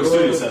gonna do a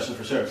studio session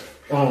for sure.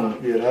 Oh,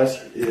 yeah,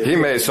 He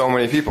made so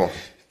many people.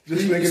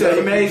 He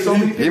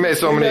made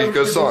so many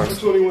good songs.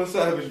 21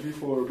 Savage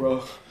before,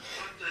 bro.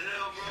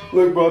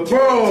 Look, bro,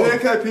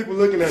 10K people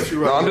looking at you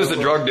right now. No, I'm just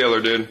a drug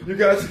dealer, dude.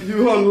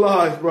 You on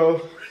live,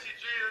 bro.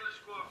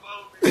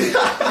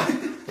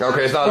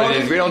 Okay, it's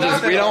not. We don't.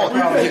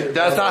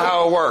 That's not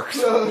how it works.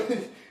 No,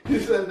 he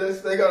said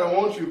they gotta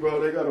want you, bro.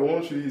 They gotta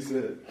want you. He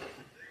said.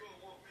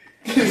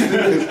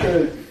 It's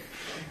crazy.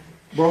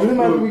 Bro, how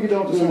might we get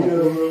off this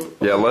one?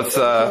 Yeah, let's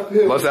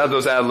add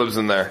those ad libs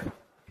in there.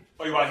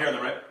 Oh, you want to hear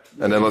them, right?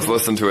 And then let's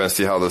listen to it and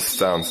see how this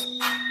sounds.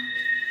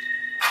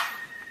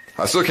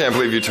 I still can't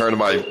believe you turned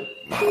my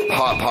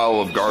hot pile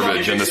of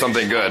garbage into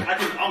something good.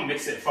 I'll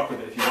mix it, fuck with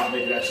it if you want to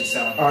make it actually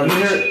sound. Alright, let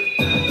me hear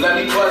it. Let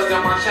me bust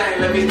down my chain,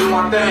 let me do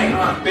my thing.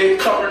 Big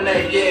cover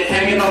neck, yeah,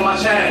 hanging on my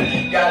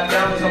chain. Got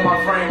diamonds on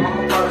my frame,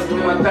 I'm about to do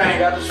my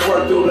thing. I just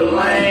work through the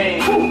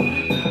lane. Woo.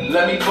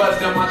 Let me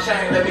bust down my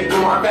chain, let me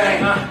do my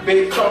thing.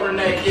 Big cover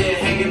neck, yeah,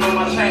 hanging on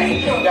my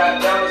chain.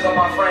 Got diamonds on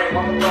my frame,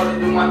 I'm about to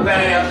do my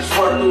thing. I just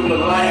work through the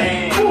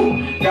lane.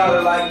 Woo. Got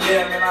her like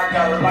yeah, man, I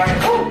got her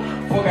like woo.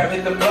 Before I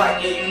hit the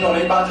block, yeah, you know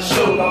they about to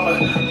shoot. I'ma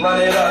run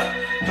it up,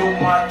 do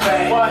my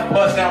thing.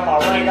 Bust down my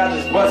ring, I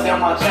just bust down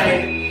my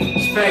chain.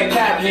 Spec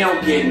cap, he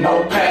don't get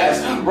no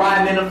pass.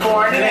 Riding in the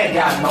foreign, it ain't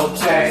got no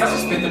tax. I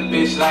just spit the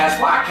bitch last,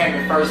 why I came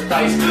in first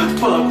place.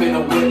 Pull up in the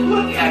whip,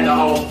 look at the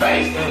whole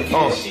face.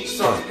 Yeah, she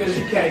sucks cause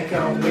you can't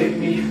come with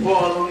me. Boil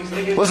on these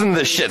niggas. Listen to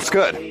this shit, it's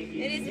good.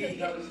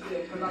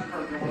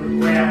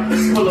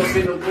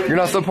 You're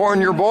not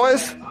supporting your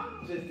boys?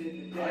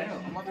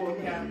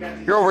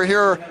 You're over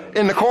here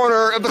in the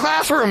corner of the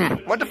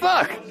classroom. What the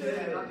fuck?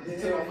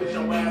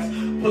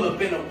 Pull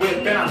up in a whip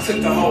and I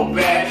took the whole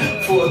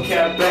bag. Full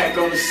cap back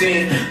on the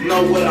scene,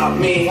 know what I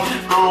mean.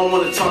 I don't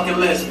wanna talk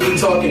unless we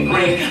talking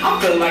green. I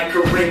feel like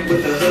Kareem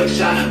with the hook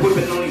shot,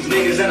 whipping on these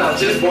niggas and I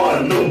just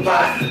bought a new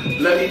pot.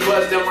 Let me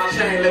bust down my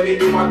chain, let me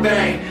do my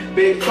thing.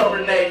 Big cover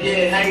neck,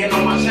 yeah, hanging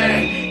on my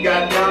chain.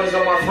 Got diamonds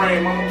on my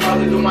frame, I'm about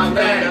to do my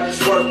thing. I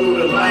just work through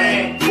the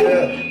lane.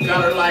 Yeah.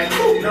 Got her like,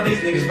 whoo, now these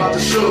niggas about to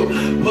shoot.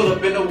 Pull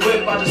up in the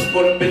whip, I just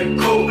put up in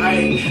the coupe.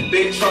 Ayy,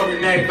 big trophy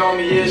neck on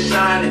me, it's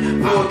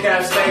shining. Full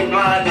cap, stay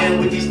blinded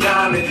with these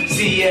diamonds.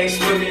 CX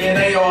with me and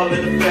they all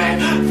in the back.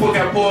 Full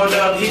cap poured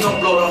up, he gon'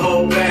 blow the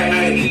whole bag.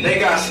 Ayy, they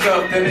got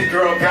scuffed and this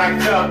girl got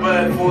cut,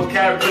 but full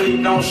cap really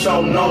don't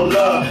show no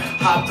love.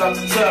 Hopped up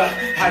the tub,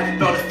 had to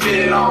throw the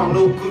fit on.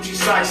 New Gucci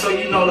socks, so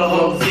you know the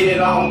whole get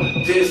on.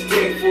 This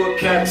dick, full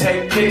cap,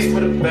 take pics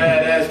with a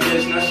badass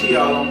bitch. Now she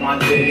all on my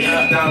dick.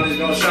 Diamonds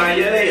gon' shine,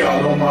 yeah, they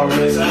all on my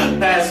wrist.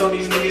 Pass on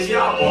these niggas,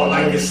 y'all ball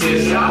like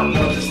assists. Y'all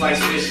ball just like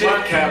Smith shit.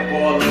 My cap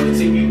ball on the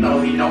team, you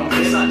know he don't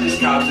miss. I just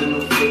copped a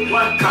new fit.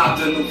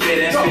 Copped a new fit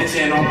and spit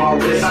 10 on my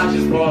wrist. I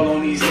just ball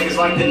on these niggas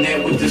like the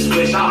net with the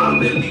switch. I don't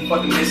literally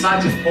fucking miss. I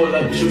just pull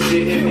up, shoot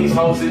shit. If these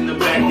hoes in the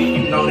back, then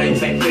you know they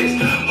take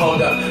pics.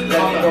 Hold up, let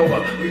me go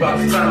up. We about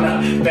to turn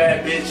up.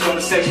 Bad bitch on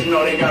the section, you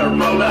know they gotta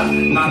roll up.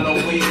 Not no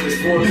weed,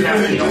 this full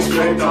cap, he don't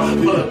smoke though.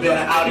 Pull up in an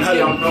Audi,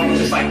 yeah, I'm going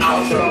just like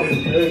outro.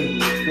 Hey,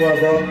 what,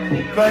 bro?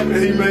 The fact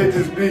that he made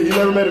this beat, you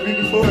never made a beat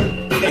before?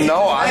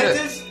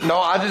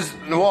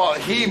 Well,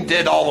 he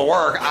did all the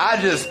work. I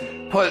just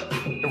put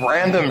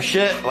random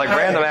shit, like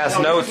random ass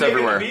notes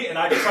everywhere. Beat and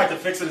I just tried to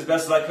fix it as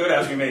best as I could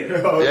as we made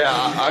it. Yeah,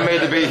 I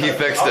made the beat, he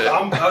fixed it.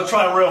 I was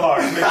trying real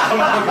hard.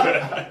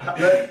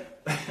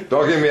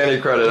 Don't give me any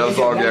credit, that was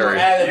all Gary.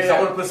 I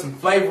want to put some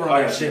flavor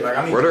on that shit.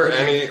 Like, were there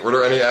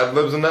any ad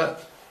libs in that?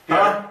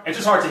 It's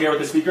just hard to hear with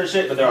the speaker and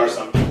shit, but there are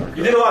some.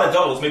 You did a lot of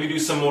doubles. Maybe do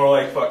some more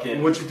like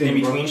fucking what you think,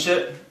 in between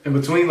shit. In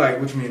between, like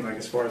what you mean, like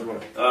as far as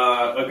what?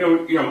 Like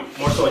you know,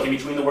 more so like in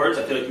between the words.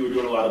 I feel like you were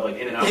doing a lot of like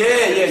in and out.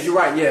 Yeah, you're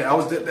right. Yeah, I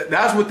was.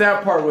 That's what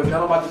that part was. Now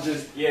I'm about to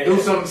just do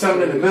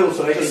something in the middle,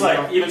 so they just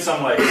like even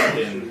some like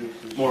fucking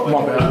more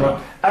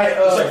like hey,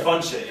 just like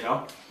fun shit, you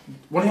know.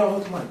 One of y'all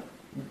hold the mic.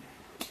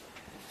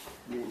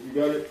 You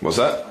got it. What's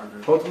that?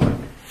 Hold the mic.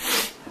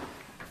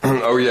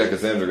 Oh yeah,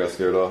 Cassandra got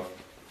scared off.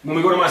 When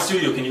we go to my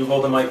studio, can you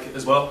hold the mic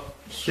as well?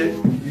 Shit,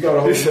 you gotta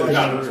hold the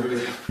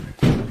mic.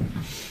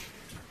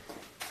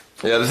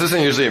 Yeah, this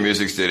isn't usually a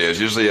music studio. It's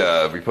usually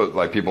we put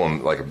like people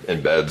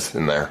in beds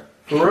in there.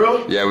 For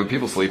real? Yeah,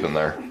 people sleep in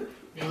there.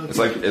 It's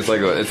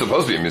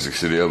supposed to be a music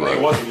studio, but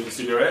it was a music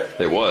studio, right?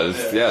 It was.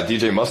 Yeah,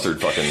 DJ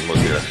Mustard fucking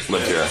lived here.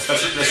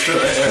 That's true.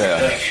 Right?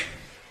 Yeah.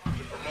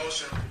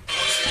 Promotion,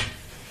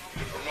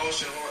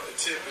 the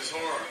tip is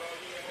hard.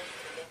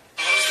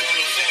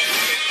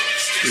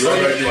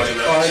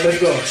 Alright, let's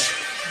go.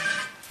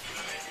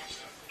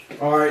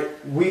 Alright,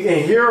 we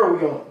in here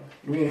or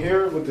we in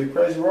here with the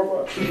crazy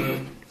robot?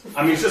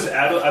 I mean, it's just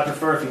I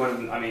prefer if you went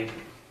in, I mean...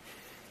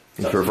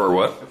 You prefer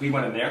what? If we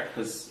went in there,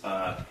 because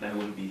then it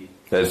wouldn't be...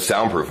 It's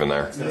soundproof in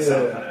there. It's going to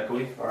sound kind of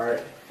echoey.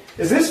 Alright.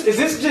 Is this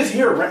just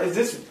here? Is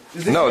this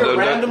here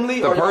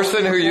randomly? The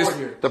person who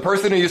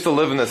used to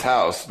live in this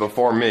house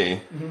before me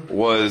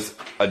was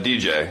a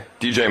DJ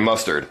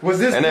Mustard. Was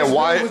this? And then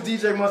was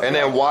DJ Mustard? And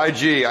then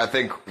YG, I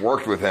think,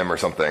 worked with him or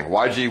something.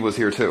 YG was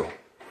here too.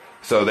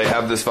 So they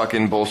have this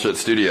fucking bullshit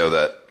studio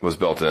that was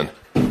built in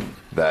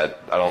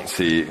that I don't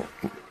see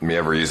me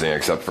ever using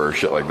except for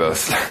shit like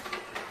this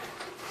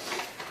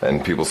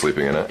and people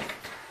sleeping in it.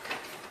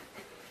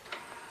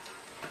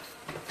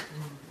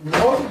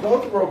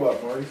 Hold the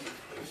robot, Maurice.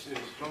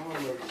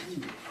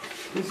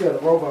 He said a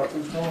robot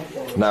too strong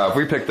for him. Now, if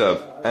we picked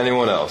up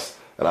anyone else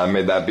and I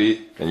made that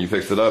beat and you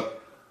fixed it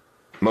up,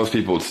 most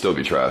people would still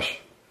be trash.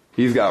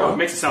 He's got. It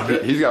makes it sound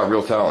good. He's got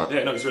real talent.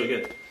 Yeah, no, it's really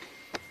good.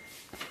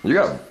 You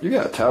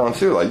got talent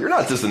too. Like you're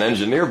not just an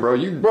engineer, bro.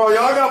 Bro,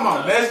 y'all got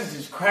my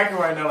messages cracking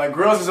right now. Like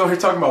girls is over here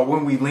talking about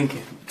when we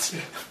linking.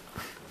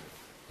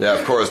 Yeah,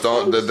 of course.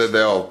 Don't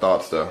they all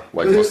thoughts though?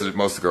 Like most of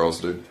the girls,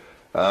 dude.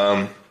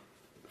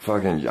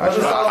 Fucking.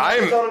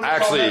 I'm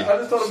actually. I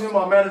just told him you're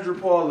my manager,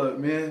 Paula,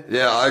 man.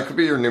 Yeah, I could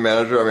be your new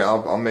manager. I mean,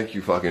 I'll make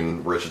you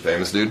fucking rich and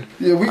famous, dude.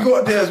 Yeah, we go.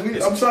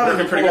 I'm signing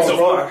the pretty good so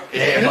far.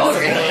 Yeah,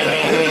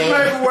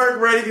 paperwork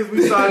ready because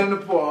we signing the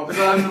Paul. I'm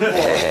signing the Paul.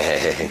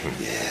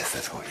 Yes,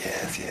 that's what.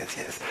 Yes.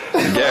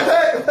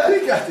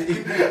 He got to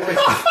eat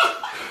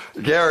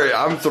the Gary,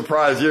 I'm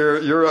surprised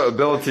your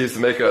abilities to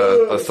make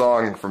a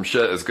song from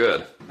shit is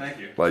good. Thank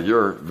you. Like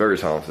you're very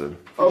talented.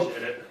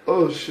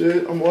 Oh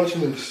shit! I'm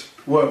watching this.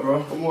 What,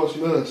 bro? I'm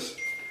watching this.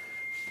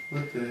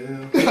 What the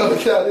hell? Oh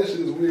god, this shit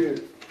is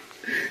weird.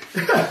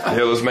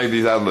 Here, let's make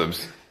these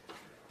ad-libs.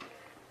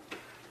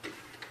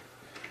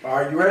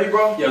 Alright, you ready,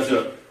 bro? Yeah, let's do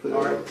it.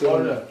 Alright,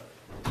 load it up.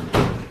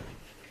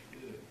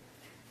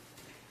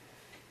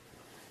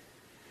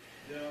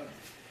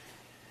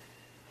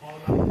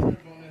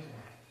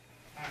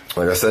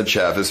 Like I said,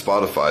 chat, this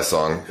Spotify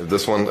song, if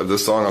this song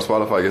on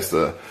Spotify gets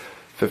to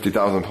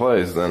 50,000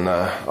 plays, then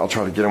I'll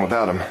try to get him with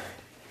Adam.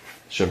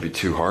 Shouldn't be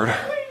too hard.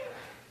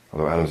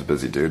 Although Adam's a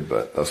busy dude,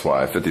 but that's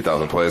why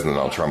 50,000 plays, and then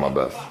I'll try my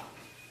best.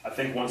 I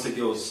think once it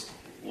goes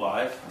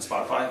live on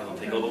Spotify, it'll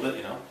take a little bit,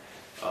 you know.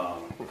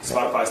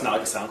 Spotify's not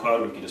like a SoundCloud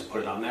where you can just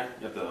put it on there.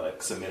 You have to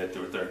like submit it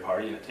through a third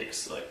party, and it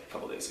takes like a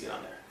couple days to get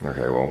on there.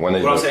 Okay, well, when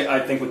they What I would say,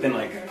 I think within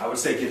I would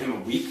say give him a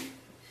week,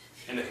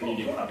 and the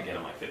community will probably get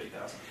him like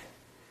 50,000.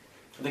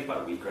 I think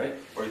about a week, right?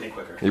 Or do you think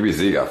quicker?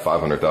 EBZ got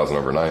 500,000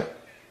 overnight.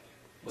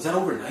 Was that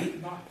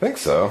overnight? I think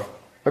so.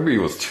 Maybe it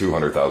was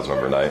 200,000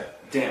 overnight.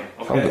 Damn.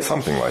 Okay.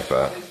 Something like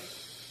that.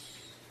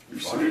 You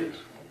serious?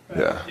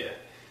 Yeah.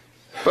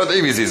 But the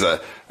EBZ's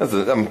this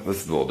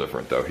is a little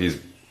different though. He's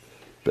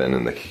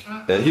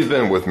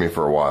been with me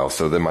for a while,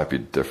 so they might be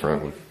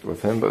different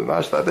with him.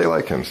 But they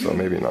like him, so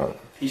maybe not.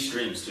 He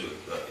streams too.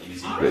 The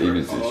EBZ. The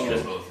EBZ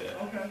streams both.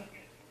 Yeah. Okay.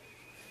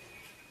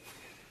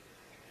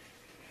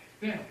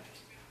 Damn.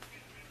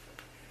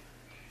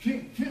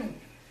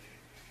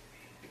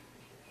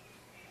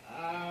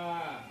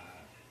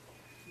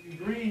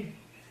 Green.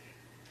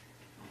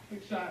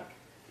 Quick shot.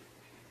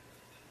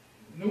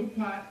 New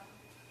pot.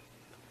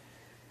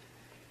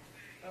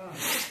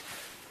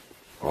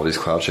 All these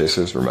cloud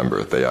chasers,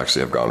 remember, they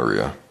actually have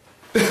gonorrhea.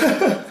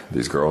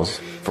 These girls,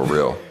 for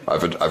real.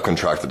 I've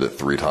contracted it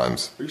 3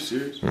 times. Are you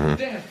serious? Mm-hmm.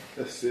 Damn.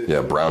 That's it.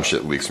 Yeah, brown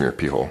shit leaks from your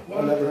pee hole.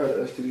 I never had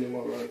an STD in my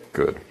life.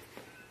 Good.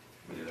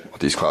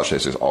 These cloud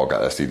chasers all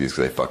got STDs because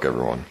they fuck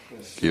everyone.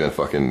 Even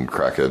fucking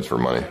crackheads for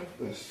money.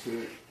 That's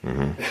it.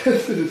 Mm-hmm.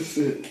 This is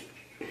sick.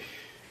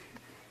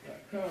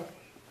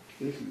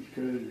 This is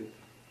crazy.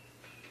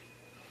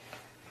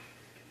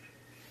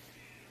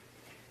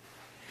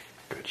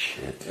 Good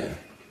shit, dude.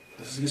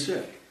 This is good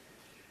shit.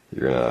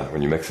 You're gonna,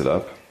 when you mix it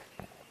up,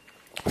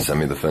 send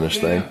me the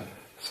finished thing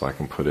so I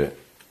can put it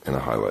in a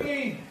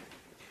highlight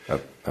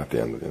at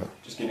the end of,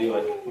 Just give you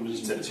let me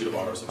just send it to the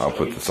bar or something. I'll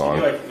put the song.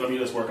 Let me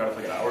just work out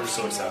for like an hour just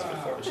so it sounds good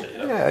for it. Shit,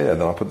 Yeah,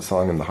 then I'll put the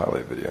song in the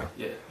highlight video.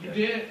 Yeah. You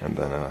did? And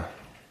then,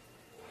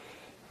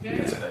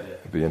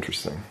 it'd be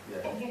interesting.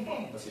 Yeah.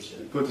 That's good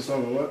shit. Put the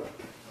song in what?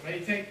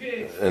 Take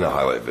this. In a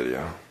highlight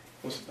video.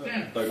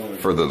 Damn.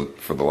 For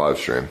the live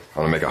stream. I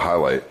want to make a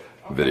highlight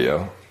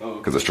video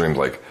because the stream's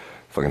like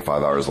fucking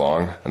 5 hours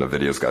long and the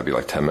video's got to be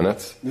like 10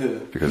 minutes. Yeah.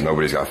 Because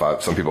nobody's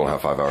got some people don't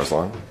have 5 hours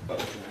long.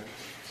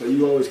 So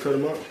you always cut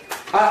them up?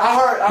 I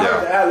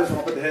heard the ad-libs when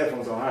I put the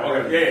headphones on.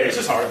 Okay. Yeah, it's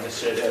just hard with this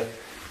shit, yeah.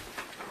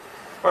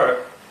 Alright,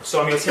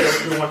 so let's hear it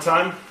through one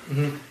time.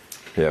 Mm-hmm.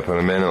 Yeah, put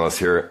them in and let's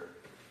hear it.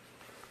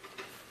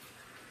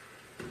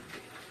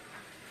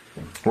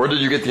 Where did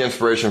you get the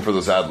inspiration for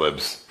those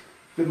ad-libs?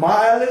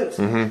 My ad-libs?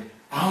 Mm-hmm.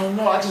 I don't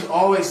know. I just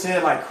always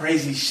said like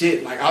crazy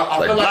shit. Like I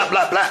like feel blah, like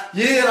blah, blah.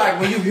 Yeah, like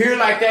when you hear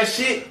like that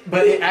shit,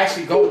 but it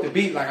actually go with the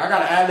beat. Like I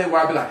got an ad-lib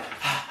where I be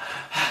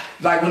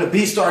like when the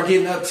beat start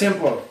getting up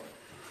tempo.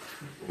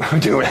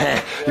 Dude,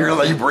 you're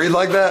like you breathe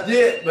like that?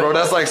 Yeah, bro.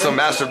 That's like some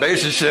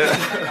masturbation shit.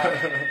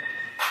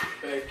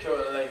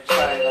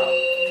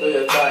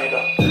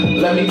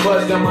 Let me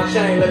bust down my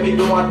chain, let me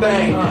do my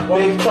thing.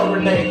 Big cover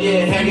neck,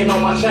 yeah, hanging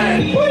on my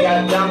chain.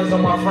 Got diamonds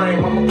on my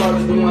frame, I'ma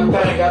brothers do my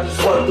thing. I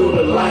just work through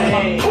the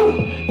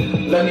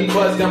lane. Let me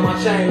bust down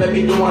my chain, let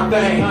me do my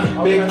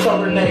thing. Big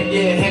cover neck,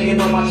 yeah,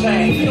 hanging on my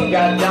chain.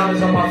 Got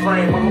diamonds on my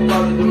frame, I'ma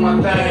brothers do my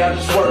thing. I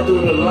just work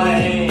through the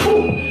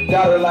lane.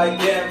 Got her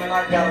like, yeah, man,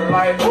 I got her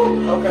like,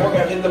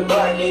 okay, hit the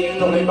block, yeah, you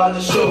know they about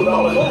to shoot.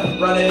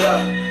 Run it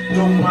up,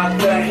 do my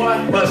thing.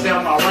 Bust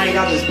down my ring,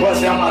 I just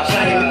bust down my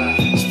chain.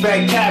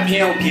 Spec cap, he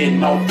don't get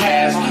no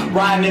pass.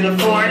 Riding in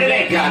the foreign, it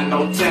ain't got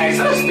no tags.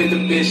 I just spit the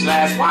bitch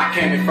last, why I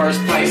came in first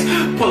place.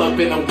 Pull up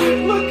in the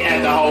whip, look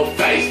at the whole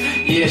face.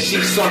 Yeah,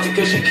 she salty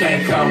cause she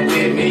can't come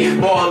with me.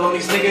 Ball on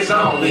these niggas,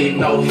 I don't leave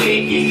no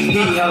hickey.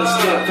 He hella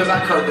stiff cause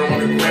I curved on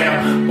the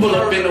ground. Pull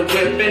up in the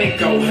whip and it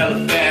go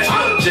hella fast.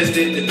 Just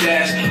did the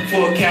dash,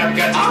 full cap,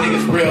 got these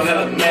niggas real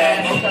hella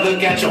mad.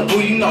 Look at your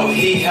boo, you know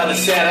he hella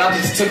sad. I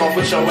just took off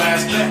with your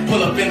ass.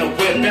 Pull up in the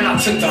whip and I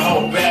took the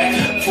whole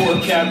bag. Full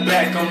cap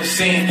back on the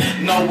scene,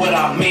 know what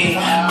I mean.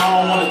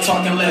 I don't wanna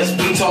talk unless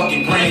we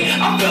talking green.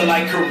 I feel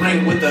like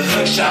Kareem with the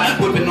hook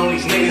shot. Whipping on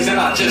these niggas and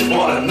I just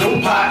bought a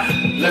new pot.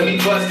 Let me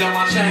bust down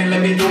my chain,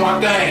 let me do my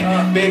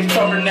thing. Big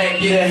cover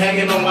neck, yeah,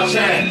 hanging on my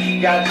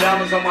chain. Got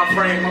diamonds on my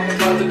frame, I'm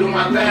about to do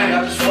my thing.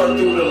 I just work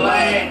through the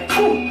lane.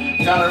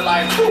 Got her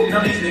like,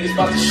 now these niggas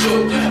about to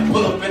shoot.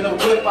 Pull up in the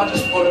whip, I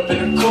just pulled up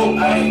in the coupe.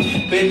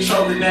 Ayy, big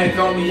trophy neck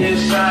on me,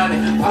 it's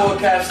shining. Full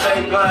cap,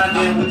 stay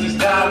blinded with these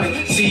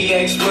diamonds.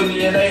 CX with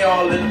me and they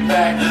all in the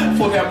back.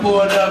 Full cap pulled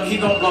up, he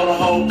gon' blow the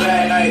whole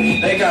bag.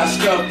 Ayy, they got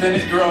scuffed and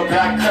this girl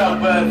got cut.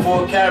 But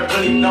full cap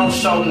really don't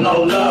show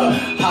no love.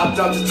 Hopped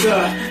up the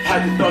tub,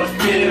 had to throw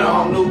the fit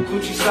on. New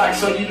Gucci socks,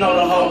 so you know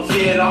the whole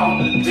kid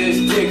on. This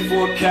dick,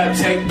 full cap,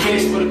 take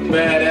pics for the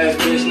badass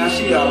bitch. Now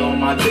she all on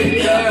my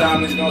dick.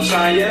 Diamonds gon'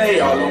 shine, yeah, they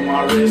all on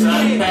my wrist.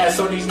 Pass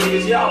on these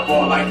niggas, y'all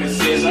ball like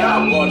assists.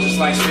 Y'all ball just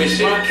like Swish.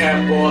 My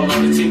cat ball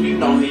on the team, you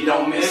know he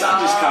don't miss.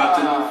 I just copped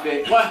a new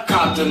fit.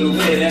 Copped a new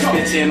fit and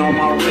 15 on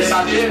my wrist.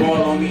 I just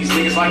ball on these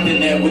niggas like the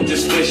net with the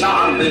Swish.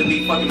 I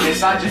literally fucking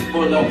miss. I just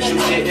pull up, shoot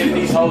shit. If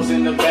these hoes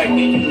in the back, then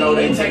you know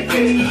they take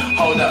pics.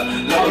 Hold up,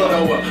 let me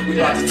go up. We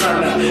about to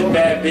turn up.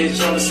 Bad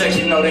bitch on the sex,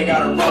 you know they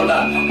gotta roll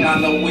up.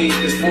 Not no weed,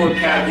 this full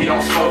cap, he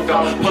don't smoke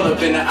though. Pull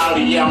up in the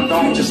Audi, yeah, I'm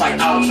gone just like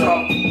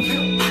outro.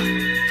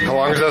 How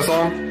long is that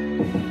song?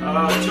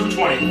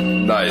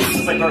 2:20. Nice.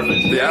 It's like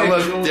perfect. The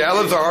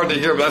ad-libs are hard to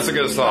hear, but that's a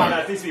good song.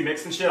 That needs to be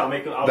mixed and shit. I'll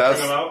bring them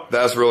out.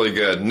 That's really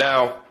good.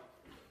 Now,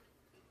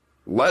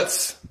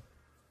 let's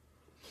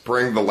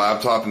bring the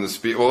laptop and the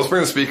speaker. Well, let's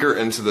bring the speaker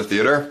into the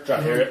theater. Try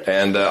to hear it.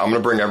 And I'm going to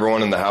bring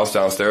everyone in the house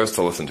downstairs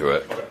to listen to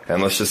it. Okay.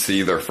 And let's just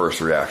see their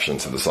first reaction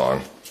to the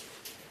song.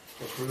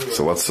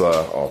 So let's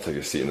all take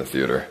a seat in the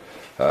theater.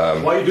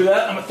 While you do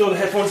that, I'm going to throw the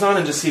headphones on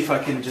and just see if I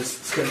can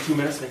just spend 2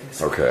 minutes making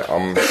this. Okay,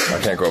 I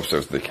can't go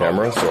upstairs with the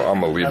camera, so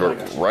I'm going to leave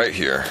it right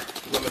here.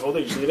 You want me to hold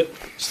it? Just leave it?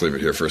 Just leave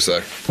it here for a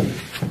sec.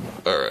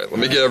 All right, let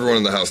me get everyone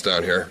in the house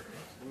down here.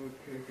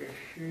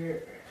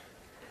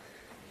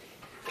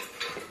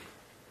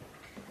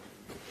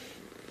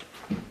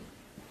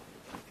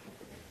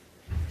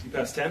 You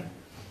passed 10?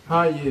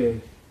 Yeah.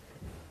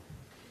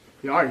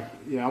 Yeah, all right.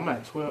 Yeah, I'm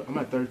at 12. I'm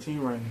at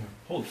 13 right now.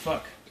 Holy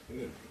fuck.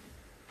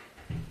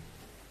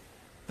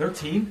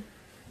 13?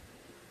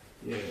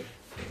 Yeah.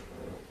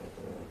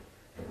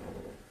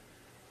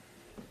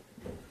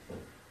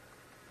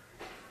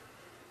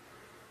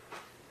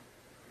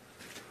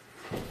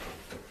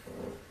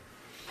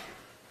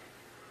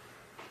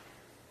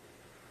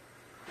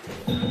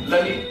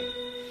 Let me.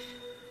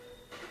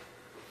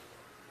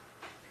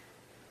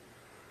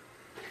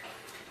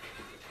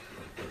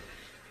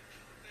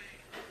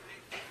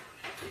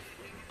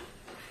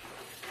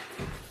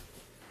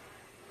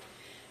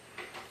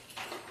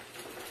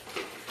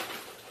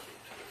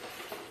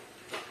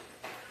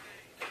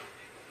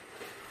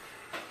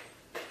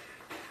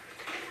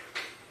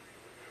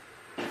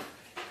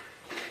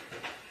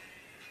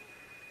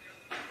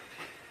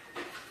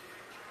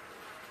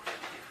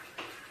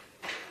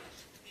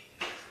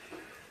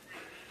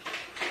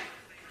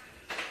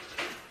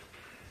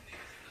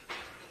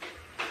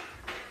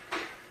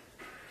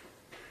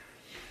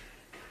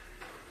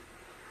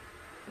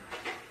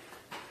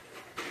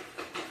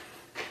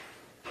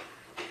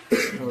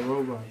 A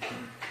robot.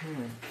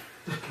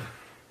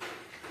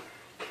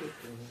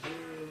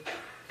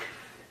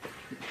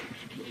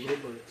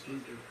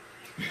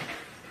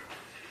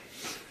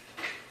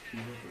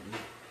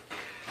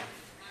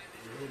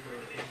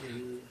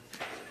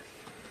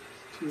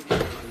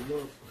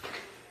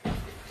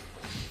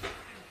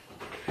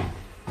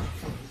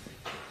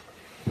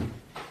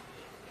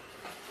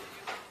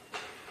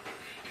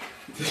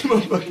 This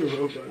motherfucking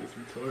robot is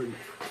retarded.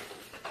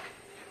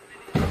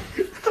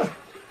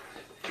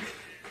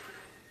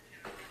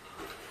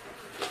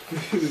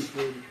 This is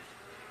funny.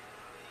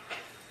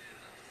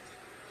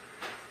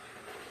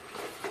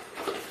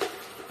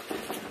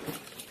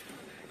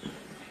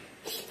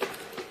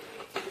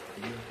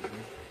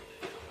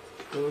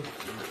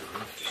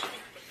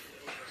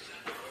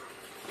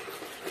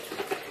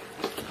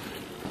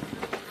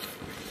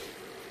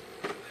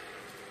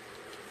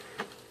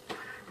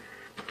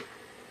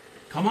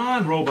 Come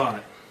on,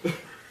 robot. Go.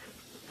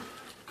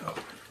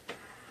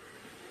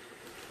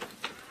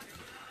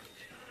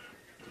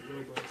 The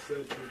robot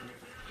said to me.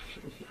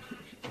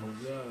 Oh,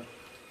 God.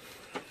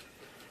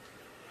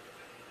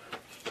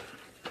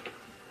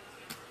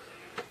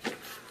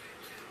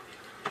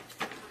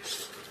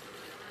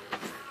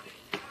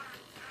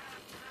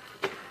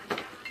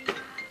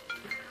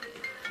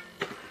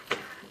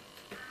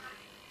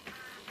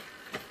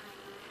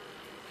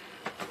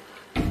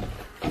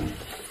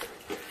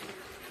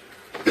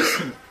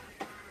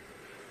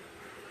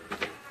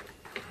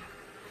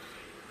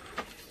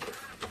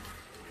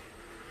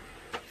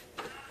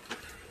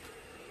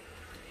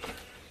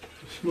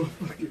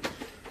 motherfucker.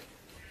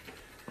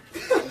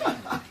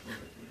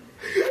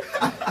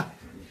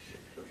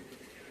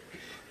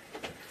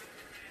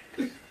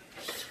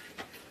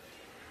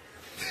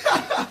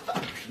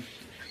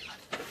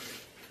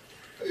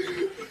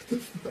 What the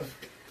fuck?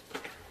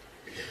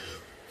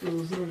 Bro,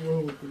 what's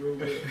wrong with the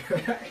robot?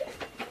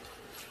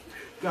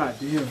 God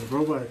damn, the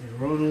robot can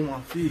roll on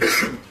my feet.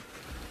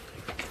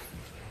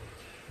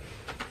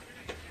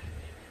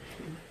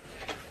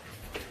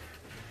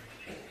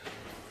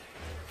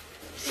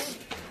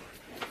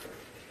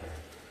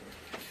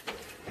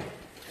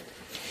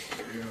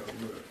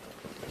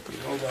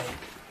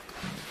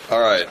 All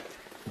right,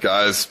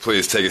 guys,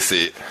 please take a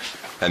seat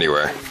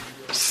anywhere.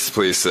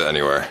 Please sit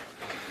anywhere.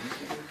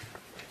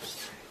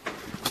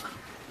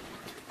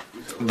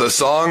 The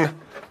song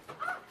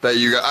that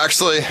you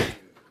actually,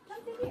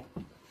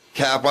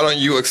 Cap, why don't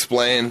you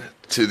explain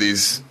to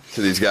these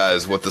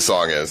guys what the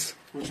song is?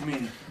 What you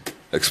mean?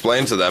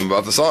 Explain to them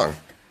about the song.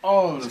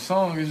 Oh, the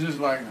song is just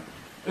like,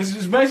 it's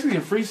just basically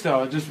a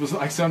freestyle. It just was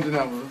like something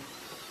that was.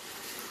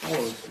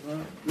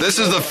 This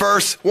is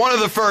one of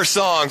the first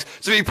songs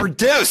to be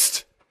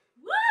produced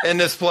in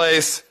this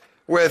place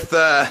with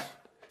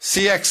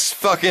CX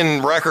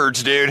fucking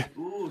Records, dude.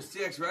 Ooh,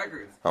 CX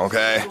Records.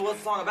 Okay. So what's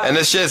the song about? And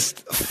it's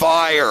just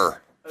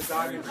fire. This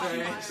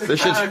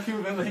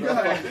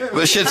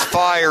shit's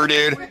fire,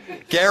 dude.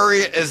 Gary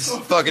is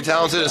fucking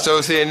talented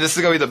associate, and this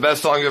is gonna be the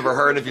best song you've ever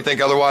heard. If you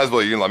think otherwise,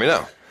 well, you can let me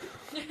know.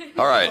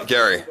 All right,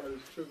 Gary.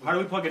 How do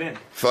we plug it in?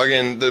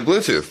 Fucking the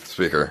Bluetooth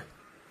speaker.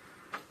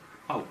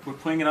 Oh, we're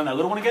playing it on that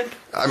little one again?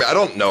 I mean, I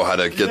don't know how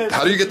to get.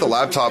 How do you get the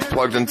laptop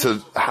plugged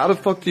into? How the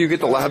fuck do you get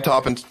the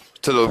laptop into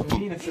the?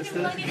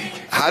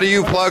 How do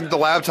you plug the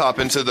laptop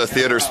into the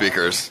theater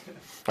speakers?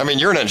 I mean,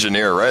 you're an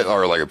engineer, right,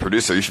 or like a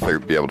producer? You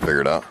should be able to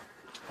figure it out.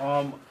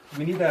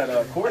 We need that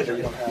cord that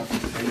you don't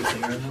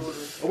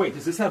have. Oh wait,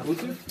 does this have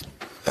Bluetooth?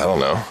 I don't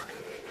know.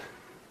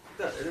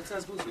 It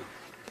has Bluetooth.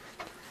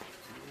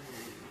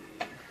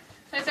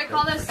 So is it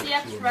called the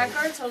CX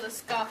Records or the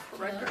Scuffed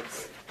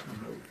Records?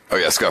 Oh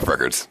yeah, Scuffed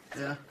Records.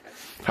 Yeah.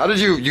 How did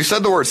you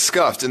said the word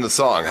scuffed in the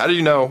song? How do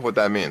you know what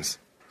that means?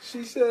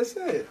 She said,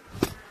 say it.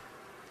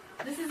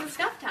 This is the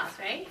Scuffed House,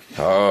 right?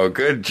 Oh,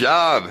 good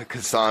job,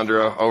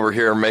 Cassandra, over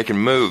here making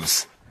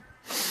moves.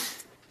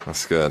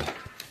 That's good.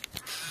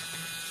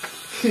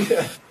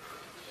 Yeah.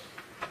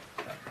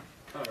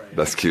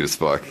 That's cute as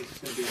fuck.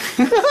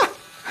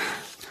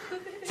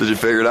 Did you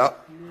figure it out?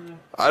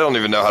 I don't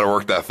even know how to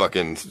work that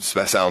fucking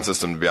sound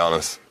system, to be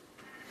honest.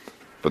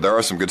 But there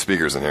are some good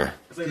speakers in here.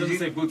 It doesn't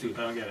say Bluetooth.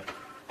 I don't get it.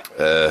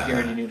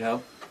 Gary, you need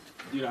help?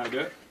 Do you know how to do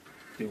it?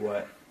 Do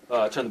what?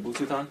 Turn the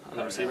Bluetooth on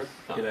the receiver.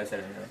 Did I say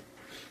anything?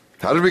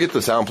 How did we get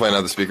the sound playing out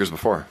of the speakers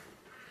before?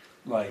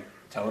 Like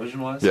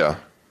television-wise? Yeah.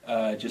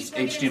 Just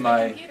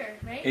HDMI, Computer,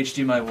 right?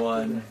 HDMI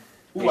 1.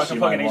 Ooh, I can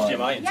plug an HDMI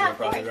HDMI into it,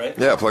 probably, right?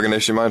 Yeah, plug an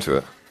HDMI into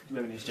it. Do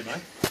you have an HDMI?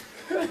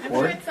 I'm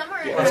sure it's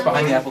somewhere. That's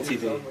behind the Apple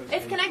TV.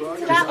 It's connected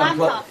to that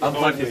laptop.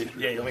 Unplug it.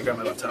 Yeah, let me grab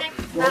my laptop.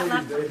 Connected to that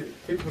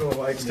laptop. People don't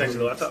like Just connect to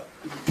the laptop.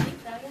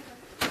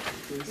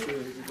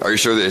 Are you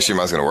sure the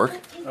HDMI is going to work?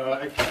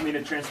 I mean,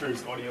 it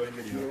transfers audio and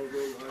video.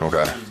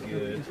 Okay.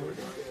 Good.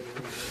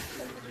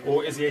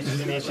 Or is the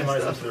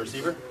HDMI up to the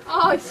receiver?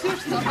 Oh, it's super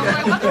slow. I'm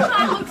like, what the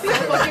hell looks so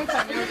fucking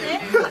familiar?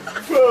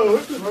 Bro,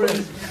 what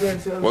the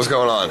fuck? What's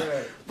going on?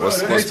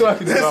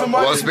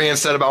 What's being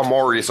said about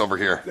Maurice over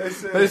here?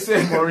 They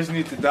said Maurice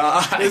needs to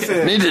die.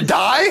 Need to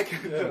die?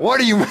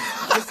 What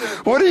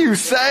are you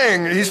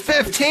saying? He's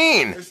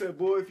 15. They said,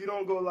 boy, if you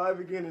don't go live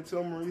again and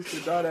tell Maurice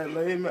to dye that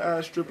lame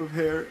ass strip of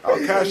hair,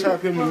 I'll cash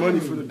out him the money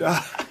for the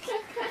dye.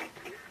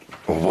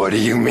 What do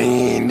you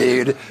mean,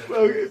 dude?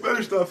 Bro, you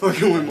better stop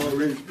fucking with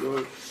Maurice,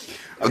 bro.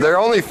 They're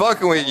only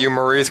fucking with you,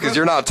 Maurice, because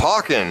you're not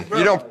talking.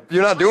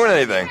 You're not doing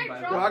anything.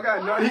 Bro, I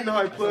got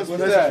 99 plus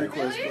message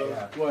requests, bro.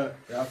 What?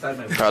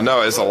 I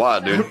know, it's a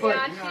lot, dude.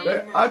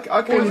 I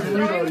can't even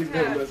read all these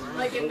damn messages.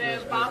 Like in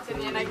the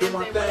balcony, and I guess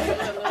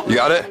they You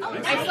got it?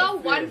 I saw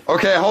one.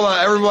 Okay, hold on,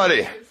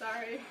 everybody.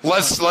 Sorry.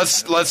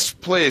 Let's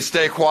please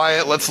stay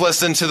quiet. Let's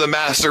listen to the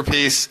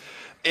masterpiece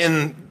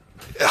in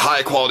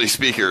high quality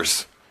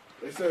speakers.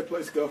 They said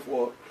play Scuff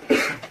Walk.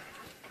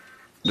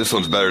 This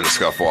one's better than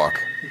Scuff Walk.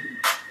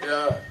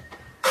 Yeah.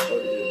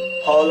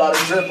 Whole lot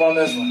of drip on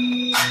this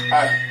one.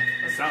 Alright.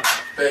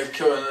 Big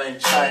killing link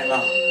chain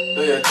now.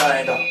 Do your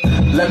thing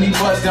though. Let me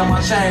bust down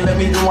my chain, let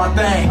me do my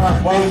thing.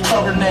 Big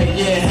cover neck,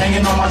 yeah,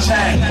 hanging on my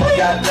chain.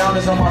 Got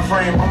diamonds on my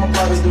frame, I'ma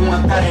probably do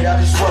my thing.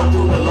 I just work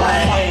through the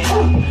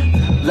lane.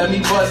 Let me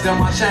bust down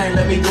my chain,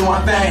 let me do my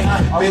thing.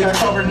 Big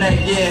cover neck,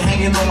 yeah,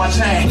 hanging on my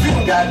chain.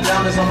 Got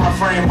diamonds on my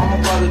frame, I'ma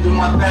probably do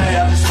my thing.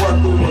 I just work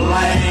through the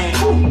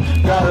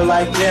lane. Got her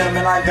like damn,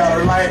 and I got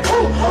her like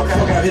ooh.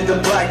 Okay, hit the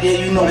block,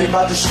 yeah, you know they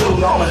about to shoot.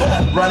 I'ma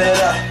run it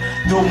up,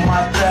 do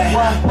my thing.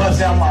 Bust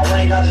down my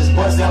ring, I just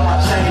bust down my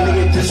chain.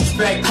 Nigga disrespect.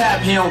 respect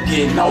cap, he don't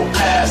get no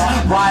pass.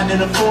 Riding in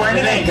the foreign,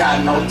 it ain't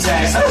got no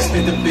tax. I just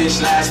spit the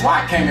bitch last,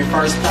 why I came in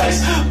first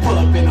place. Pull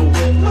up in the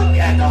whip, look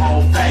at the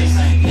whole face.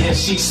 Yeah,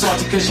 she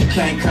salty cause she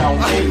can't come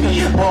with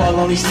me. All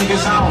on these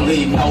niggas, I don't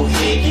leave no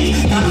hickey.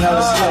 He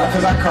hella slow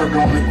cause I curved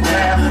on the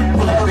ground.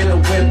 Pull up in the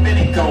whip and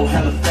it go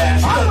hella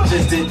fast.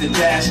 Just did the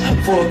dash,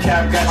 full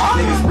cap, got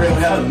you niggas real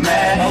hella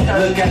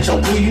mad. Look at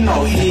your boo, you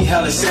know he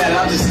hella sad.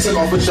 I just took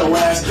off with your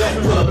ass.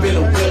 Pull up in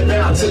the whip and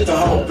I took the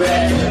whole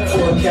bag.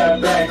 Full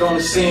cap back on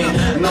the scene,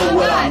 know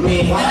what I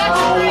mean.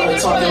 I don't wanna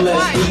talk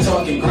unless we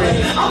talking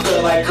green. I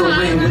feel like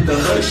Kareem with the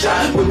hook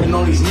shot. Whipping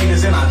on these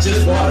niggas and I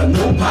just bought a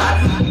new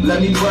pot.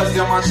 Let me bust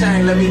down my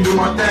chain, let me do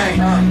my thing.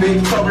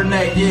 Big cover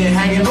neck, yeah,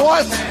 hanging on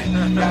my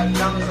thing. Got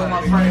diamonds on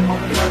my frame,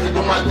 hoping I can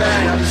do my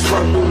thing. I just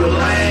work through the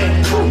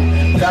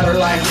lane. Got her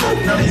like,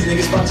 now these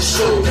niggas about to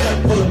shoot.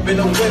 Pull up in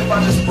the whip,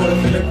 I just put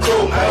up in the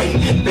coupe.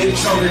 Ayy, big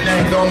shoulder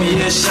neck on me,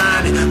 it's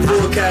shining.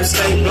 Full cap,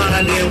 stay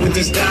blinded with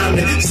this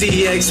diamond.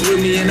 CX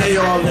with me and they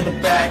all in the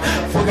back.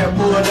 Full cap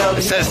pulled up.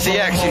 It says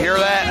CX, you hear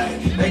that?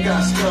 They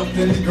got scuffed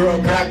and this girl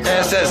got and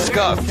it says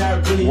scuffed.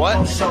 What?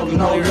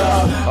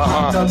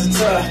 Uh-huh.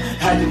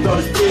 Had to throw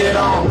this bid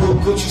on.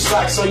 Gucci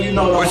socks so you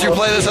know. Would you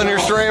play this on your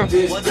stream?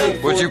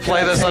 Would you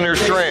play this on your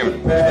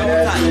stream?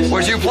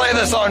 Would you play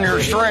this on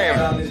your stream?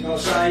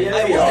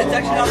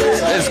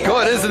 It's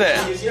good, isn't it?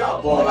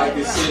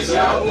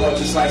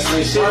 Just like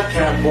swing shit.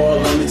 Can't ball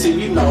on the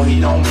TV, you know he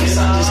don't miss.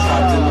 I just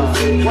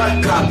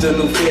copped a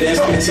new fit. It's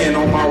been 10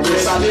 on my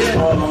wrist. I just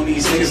ball on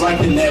these niggas like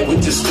the net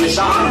with the switch.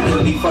 I don't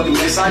really fucking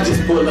miss. I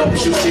just pull up and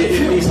shoot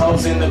shit. These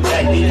hoes in the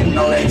back didn't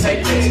know they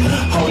take this.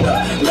 Hold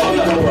up, let me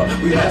go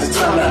up. We had to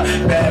turn up.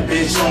 Bad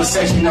bitch on the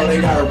section, you know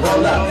they gotta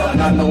roll up.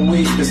 Not no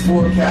weed, this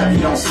full cap,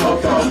 you don't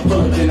smoke though.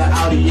 Pull up in the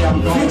Audi, yeah,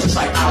 I'm going just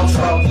like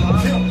outro.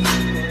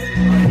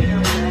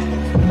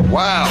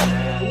 Wow.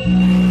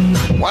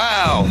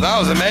 Wow, that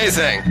was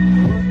amazing.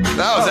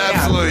 That was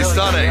absolutely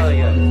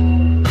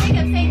stunning.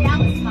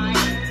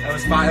 That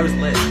was fine, it was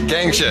lit.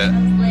 Gang shit.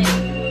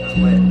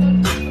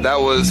 That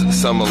was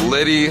some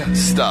litty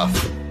stuff.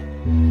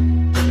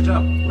 Good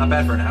job. Not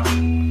bad for an hour.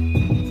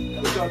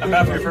 Not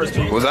bad for your first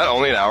beat. Was that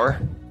only an hour?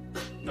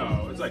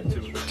 No, it's like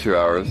 2. 2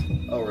 hours.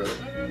 Oh, really?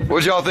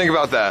 What'd y'all think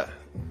about that?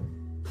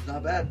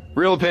 Not bad.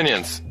 Real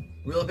opinions.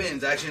 Real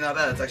opinions, actually not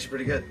bad. It's actually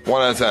pretty good.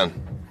 1 out of 10.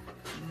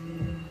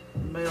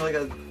 Maybe like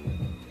a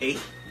 8.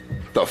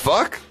 The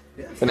fuck?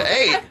 Yeah, an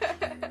 8?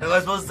 Am I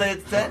supposed to say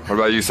it's 10? What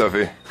about you,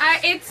 Sophie?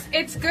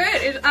 It's good.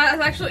 It's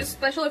actually,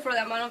 especially for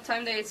the amount of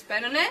time that it's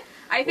spent on it.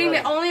 I think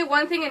the only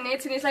one thing it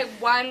needs like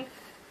one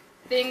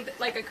thing,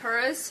 like a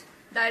chorus,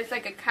 that is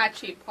like a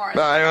catchy part.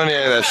 No, I don't need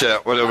any of that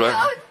shit. What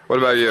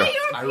about you?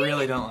 I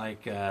really don't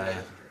like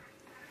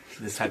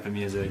this type of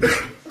music. I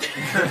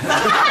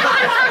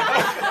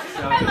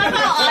love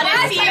how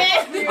honest he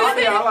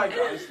is. I like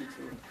honesty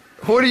too.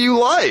 What do you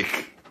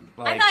like?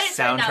 Like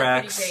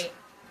soundtracks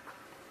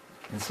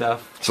and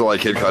stuff. So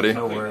like Kid Cudi?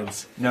 No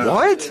words. No.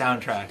 What?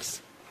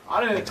 Soundtracks.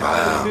 I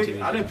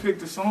didn't pick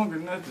the song or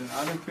nothing.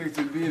 I didn't pick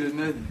the beat or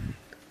nothing.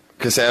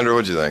 Cassandra,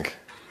 what'd you think?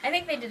 I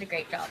think they did a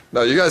great job.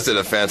 No, you guys did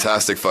a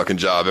fantastic fucking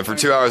job. And for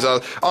 2 hours,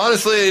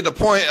 honestly, the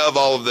point of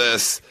all of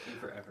this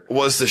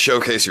was to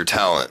showcase your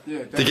talent.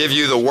 Yeah, to give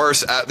you the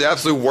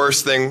absolute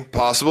worst thing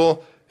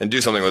possible and do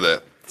something with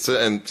it.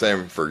 And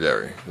same for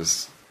Gary.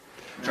 Just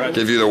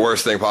give you the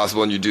worst thing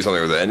possible and you do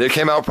something with it. And it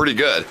came out pretty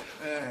good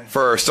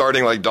for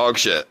starting like dog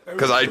shit.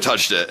 Because I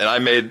touched it and I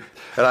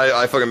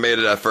fucking made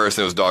it at first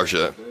and it was dog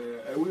shit.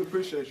 Hey, we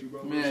appreciate you,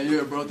 bro. Man,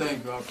 yeah, bro.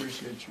 Thank you. I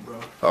appreciate you, bro.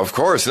 Of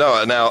course.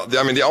 No. Now,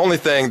 I mean, the only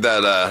thing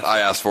that I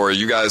ask for,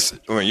 you guys,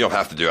 I mean, you don't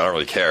have to do it. I don't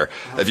really care.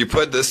 If you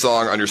put this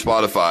song on your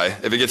Spotify,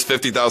 if it gets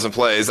 50,000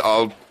 plays,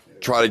 I'll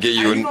try to get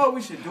you and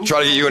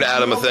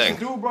Adam a thing.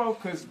 Do, bro,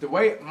 because the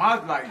way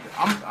I'm like.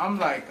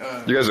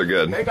 You guys are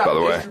good, by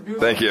the way.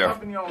 Thank you.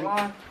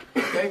 Online,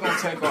 they gonna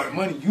take all the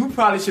money. You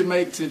probably should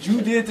make, since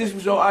you did this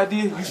was your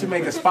idea, you should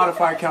make a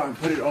Spotify account and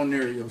put it on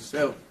there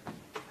yourself.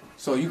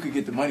 So you could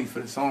get the money for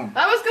the song.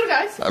 That was good,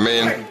 guys. I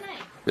mean,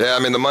 yeah, I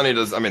mean, the money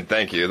does, I mean,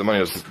 thank you. The money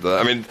does,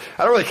 I mean,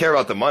 I don't really care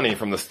about the money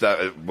from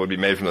it would be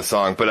made from the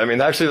song, but I mean,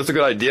 actually, that's a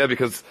good idea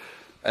because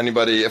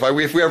anybody, if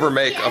we ever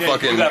make a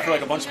fucking, that for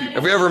like a bunch of people.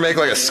 If we ever make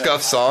like a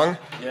scuff song,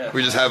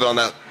 we just have it on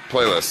that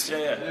playlist.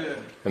 Yeah.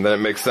 And then it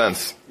makes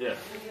sense. Yeah.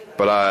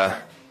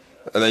 But,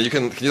 and then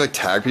can you like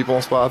tag people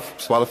on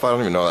Spotify? I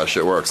don't even know how that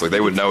shit works. Like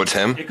they would know it's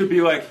him. It could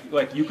be like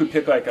you could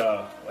pick like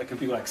it could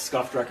be like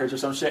Scuffed Records or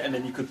some shit, and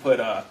then you could put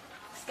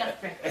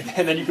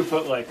and then you could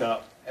put like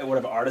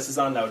whatever artist is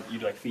on,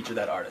 you'd like feature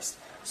that artist.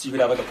 So you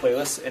could have like a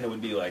playlist, and it would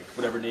be like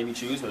whatever name you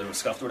choose, whether it was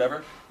Scuffed or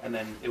whatever, and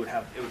then it would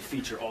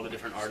feature all the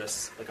different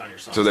artists like on your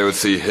song. So they would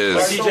see his.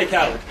 Like DJ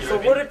Khaled. So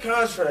what a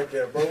contract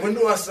at, bro? When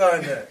do I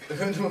sign that?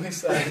 When do we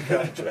sign the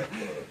contract,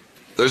 bro?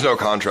 There's no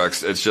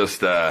contracts. It's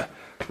just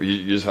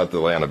you just have to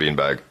lay on a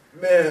beanbag.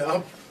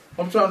 Man,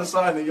 I'm trying to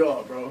sign to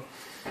y'all, bro.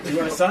 If you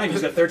want to sign, you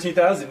just got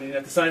 13,000. You didn't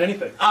have to sign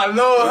anything. I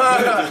know.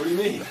 What do you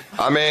mean?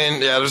 I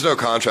mean, yeah, there's no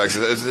contracts.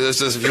 It's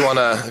just if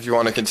you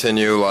wanna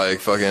continue like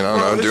fucking I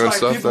don't know doing like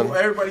stuff. People,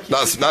 Then everybody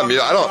keeps not me.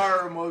 I don't.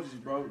 fire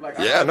emojis, bro. Like,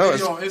 Yeah, no,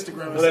 it's, on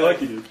Instagram. Well, they like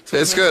you, dude.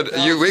 It's good.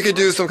 We could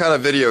do some kind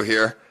of video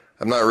here.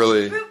 I'm not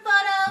really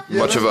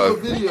much of a.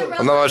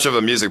 I'm not much of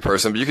a music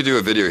person, but you could do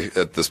a video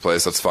at this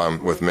place. That's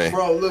fine with me.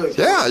 Bro, look.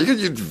 Yeah, you could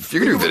do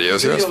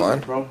videos here. That's fine.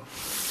 Bro.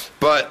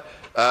 But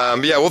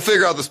yeah, we'll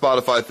figure out the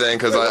Spotify thing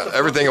because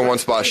everything in one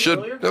spot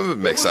should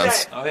make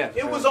sense. Oh yeah.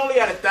 It was only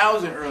at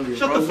 1,000 earlier.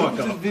 Shut the fuck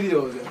up.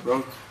 Videos at,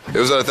 bro. It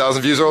was at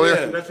 1,000 views earlier.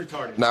 Yeah, that's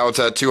retarded. Now it's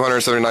at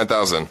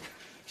 279,000.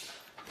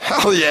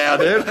 Hell yeah,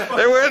 dude!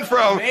 It went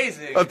from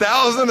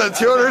 1,000 to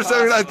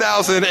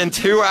 279,000 in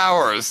 2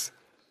 hours.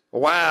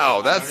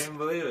 Wow, that's.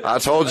 I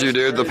told you,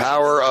 dude. The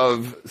power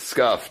of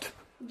Scuffed.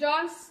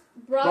 John's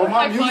brother,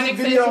 Iconic,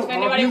 says if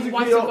anybody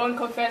wants to go and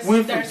confess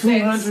their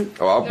sins.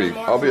 Oh, I'll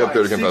be up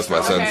there to confess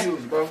my sins.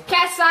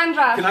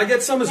 Cassandra. Can I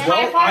get some as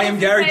well? I am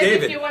Gary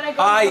David.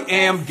 I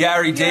am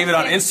Gary David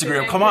on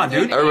Instagram. Come on,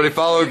 dude. Everybody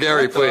follow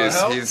Gary,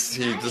 please.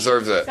 He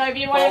deserves it. So if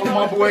you want to go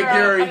my boy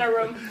Gary.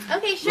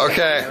 Okay, sure.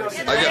 Okay.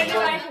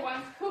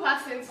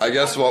 I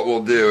guess what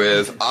we'll do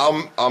is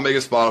I'll make a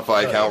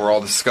Spotify account where all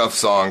the Scuffed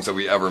songs that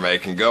we ever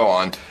make can go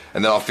on,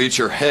 and then I'll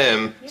feature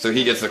him so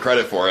he gets the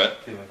credit for it,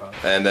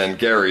 and then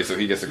Gary so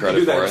he gets the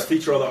credit for it. Just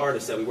feature all the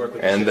artists that we work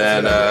with. And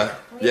then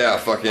yeah,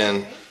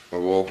 fucking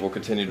we'll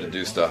continue to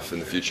do stuff in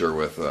the future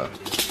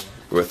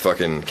with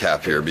fucking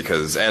Cap here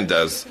because and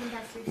Des.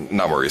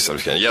 Not Maurice, I'm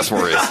just kidding. Yes,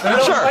 Maurice.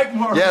 Sure. Like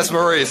Maurice. Yes,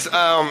 Maurice.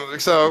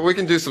 So we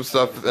can do some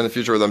stuff in the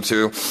future with them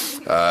too,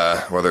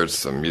 whether it's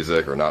some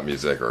music or not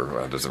music,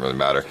 or it doesn't really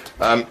matter.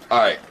 All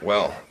right.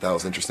 Well, that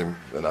was interesting,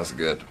 and that was a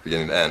good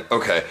beginning to end.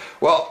 Okay.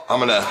 Well,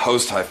 I'm gonna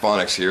host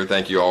Hyphonics here.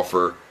 Thank you all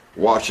for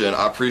watching.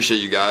 I appreciate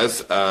you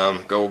guys.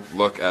 Go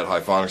look at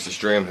Hyphonics'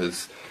 stream.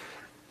 He's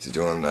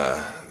doing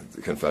the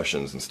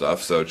confessions and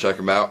stuff. So check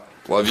him out.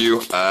 Love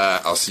you.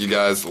 I'll see you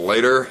guys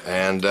later.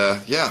 And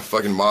yeah,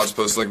 fucking mods,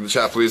 post a link in the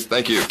chat, please.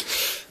 Thank you.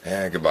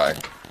 And goodbye.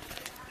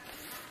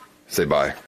 Say bye.